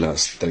como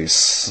las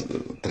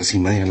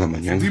 3:30 de la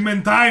mañana.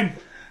 Demon time.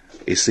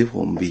 Ese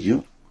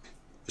bombillo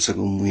es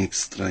algo muy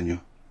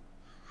extraño.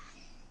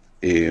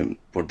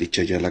 Por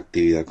dicha ya la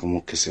actividad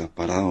como que se ha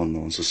parado,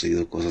 no han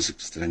sucedido cosas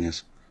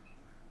extrañas.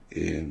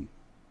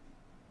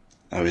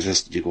 A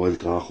veces llego del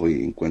trabajo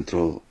y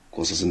encuentro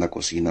cosas en la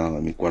cocina,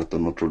 en mi cuarto,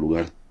 en otro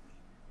lugar.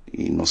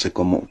 Y no sé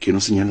cómo. Quiero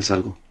enseñarles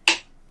algo.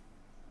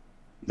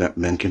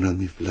 Vean que no es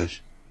mi flash.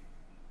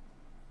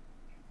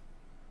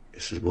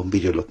 Es el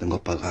bombillo, lo tengo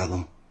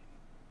apagado.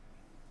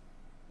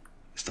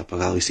 Está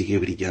apagado y sigue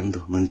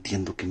brillando. No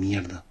entiendo qué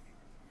mierda.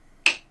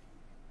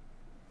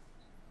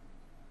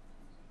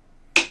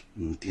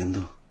 No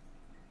entiendo.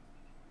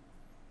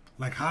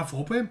 Like half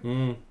open?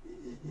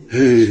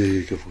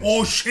 Hey, ¿qué fue?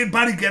 Oh shit,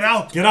 buddy, get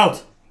out. Get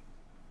out.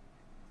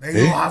 They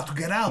don't have to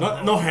get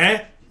out. No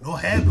hair. No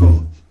hair,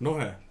 bro. No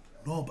hair.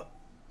 No, but.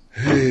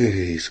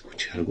 Hey,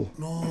 escuché algo.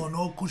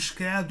 No,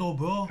 cusqueado,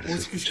 bro.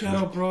 What's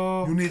cusqueado,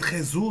 bro? You need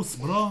Jesus,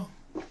 bro.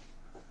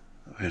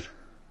 A ver,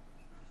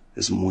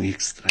 es muy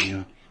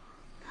extraño.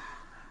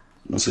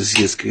 No sé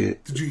si es que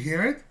Did you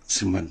hear it?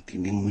 se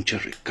mantiene mucha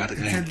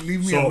recarga.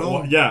 Leave me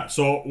alone.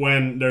 So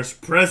when there's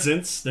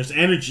presence, there's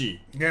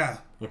energy. Yeah.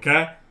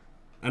 Okay?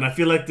 And I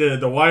feel like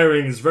the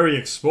wiring is very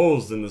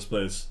exposed in this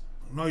place.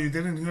 No, you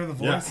didn't hear the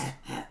voice?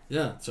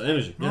 Yeah, it's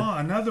energy. No, Yeah.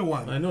 another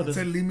one. I know It this.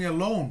 said, leave me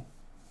alone.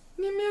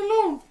 Leave me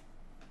alone.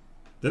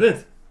 Did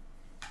it?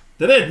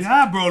 Did it?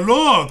 Yeah, bro,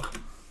 look.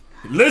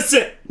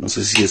 Listen. No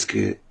sé si es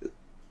que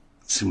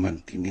se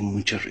mantiene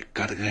mucha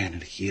recarga de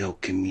energía o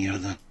qué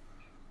mierda.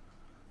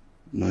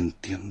 No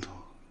entiendo.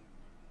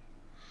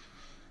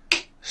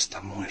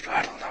 Está muy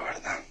raro, la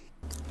verdad.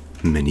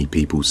 Many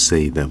people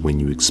say that when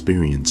you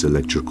experience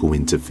electrical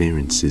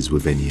interferences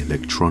with any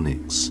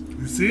electronics,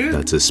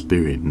 that a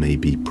spirit may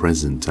be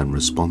present and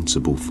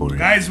responsible for it.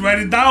 Guys, write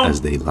it down. As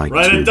they like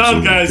to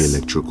absorb the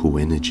electrical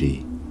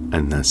energy.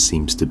 And that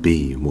seems to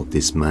be what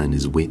this man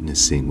is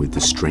witnessing with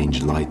the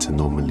strange light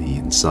anomaly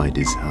inside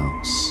his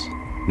house.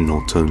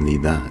 Not only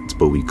that,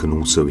 but we can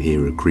also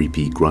hear a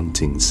creepy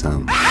grunting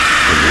sound, along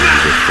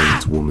with a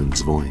faint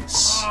woman's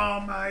voice. Oh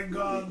my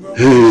god, bro.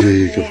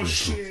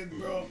 Hey,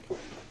 bro.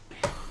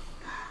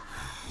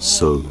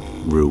 So,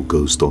 real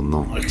ghost or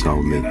not,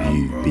 I'll let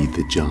you be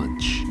the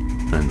judge.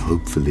 And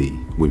hopefully,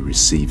 we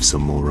receive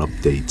some more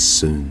updates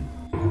soon.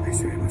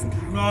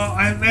 No,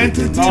 an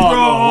entity,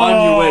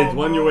 bro.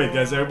 One you wait,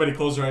 guys. Everybody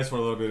close your eyes for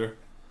a little bit here.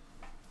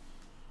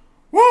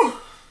 Woo!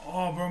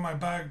 Oh, bro, my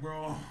back,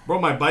 bro.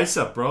 Bro, my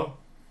bicep, bro.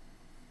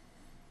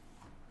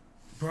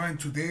 Bro, and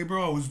today,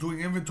 bro, I was doing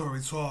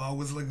inventory, so I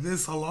was like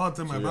this a lot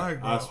in my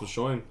back, bro. Ass was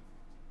showing.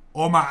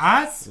 Oh, my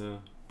ass? Yeah.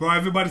 Bro,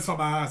 everybody saw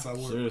my ass at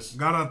work. Serious?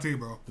 Guarantee,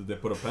 bro. Did they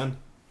put a pen?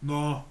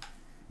 No.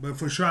 But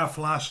for sure, I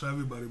flashed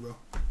everybody, bro.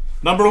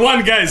 Number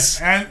one, guys.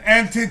 And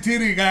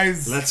entity,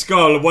 guys. Let's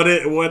go. What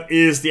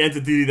is the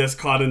entity that's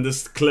caught in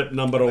this clip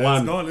number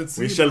one? Let's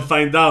see. We shall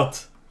find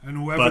out. And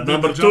whoever but did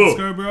number the two, jump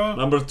scare, bro.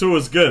 Number two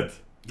is good.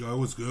 Yeah, it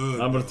was good.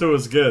 Number two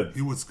is good.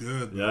 He was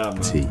good. Yeah,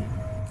 man.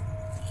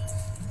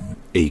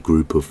 A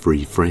group of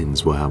 3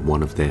 friends were at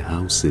one of their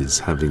houses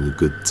having a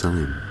good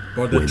time.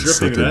 When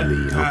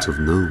suddenly, out of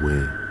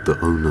nowhere, the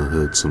owner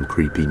heard some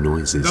creepy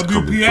noises coming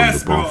from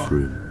the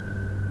bathroom.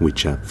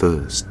 Which at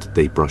first,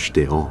 they brushed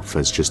it off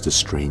as just a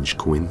strange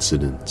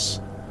coincidence.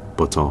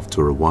 But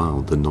after a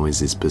while, the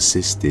noises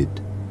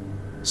persisted.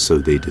 So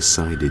they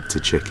decided to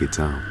check it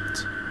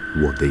out.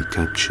 What they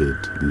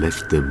captured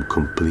left them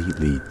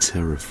completely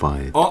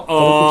terrified.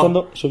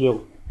 Soy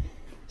yo.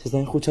 Se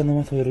están escuchando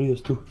mazo de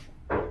ruidos, tú.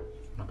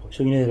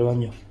 Eso viene del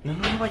baño. No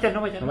vayas.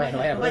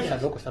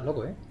 Estás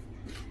loco,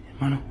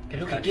 Hermano. ¿Qué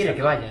es lo que quiere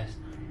que vayas?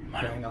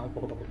 Vale, venga,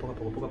 poco a poco.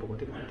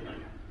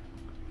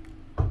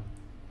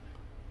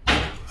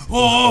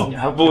 ¡Oh!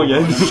 Una polla.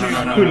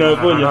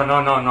 Una polla.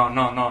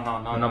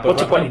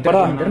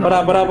 No.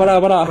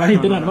 Para.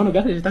 Linterna, hermano, ¿qué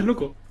haces? ¿Estás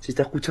loco? Se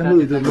está escuchando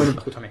desde el hermano.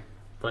 Escúchame.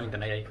 Pon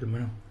linterna ahí.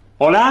 Hermano.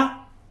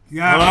 ¿Hola?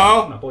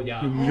 Ya. Una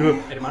polla.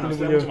 Hermano,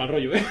 esto da mucho mal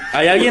rollo,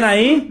 ¿Hay alguien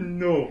ahí?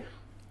 No.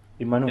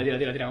 Hermano.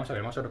 Tira. Vamos a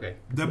ver lo que.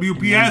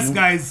 WPS,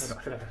 guys.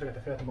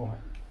 Espérate un poco más.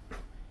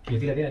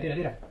 Tira.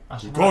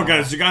 Go,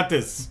 guys, you got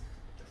this.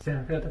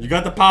 You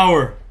got the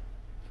power.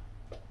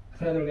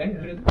 Espérate lo que hay,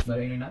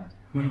 Vale, ahí no hay nada.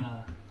 No hay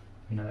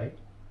nada ahí.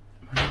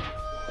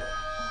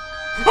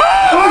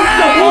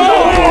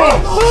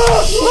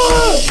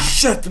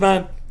 Shit,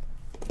 man.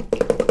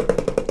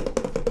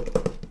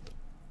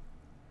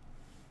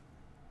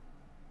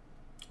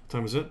 What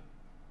time is it?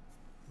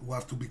 We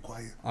have to be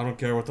quiet. I don't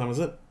care. What time is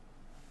it?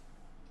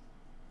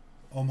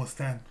 Almost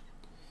 10.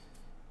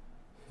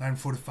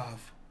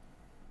 9:45.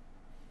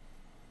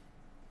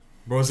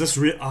 Bro, is this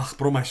real?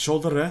 Bro, my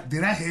shoulder, eh?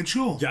 Did I hit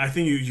you? Yeah, I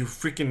think you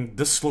freaking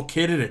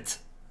dislocated it.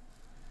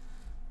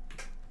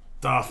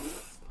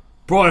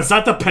 Bro, is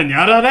that the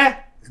piñata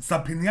there? It's the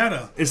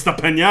piñata. It's the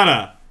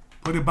piñata.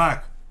 Put it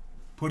back.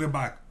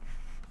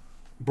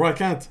 Bro, I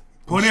can't.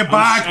 Put it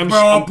back,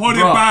 bro. Put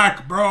it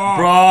back, bro.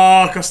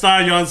 Bro,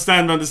 Costa, you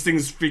understand, man. This thing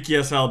is freaky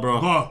as hell,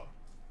 bro. Go.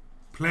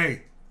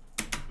 Play.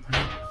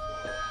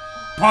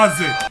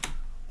 Pause it.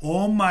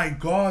 Oh my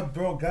god,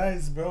 bro.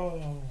 Guys,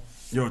 bro.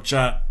 Yo,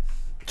 chat.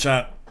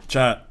 I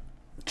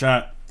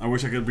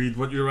wish I could read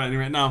what you're writing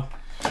right now.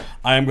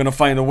 I am gonna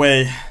find a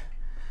way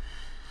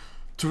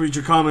to read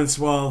your comments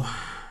while...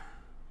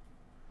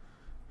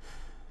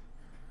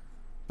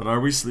 But are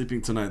we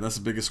sleeping tonight? That's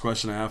the biggest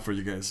question I have for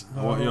you guys.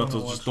 I want y'all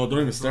to just don't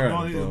even stare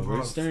at it, bro.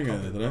 We're staring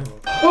at it, right?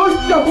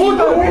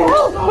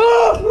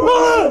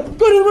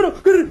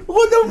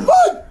 What the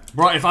fuck?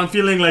 Bro, if I'm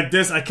feeling like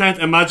this, I can't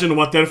imagine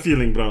what they're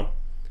feeling, bro.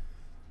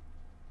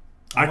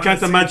 I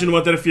can't imagine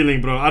what they're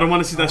feeling, bro. I don't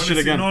want to see that shit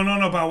again.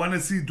 No, but I want to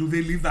see, do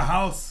they leave the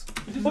house?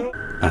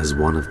 As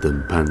one of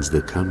them pans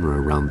the camera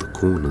around the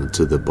corner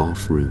to the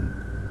bathroom,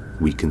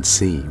 we can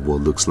see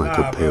what looks like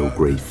a pale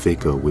grey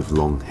figure with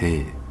long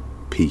hair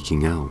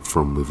peeking out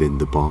from within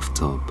the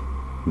bathtub.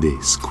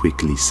 This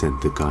quickly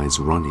sent the guys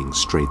running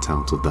straight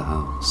out of the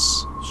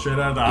house. Straight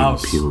out of the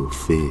house. In pure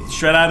fear.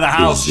 Straight out of the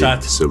house, chat.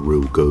 Is this a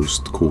real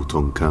ghost caught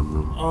on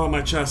camera? Oh,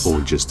 my chest.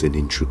 Or just an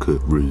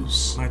intricate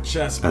ruse? My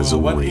chest, bro. As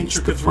always,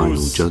 the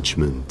final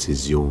judgment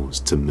is yours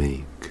to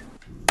make.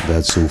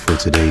 That's all for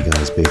today,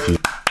 guys.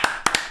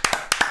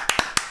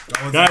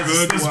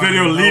 Guys, this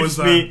video leaves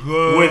me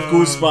with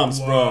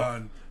goosebumps,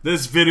 bro.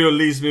 This video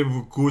leaves me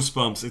with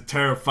goosebumps. It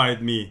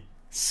terrified me.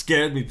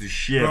 Scared me to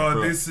shit,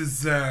 bro. This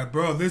is,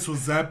 this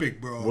was epic,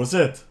 bro. Was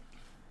it?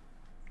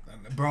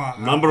 Bro.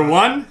 Number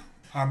one?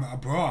 I'm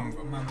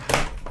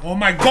oh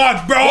my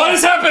god, bro! What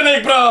is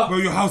happening, bro? Bro,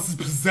 your house is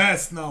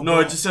possessed now, No,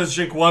 bro. it just says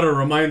drink water,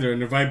 reminder,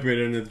 and it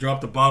vibrated, and it dropped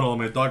the bottle,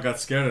 and my dog got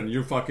scared, and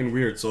you're fucking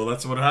weird, so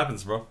that's what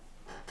happens, bro.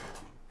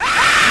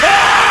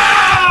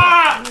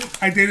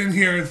 I didn't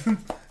hear it.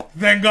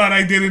 Thank God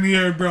I didn't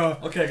hear it, bro.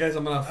 Okay, guys,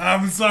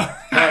 I'm sorry.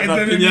 I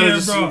didn't hear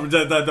it, bro.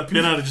 The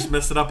piano just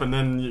messed it up, and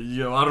then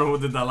I don't know who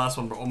did that last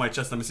one, bro. Oh, my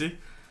chest. Let me see.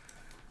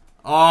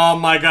 Oh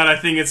my God, I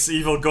think it's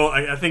evil.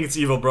 I think it's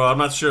evil, bro. I'm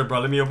not sure,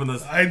 bro. Let me open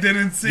this. I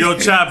didn't see. Yo,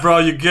 chat, bro.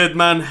 You good,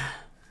 man?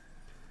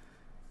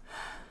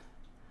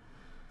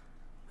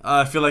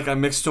 I feel like I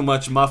mixed too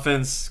much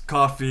muffins,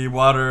 coffee,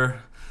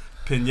 water,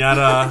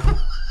 piñata.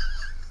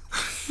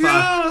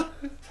 Yeah.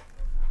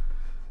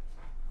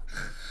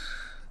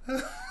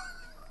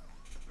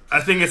 I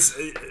think it's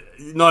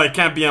no. It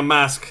can't be a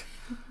mask.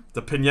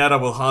 The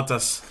piñata will haunt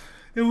us.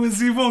 It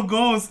was Evil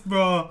Ghost,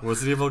 bro.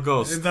 Was it Evil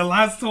Ghost? In the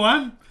last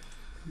one,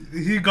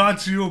 he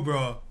got you,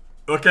 bro.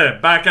 Okay,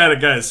 back at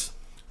it, guys.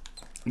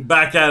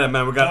 Back at it,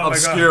 man. We got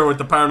Obscure with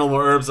the Paranormal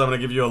Herbs. I'm gonna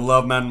give you a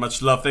love, man.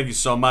 Much love. Thank you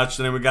so much.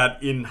 And then we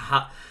got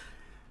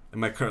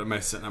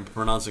I'm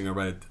pronouncing it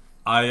right.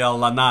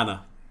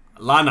 Lanana.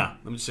 Lana.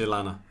 Let me just say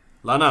Lana.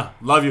 Lana,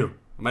 love you.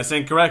 Am I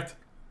saying correct?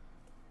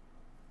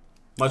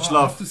 Much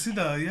love. I have to see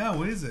the,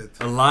 what is it?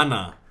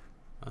 Alana.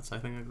 That's, I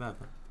think, like that.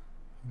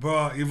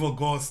 Bro, Evil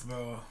Ghost,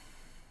 bro.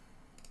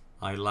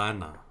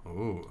 Ilana.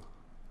 Ooh.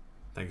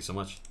 Thank you so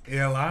much.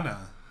 Ilana.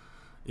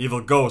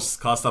 Evil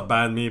Ghost. Costa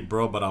banned me,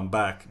 bro, but I'm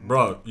back.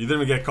 Bro, you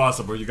didn't even get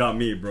Costa, bro. You got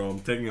me, bro. I'm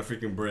taking a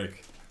freaking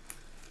break.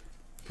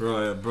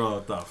 Bro,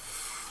 what the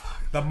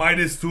The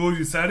Midas 2,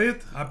 you said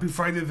it? Happy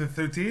Friday the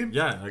 13th?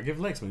 Yeah, I give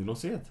likes, man. You don't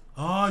see it.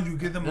 Oh, you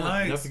give them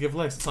likes. You have to give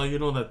likes. That's how you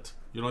know that,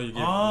 you give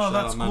Oh,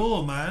 that's out,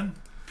 cool, man.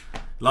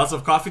 Lots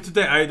of coffee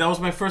today. That was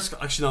my first,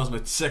 actually, that was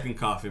my second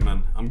coffee,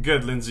 man. I'm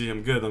good, Lindsay.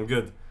 I'm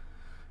good.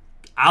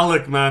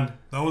 Alec, man.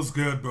 That was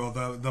good, bro.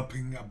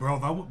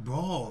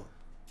 Bro.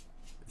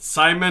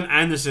 Simon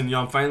Anderson,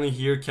 yo, I'm finally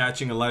here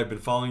catching a live. Been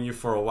following you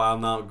for a while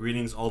now.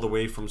 Greetings all the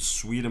way from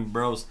Sweden,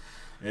 bros.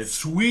 It's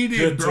Sweden,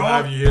 good bro. to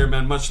have you here,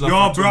 man. Much love.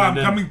 Yo, bro, I'm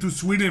coming to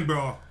Sweden,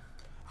 bro.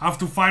 I have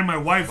to find my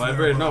wife.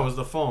 Vibrate? There, no, it was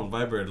the phone.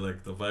 Vibrate,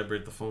 like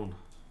vibrate the phone.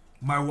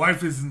 My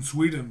wife is in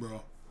Sweden,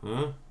 bro.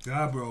 Huh?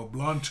 Yeah, bro.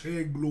 Blonde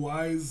chick, blue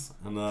eyes.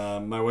 And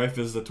my wife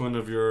is the twin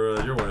of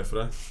your wife,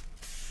 right?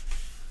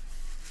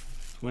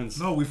 Twins.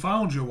 No, we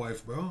found your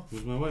wife, bro.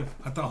 Who's my wife?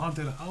 At the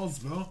haunted house,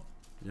 bro.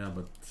 Yeah,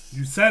 but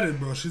you said it,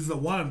 bro. She's the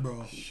one,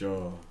 bro.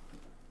 Sure.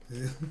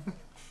 Yeah.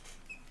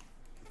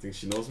 Think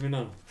she knows me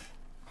now?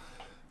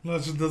 No,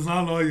 she does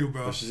not know you,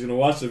 bro. But she's gonna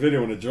watch the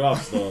video when it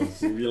drops, though.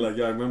 She'll be like,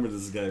 "Yo, I remember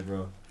this guy,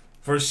 bro."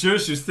 For sure,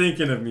 she's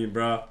thinking of me,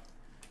 bro.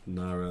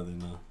 Not really,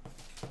 no.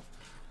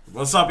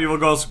 What's up, Evil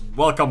Ghost?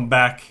 Welcome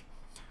back.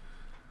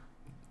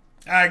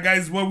 Alright,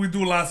 guys, what we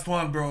do last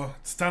one, bro?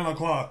 It's 10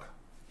 o'clock.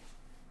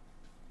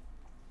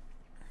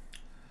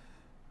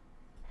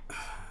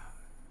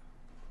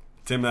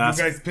 Tim, you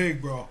guys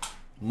pick, bro.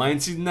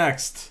 Mine's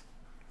next.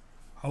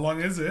 How long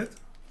is it?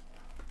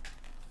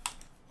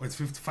 Oh, it's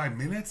 55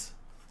 minutes?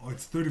 Oh,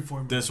 it's 34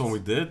 minutes. This one we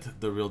did,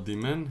 The Real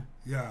Demon.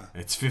 Yeah.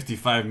 It's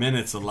 55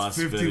 minutes, the last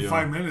video.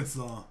 55 minutes,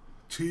 though.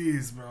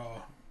 Jeez,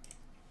 bro.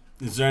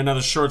 Is there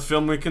another short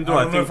film we can do?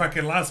 I don't know if I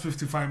can last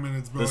 55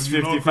 minutes, bro. There's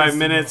 55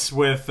 minutes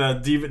with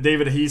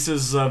David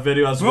Heese's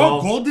video as bro,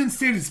 well. Bro, Golden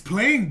State is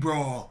playing,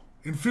 bro.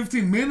 In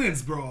 15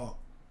 minutes, bro.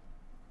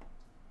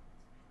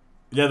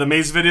 Yeah, the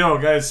Maze video,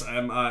 guys.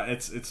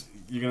 It's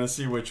you're gonna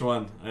see which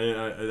one.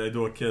 I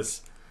do a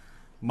kiss.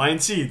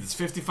 Mind Seed. It's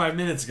 55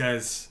 minutes,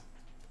 guys.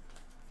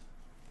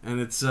 And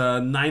it's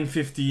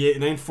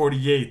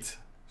 9:48.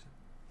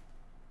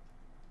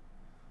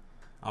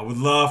 I would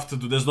love to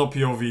do. There's no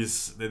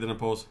POVs. They didn't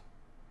post.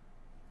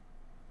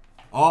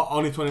 Oh,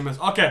 only 20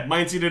 minutes. Okay,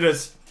 Mind Seed it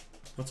is.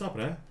 What's up,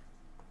 man?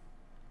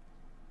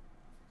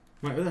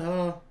 What the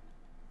hell?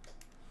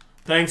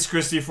 Thanks,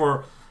 Christy,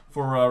 for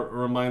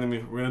reminding me.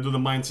 We're gonna do the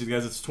Mind Seed,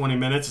 guys. It's 20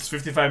 minutes. It's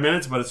 55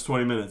 minutes, but it's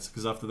 20 minutes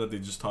because after that they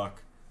just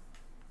talk.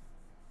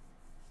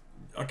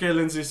 Okay,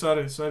 Lindsay.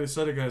 Sorry,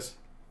 guys.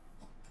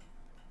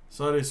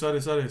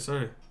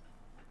 Sorry.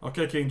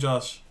 Okay, King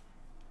Josh.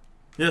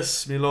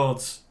 Yes, me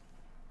lords.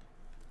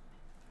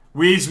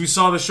 We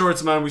saw the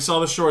shorts, man. We saw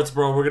the shorts,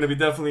 bro. We're gonna be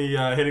definitely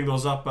hitting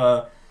those up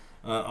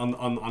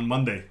on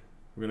Monday.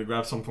 We're gonna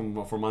grab some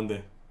for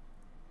Monday.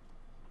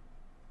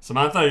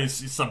 Samantha,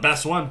 it's the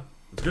best one.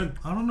 It's good.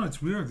 I don't know.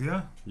 It's weird.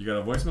 Yeah. You got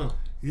a voicemail?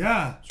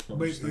 Yeah,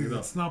 but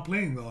it's not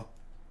playing though.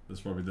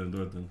 This probably didn't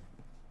do it then.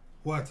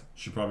 What?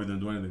 She probably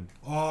didn't do anything.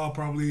 Oh,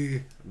 probably.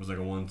 It was like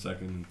a 1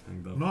 second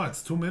hang up. No,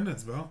 it's 2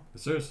 minutes, bro.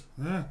 It's serious?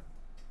 Yeah.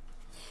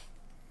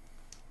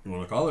 You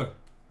wanna call her?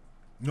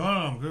 No,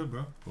 I'm good,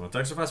 bro. You wanna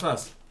text her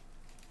fast?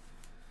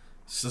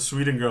 She's a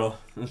Sweden girl.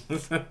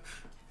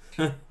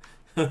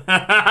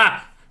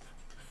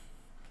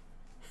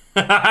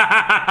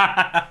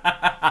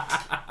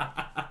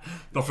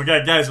 Don't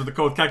forget, guys, with the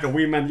code KAKA,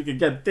 man, you can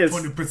get this.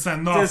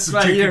 20% off. This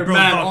right here,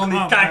 man. Only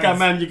KAKA,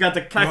 man. You got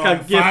the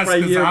KAKA gift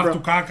right here, bro. I have to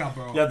KAKA,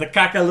 bro. Yeah, the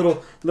KAKA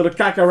little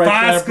KAKA right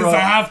fast there, bro. I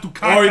have to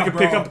KAKA, or you can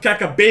pick up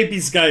KAKA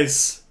babies,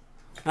 guys.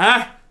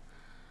 Huh?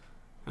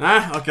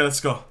 Okay, let's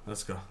go.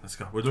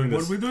 We're doing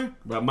this. What are we doing?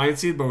 Mind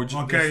Seed, but we're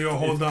just... Okay, yo,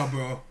 hold up,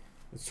 bro.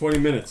 It's 20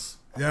 minutes.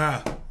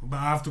 Yeah, but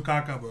I have to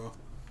KAKA, bro.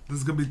 This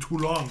is gonna be too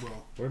long, bro.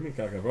 What do you mean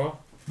KAKA, bro?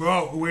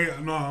 Bro, wait,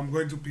 no, I'm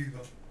going to pee, though.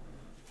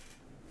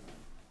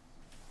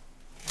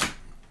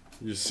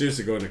 You're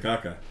seriously going to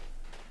caca.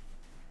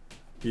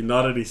 He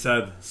nodded his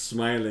head,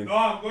 smiling. No,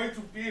 I'm going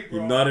to pee,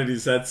 bro. He nodded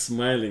his head,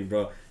 smiling,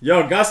 bro.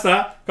 Yo,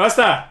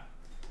 Costa!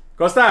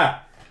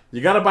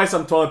 You gotta buy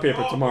some toilet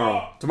paper tomorrow.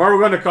 Bro. Tomorrow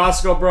we're going to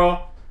Costco,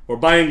 bro. We're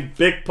buying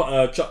big...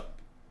 So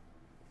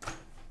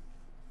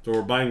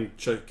we're buying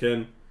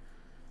chicken.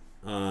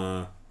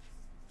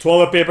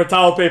 Toilet paper,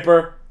 towel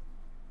paper.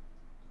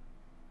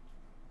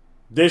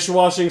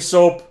 Dishwashing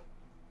soap.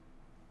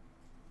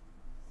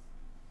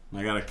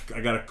 I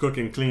gotta cook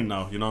and clean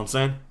now, you know what I'm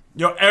saying?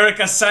 Yo,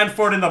 Erica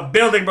Sanford in the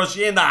building, bro.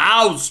 She in the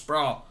house,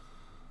 bro.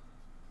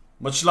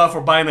 Much love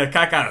for buying a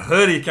caca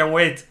hoodie. Can't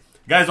wait.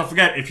 Guys, don't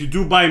forget, if you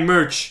do buy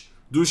merch,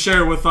 do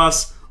share it with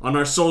us on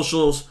our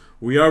socials.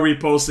 We are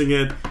reposting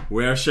it.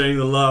 We are sharing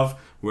the love.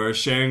 We are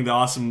sharing the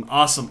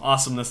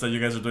awesomeness that you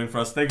guys are doing for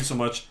us. Thank you so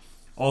much.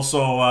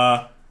 Also,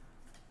 right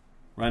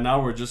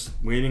now we're just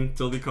waiting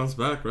till he comes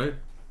back, right?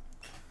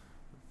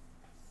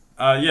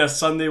 Yes,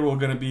 Sunday we're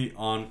gonna be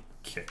on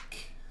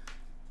Kick.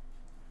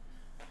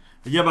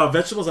 Yeah, but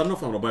vegetables, I don't know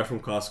if I'm gonna buy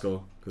from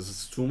Costco because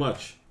it's too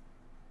much.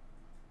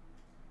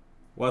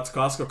 What's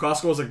Costco?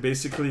 Costco is like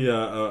basically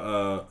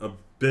a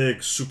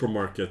big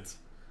supermarket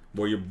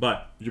where you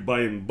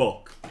buy in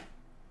bulk.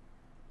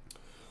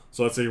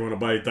 So let's say you want to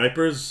buy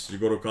diapers, you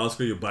go to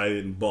Costco, you buy it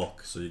in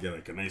bulk, so you get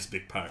like a nice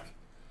big pack.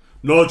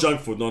 No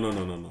junk food. No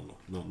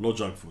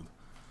junk food.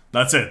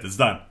 That's it. It's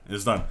done.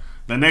 It's done.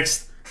 The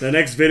next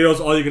videos,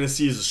 all you're gonna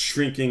see is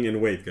shrinking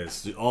in weight,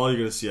 guys. All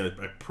you're gonna see, I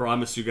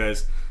promise you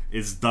guys,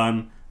 it's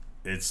done.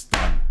 It's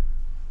done.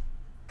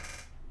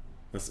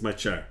 That's my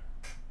chair.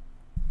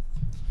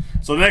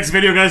 So the next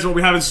video, guys, what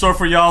we have in store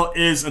for y'all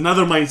is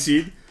another Mind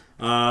Seed.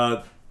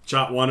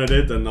 Chat wanted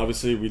it, and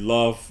obviously we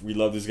love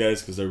these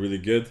guys because they're really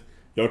good.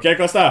 You okay,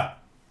 Costa?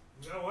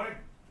 No way.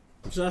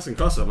 I'm just asking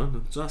Costa, man.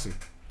 I'm just asking.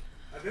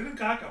 I didn't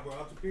caca, bro. I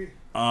had to pee.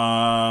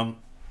 I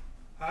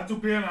had to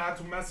pee and I had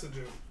to message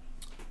you.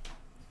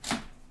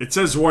 It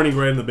says warning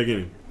right in the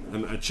beginning,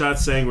 and a chat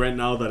saying right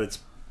now that it's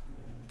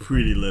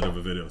pretty lit of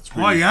a video. It's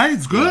pretty, oh yeah,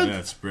 it's good. Yeah,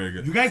 it's pretty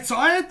good. You guys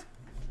saw it?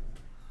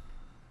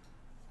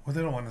 What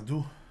they don't want to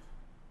do?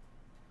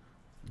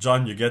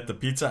 John, you get the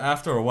pizza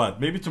after or what?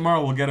 Maybe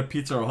tomorrow we'll get a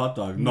pizza or a hot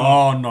dog. No.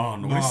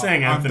 What are you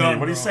saying, Anthony? Done,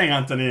 what are you saying,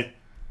 Anthony?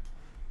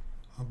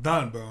 I'm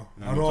done, bro.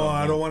 Yeah,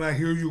 I don't want to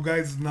hear you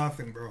guys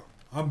nothing, bro.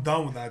 I'm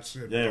done with that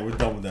shit. Yeah, bro. we're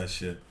done with that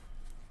shit.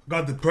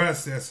 Got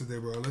depressed yesterday,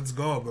 bro. Let's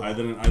go, bro. I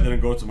didn't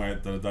go to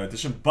the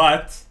dietitian,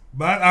 but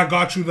I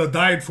got you the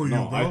diet for you,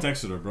 bro. I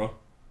texted her, bro.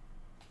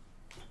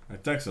 I'm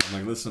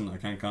like, listen, I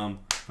can't come.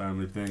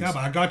 Family things. Yeah,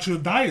 but I got you a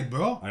diet,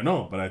 bro. I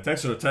know, but I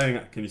texted her telling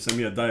her, can you send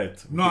me a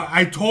diet? No,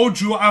 I told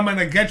you I'm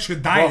gonna get you a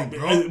diet,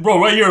 bro.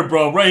 Bro, right here,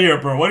 bro. What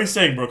are you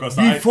saying, bro?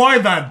 Before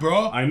that,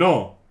 bro. I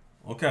know.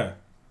 Okay.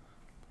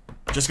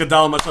 Jessica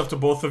Dowell, much love to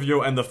both of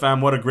you and the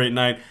fam. What a great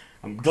night.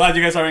 I'm glad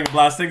you guys are having a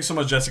blast. Thank you so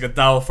much, Jessica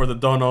Dowell, for the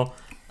dono.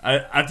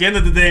 At the end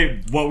of the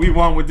day, what we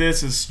want with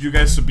this is you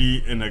guys to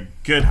be in a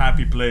good,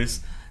 happy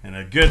place, in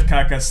a good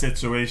caca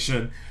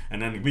situation,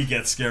 and then we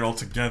get scared all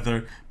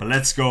together. But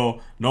let's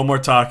go. No more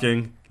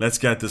talking. Let's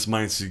get this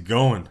mindset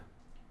going.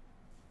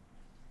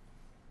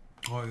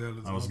 Oh yeah,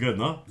 that was good,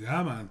 no?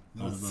 Yeah, man.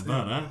 That was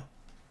not bad, huh?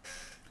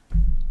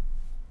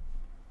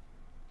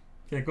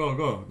 Okay,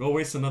 go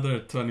waste another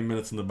 20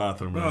 minutes in the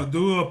bathroom, bro.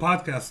 Do a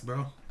podcast,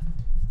 bro.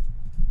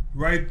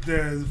 Right,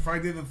 the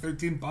Friday the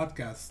 13th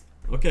podcast.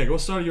 Okay, go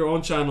start your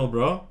own channel,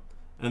 bro.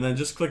 And then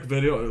just click on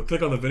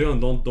the video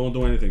and don't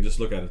do anything. Just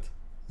look at it.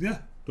 Yeah.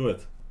 Do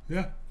it.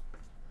 Yeah.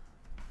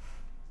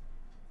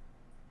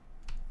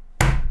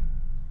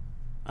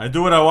 I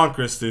do what I want,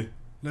 Christy.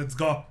 Let's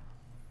go.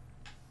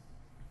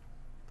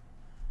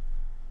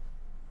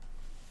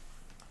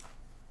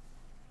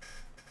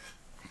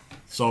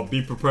 So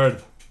be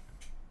prepared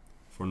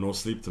for no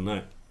sleep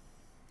tonight.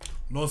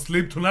 No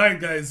sleep tonight,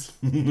 guys.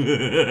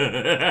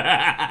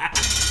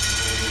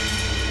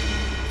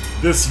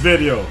 This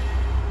video.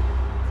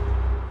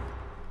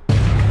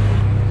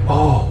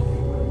 Oh.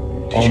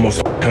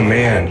 Almost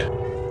command.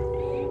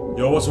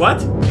 Yo, what's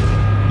what?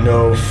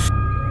 No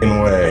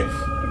f***ing way.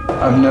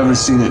 I've never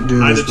seen it do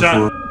this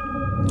before.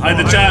 Hi,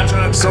 the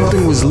chat.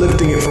 Something was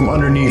lifting it from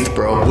underneath,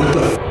 bro. What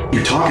the f***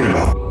 you talking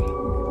about?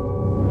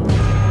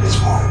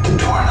 It's more than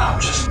doorknob,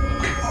 just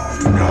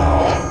move.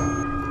 No.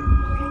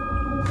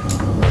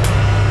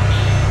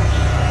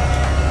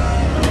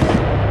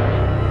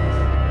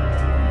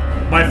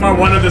 By far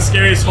one of the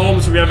scariest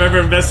homes we have ever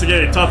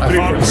investigated. Top 3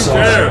 for sure.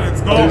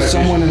 Let's go. There's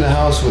someone in the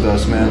house with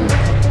us, man.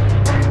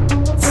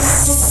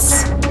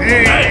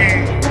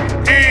 Hey.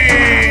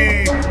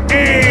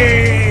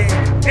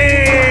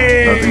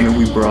 Nothing that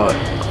we brought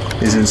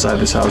is inside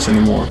this house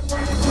anymore.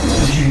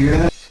 Did you hear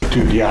that?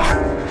 Dude, yeah.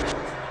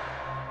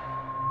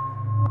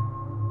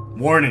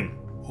 Warning.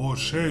 Oh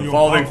shit. The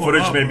following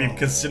footage may be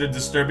considered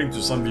disturbing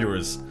to some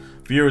viewers.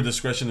 Viewer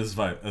discretion is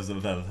advised.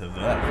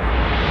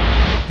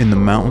 In the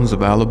mountains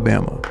of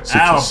Alabama sits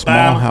a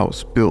small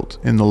house built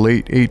in the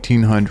late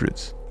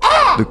 1800s.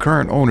 The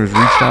current owners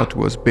reached out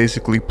to us,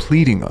 basically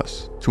pleading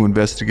us to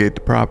investigate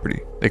the property.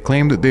 They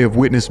claim that they have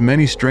witnessed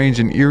many strange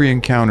and eerie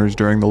encounters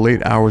during the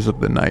late hours of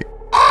the night.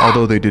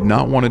 Although they did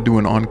not want to do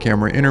an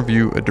on-camera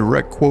interview, a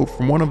direct quote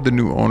from one of the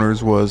new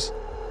owners was,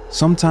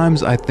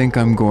 "Sometimes I think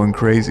I'm going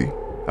crazy.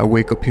 I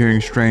wake up hearing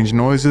strange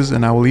noises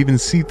and I will even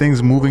see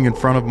things moving in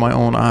front of my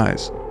own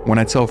eyes. When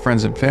I tell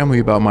friends and family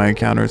about my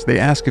encounters, they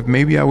ask if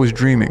maybe I was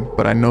dreaming,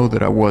 but I know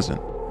that I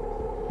wasn't."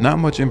 Not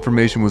much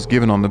information was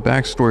given on the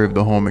backstory of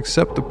the home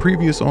except the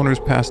previous owners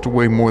passed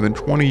away more than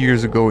 20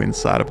 years ago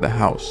inside of the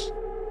house.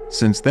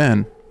 Since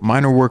then,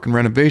 minor work and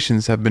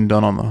renovations have been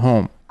done on the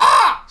home.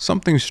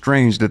 Something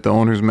strange that the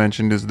owners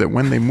mentioned is that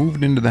when they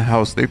moved into the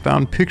house, they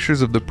found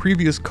pictures of the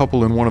previous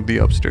couple in one of the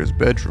upstairs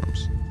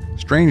bedrooms.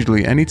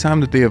 Strangely, anytime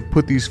that they have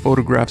put these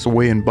photographs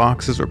away in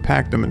boxes or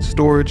packed them in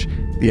storage,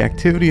 the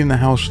activity in the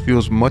house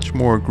feels much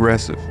more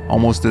aggressive,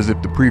 almost as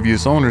if the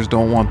previous owners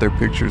don't want their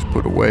pictures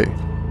put away.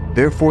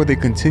 Therefore, they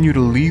continue to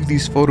leave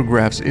these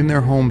photographs in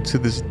their home to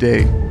this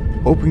day,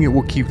 hoping it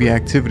will keep the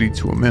activity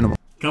to a minimum.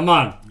 Come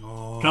on.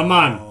 Come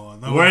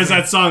on. Where's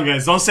that song,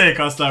 guys? Don't say it,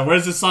 Costa.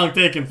 Where's this song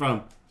taken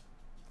from?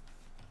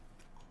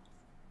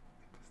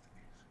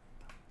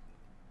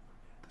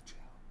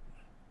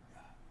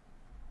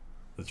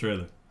 The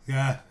trailer.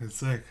 Yeah, it's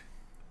sick.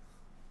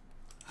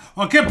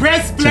 Okay,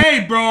 press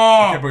play,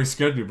 bro. Okay, bro, you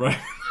scared me, bro.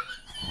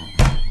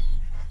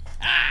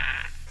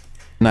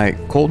 Tonight,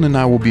 Colton and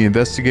I will be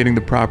investigating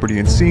the property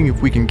and seeing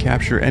if we can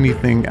capture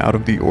anything out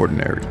of the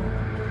ordinary.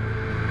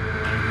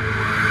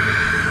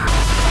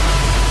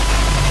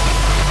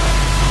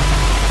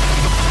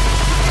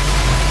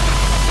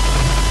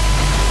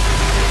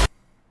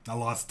 I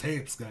lost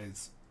tapes,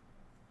 guys.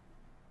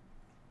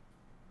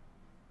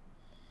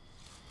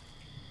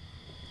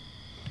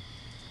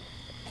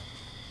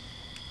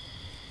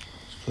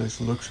 This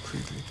place looks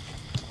creepy.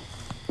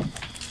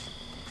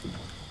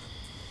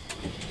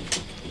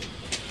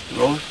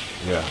 Rolling?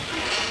 Yeah.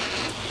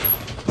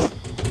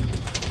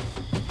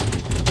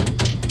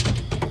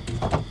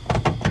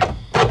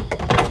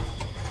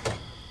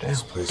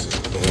 This place is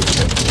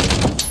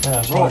ancient.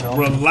 Yeah, bro,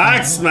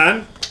 relax,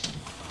 man.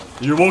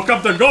 You woke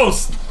up the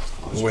ghost.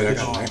 Oh, wait, I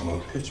got night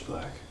mode. Pitch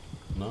black.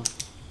 No.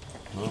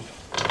 No.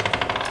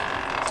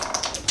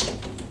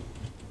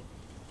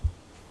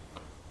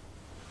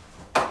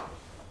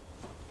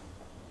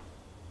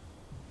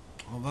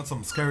 Oh, that's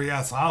some scary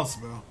ass house,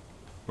 bro.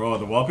 Bro,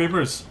 the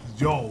wallpapers?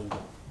 Yo.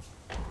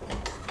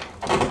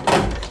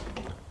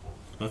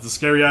 That's the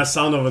scary ass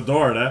sound of a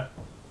door, that.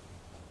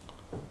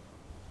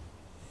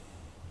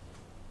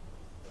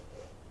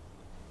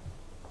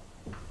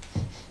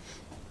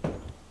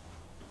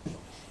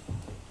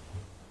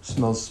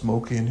 Smells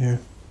smoky in here.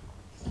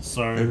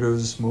 Sorry. Maybe there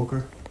was a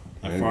smoker.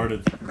 I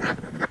farted.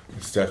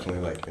 It's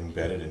definitely like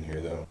embedded in here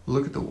though.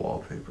 Look at the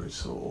wallpaper, it's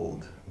so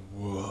old.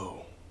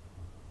 Whoa.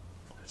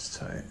 It's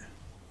tight.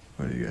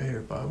 What do you got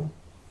here, Bible?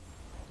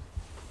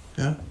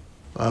 Yeah?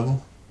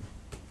 Bible?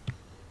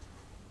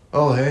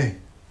 Oh, hey.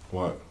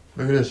 What?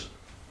 Look at this.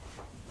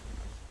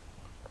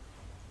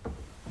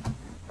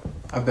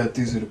 I bet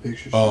these are the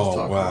pictures she was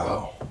talking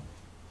about.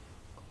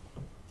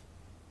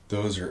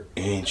 Those are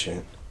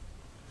ancient.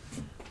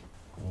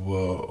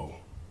 Whoa.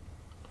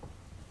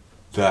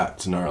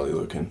 That's gnarly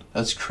looking.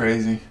 That's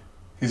crazy.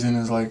 He's in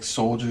his, like,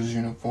 soldier's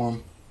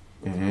uniform.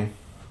 Mm-hmm.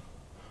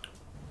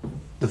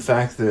 The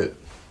fact that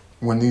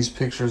when these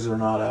pictures are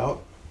not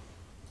out,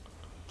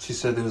 she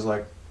said there's,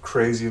 like,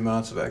 crazy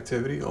amounts of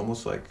activity,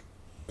 almost like...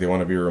 They want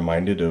to be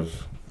reminded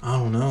of... I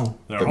don't know.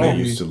 That they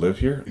used to live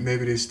here?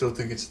 Maybe they still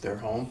think it's their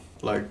home.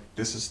 Like,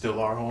 this is still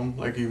our home.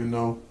 Like, even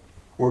though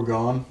we're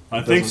gone,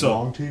 I think so.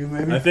 belong to you,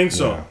 maybe? I think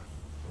so.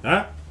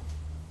 Yeah. Huh?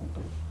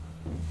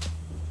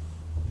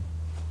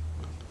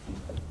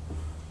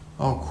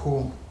 Oh,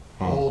 cool.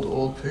 Huh.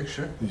 Old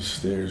picture. These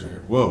stairs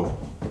are... Whoa.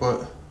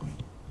 What?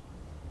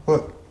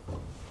 What?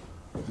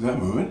 Is that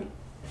moving?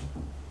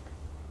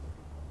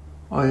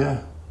 Oh,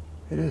 yeah.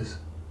 It is.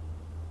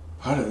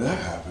 How did that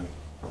happen?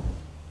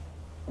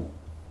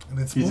 And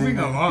it's moving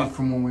a lot.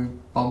 From when we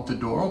bumped the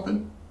door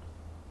open?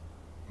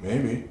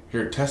 Maybe.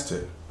 Here, test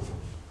it.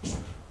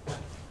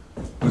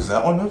 Was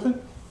that one moving?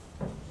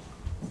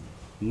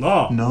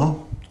 No.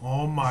 No.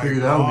 Oh my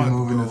Figured god. that would be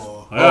moving if...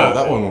 Oh,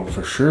 that one would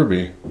for sure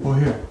be. Well,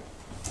 here.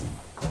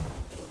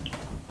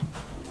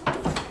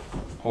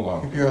 Hold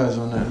on. Keep your eyes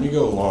on that. Let me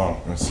go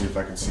along and see if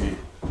I can see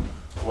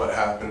what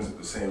happens at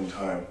the same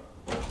time.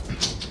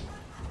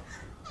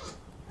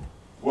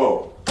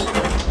 Whoa.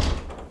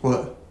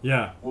 What?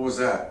 Yeah. What was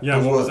that? Yeah,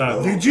 what was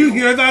that? Did you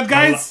hear that,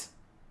 guys?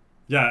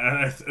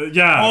 Yeah,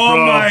 yeah, Oh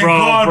bro, my bro,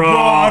 god, bro.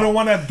 I don't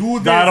want to do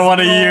this. I don't want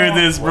to bro. hear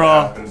this, What bro.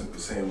 happens at the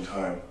same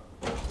time?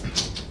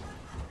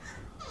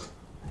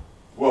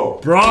 Whoa.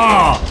 Bro.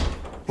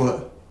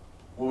 What?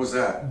 What was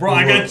that? Bro,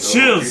 I got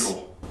chills.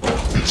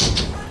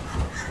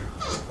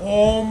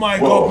 Oh my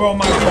Whoa. god, bro,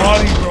 my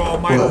body, bro,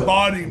 my What?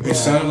 body, bro. It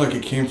sounded like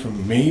it came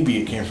from,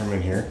 maybe it came from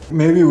in here.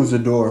 Maybe it was the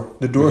door.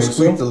 The door You think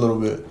squeaked so? a little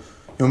bit.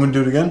 You want me to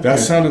do it again? That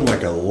Here. sounded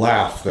like a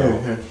laugh, though.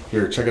 Here.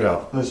 Here, check it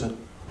out. Listen.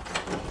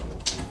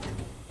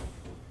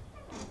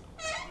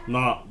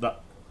 No,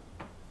 that.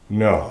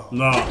 No.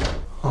 No.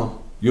 Huh.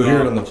 You'll hear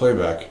it on the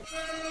playback.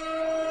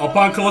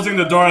 Upon closing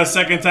the door a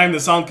second time, the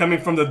sound coming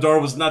from the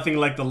door was nothing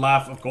like the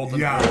laugh of Colton.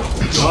 Yeah.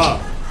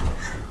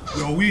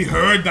 Yo, we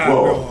heard that,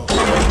 bro.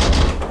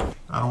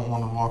 I don't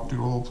want to walk through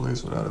the whole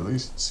place without at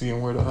least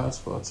seeing where the hot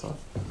spots are.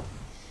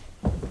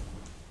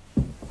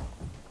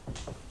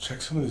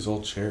 Check some of these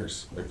old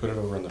chairs. Like, put it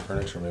over in the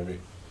furniture, maybe.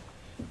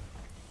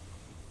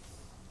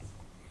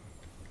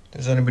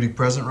 Is anybody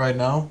present right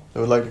now that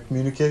would like to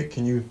communicate?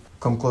 Can you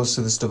come close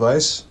to this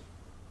device?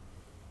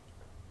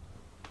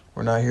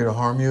 We're not here to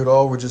harm you at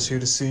all. We're just here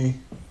to see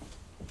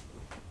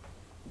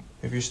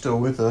if you're still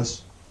with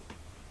us.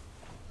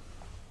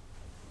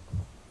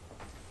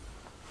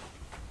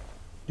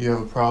 Do you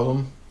have a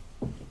problem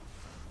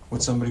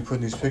with somebody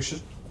putting these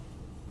pictures?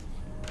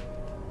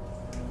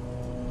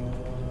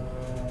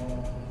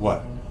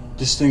 What?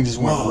 This thing just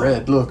went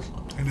red, look.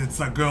 And it's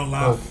a girl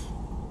laugh.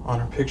 Look, on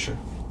her picture.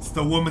 It's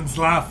the woman's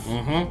laugh.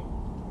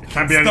 Mm-hmm. It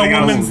can't be It's the anything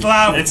else. woman's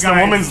laugh. It's guys.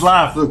 the woman's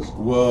laugh. Look.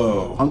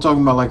 Whoa. I'm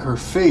talking about like her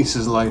face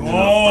is lighting up.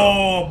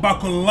 Oh,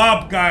 buckle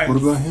up, guys. What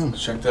about him?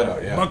 Check that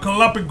out, yeah.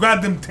 Buckle up and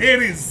grab them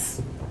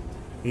titties.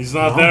 He's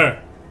not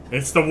there.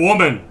 It's the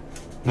woman.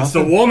 It's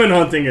the woman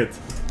hunting it.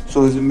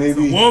 So is it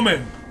maybe... It's the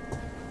woman.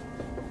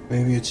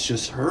 Maybe it's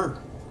just her.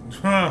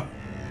 Huh.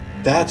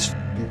 That's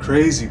f***ing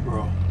crazy,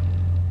 bro.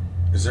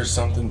 Is there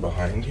something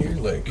behind here?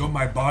 Like, Yo,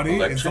 my body is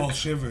electric? all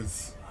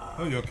shivers.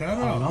 Oh, you okay? I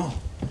don't know.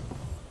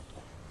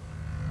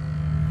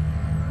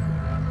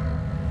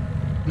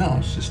 No,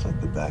 it's just like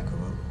the back of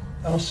it.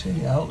 I don't see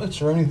any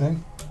outlets or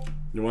anything.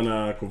 You want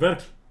a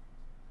couvert?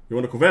 You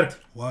want a couvert?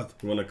 What?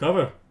 You want a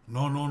cover?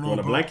 No, no, no. You want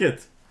a bro.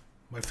 blanket?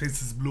 My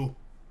face is blue. You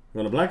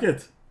want a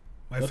blanket?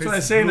 My That's face what I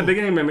is say in the blue.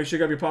 beginning, man. Make sure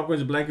you got your popcorns,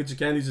 your blankets, your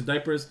candies, your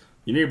diapers.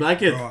 You need your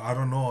blanket. Bro, I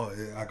don't know.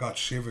 I got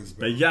shivers,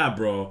 bro. But yeah,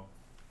 bro.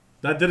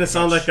 That didn't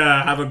sound like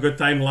a have a good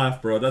time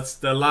laugh, bro. That's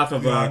the laugh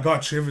of Yeah, I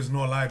got shivers, no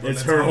lie, bro. It's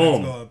Let's her go,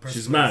 home. let's go. Press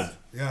She's play. mad.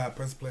 Yeah,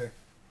 press play.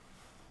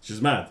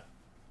 She's mad.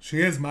 She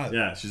is mad.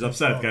 Yeah, she's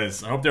upset,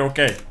 guys. I hope they're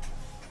okay.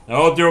 I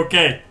hope they're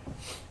okay.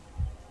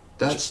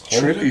 That's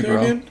hold it trippy, there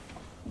bro. again?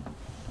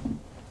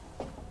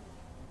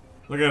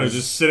 Look at her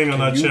just sitting on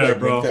that Can you, chair, like,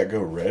 bro. make that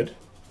go red?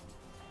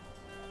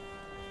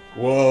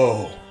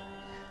 Whoa.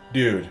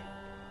 Dude.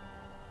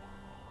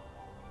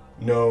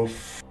 No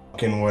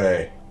fucking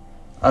way.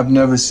 I've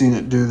never seen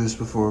it do this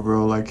before,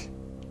 bro. Like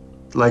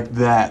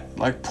that.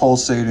 Like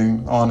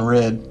pulsating on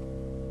red.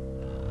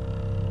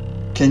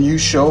 Can you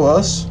show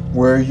us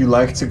where you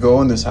like to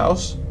go in this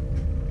house?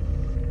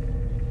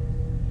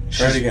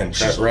 Try it again.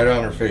 Try it right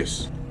on her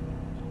face.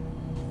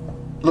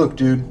 Look,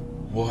 dude.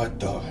 What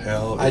the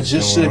hell I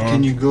just said,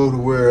 can you go to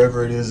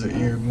wherever it is that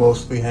you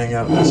mostly hang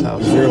out in this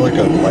house? Is there like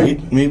a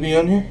light maybe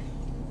on here?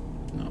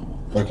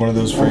 No. Like one of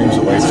those frames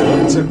that lights up?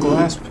 It's a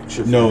glass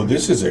picture. No,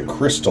 this is a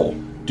crystal.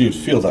 Dude,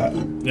 feel that.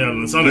 Yeah,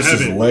 it's not This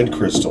heavy. is lead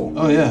crystal.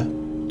 Oh, yeah.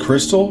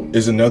 Crystal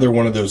is another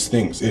one of those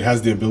things. It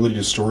has the ability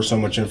to store so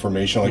much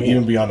information, like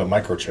even beyond a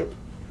microchip.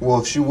 Well,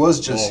 if she was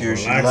just here,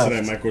 she relax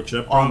left. that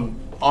microchip, bro.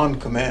 on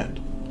command.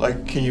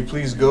 Like, can you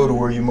please go to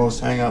where you most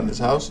hang out in this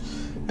house?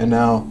 And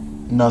now,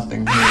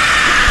 nothing here.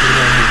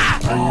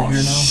 Are you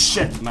here now?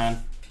 Shit,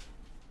 man.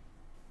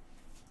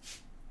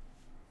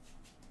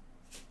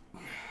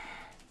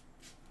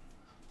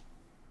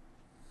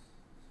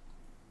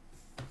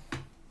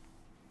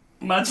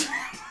 Imagine.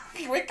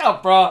 Wake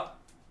up, bro.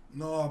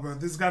 No, bro.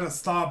 This gotta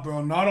stop,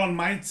 bro. Not on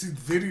Mindseed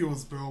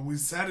videos, bro. We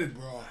said it,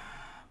 bro.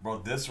 Bro,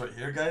 this right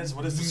here, guys.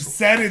 What is We this?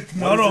 said it.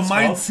 What Not is on this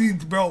called?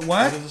 Mindseed, bro. What?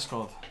 What is this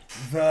called?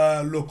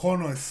 The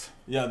Locones.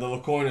 Yeah, the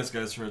Locones,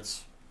 guys,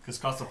 hurts. Because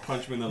Costa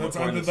punched me in the That's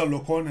under Locones. the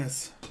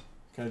Locones.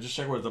 Can I just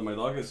check where my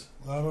dog is?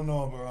 I don't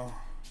know, bro.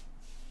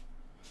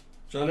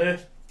 Charlie?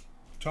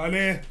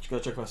 Charlie? Just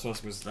gotta check my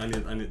sauce because I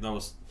need, that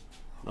was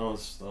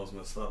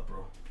messed up,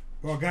 bro.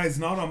 Bro, guys,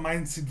 not on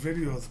Mindseed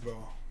videos, bro.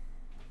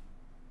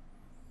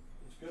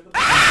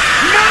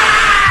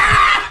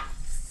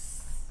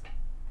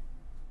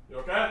 You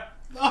okay?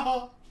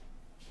 No.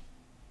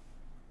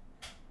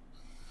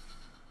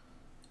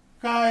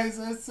 Guys,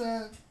 that's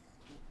it.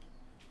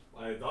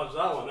 I dodged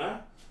that one, huh?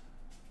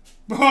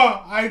 Bro,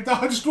 I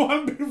dodged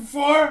one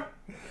before.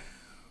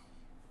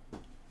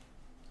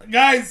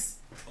 Guys,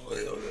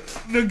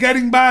 they're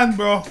getting banned,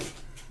 bro.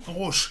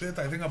 Oh shit,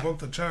 I think I broke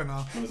the chair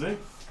now. What is it?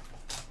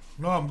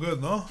 No, I'm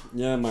good, no?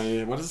 Yeah,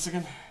 my, what is this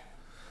again?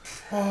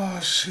 Oh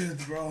shit,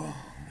 bro.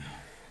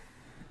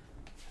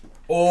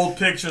 Old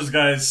pictures,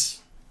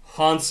 guys.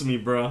 Haunts me,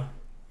 bro.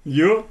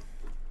 You?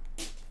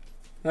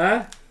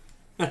 Huh?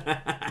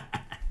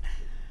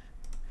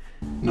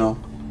 No.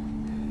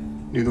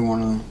 Neither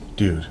one of them.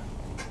 Dude.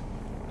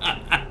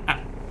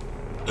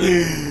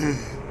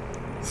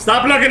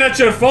 Stop looking at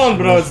your phone,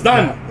 bro. It's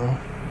done. Bro.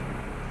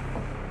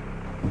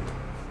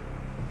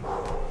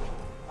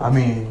 I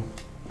mean,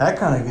 that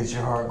kind of gets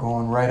your heart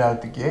going right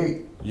out the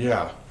gate.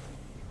 Yeah.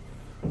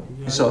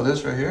 You saw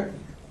this right here?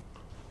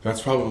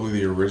 That's probably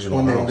the original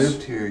When they house.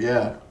 lived here,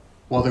 yeah.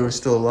 While they were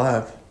still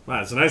alive.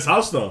 Wow, it's a nice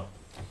house, though.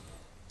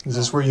 Is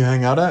this where you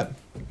hang out at?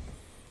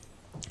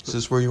 Is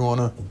this where you want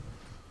to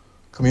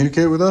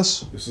communicate with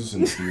us? This is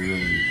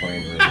infuriating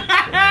playing really.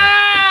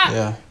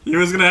 Yeah. He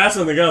was gonna ask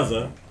something else,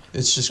 huh?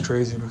 It's just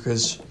crazy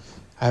because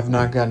I have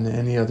not gotten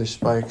any other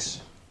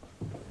spikes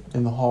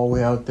in the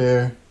hallway out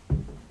there,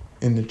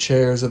 in the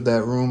chairs of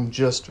that room.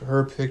 Just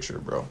her picture,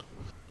 bro.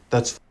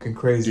 That's fucking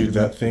crazy. Dude,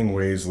 that thing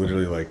weighs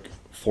literally like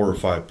 4 or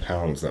 5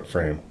 pounds, that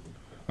frame.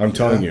 I'm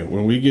telling you,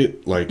 when we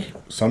get, like,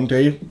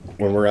 someday,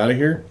 when we're out of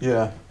here,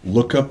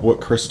 look up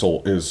what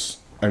crystal is.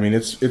 I mean,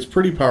 it's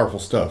pretty powerful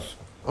stuff.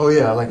 Oh,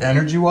 yeah, like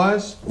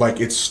energy-wise? Like,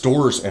 it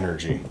stores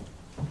energy.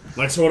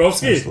 Like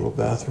Swarovski? Nice little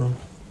bathroom.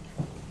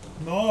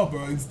 No,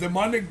 bro, it's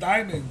demonic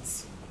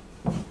diamonds.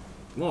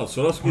 No,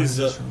 Swarovski's...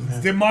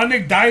 It's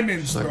demonic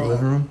diamonds, Like bro.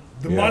 living room?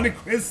 Demonic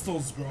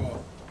crystals,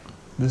 bro.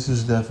 This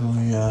is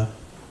definitely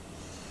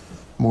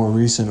more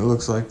recent. It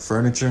looks like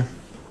furniture.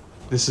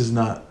 This is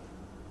not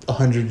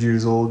 100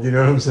 years old, you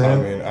know what I'm saying?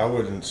 I mean, I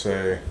wouldn't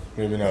say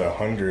maybe not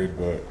 100,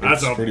 but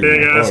That's it's a pretty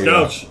big worn. ass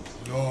couch.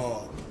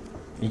 Oh.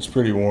 It's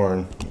pretty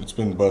worn. It's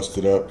been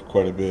busted up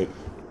quite a bit.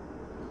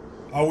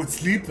 I would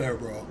sleep there,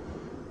 bro.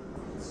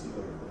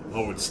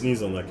 I would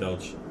sneeze on that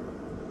couch.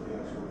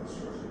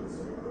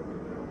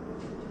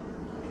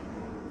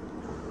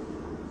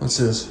 What's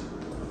this?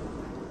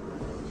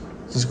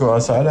 Does this go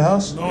outside the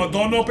house? No,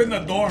 don't open the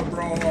door,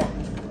 bro.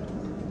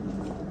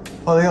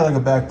 Oh, they got like a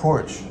back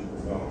porch.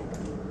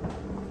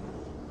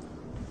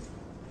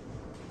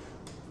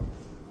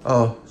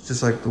 Oh, it's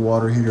just like the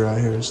water heater out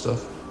here and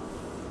stuff.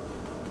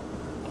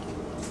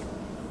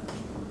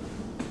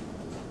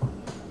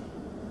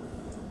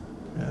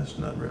 Yeah, it's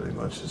not really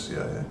much to see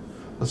out here.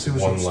 Let's see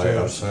what's One upstairs. light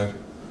outside.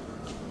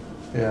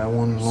 Yeah,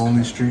 one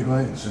lonely street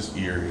light. It's just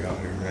eerie out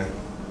here, man.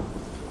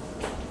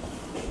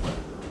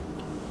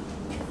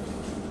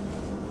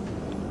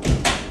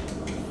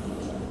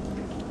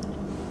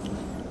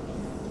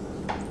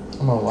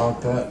 I'm gonna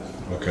lock that.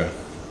 Okay.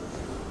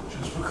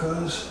 Just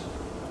because.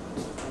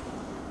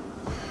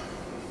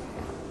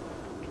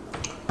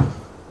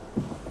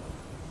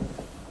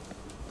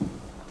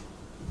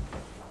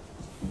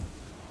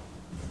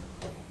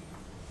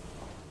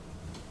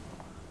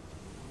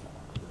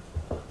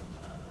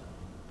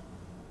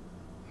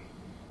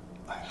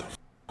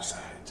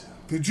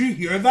 Did you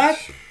hear that?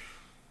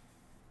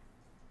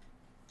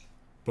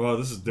 Bro,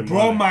 this is demonic.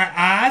 Bro, my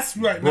ass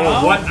right Bro,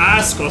 now. what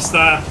ass,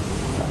 Costa?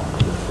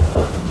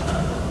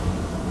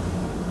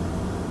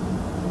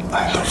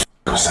 I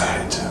the was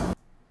that?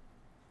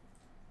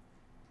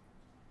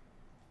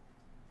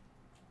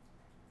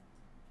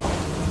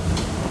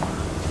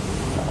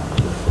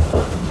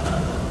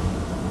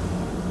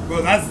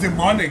 Bro, that's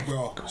demonic,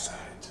 bro.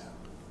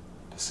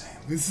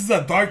 This is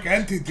a dark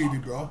entity,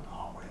 bro.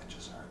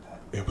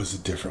 It was a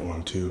different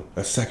one too.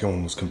 That second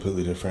one was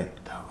completely different.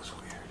 That was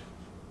weird.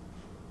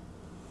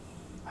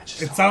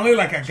 It sounded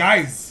like a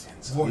guy's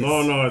voice.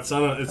 No,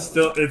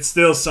 it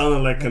still sounded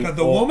like an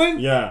the woman?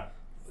 Yeah.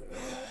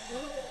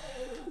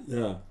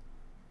 Yeah.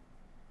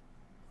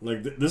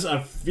 Like this,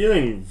 I'm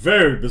feeling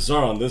very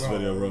bizarre on this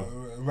video, bro.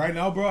 Right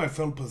now, bro, I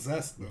feel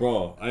possessed,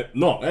 bro.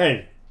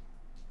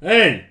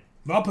 Hey.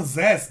 Not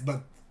possessed,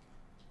 but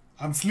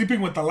I'm sleeping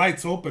with the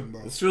lights open,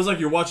 bro. This feels like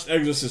you watched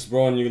Exorcist,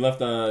 bro, and you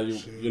left,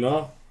 you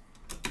know?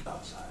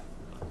 Outside.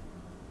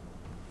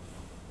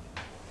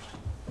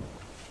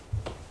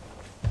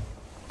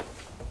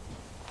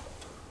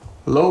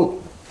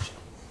 Hello?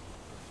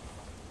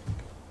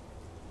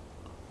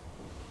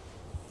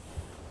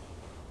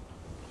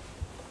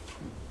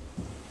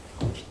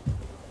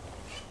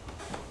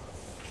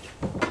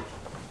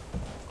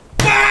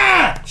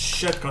 Ah!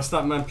 Shit,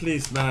 Costa, man,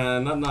 please,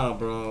 man. Not now,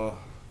 bro.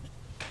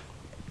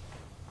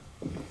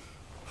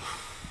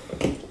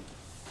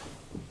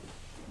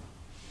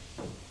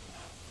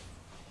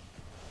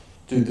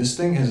 Dude, this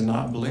thing has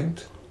not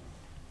blinked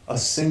a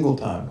single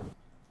time.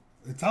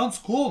 It sounds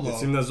cool, though. It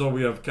seems as though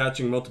we are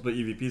catching multiple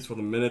EVPs for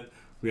the minute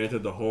we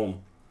entered the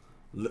home.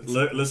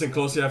 Listen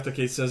closely after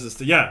Kate says this.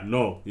 Yeah,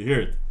 no, you hear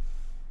it.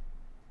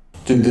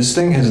 Dude, this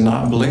thing has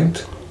not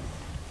blinked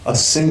a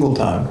single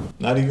time.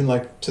 Not even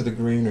like to the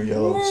green or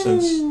yellow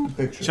since the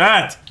picture.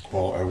 Chat!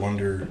 Well, I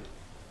wonder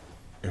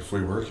if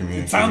we were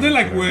communicating. It sounded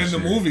like but we're I'm in the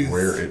curious movies.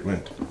 Where it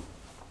went.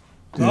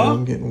 Dude, Huh?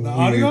 I'm getting The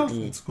weird audio?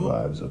 It's cool.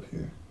 vibes up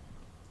here.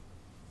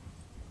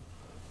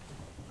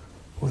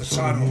 What's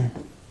The over shadow. here?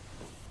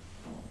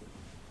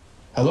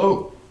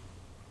 Hello?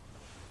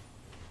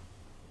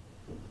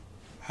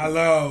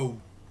 Hello.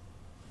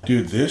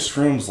 Dude, this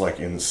room's like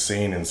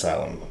insane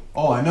asylum.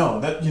 Oh, I know.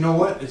 That, you know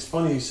what? It's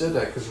funny you said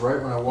that because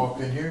right when I walked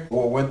in here,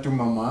 what went through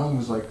my mind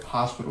was like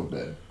hospital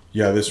bed.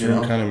 Yeah, this You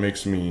room know? kind of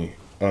makes me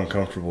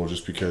uncomfortable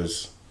just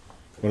because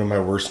one of my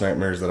worst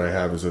nightmares that I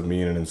have is of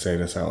me in an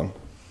insane asylum.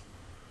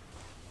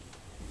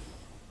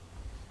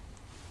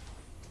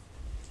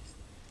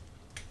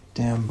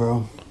 Damn,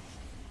 bro.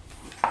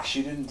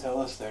 She didn't tell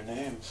us their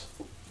names.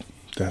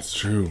 That's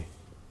true.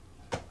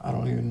 I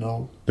don't even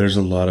know. There's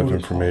a lot of Who to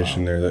call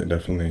information there that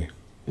definitely...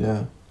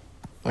 Yeah.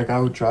 Like, I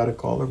would try to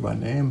call her by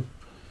name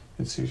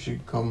and see if she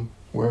could come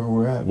wherever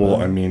we're at. Well,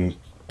 but- I mean,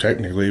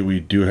 technically we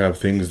do have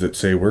things that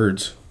say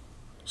words.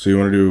 So you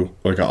want to do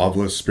like an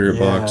obelisk, spirit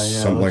box,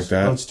 something like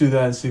that? Let's do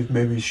that and see if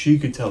maybe she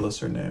could tell us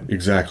her name.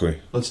 Exactly.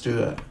 Let's do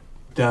that.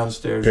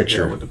 downstairs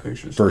Picture. with the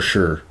pictures. For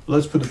sure.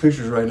 Let's put the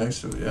pictures right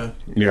next to it, yeah.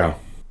 Yeah.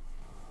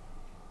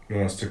 You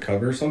want us to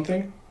cover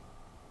something?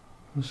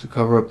 Wants to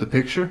cover up the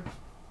picture?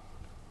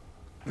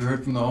 We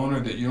heard from the owner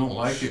that you don't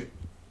like it.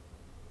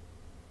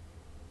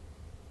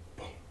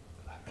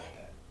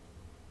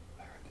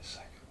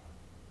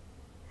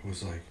 It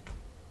was like,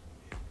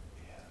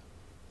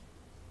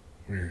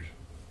 weird.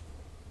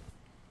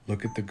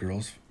 Look at the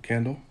girl's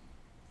candle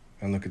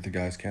and look at the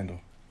guy's candle.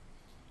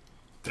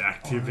 The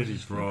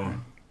activities, bro.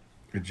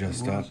 It just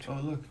stopped. Oh,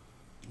 look.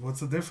 What's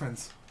the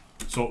difference?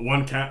 So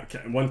one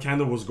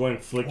candle was going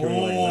flickering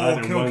like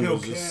that, and one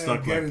was just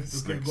stuck like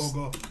this. Okay,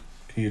 go.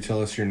 Can you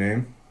tell us your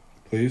name,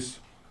 please?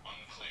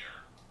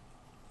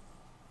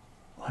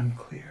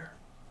 Unclear.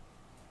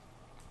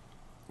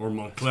 Or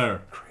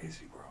Montclair.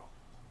 Crazy,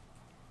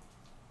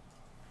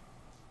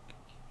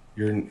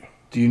 bro.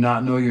 Do you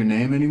not know your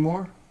name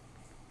anymore?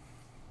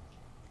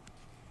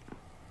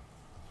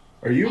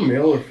 Are you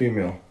male or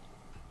female?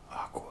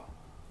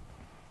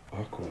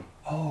 Aqua.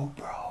 Oh,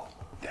 bro.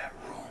 That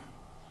room.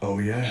 Oh,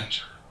 yeah.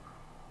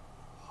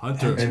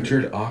 Hunter.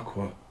 Entered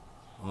Aqua.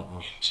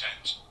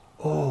 Intent.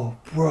 Oh,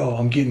 bro.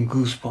 I'm getting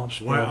goosebumps,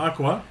 bro. Why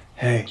Aqua?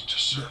 Hey.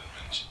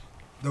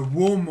 The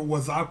room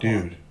was Aqua.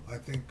 Dude. I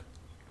think.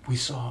 We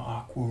saw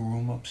Aqua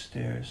room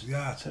upstairs.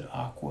 Yeah. It said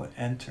Aqua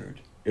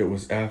entered. It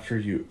was after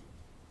you.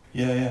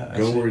 Yeah. I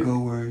said go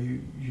where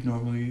you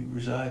normally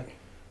reside.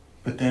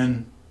 But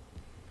then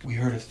we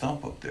heard a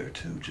thump up there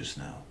too just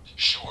now.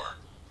 Sure.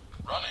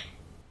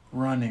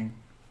 Running.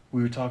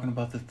 We were talking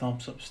about the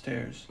thumps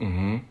upstairs.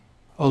 Mm-hmm.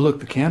 Oh, look,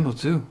 the candle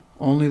too.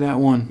 Only that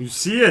one. You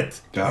see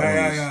it?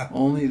 Yeah.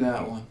 Only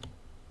that one.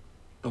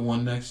 The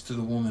one next to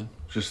the woman.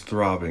 Just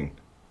throbbing.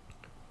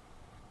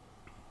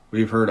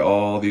 We've heard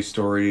all these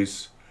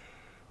stories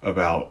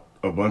about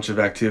a bunch of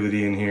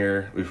activity in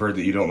here. We've heard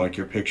that you don't like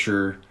your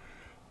picture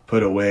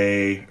put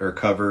away or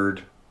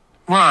covered.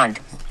 What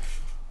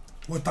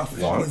the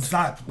fuck was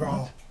that,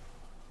 bro?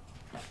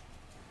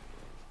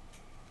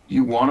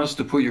 You want us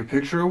to put your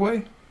picture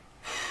away?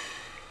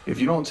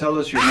 If you don't tell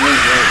us your name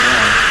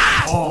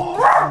right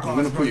now, I'm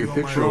gonna put your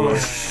picture away.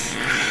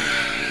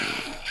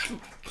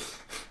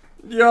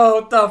 Yo,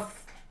 what the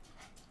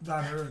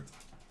That hurt.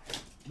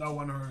 That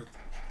one hurt.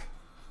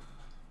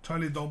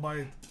 Charlie, don't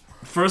bite.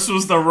 First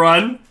was the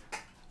run,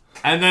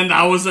 and then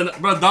that was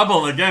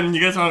double again.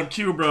 You guys are on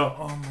cue, bro.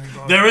 Oh my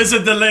god. There is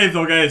a delay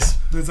though, guys.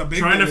 There's a big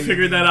Trying to delay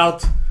figure that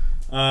out.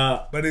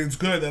 But it's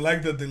good. I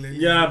like the delay.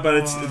 Yeah,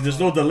 but there's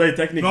no delay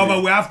technically. No,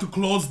 but we have to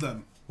close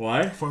them.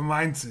 Why? For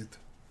mindset.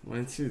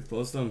 Mindset,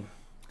 close them.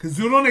 Cause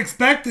you don't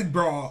expect it,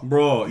 bro.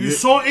 Bro, you're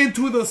so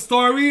into the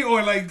story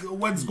or like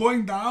what's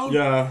going down.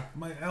 Yeah.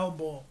 My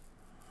elbow.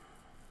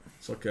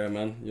 It's okay,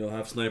 man. You'll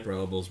have sniper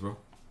elbows, bro.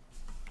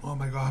 Oh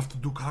my god, I have to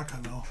do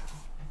caca now.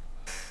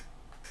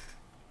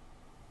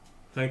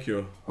 Thank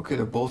you. Okay,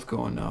 they're both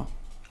going now.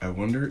 I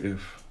wonder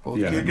if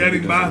You're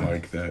getting bad.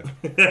 Like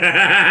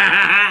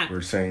that.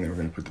 We're saying that we're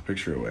gonna put the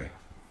picture away.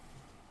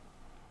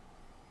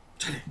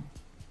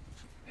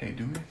 Hey,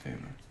 do me a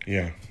favor.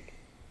 Yeah.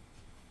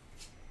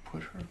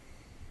 Put her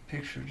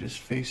picture just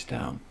face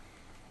down.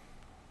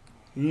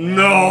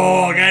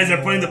 No, guys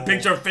are putting the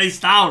picture face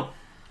down.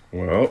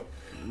 Well,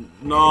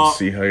 no. Let's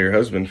see how your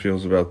husband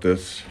feels about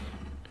this.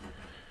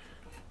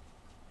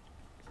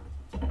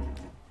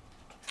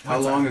 How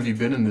long have you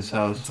been in this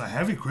house? It's a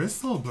heavy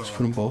crystal, bro. Let's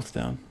put them both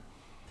down.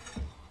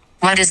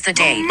 What is the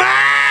date?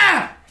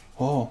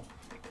 Oh.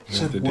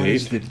 Said What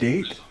is the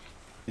date?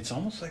 It's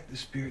almost like the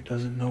spirit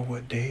doesn't know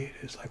what day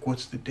it is. Like,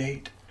 what's the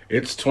date?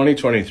 It's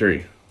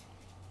 2023.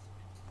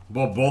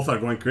 Well, both are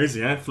going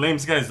crazy, eh?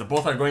 Flames, guys, they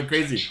both are going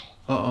crazy.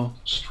 Uh-oh.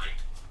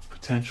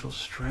 Potential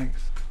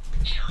strength.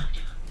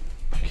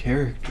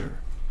 Character.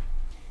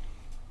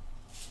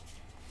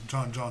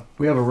 John.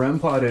 We have a REM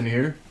pod in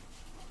here.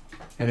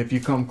 And if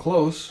you come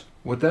close,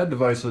 what that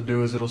device will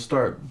do is it'll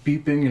start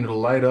beeping and it'll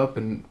light up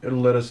and it'll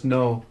let us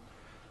know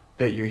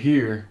that you're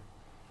here.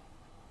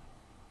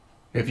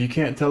 If you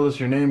can't tell us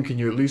your name, can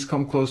you at least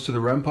come close to the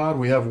REM pod?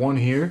 We have one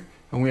here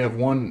and we have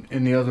one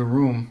in the other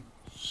room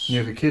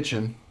near the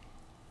kitchen.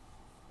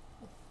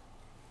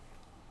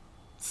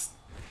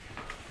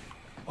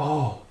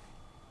 Oh.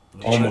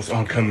 Almost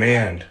on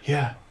command.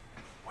 Yeah.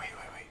 Wait.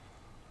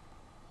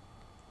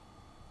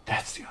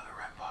 That's the other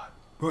REM pod.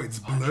 Bro, it's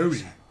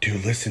blurry.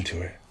 Dude, listen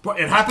to it. Bro,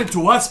 it happened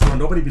to us, bro.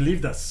 Nobody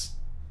believed us.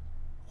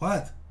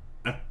 What?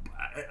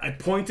 I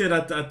pointed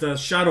at the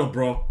shadow,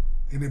 bro.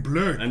 And it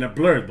blurred. And it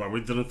blurred, but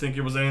we didn't think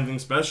it was anything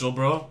special,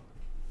 bro.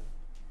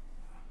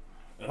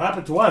 It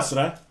happened to us,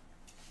 right?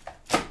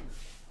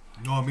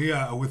 No, me,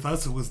 with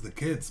us it was the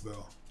kids,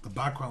 bro. The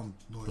background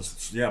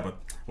noise. Yeah, but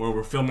when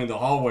we're filming the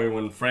hallway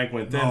when Frank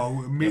went in.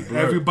 No,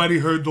 everybody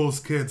heard those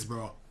kids,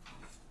 bro.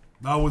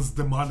 That was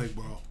demonic,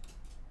 bro.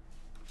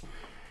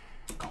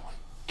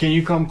 Can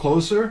you come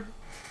closer?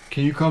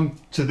 Can you come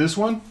to this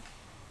one?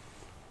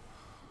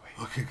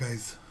 Okay,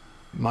 guys.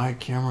 My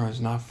camera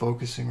is not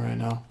focusing right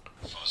now.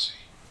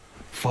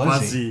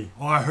 Fuzzy.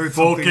 Oh, I heard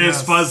something Focus,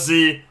 else.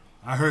 fuzzy.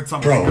 I heard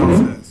something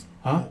else.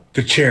 Huh?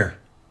 The chair.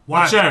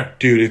 What? Chair.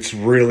 Dude, it's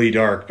really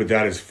dark, but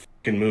that is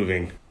fucking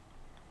moving.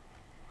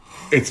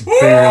 It's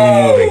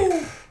barely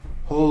moving.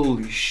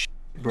 Holy shit,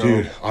 bro.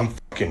 Dude, I'm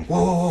fucking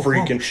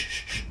freaking.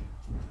 Shh.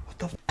 What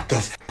the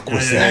fuck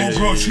was that? Oh,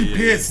 bro, she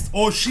pissed.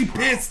 Oh, she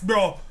pissed,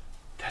 bro.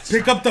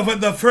 Pick up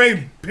the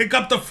frame. Pick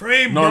up the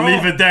frame, No, bro.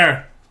 leave it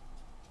there.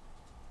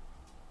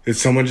 Did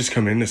someone just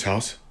come in this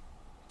house?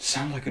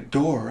 Sound like a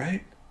door,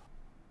 right?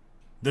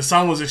 The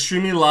sound was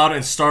extremely loud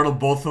and startled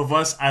both of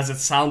us as it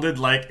sounded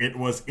like it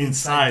was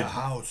inside the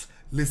house.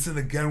 Listen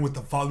again with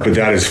the volume. But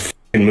that is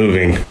fucking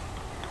moving.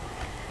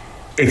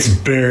 It's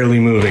barely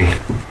moving.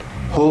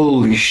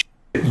 Holy shit,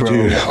 bro.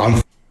 Dude,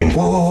 I'm fucking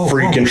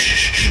freaking.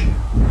 Shh.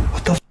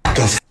 What the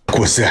fuck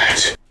was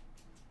that?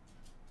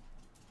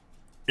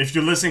 If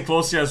you listen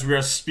closely as we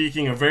are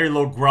speaking, a very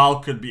low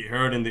growl could be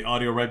heard in the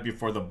audio right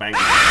before the bang.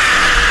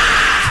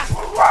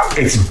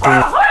 It's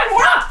barely.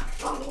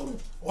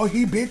 Oh,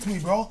 he bit me,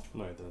 bro.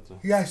 No, it doesn't.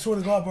 Yeah, I swear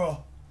to God,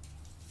 bro.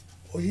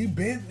 Oh, he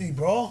bit me,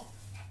 bro.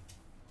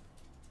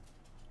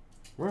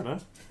 Where, man?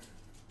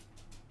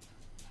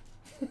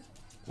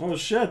 Oh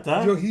shit,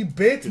 huh? Yo, he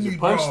bit me, you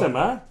punched bro. him,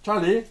 huh?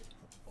 Charlie?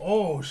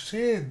 Oh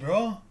shit,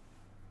 bro.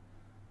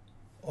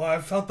 Oh, I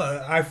felt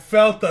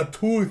the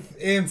tooth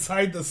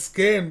inside the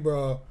skin,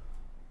 bro.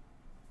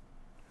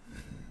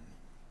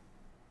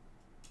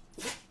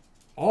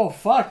 Oh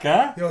fuck,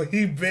 huh? Yo,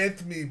 he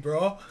bit me,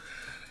 bro.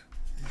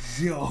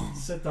 Yo.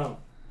 Sit down.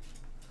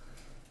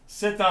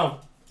 Sit down.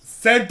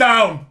 Sit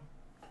down.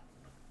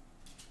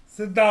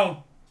 Sit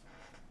down.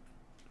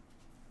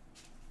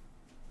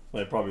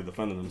 Well, he probably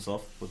defended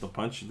himself with the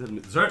punch. He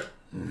didn't. Zert.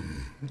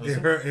 It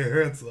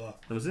hurts though.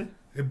 Let me see.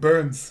 It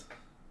burns.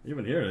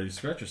 Even here, you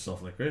scratch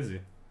yourself like crazy.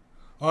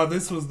 Oh,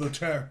 this was the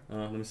chair.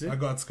 Let me see. I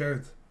got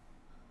scared.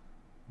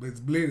 But it's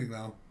bleeding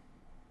now.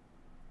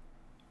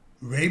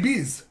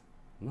 Rabies?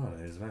 No,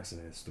 he's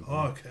vaccinated, stupid.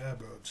 Okay,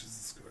 bro.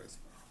 Jesus Christ,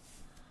 bro.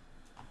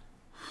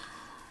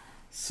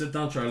 Sit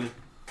down, Charlie.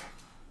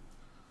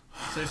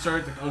 Say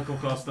sorry to Uncle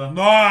Costa.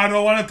 No, I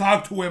don't want to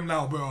talk to him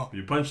now, bro.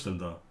 You punched him,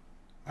 though.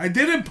 I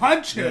didn't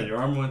punch him. Yeah, your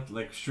arm went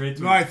like straight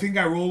to No, I think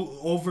I rolled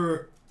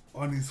over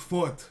on his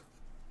foot.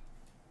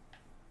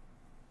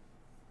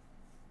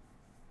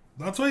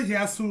 That's why he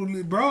has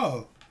to,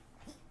 bro.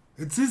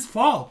 It's his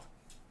fault.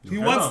 He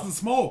okay, wants though? to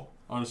smoke.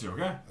 Honestly,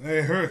 okay?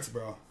 It hurts,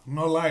 bro.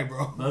 No lie,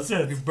 bro. That's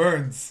it. It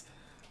burns.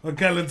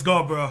 Okay, let's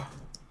go, bro.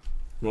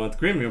 You want the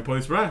cream? You want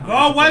police spray?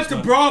 Oh, what,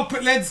 bro?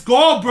 Let's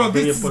go, bro.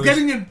 This is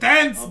getting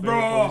intense, I'll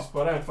bro. police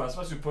spray. Fast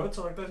as you put it,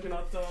 so like that you're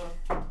not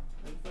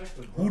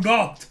infected. Bro. Who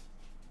knocked?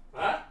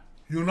 Huh?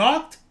 You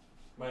knocked?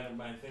 My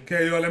thing.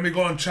 Okay, yo, let me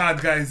go on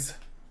chat, guys.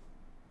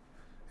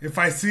 If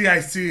I see,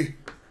 I see.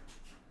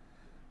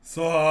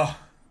 So,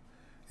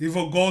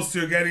 Evil Ghost,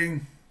 you're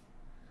getting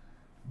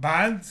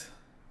banned.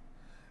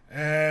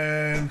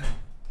 And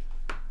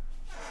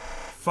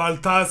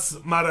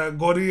Faltas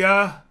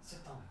Maragoria,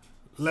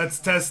 let's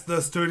test the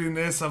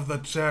sturdiness of the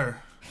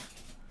chair.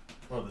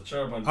 Oh, the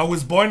chair banned. I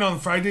was born on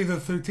Friday the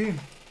 13th.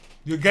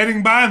 You're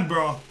getting banned,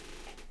 bro.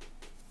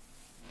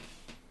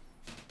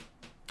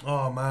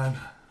 Oh, man.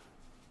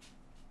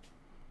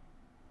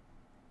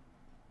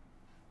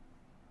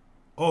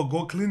 Oh,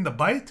 go clean the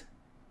bite?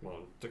 Well,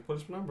 take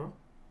police spray, bro.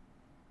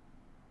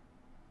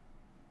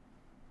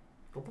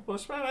 Go put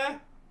police spray, man.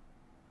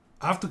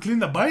 I have to clean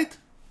the bite?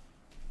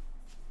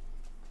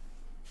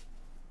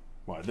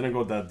 Well, I didn't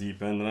go that deep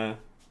in, let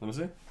me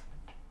see.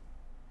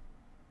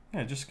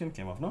 Yeah, just skin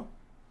came off, no?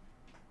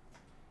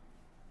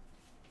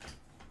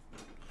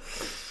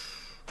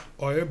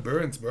 Oh, it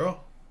burns, bro.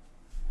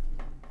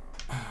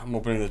 I'm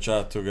opening the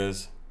chat too,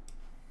 guys.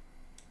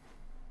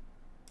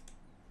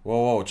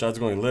 Whoa, chat's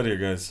going lit here,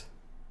 guys.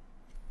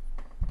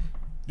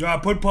 Yo, I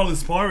put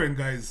polysporin,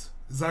 guys.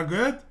 Is that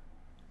good?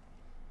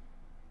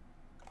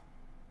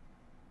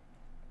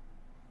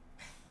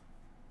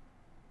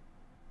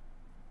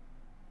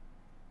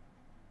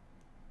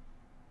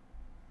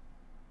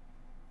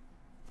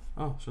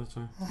 Oh, shit,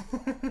 sorry.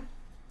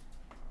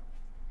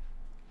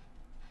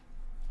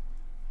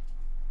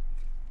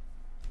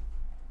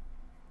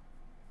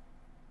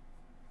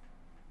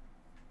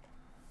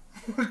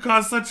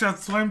 Costa should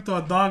swim to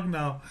a dog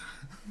now.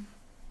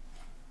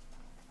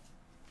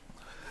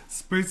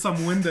 Spray some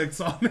Windex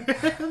on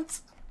it.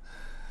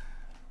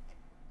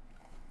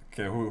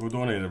 Okay, who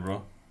donated,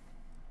 bro?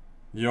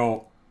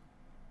 Yo.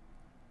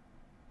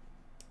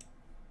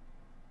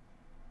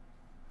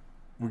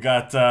 We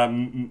got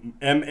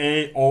MAOR1.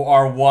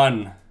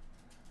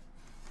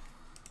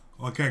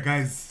 Okay,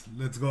 guys,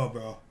 let's go,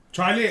 bro.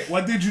 Charlie,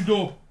 what did you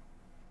do?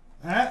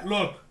 Huh?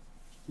 Look.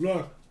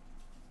 No,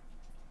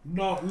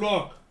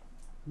 look.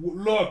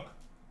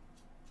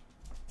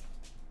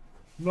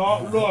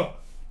 No, look.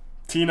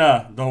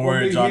 Tina, don't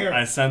worry, Over John. here.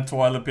 I sent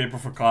toilet paper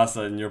for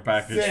Costa in your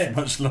package. Sit.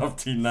 Much love,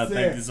 Tina. Sit.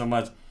 Thank you so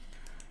much.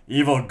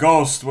 Evil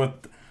Ghost with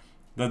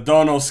the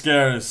dono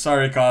scares.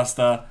 Sorry,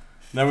 Costa.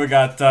 Then we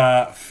got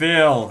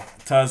Phil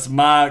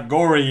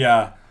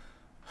Tasmagoria.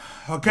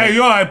 Okay,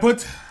 yo, I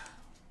put...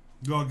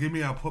 Yo, give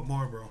me, I'll put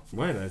more, bro.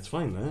 Wait, it's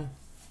fine, man.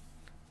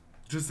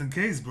 Just in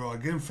case, bro. I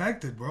get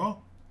infected,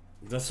 bro.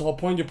 That's the whole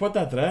point you put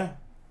that there.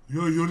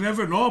 You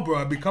never know, bro.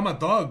 I become a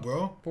dog,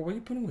 bro. Bro, what are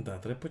you putting with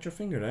that? Did I put your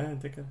finger there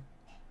and take a...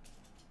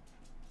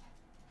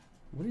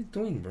 What are you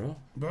doing, bro?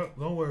 Bro,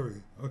 don't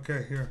worry.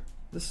 Okay, here.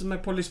 This is my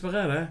police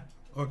beret, eh?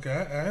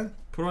 Okay, and?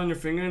 Put it on your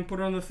finger and put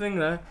it on the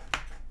thing, eh?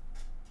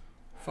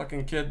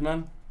 Fucking kid,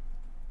 man.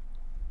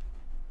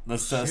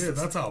 Let's test. Shit,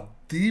 that's a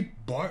deep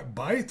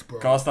bite, bro.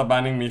 Costa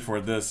banning me for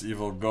this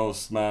evil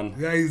ghost, man.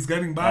 Yeah, he's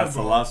getting bad, That's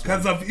bro. the last one.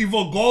 Because of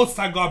evil ghost,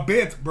 I got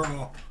bit,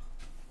 bro.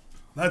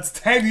 That's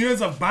 10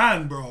 years of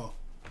ban, bro.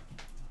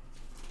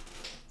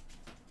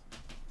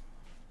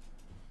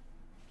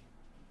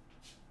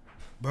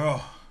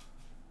 Bro.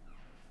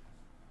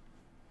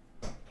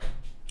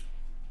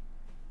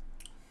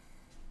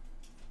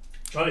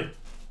 Charlie,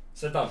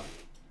 sit down.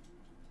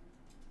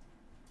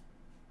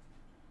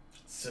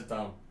 Sit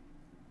down.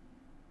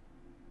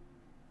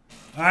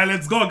 Alright,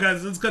 let's go,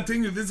 guys. Let's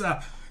continue. This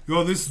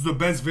yo, this is the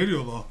best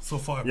video though so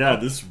far. Yeah,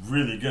 bro. this is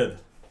really good.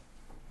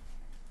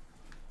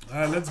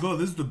 Alright, let's go.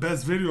 This is the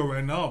best video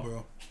right now,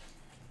 bro.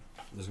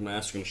 This is my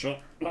ass gonna shut.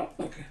 No,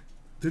 okay.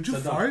 Did you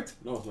Sit down. fart?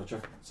 No, it's my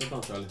chair. Sit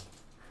down, Charlie.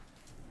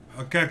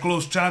 Okay,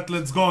 close chat.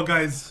 Let's go,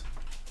 guys.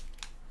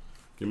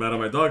 You mad at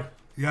my dog?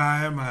 Yeah,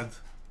 I am mad.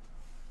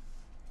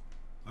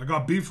 I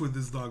got beef with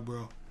this dog,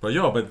 bro. But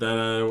yo, but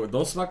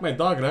don't smack my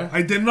dog, right?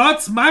 I did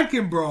not smack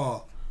him,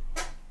 bro.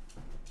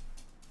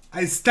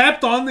 I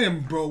stepped on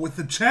him, bro, with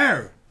the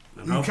chair.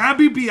 You can't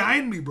be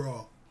behind me,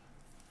 bro.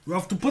 You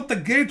have to put the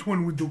gate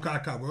when we do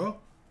caca, bro.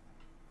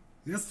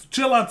 You have to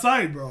chill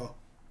outside, bro.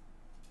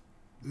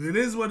 It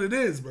is what it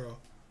is, bro.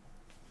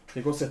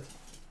 Hey, go sit.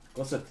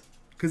 Go sit.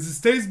 Because he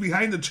stays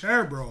behind the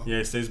chair, bro. Yeah,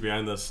 he stays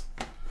behind us.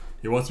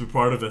 He wants to be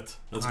part of it.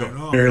 Let's go.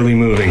 know. Barely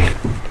moving.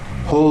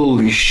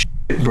 Holy shit,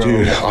 bro.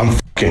 Dude, I'm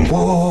fucking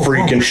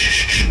freaking.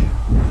 Shh.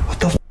 What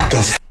the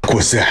fuck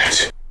was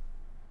that?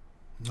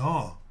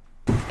 No.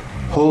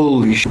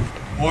 Holy shit.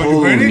 Oh,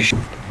 you ready?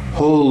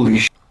 Holy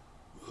shit.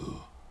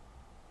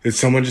 Did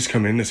someone just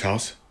come in this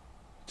house?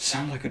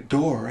 Sound like a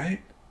door,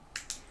 right?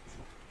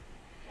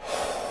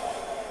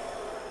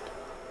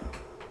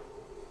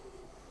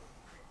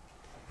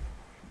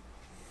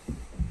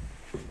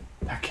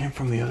 That came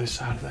from the other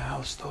side of the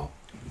house, though.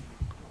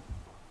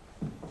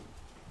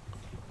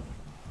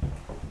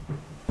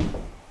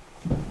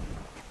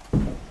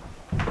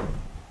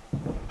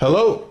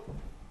 Hello?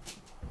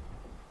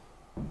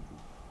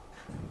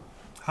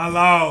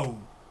 Hello.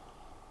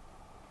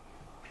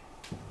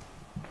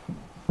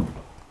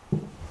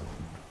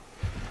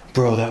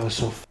 Bro, that was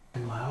so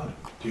fucking loud.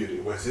 Dude,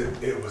 it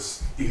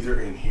was either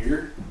in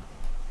here.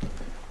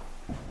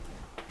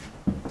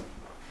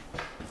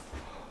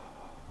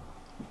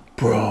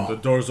 Bro. The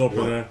door's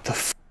open there. The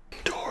fucking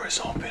door is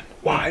open.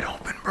 Wide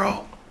open,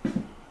 bro.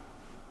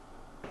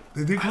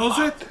 Did he close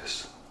it?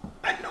 This.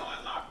 I know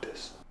I locked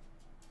this.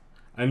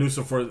 I knew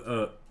so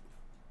for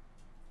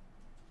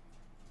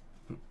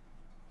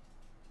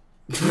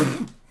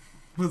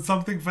But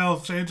something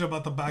felt strange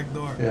about the back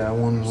door. Yeah,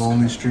 one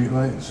lonely street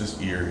light. It's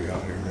just eerie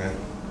out here, man.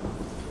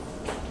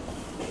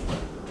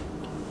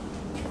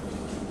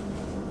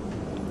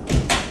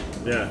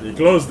 yeah, he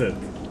closed it.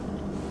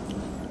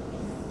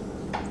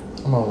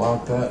 I'm gonna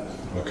lock that.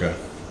 Okay.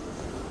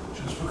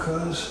 Just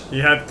because. He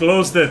had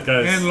closed it,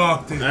 guys. And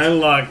locked it. And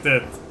locked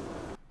it.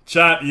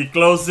 Chat, he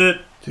closed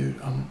it.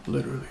 Dude, I'm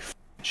literally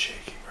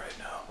shaking right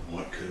now.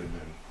 What could have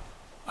been?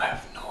 I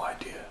have no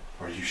idea.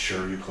 Are you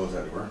sure you closed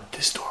that door?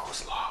 This door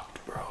was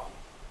locked, bro.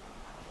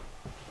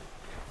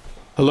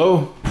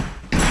 Hello?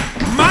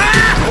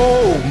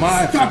 Oh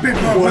my! Stop it,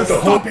 bro.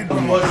 Stop it,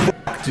 bro.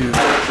 Dude,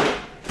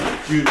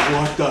 Dude,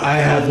 what the I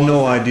have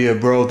no idea,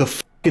 bro. The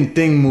fucking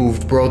thing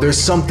moved, bro. There's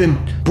something,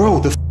 bro.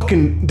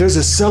 There's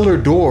a cellar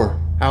door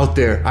out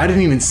there. I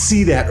didn't even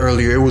see that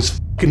earlier. It was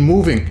fucking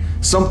moving.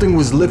 Something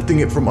was lifting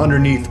it from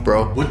underneath,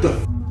 bro. What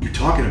the you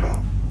talking about?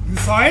 You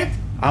saw it?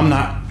 I'm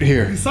not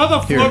here. You saw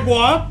the floor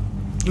go up?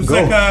 There's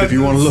Go like if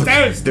you want to look.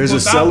 stairs There's go a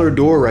down. cellar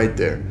door right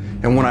there.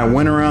 And when I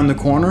went around the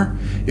corner,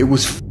 it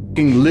was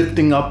fucking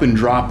lifting up and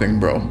dropping,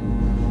 bro.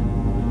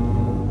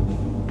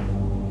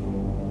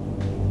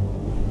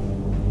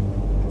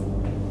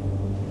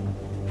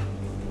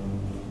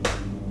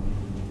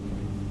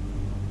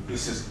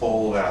 This is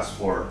old ass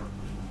floor.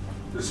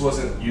 This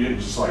wasn't. You didn't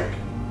just like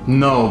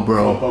No,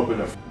 bro. bump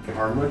open a fucking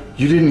hardwood.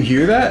 You didn't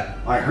hear that?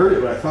 I heard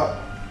it, but I thought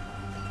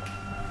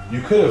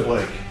you could have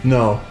like.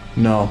 No.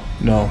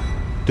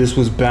 This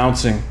was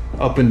bouncing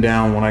up and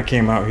down when I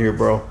came out here,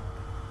 bro.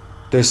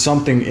 There's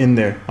something in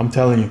there. I'm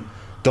telling you.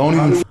 Don't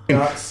How even, did we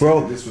not see bro.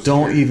 that this was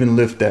Don't here? even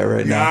lift that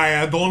right now.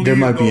 Yeah, don't There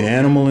leave, might be an bro.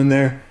 animal in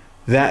there.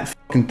 That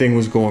fucking thing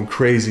was going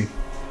crazy.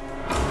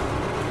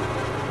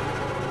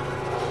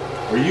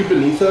 Are you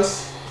beneath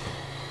us?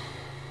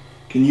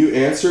 Can you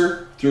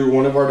answer through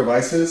one of our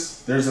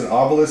devices? There's an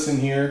obelisk in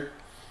here.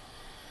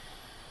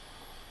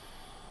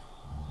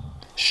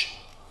 Shh.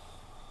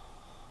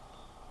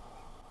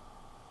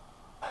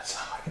 That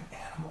sounded like an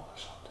animal or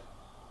something.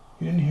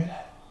 You didn't hear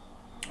that?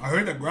 I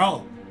heard a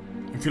growl.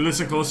 If you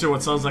listen closer,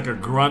 what sounds like a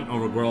grunt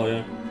or a growl,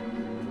 yeah.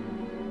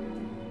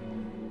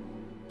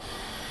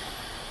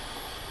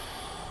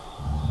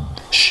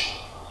 Shh.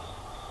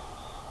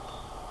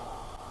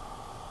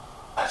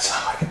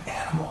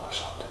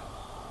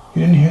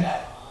 You didn't hear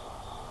that?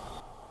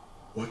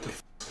 What the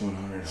f is going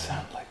on right now?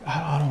 Sound like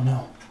I don't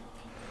know.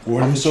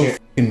 What I'm is so it?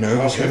 fucking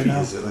nervous How right heavy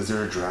now. is it? Is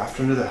there a draft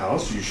under the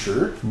house? Are you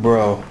sure?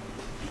 Bro.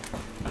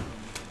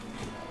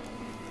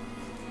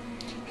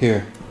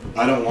 Here.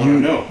 I don't want to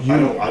know.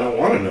 I don't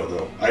want to know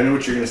though. I know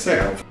what you're gonna say.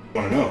 I don't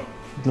want to know.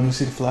 Let me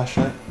see the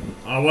flashlight.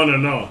 I want to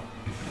know.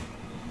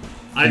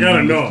 I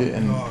gotta know.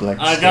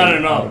 I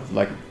gotta know.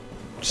 Like,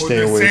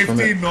 stay away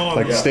from it.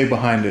 Like, stay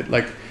behind it.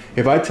 Like,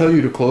 if I tell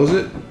you to close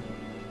it,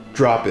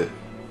 drop it.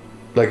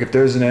 Like, if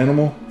there's an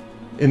animal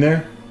in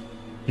there,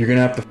 you're gonna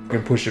have to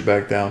fucking push it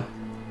back down.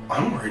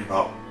 I'm worried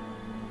about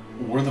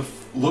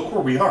look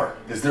where we are.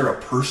 Is there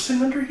a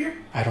person under here?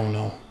 I don't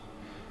know.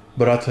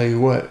 But I'll tell you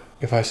what,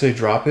 if I say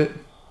drop it,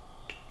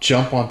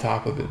 jump on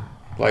top of it.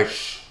 Like,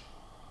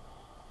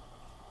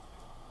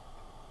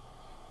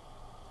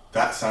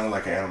 that sounded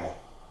like an animal.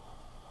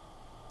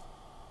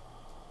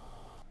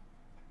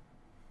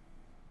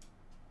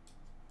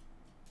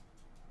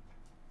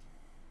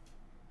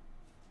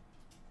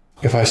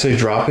 if I say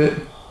drop it,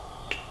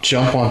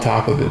 jump on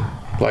top of it.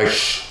 Like,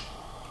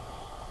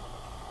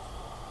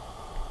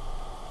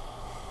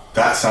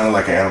 that sounded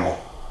like an animal.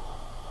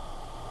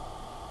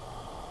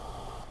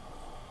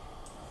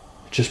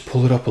 Just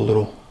pull it up a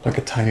little, like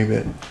a tiny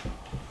bit.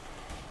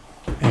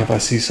 And if I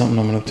see something,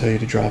 I'm gonna tell you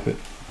to drop it.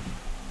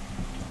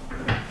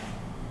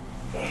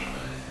 Can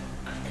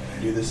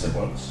I do this at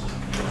once?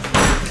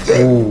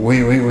 Oh,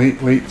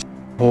 wait.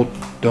 Hold,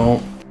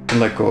 don't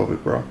let go of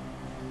it, bro.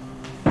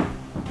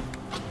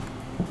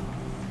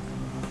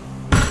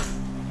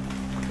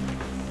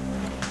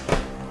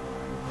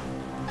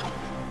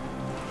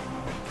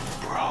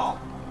 Bro,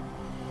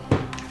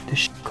 this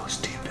shit goes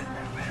deep in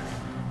there, man.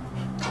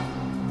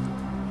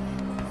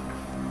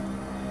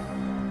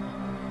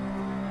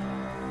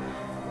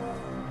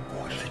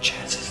 What are the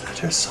chances that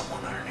there's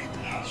someone underneath the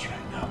house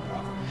right now,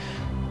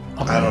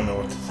 bro? I don't know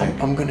what to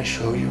think. I'm gonna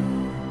show you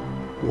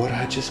what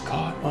I just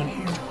caught on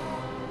here.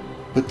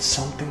 But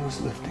something was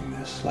lifting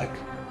this, like,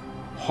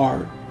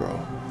 hard, bro.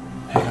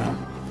 Hang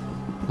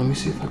on. Let me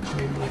see if I can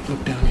maybe, like,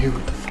 look down here.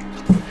 What the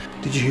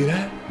f? Did you hear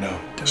that? No.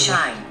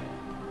 Shine.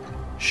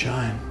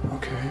 Shine.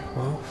 Okay,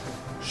 well.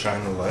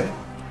 Shine the light?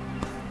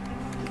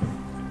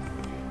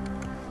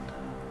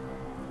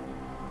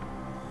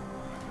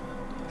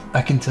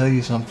 I can tell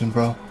you something,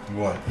 bro.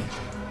 What?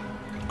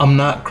 I'm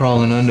not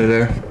crawling under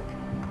there.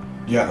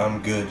 Yeah,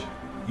 I'm good.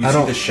 You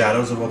see the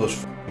shadows of all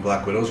those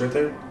black widows right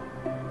there?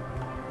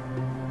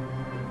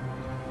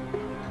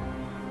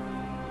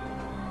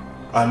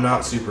 I'm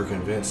not super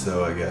convinced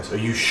though, I guess. Are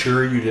you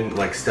sure you didn't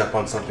like step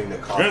on something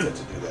that caused it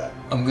to do that?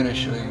 I'm gonna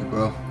show you,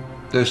 bro.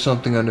 There's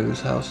something under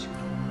this house.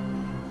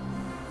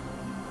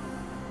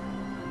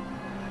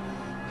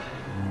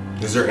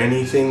 Is there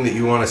anything that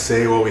you want to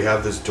say while we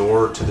have this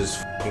door to this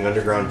fucking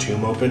underground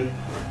tomb open?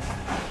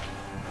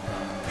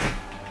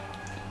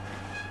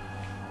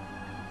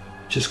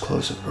 Just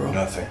close it, bro.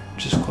 Nothing.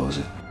 Just close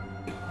it.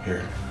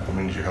 Here, I'm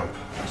gonna need your help.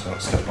 So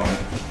don't step on it.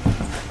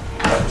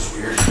 That was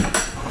weird.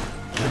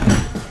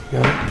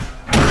 Yeah.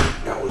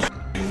 That was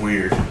fucking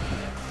weird.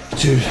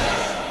 Dude,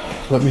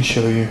 let me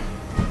show you.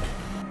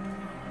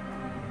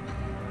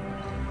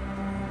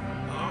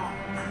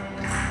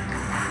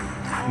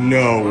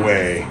 No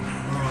way.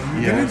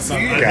 You didn't see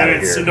it? Get out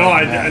of here. No,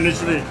 I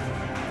initially.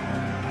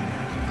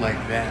 Like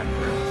that,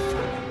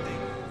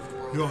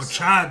 bro. Yo,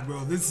 Chad,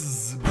 bro, this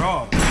is,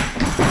 bro.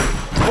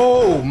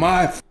 Oh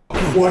my!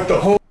 What the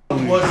whole?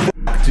 What,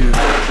 dude?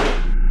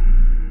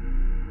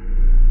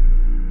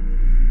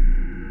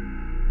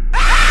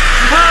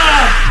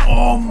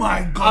 Oh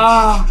my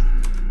gosh.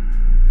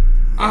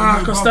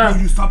 Costa.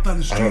 You stopped on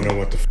the street. I don't know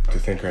what the fuck to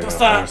think right Costa.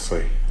 now,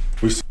 honestly.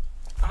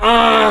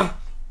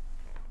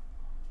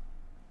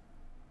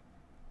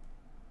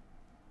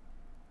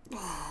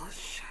 Oh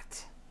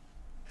shit.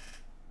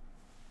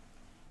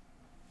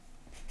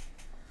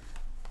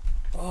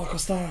 Oh,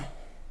 Costa.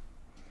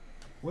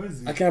 Where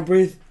is he? I can't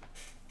breathe.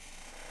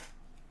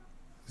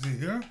 Is he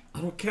here?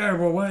 I don't care,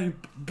 bro. Why, you,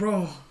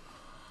 bro?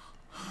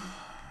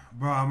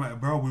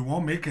 Bro, we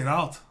won't make it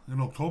out in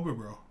October,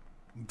 bro.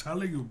 I'm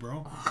telling you,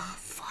 bro. Ah,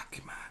 fuck,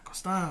 man,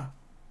 Costa.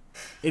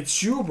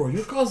 It's you, bro.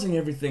 You're causing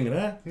everything,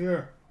 right?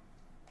 Here.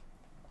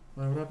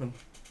 What happened?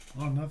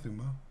 Oh, nothing,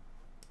 bro.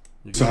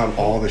 You still have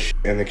all the shit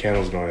and the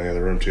candles going in the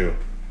other room too.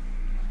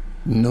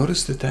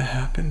 Notice that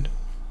happened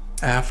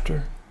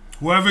after.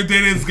 Whoever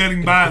did it is getting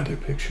Put banned. their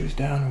pictures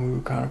down, and we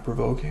were kind of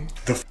provoking.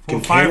 The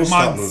fucking 5 candle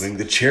stopped months. moving.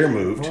 The chair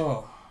moved.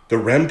 Bro. The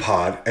REM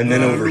pod, and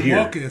then over the here,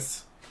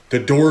 Walkus. the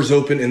doors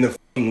open, and the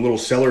fucking little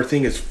cellar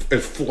thing is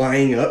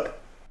flying up,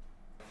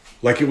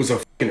 like it was a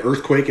fucking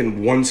earthquake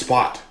in one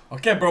spot.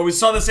 Okay, bro. We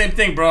saw the same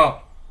thing,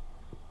 bro.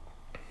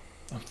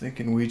 I'm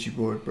thinking Ouija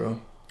board, bro.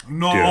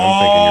 No, Dude,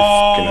 I'm thinking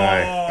you're fucking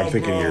high. I'm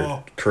thinking bro.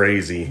 you're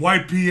crazy.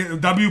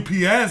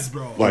 WPS,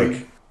 bro.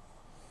 Like,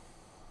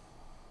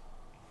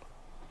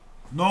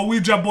 no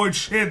Ouija board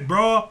shit,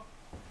 bro.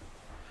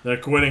 They're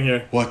quitting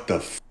here. what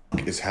the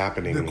fuck is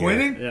happening? They're here?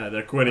 quitting? Yeah,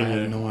 they're quitting I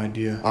here. have no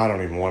idea. I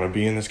don't even want to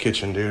be in this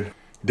kitchen, dude.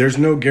 There's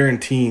no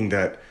guaranteeing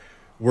that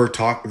we're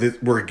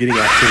getting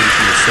activity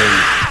from the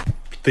same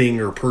thing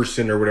or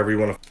person or whatever you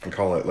want to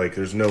call it. Like,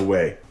 there's no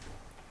way.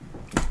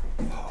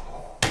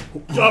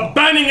 I'm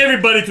banning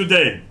everybody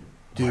today.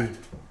 Dude,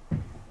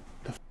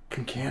 the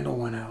fucking candle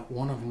went out.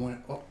 One of them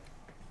went. Oh,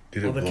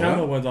 did it the blow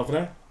candle up? went off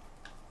there.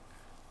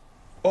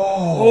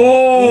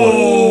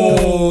 Oh!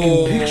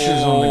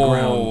 Pictures on the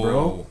ground,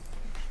 bro.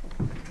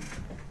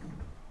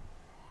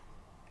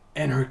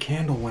 And her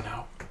candle went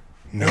out.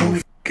 No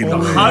The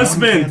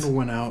husband. Candle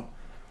went out,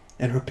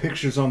 and her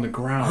picture's on the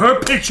ground. Her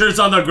picture's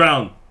on the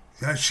ground.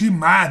 Yeah, she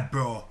mad,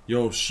 bro.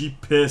 Yo, she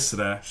pissed,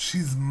 right?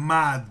 She's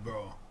mad,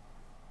 bro.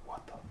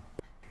 What the?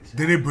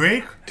 Did it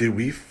break? Did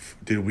we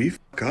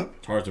fuck up?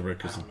 It's hard to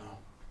break. I don't know.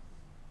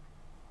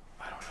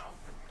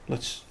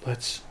 Let's.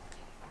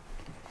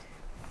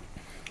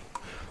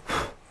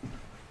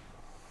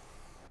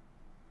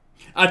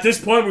 At this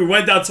point, we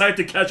went outside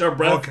to catch our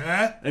breath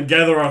and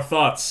gather our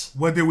thoughts.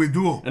 What did we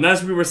do? And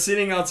as we were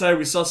sitting outside,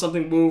 we saw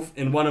something move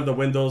in one of the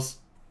windows.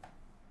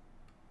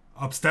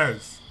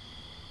 Upstairs.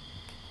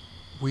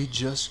 We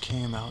just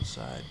came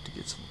outside to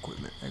get some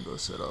equipment and go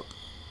set up.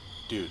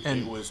 Dude,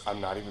 And it was,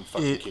 I'm not even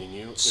fucking kidding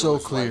you. It So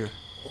was clear.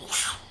 like-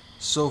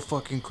 So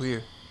fucking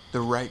clear. The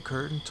right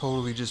curtain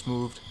totally just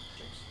moved.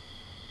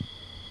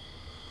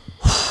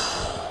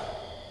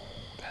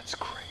 That's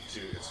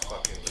crazy. Dude, it's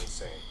fucking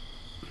insane.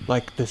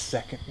 Like the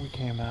second we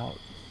came out.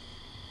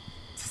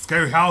 It's a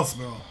scary house,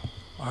 bro.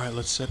 Alright,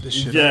 let's set this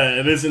shit up. Yeah,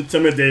 it is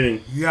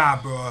intimidating.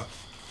 Yeah, bro.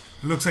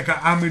 It looks like an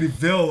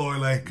Amityville or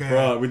like...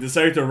 Bro, we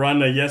decided to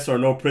run a yes or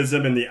no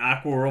prism in the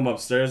aqua room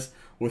upstairs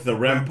with the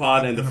REM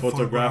pod and the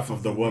photograph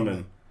of the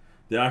woman.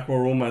 The aqua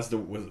room was the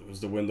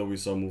window we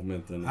saw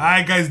movement in.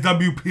 Alright, guys,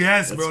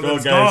 WPS, bro.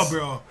 Let's guys. go,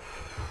 bro.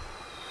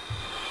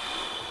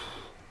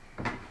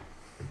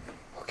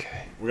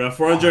 We got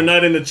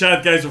 409 in the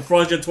chat, guys, with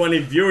 420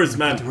 viewers,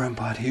 man. The REM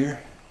pod here.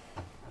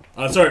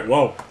 Sorry,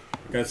 whoa.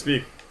 I can't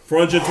speak.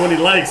 420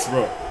 likes,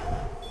 bro.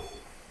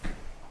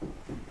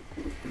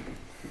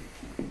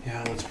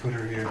 Yeah, let's put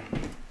her here.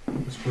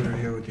 Let's put her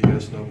here with the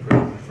yes no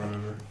prism in front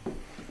of her.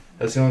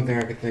 That's the only thing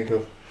I could think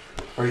of.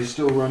 Are you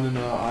still running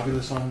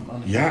Ovilus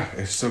on the Yeah,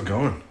 it's still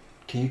going.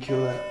 Can you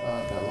kill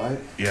that that light?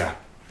 Yeah.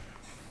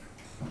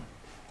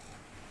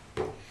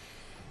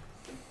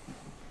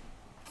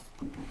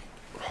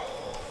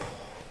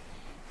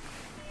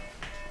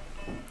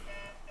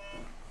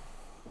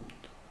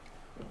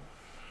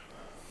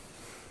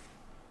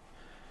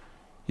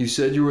 You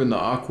said you were in the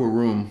aqua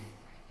room.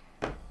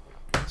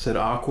 Said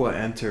aqua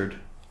entered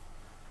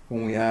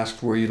when we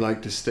asked where you'd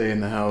like to stay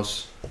in the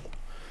house.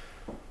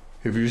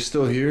 If you're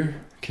still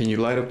here, can you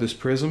light up this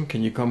prism?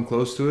 Can you come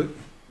close to it?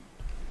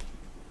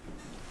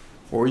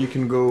 Or you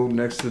can go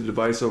next to the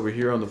device over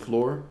here on the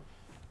floor.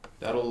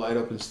 That'll light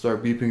up and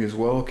start beeping as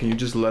well. Can you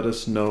just let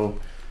us know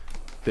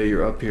that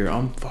you're up here?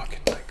 I'm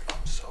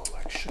so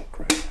shook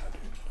right now,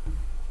 dude.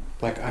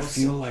 Like, I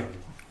feel like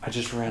I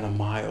just ran a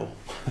mile.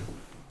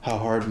 How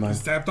hard my... You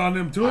stepped on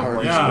him too?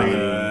 Bro. He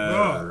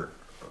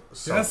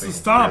has to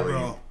stop,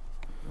 bro.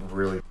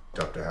 Really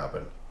tough to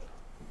happen.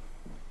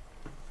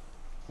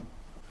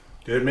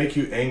 Did it make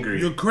you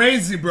angry? You're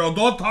crazy, bro.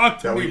 Don't talk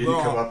to that me, we bro.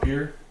 didn't come up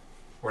here?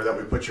 Or that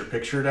we put your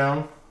picture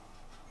down?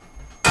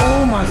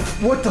 Oh my...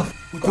 What the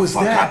was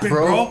fuck that, happened,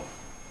 bro?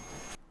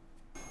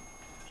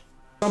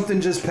 Something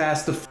just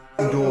passed the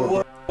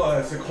door.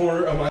 It's the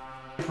corner of my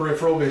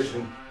peripheral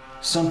vision.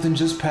 Something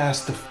just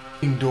passed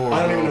the door.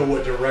 I don't even know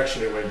what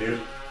direction it went, dude.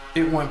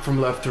 It went from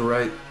left to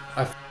right.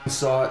 I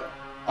saw it.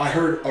 I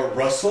heard a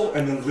rustle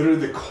and then literally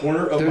the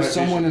corner of my There's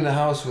someone vision. in the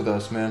house with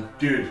us, man.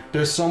 Dude.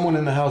 There's someone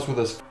in the house with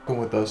us, f***ing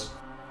with us.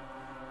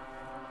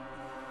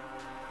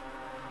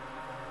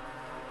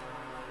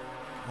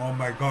 Oh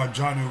my god,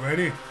 John, you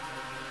ready?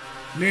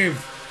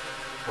 Leave.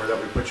 Or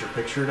that we put your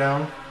picture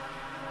down?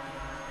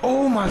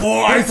 Oh my...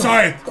 Oh, I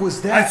saw it.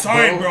 Was that, I saw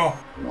it, bro.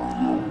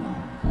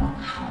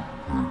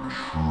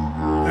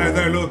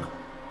 There, look.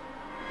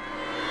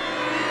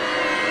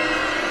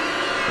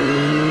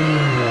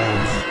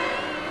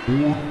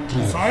 You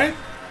saw it?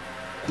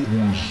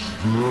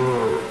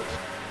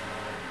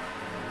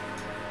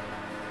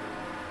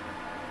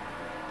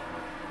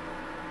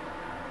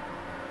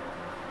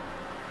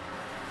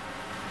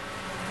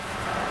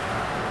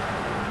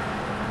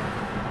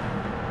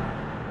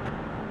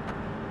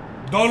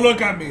 Don't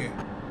look at me.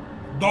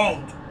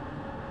 Don't.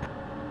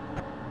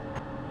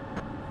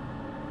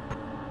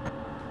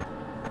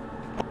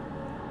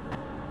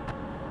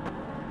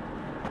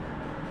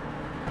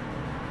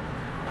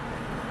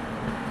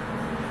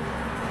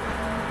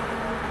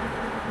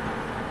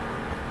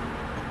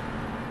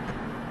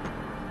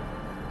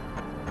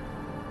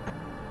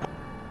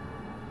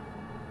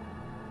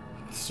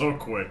 So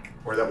quick.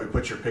 Or that we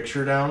put your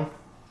picture down?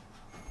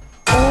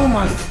 Oh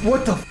my...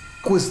 What the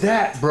f*** was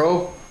that,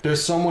 bro?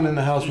 There's someone in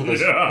the house with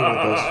us.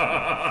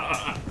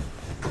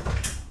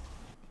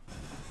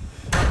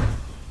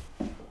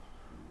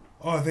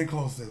 Oh, they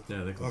closed it.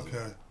 Yeah, they closed it.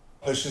 Okay.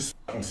 Let's just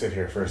fucking sit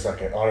here for a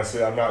second.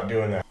 Honestly, I'm not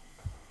doing that.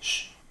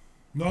 Shh.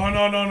 No.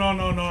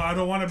 I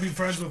don't want to be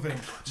friends with him.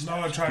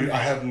 No, I tried. Dude,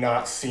 I have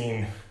not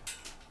seen...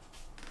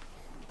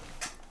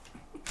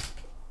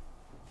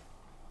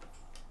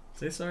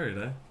 Say sorry,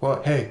 Dad.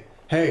 What? Hey.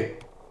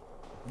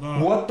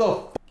 No. What the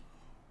f,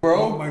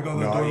 bro? Oh my god,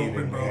 the door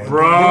open, bro.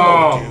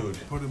 Bro. Dude.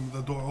 Put him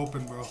the door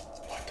open, bro.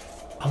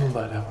 I'm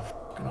about to have a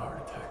fucking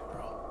heart attack,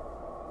 bro.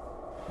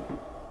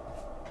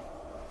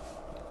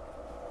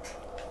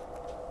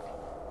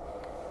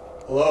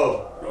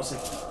 Hello.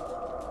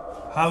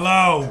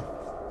 Hello.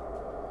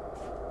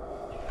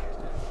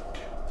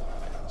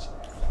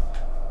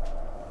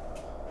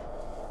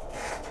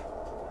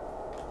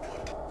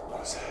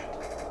 What is that?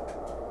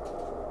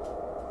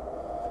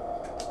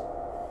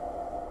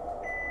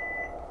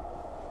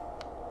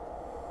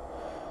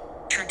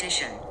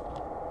 Tradition.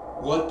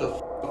 What the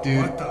f,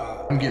 dude? What the?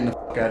 I'm getting the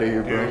f out of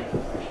here, bro.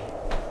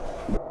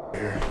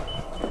 Here.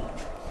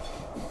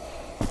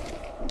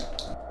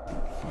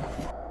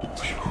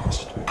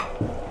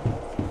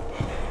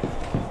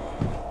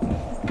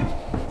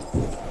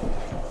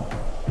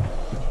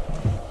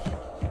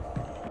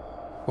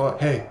 What?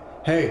 Hey.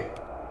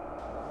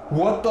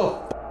 What the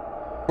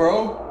f,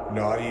 bro?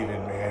 Not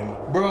even, man.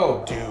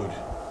 Bro. Dude.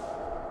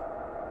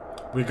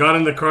 We got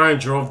in the car and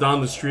drove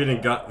down the street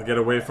and got to get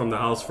away from the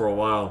house for a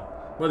while.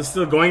 What is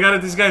still going on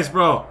at these guys,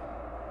 bro?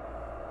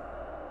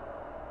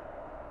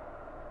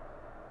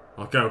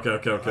 Okay. As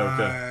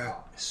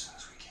soon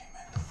as we came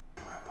in, the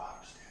f***ing red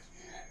bottoms, dude.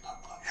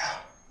 Yeah.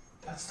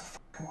 That's the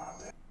f***ing one up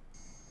there.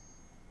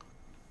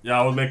 Yeah,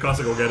 I will make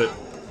Casa go get it.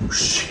 Oh,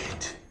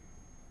 shit.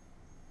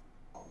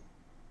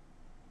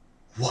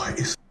 What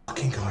is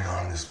fucking going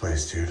on in this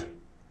place, dude?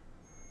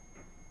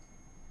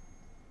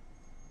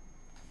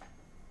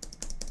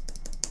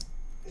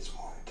 It's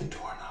moving. The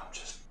doorknob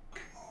just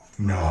fucking moved.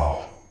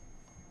 No.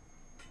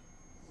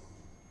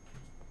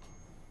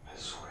 I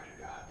swear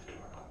to God, the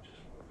doorknob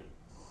just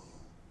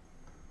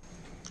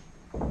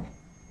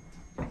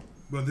moved.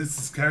 Bro, this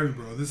is scary,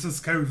 bro. This is a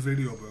scary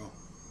video, bro.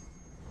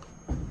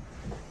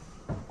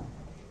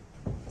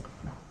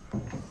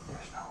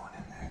 There's no one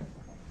in there.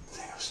 The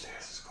thing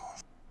upstairs is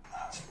going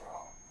nuts, bro.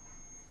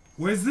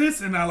 Where's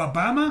this? In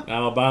Alabama?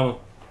 Alabama.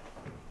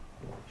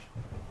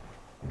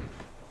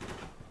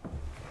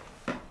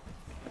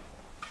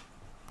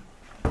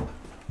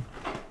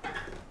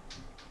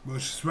 Bro,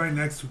 she's right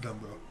next to them,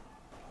 bro.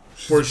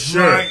 She's For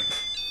sure. Right.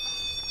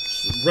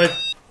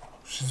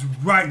 She's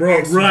right Bro,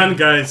 next to run, them.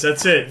 guys.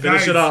 That's it.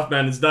 Finish Guys, it off,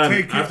 man. It's done.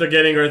 take it. After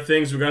getting our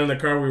things, we got in the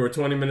car. We were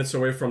 20 minutes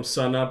away from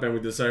sunup, and we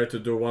decided to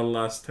do one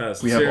last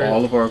test. We have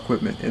all of our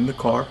equipment in the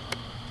car.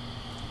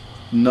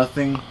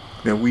 Nothing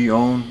that we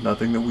own,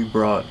 nothing that we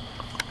brought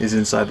is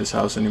inside this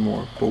house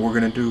anymore. But we're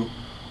going to do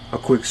a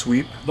quick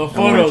sweep. The and we're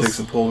going photos. to take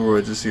some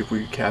Polaroids to see if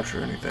we can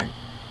capture anything.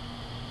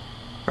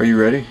 Are you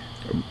ready?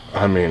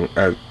 I mean,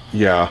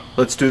 yeah.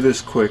 Let's do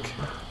this quick.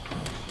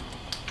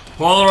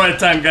 Polaroid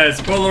time,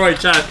 guys. Polaroid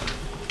chat.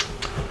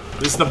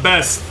 This is the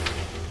best.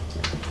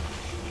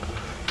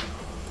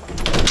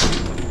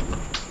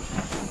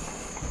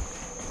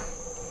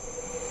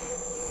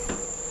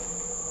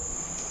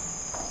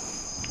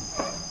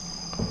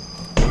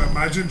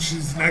 Imagine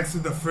she's next to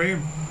the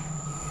frame.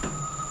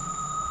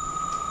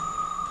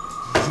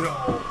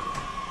 Yo.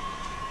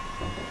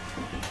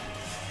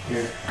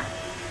 Here.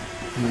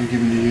 I'm gonna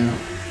give them to you.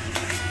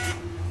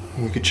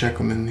 And we could check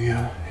them in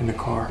the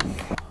car.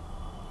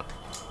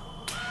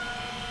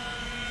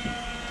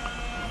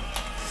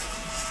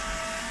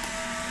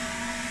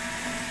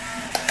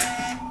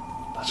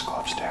 Let's go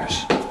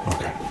upstairs.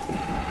 Okay.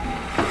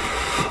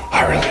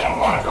 I really don't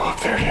want to go up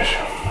there, dude.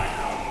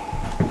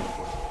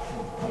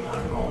 I'm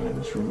not going in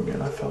this room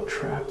again. I felt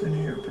trapped in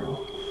here,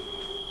 bro.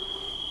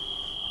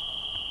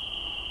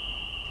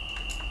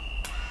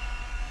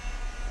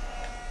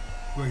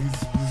 Bro, he's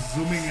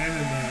zooming in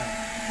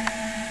the...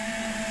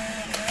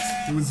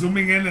 He was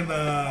zooming in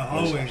the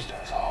hallway.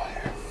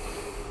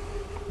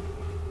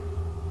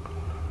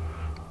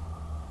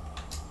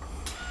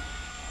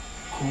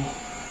 Cool.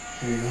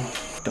 Here you go.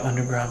 The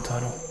underground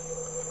tunnel.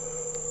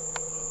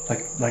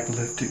 Like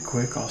lift it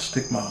quick. I'll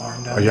stick my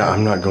arm down. Oh yeah,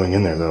 I'm not going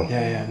in there though.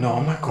 Yeah. No,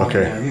 I'm not going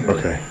Okay. there either.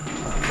 Okay.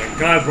 Thank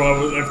God,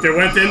 bro. If they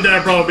went in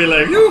there, bro, I'd be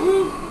like,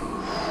 yoo-hoo.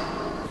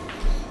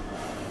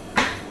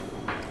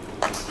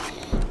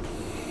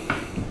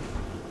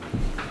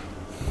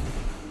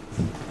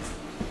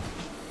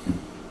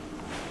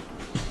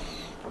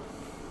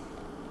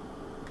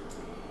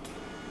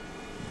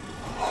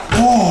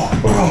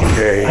 Oh,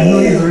 okay. I know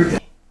you heard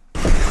that.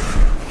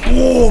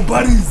 Oh,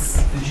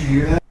 buddies. Did you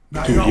hear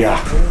that? Dude, yeah.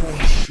 Oh,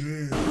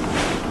 shit.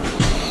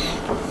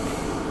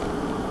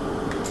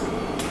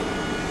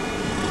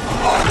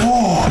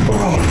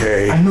 Oh,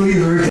 okay. I know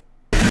you heard that.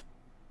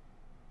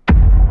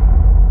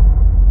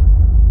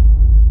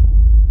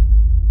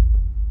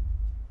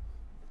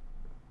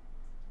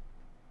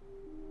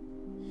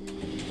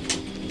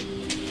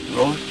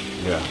 Rolling?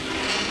 Yeah.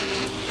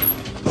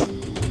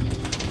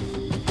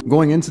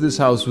 Going into this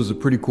house was a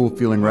pretty cool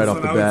feeling right So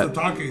off the now bat. it's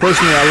the talking.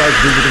 Personally, I like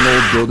visiting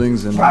old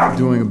buildings and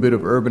doing a bit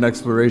of urban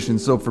exploration.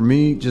 So for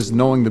me, just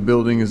knowing the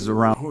building is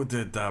around. Who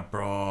did that,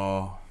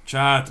 bro?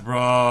 Chat,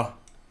 bro.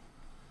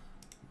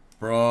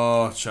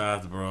 Bro,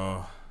 chat,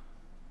 bro.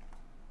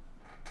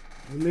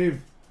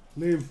 Leave.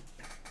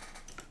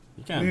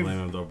 You can't blame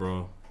him though,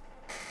 bro.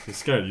 He's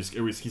scared. He's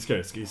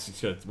scared. He's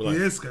scared. Relax.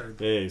 He is scared.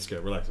 Yeah, he's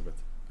scared. Relax a bit.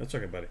 That's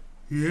okay, buddy.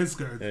 He is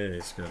scared. Yeah,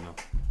 he's scared now.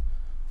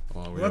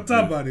 Oh, What's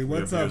up, buddy?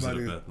 What's up,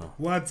 buddy?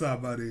 What's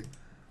up, buddy?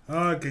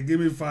 Okay, give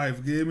me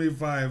 5. Give me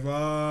 5.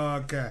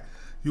 Okay.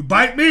 You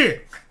bite me!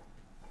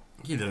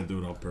 He didn't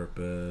do it on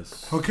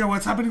purpose. Okay,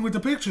 what's happening with the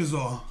pictures,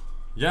 though?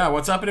 Yeah,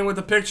 what's happening with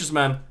the pictures,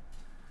 man?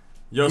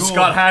 Yo,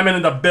 Scott Hammond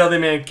in the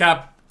building, man.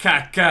 Cap,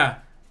 caca,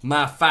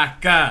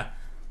 mafaka,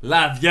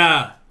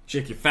 lavia,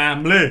 chicky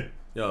family.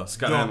 Yo,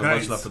 Scott Hammond,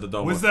 much love for the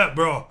double. What's that,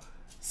 bro?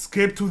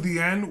 Skip to the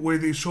end where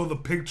they show the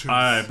pictures.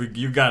 Alright,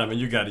 you got it, man.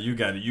 You got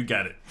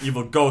it.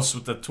 Evil Ghost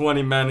with the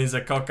 20, man. He's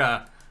a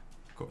coca.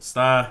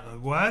 Star.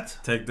 What?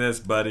 Take this,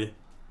 buddy.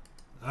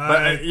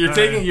 But you're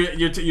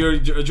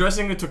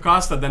addressing it to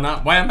Costa, then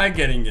why am I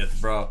getting it,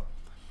 bro?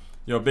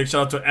 Yo, big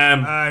shout out to M.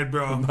 Alright,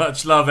 bro.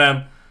 Much love,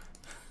 M.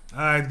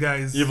 Alright,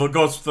 guys. Evil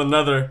Ghost with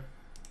another.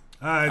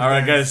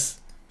 Alright, guys.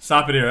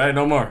 Stop it here, right?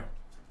 No more.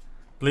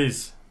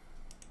 Please.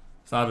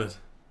 Stop it.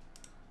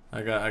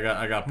 I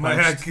got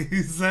punched.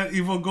 He said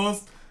Evil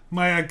Ghost,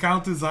 my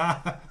account is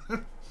on.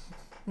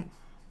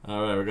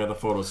 Alright, we got the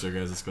photos here,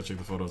 guys. Let's go check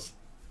the photos.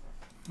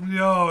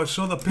 Yo,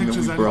 show the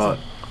pictures. We brought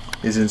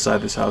is inside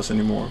this house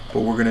anymore,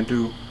 but we're gonna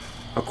do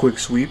a quick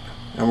sweep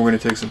and we're gonna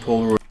take some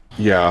Polaroid.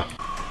 Yeah.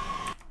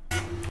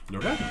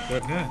 Okay.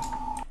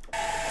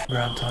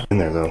 Yeah. In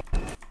there though.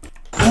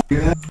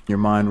 Your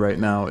mind right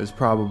now is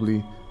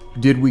probably,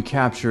 did we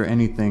capture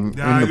anything in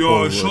the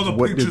Polaroids? Show the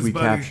what pictures, did we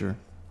buddy. capture?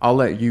 I'll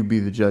let you be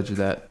the judge of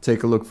that.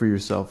 Take a look for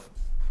yourself.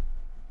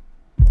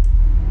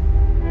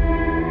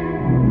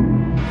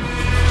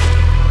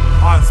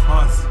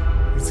 Pause.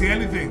 You see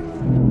anything?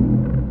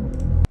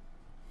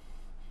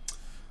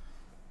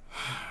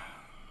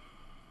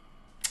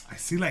 I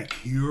see like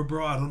here,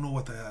 bro. I don't know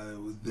what the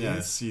hell was this. Yeah, I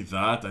see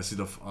that. I see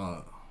the.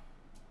 I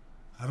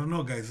don't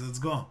know, guys. Let's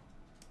go.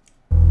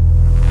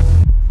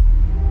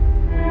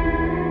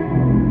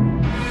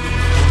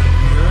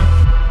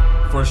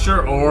 For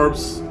sure,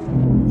 orbs.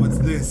 What's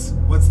this?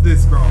 What's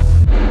this, bro?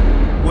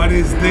 What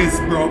is this,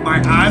 bro? My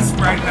ass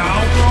right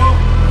now,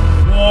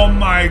 bro? Oh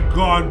my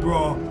god,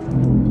 bro.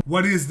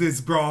 What is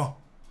this, bro?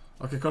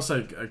 Okay,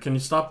 Costa, can you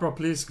stop, bro,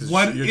 please? Because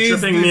What you're is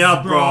tripping this, me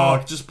up, bro?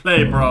 bro. Just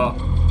play, bro.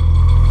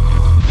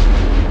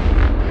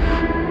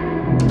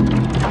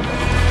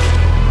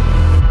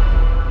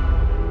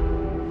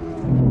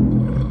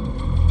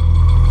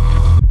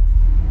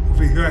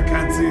 Over here, I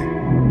can't see.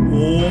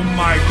 Oh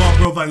my god,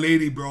 bro, the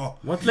lady, bro.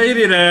 What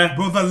lady there?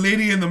 Bro, the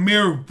lady in the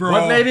mirror, bro.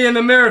 What lady in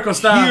the mirror,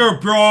 Costa? Here,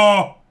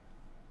 bro.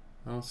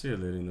 I don't see a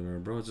lady in the mirror,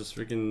 bro. It's just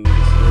freaking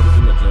distorted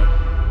image, yeah.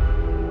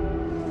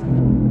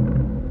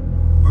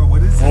 Bro,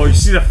 what is Oh, you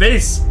see the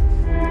face?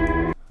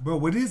 Bro,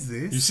 what is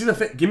this? You see the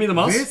face? Give me the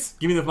mouse. This?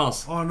 Give me the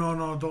mouse. Oh,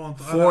 no, don't.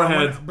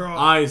 Forehead, bro.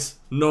 eyes,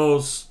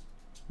 nose,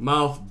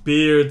 mouth,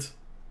 beard,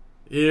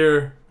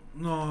 ear.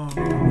 No.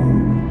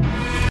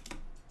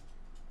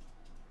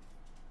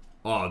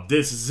 Oh,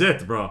 this is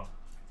it, bro.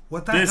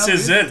 What the This hell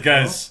is it,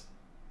 guys.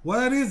 Bro?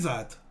 What is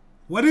that?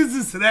 What is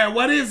this there?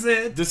 What is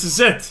it? This is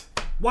it.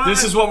 What?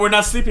 This is what we're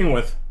not sleeping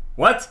with.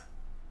 What?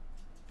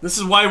 This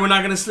is why we're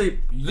not gonna sleep.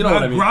 You know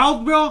what I mean?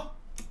 Growled, bro?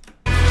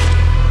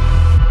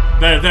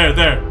 There.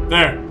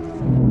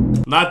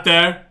 Not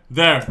there.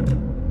 There.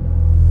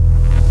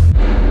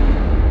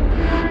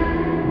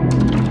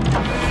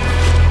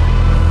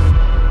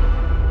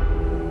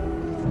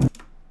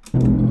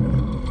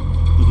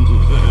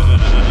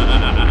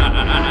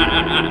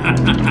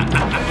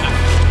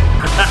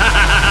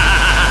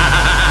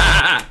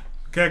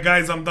 Okay,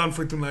 guys, I'm done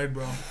for tonight,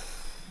 bro.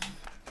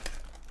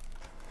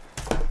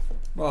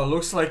 Bro, it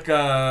looks like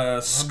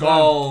a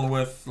skull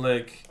with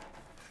like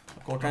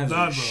all kinds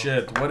done, of bro.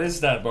 shit. What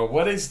is that, bro?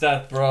 What is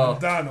that, bro? I'm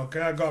done,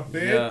 okay? I got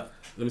big. Yeah.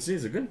 Let me see.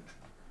 Is it good?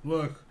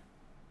 Look.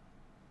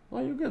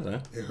 Oh, you're good, huh?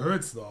 It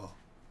hurts, though.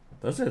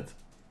 That's it.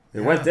 It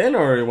Yeah. went in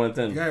or it went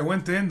in? Yeah, it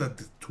went in the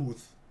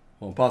tooth.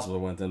 Well, possibly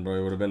it went in, bro.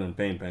 It would have been in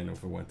pain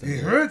if it went in. It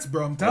hurts,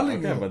 bro. I'm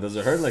telling you. Okay, but does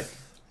it hurt? Like.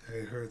 Yeah,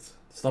 it hurts.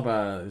 Stop.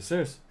 You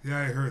serious?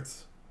 Yeah, it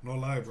hurts. No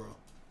lie, bro.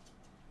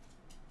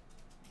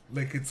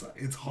 Like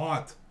it's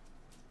hot.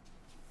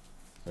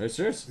 Are you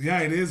serious?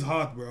 Yeah, it is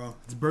hot, bro.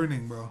 It's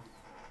burning, bro.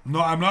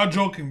 No, I'm not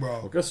joking, bro.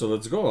 Okay, so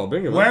let's go. I'll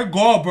bring it. Where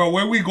go, bro?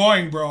 Where we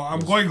going, bro? I'm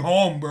going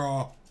home,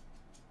 bro.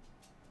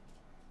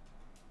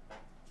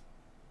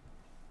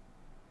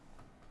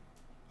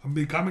 I'm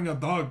becoming a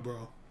dog,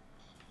 bro.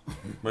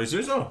 Are you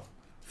serious, though?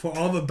 For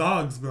all the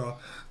dogs, bro.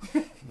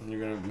 You're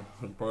gonna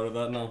be part of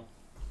that now.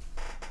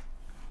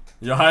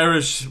 Your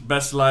Irish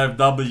Best Live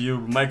W,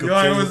 Michael.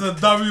 Yo, it was a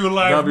W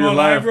live, W no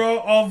live. lie, bro.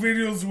 All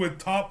videos with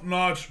top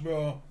notch,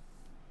 bro.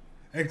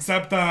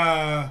 Except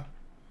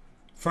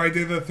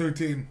Friday the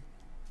 13th.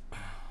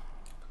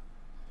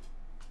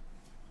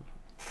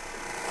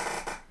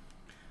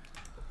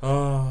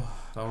 Oh,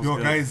 that was Yo,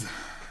 good. guys,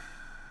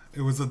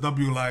 it was a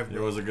W live,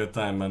 bro. It was a good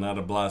time, man. I had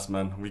a blast,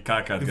 man. We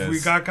cacat, If guys. we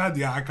cacat,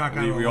 yeah, I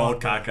cacat. We all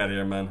cacat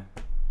here, man.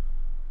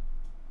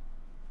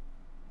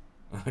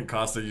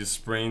 Costa, you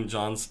sprained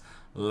John's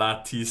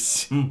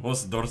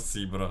latissimus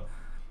dorsi, bro.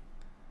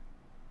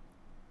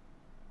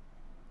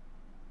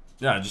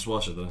 Yeah, just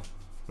wash it though.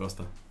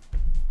 Basta.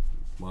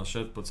 Wash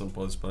it, put some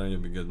polyspray,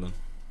 you'll be good, man.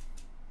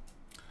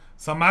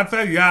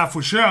 Samantha, yeah,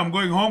 for sure. I'm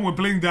going home. We're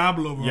playing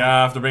Diablo, bro. Yeah,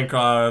 I have to bring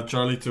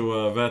Charlie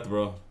to vet,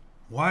 bro.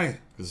 Why?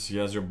 Because he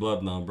has your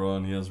blood now, bro,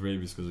 and he has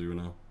rabies because of you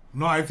now.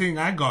 No, I think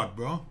I got,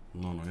 bro.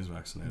 No, he's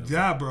vaccinated.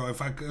 Yeah, bro.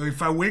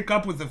 If I wake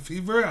up with a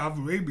fever, I have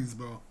rabies,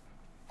 bro.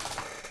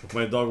 If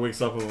my dog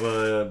wakes up with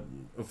a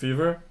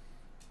fever?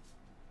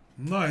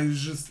 No,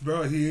 he's just,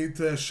 bro, he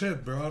ate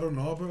shit, bro. I don't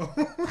know, bro.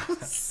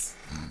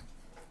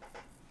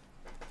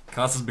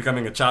 Costa's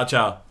becoming a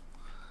chow-chow.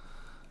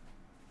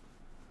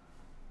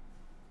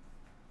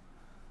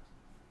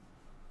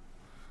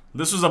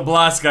 This was a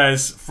blast,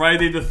 guys.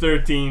 Friday the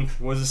 13th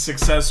was a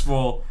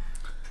successful...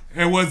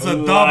 It was a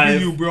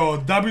live. W, bro.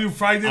 W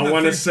Friday the 13th, I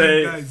want to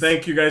say guys.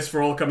 thank you guys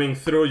for all coming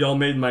through. Y'all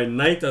made my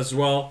night as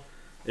well.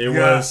 It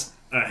was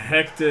a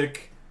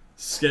hectic,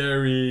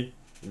 scary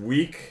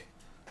week.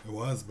 It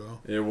was, bro.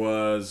 It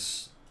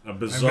was a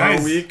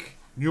bizarre week.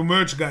 New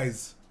merch,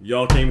 guys.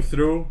 Y'all came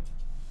through.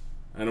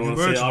 And I want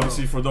to say,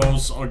 obviously, for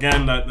those,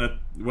 again, that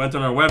went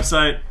on our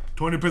website.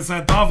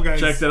 20% off, guys.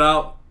 Checked it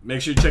out.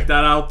 Make sure you check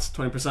that out.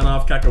 20%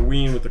 off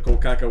Kakaween with the code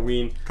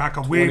Kakaween.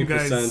 Kakaween,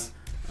 guys.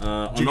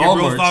 On all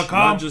merch,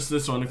 not just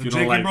this one. If you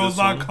don't like this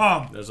one,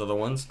 there's other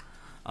ones.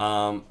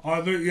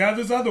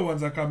 There's other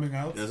ones that are coming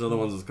out. There's other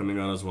ones that's coming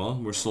out as well.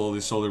 We're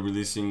slowly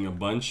releasing a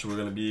bunch. We're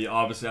going to be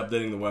obviously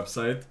updating the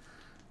website.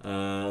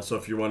 So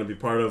if you want to be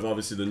part of,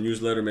 obviously, the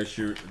newsletter, make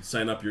sure you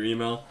sign up your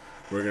email.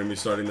 We're going to be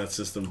starting that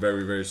system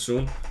very, very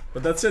soon.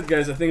 But that's it,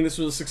 guys. I think this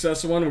was a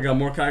successful one. We got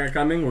more Kaka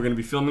coming. We're going to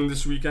be filming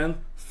this weekend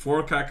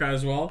for Kaka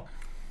as well.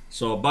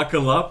 So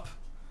buckle up.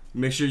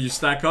 Make sure you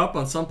stack up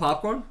on some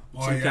popcorn,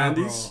 some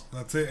candies. Bro.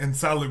 That's it. And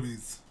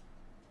celeries.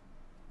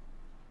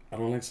 I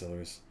don't like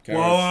celeries.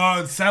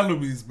 Well,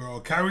 celeries, bro.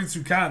 Carrots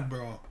you can't,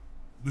 bro.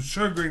 The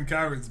sugar in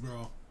carrots,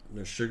 bro.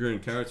 There's sugar in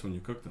carrots when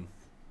you cook them.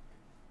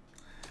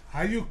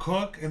 How you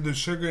cook and the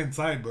sugar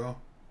inside, bro?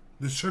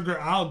 The sugar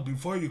out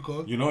before you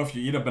cook. You know, if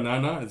you eat a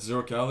banana, it's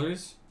 0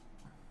 calories.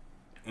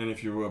 And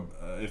if you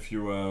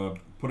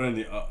put it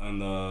in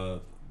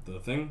the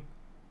thing,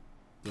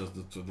 the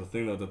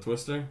thing, the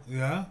twister.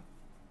 Yeah.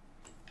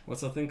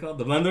 What's that thing called?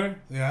 The blender.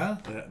 Yeah.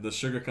 The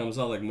sugar comes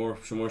out, like more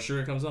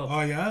sugar comes out.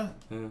 Oh yeah.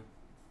 Yeah.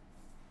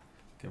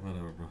 Okay,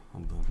 whatever, bro.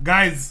 I'm done.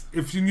 Guys,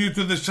 if you're new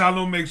to the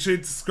channel, make sure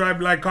you subscribe,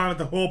 like, comment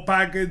the whole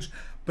package.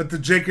 But the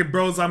Jacob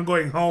Bros, I'm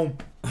going home.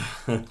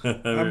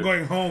 I'm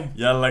going home.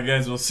 Yalla,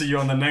 guys. We'll see you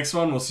on the next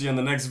one. We'll see you on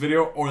the next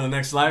video or the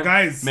next live.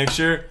 Guys, make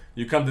sure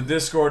you come to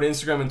Discord,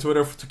 Instagram, and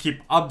Twitter to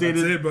keep updated.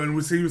 That's it, bro. And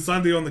we'll see you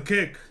Sunday on the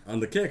Kick.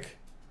 On the Kick.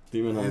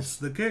 Demon House. It's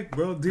the Kick,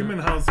 bro. Demon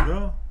House,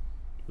 bro.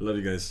 Love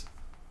you guys.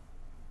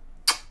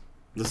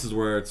 This is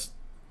where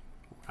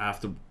I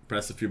have to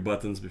press a few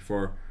buttons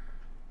before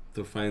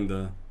to find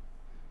the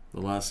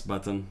last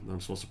button that I'm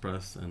supposed to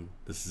press, and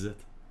this is it.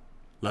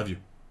 Love you.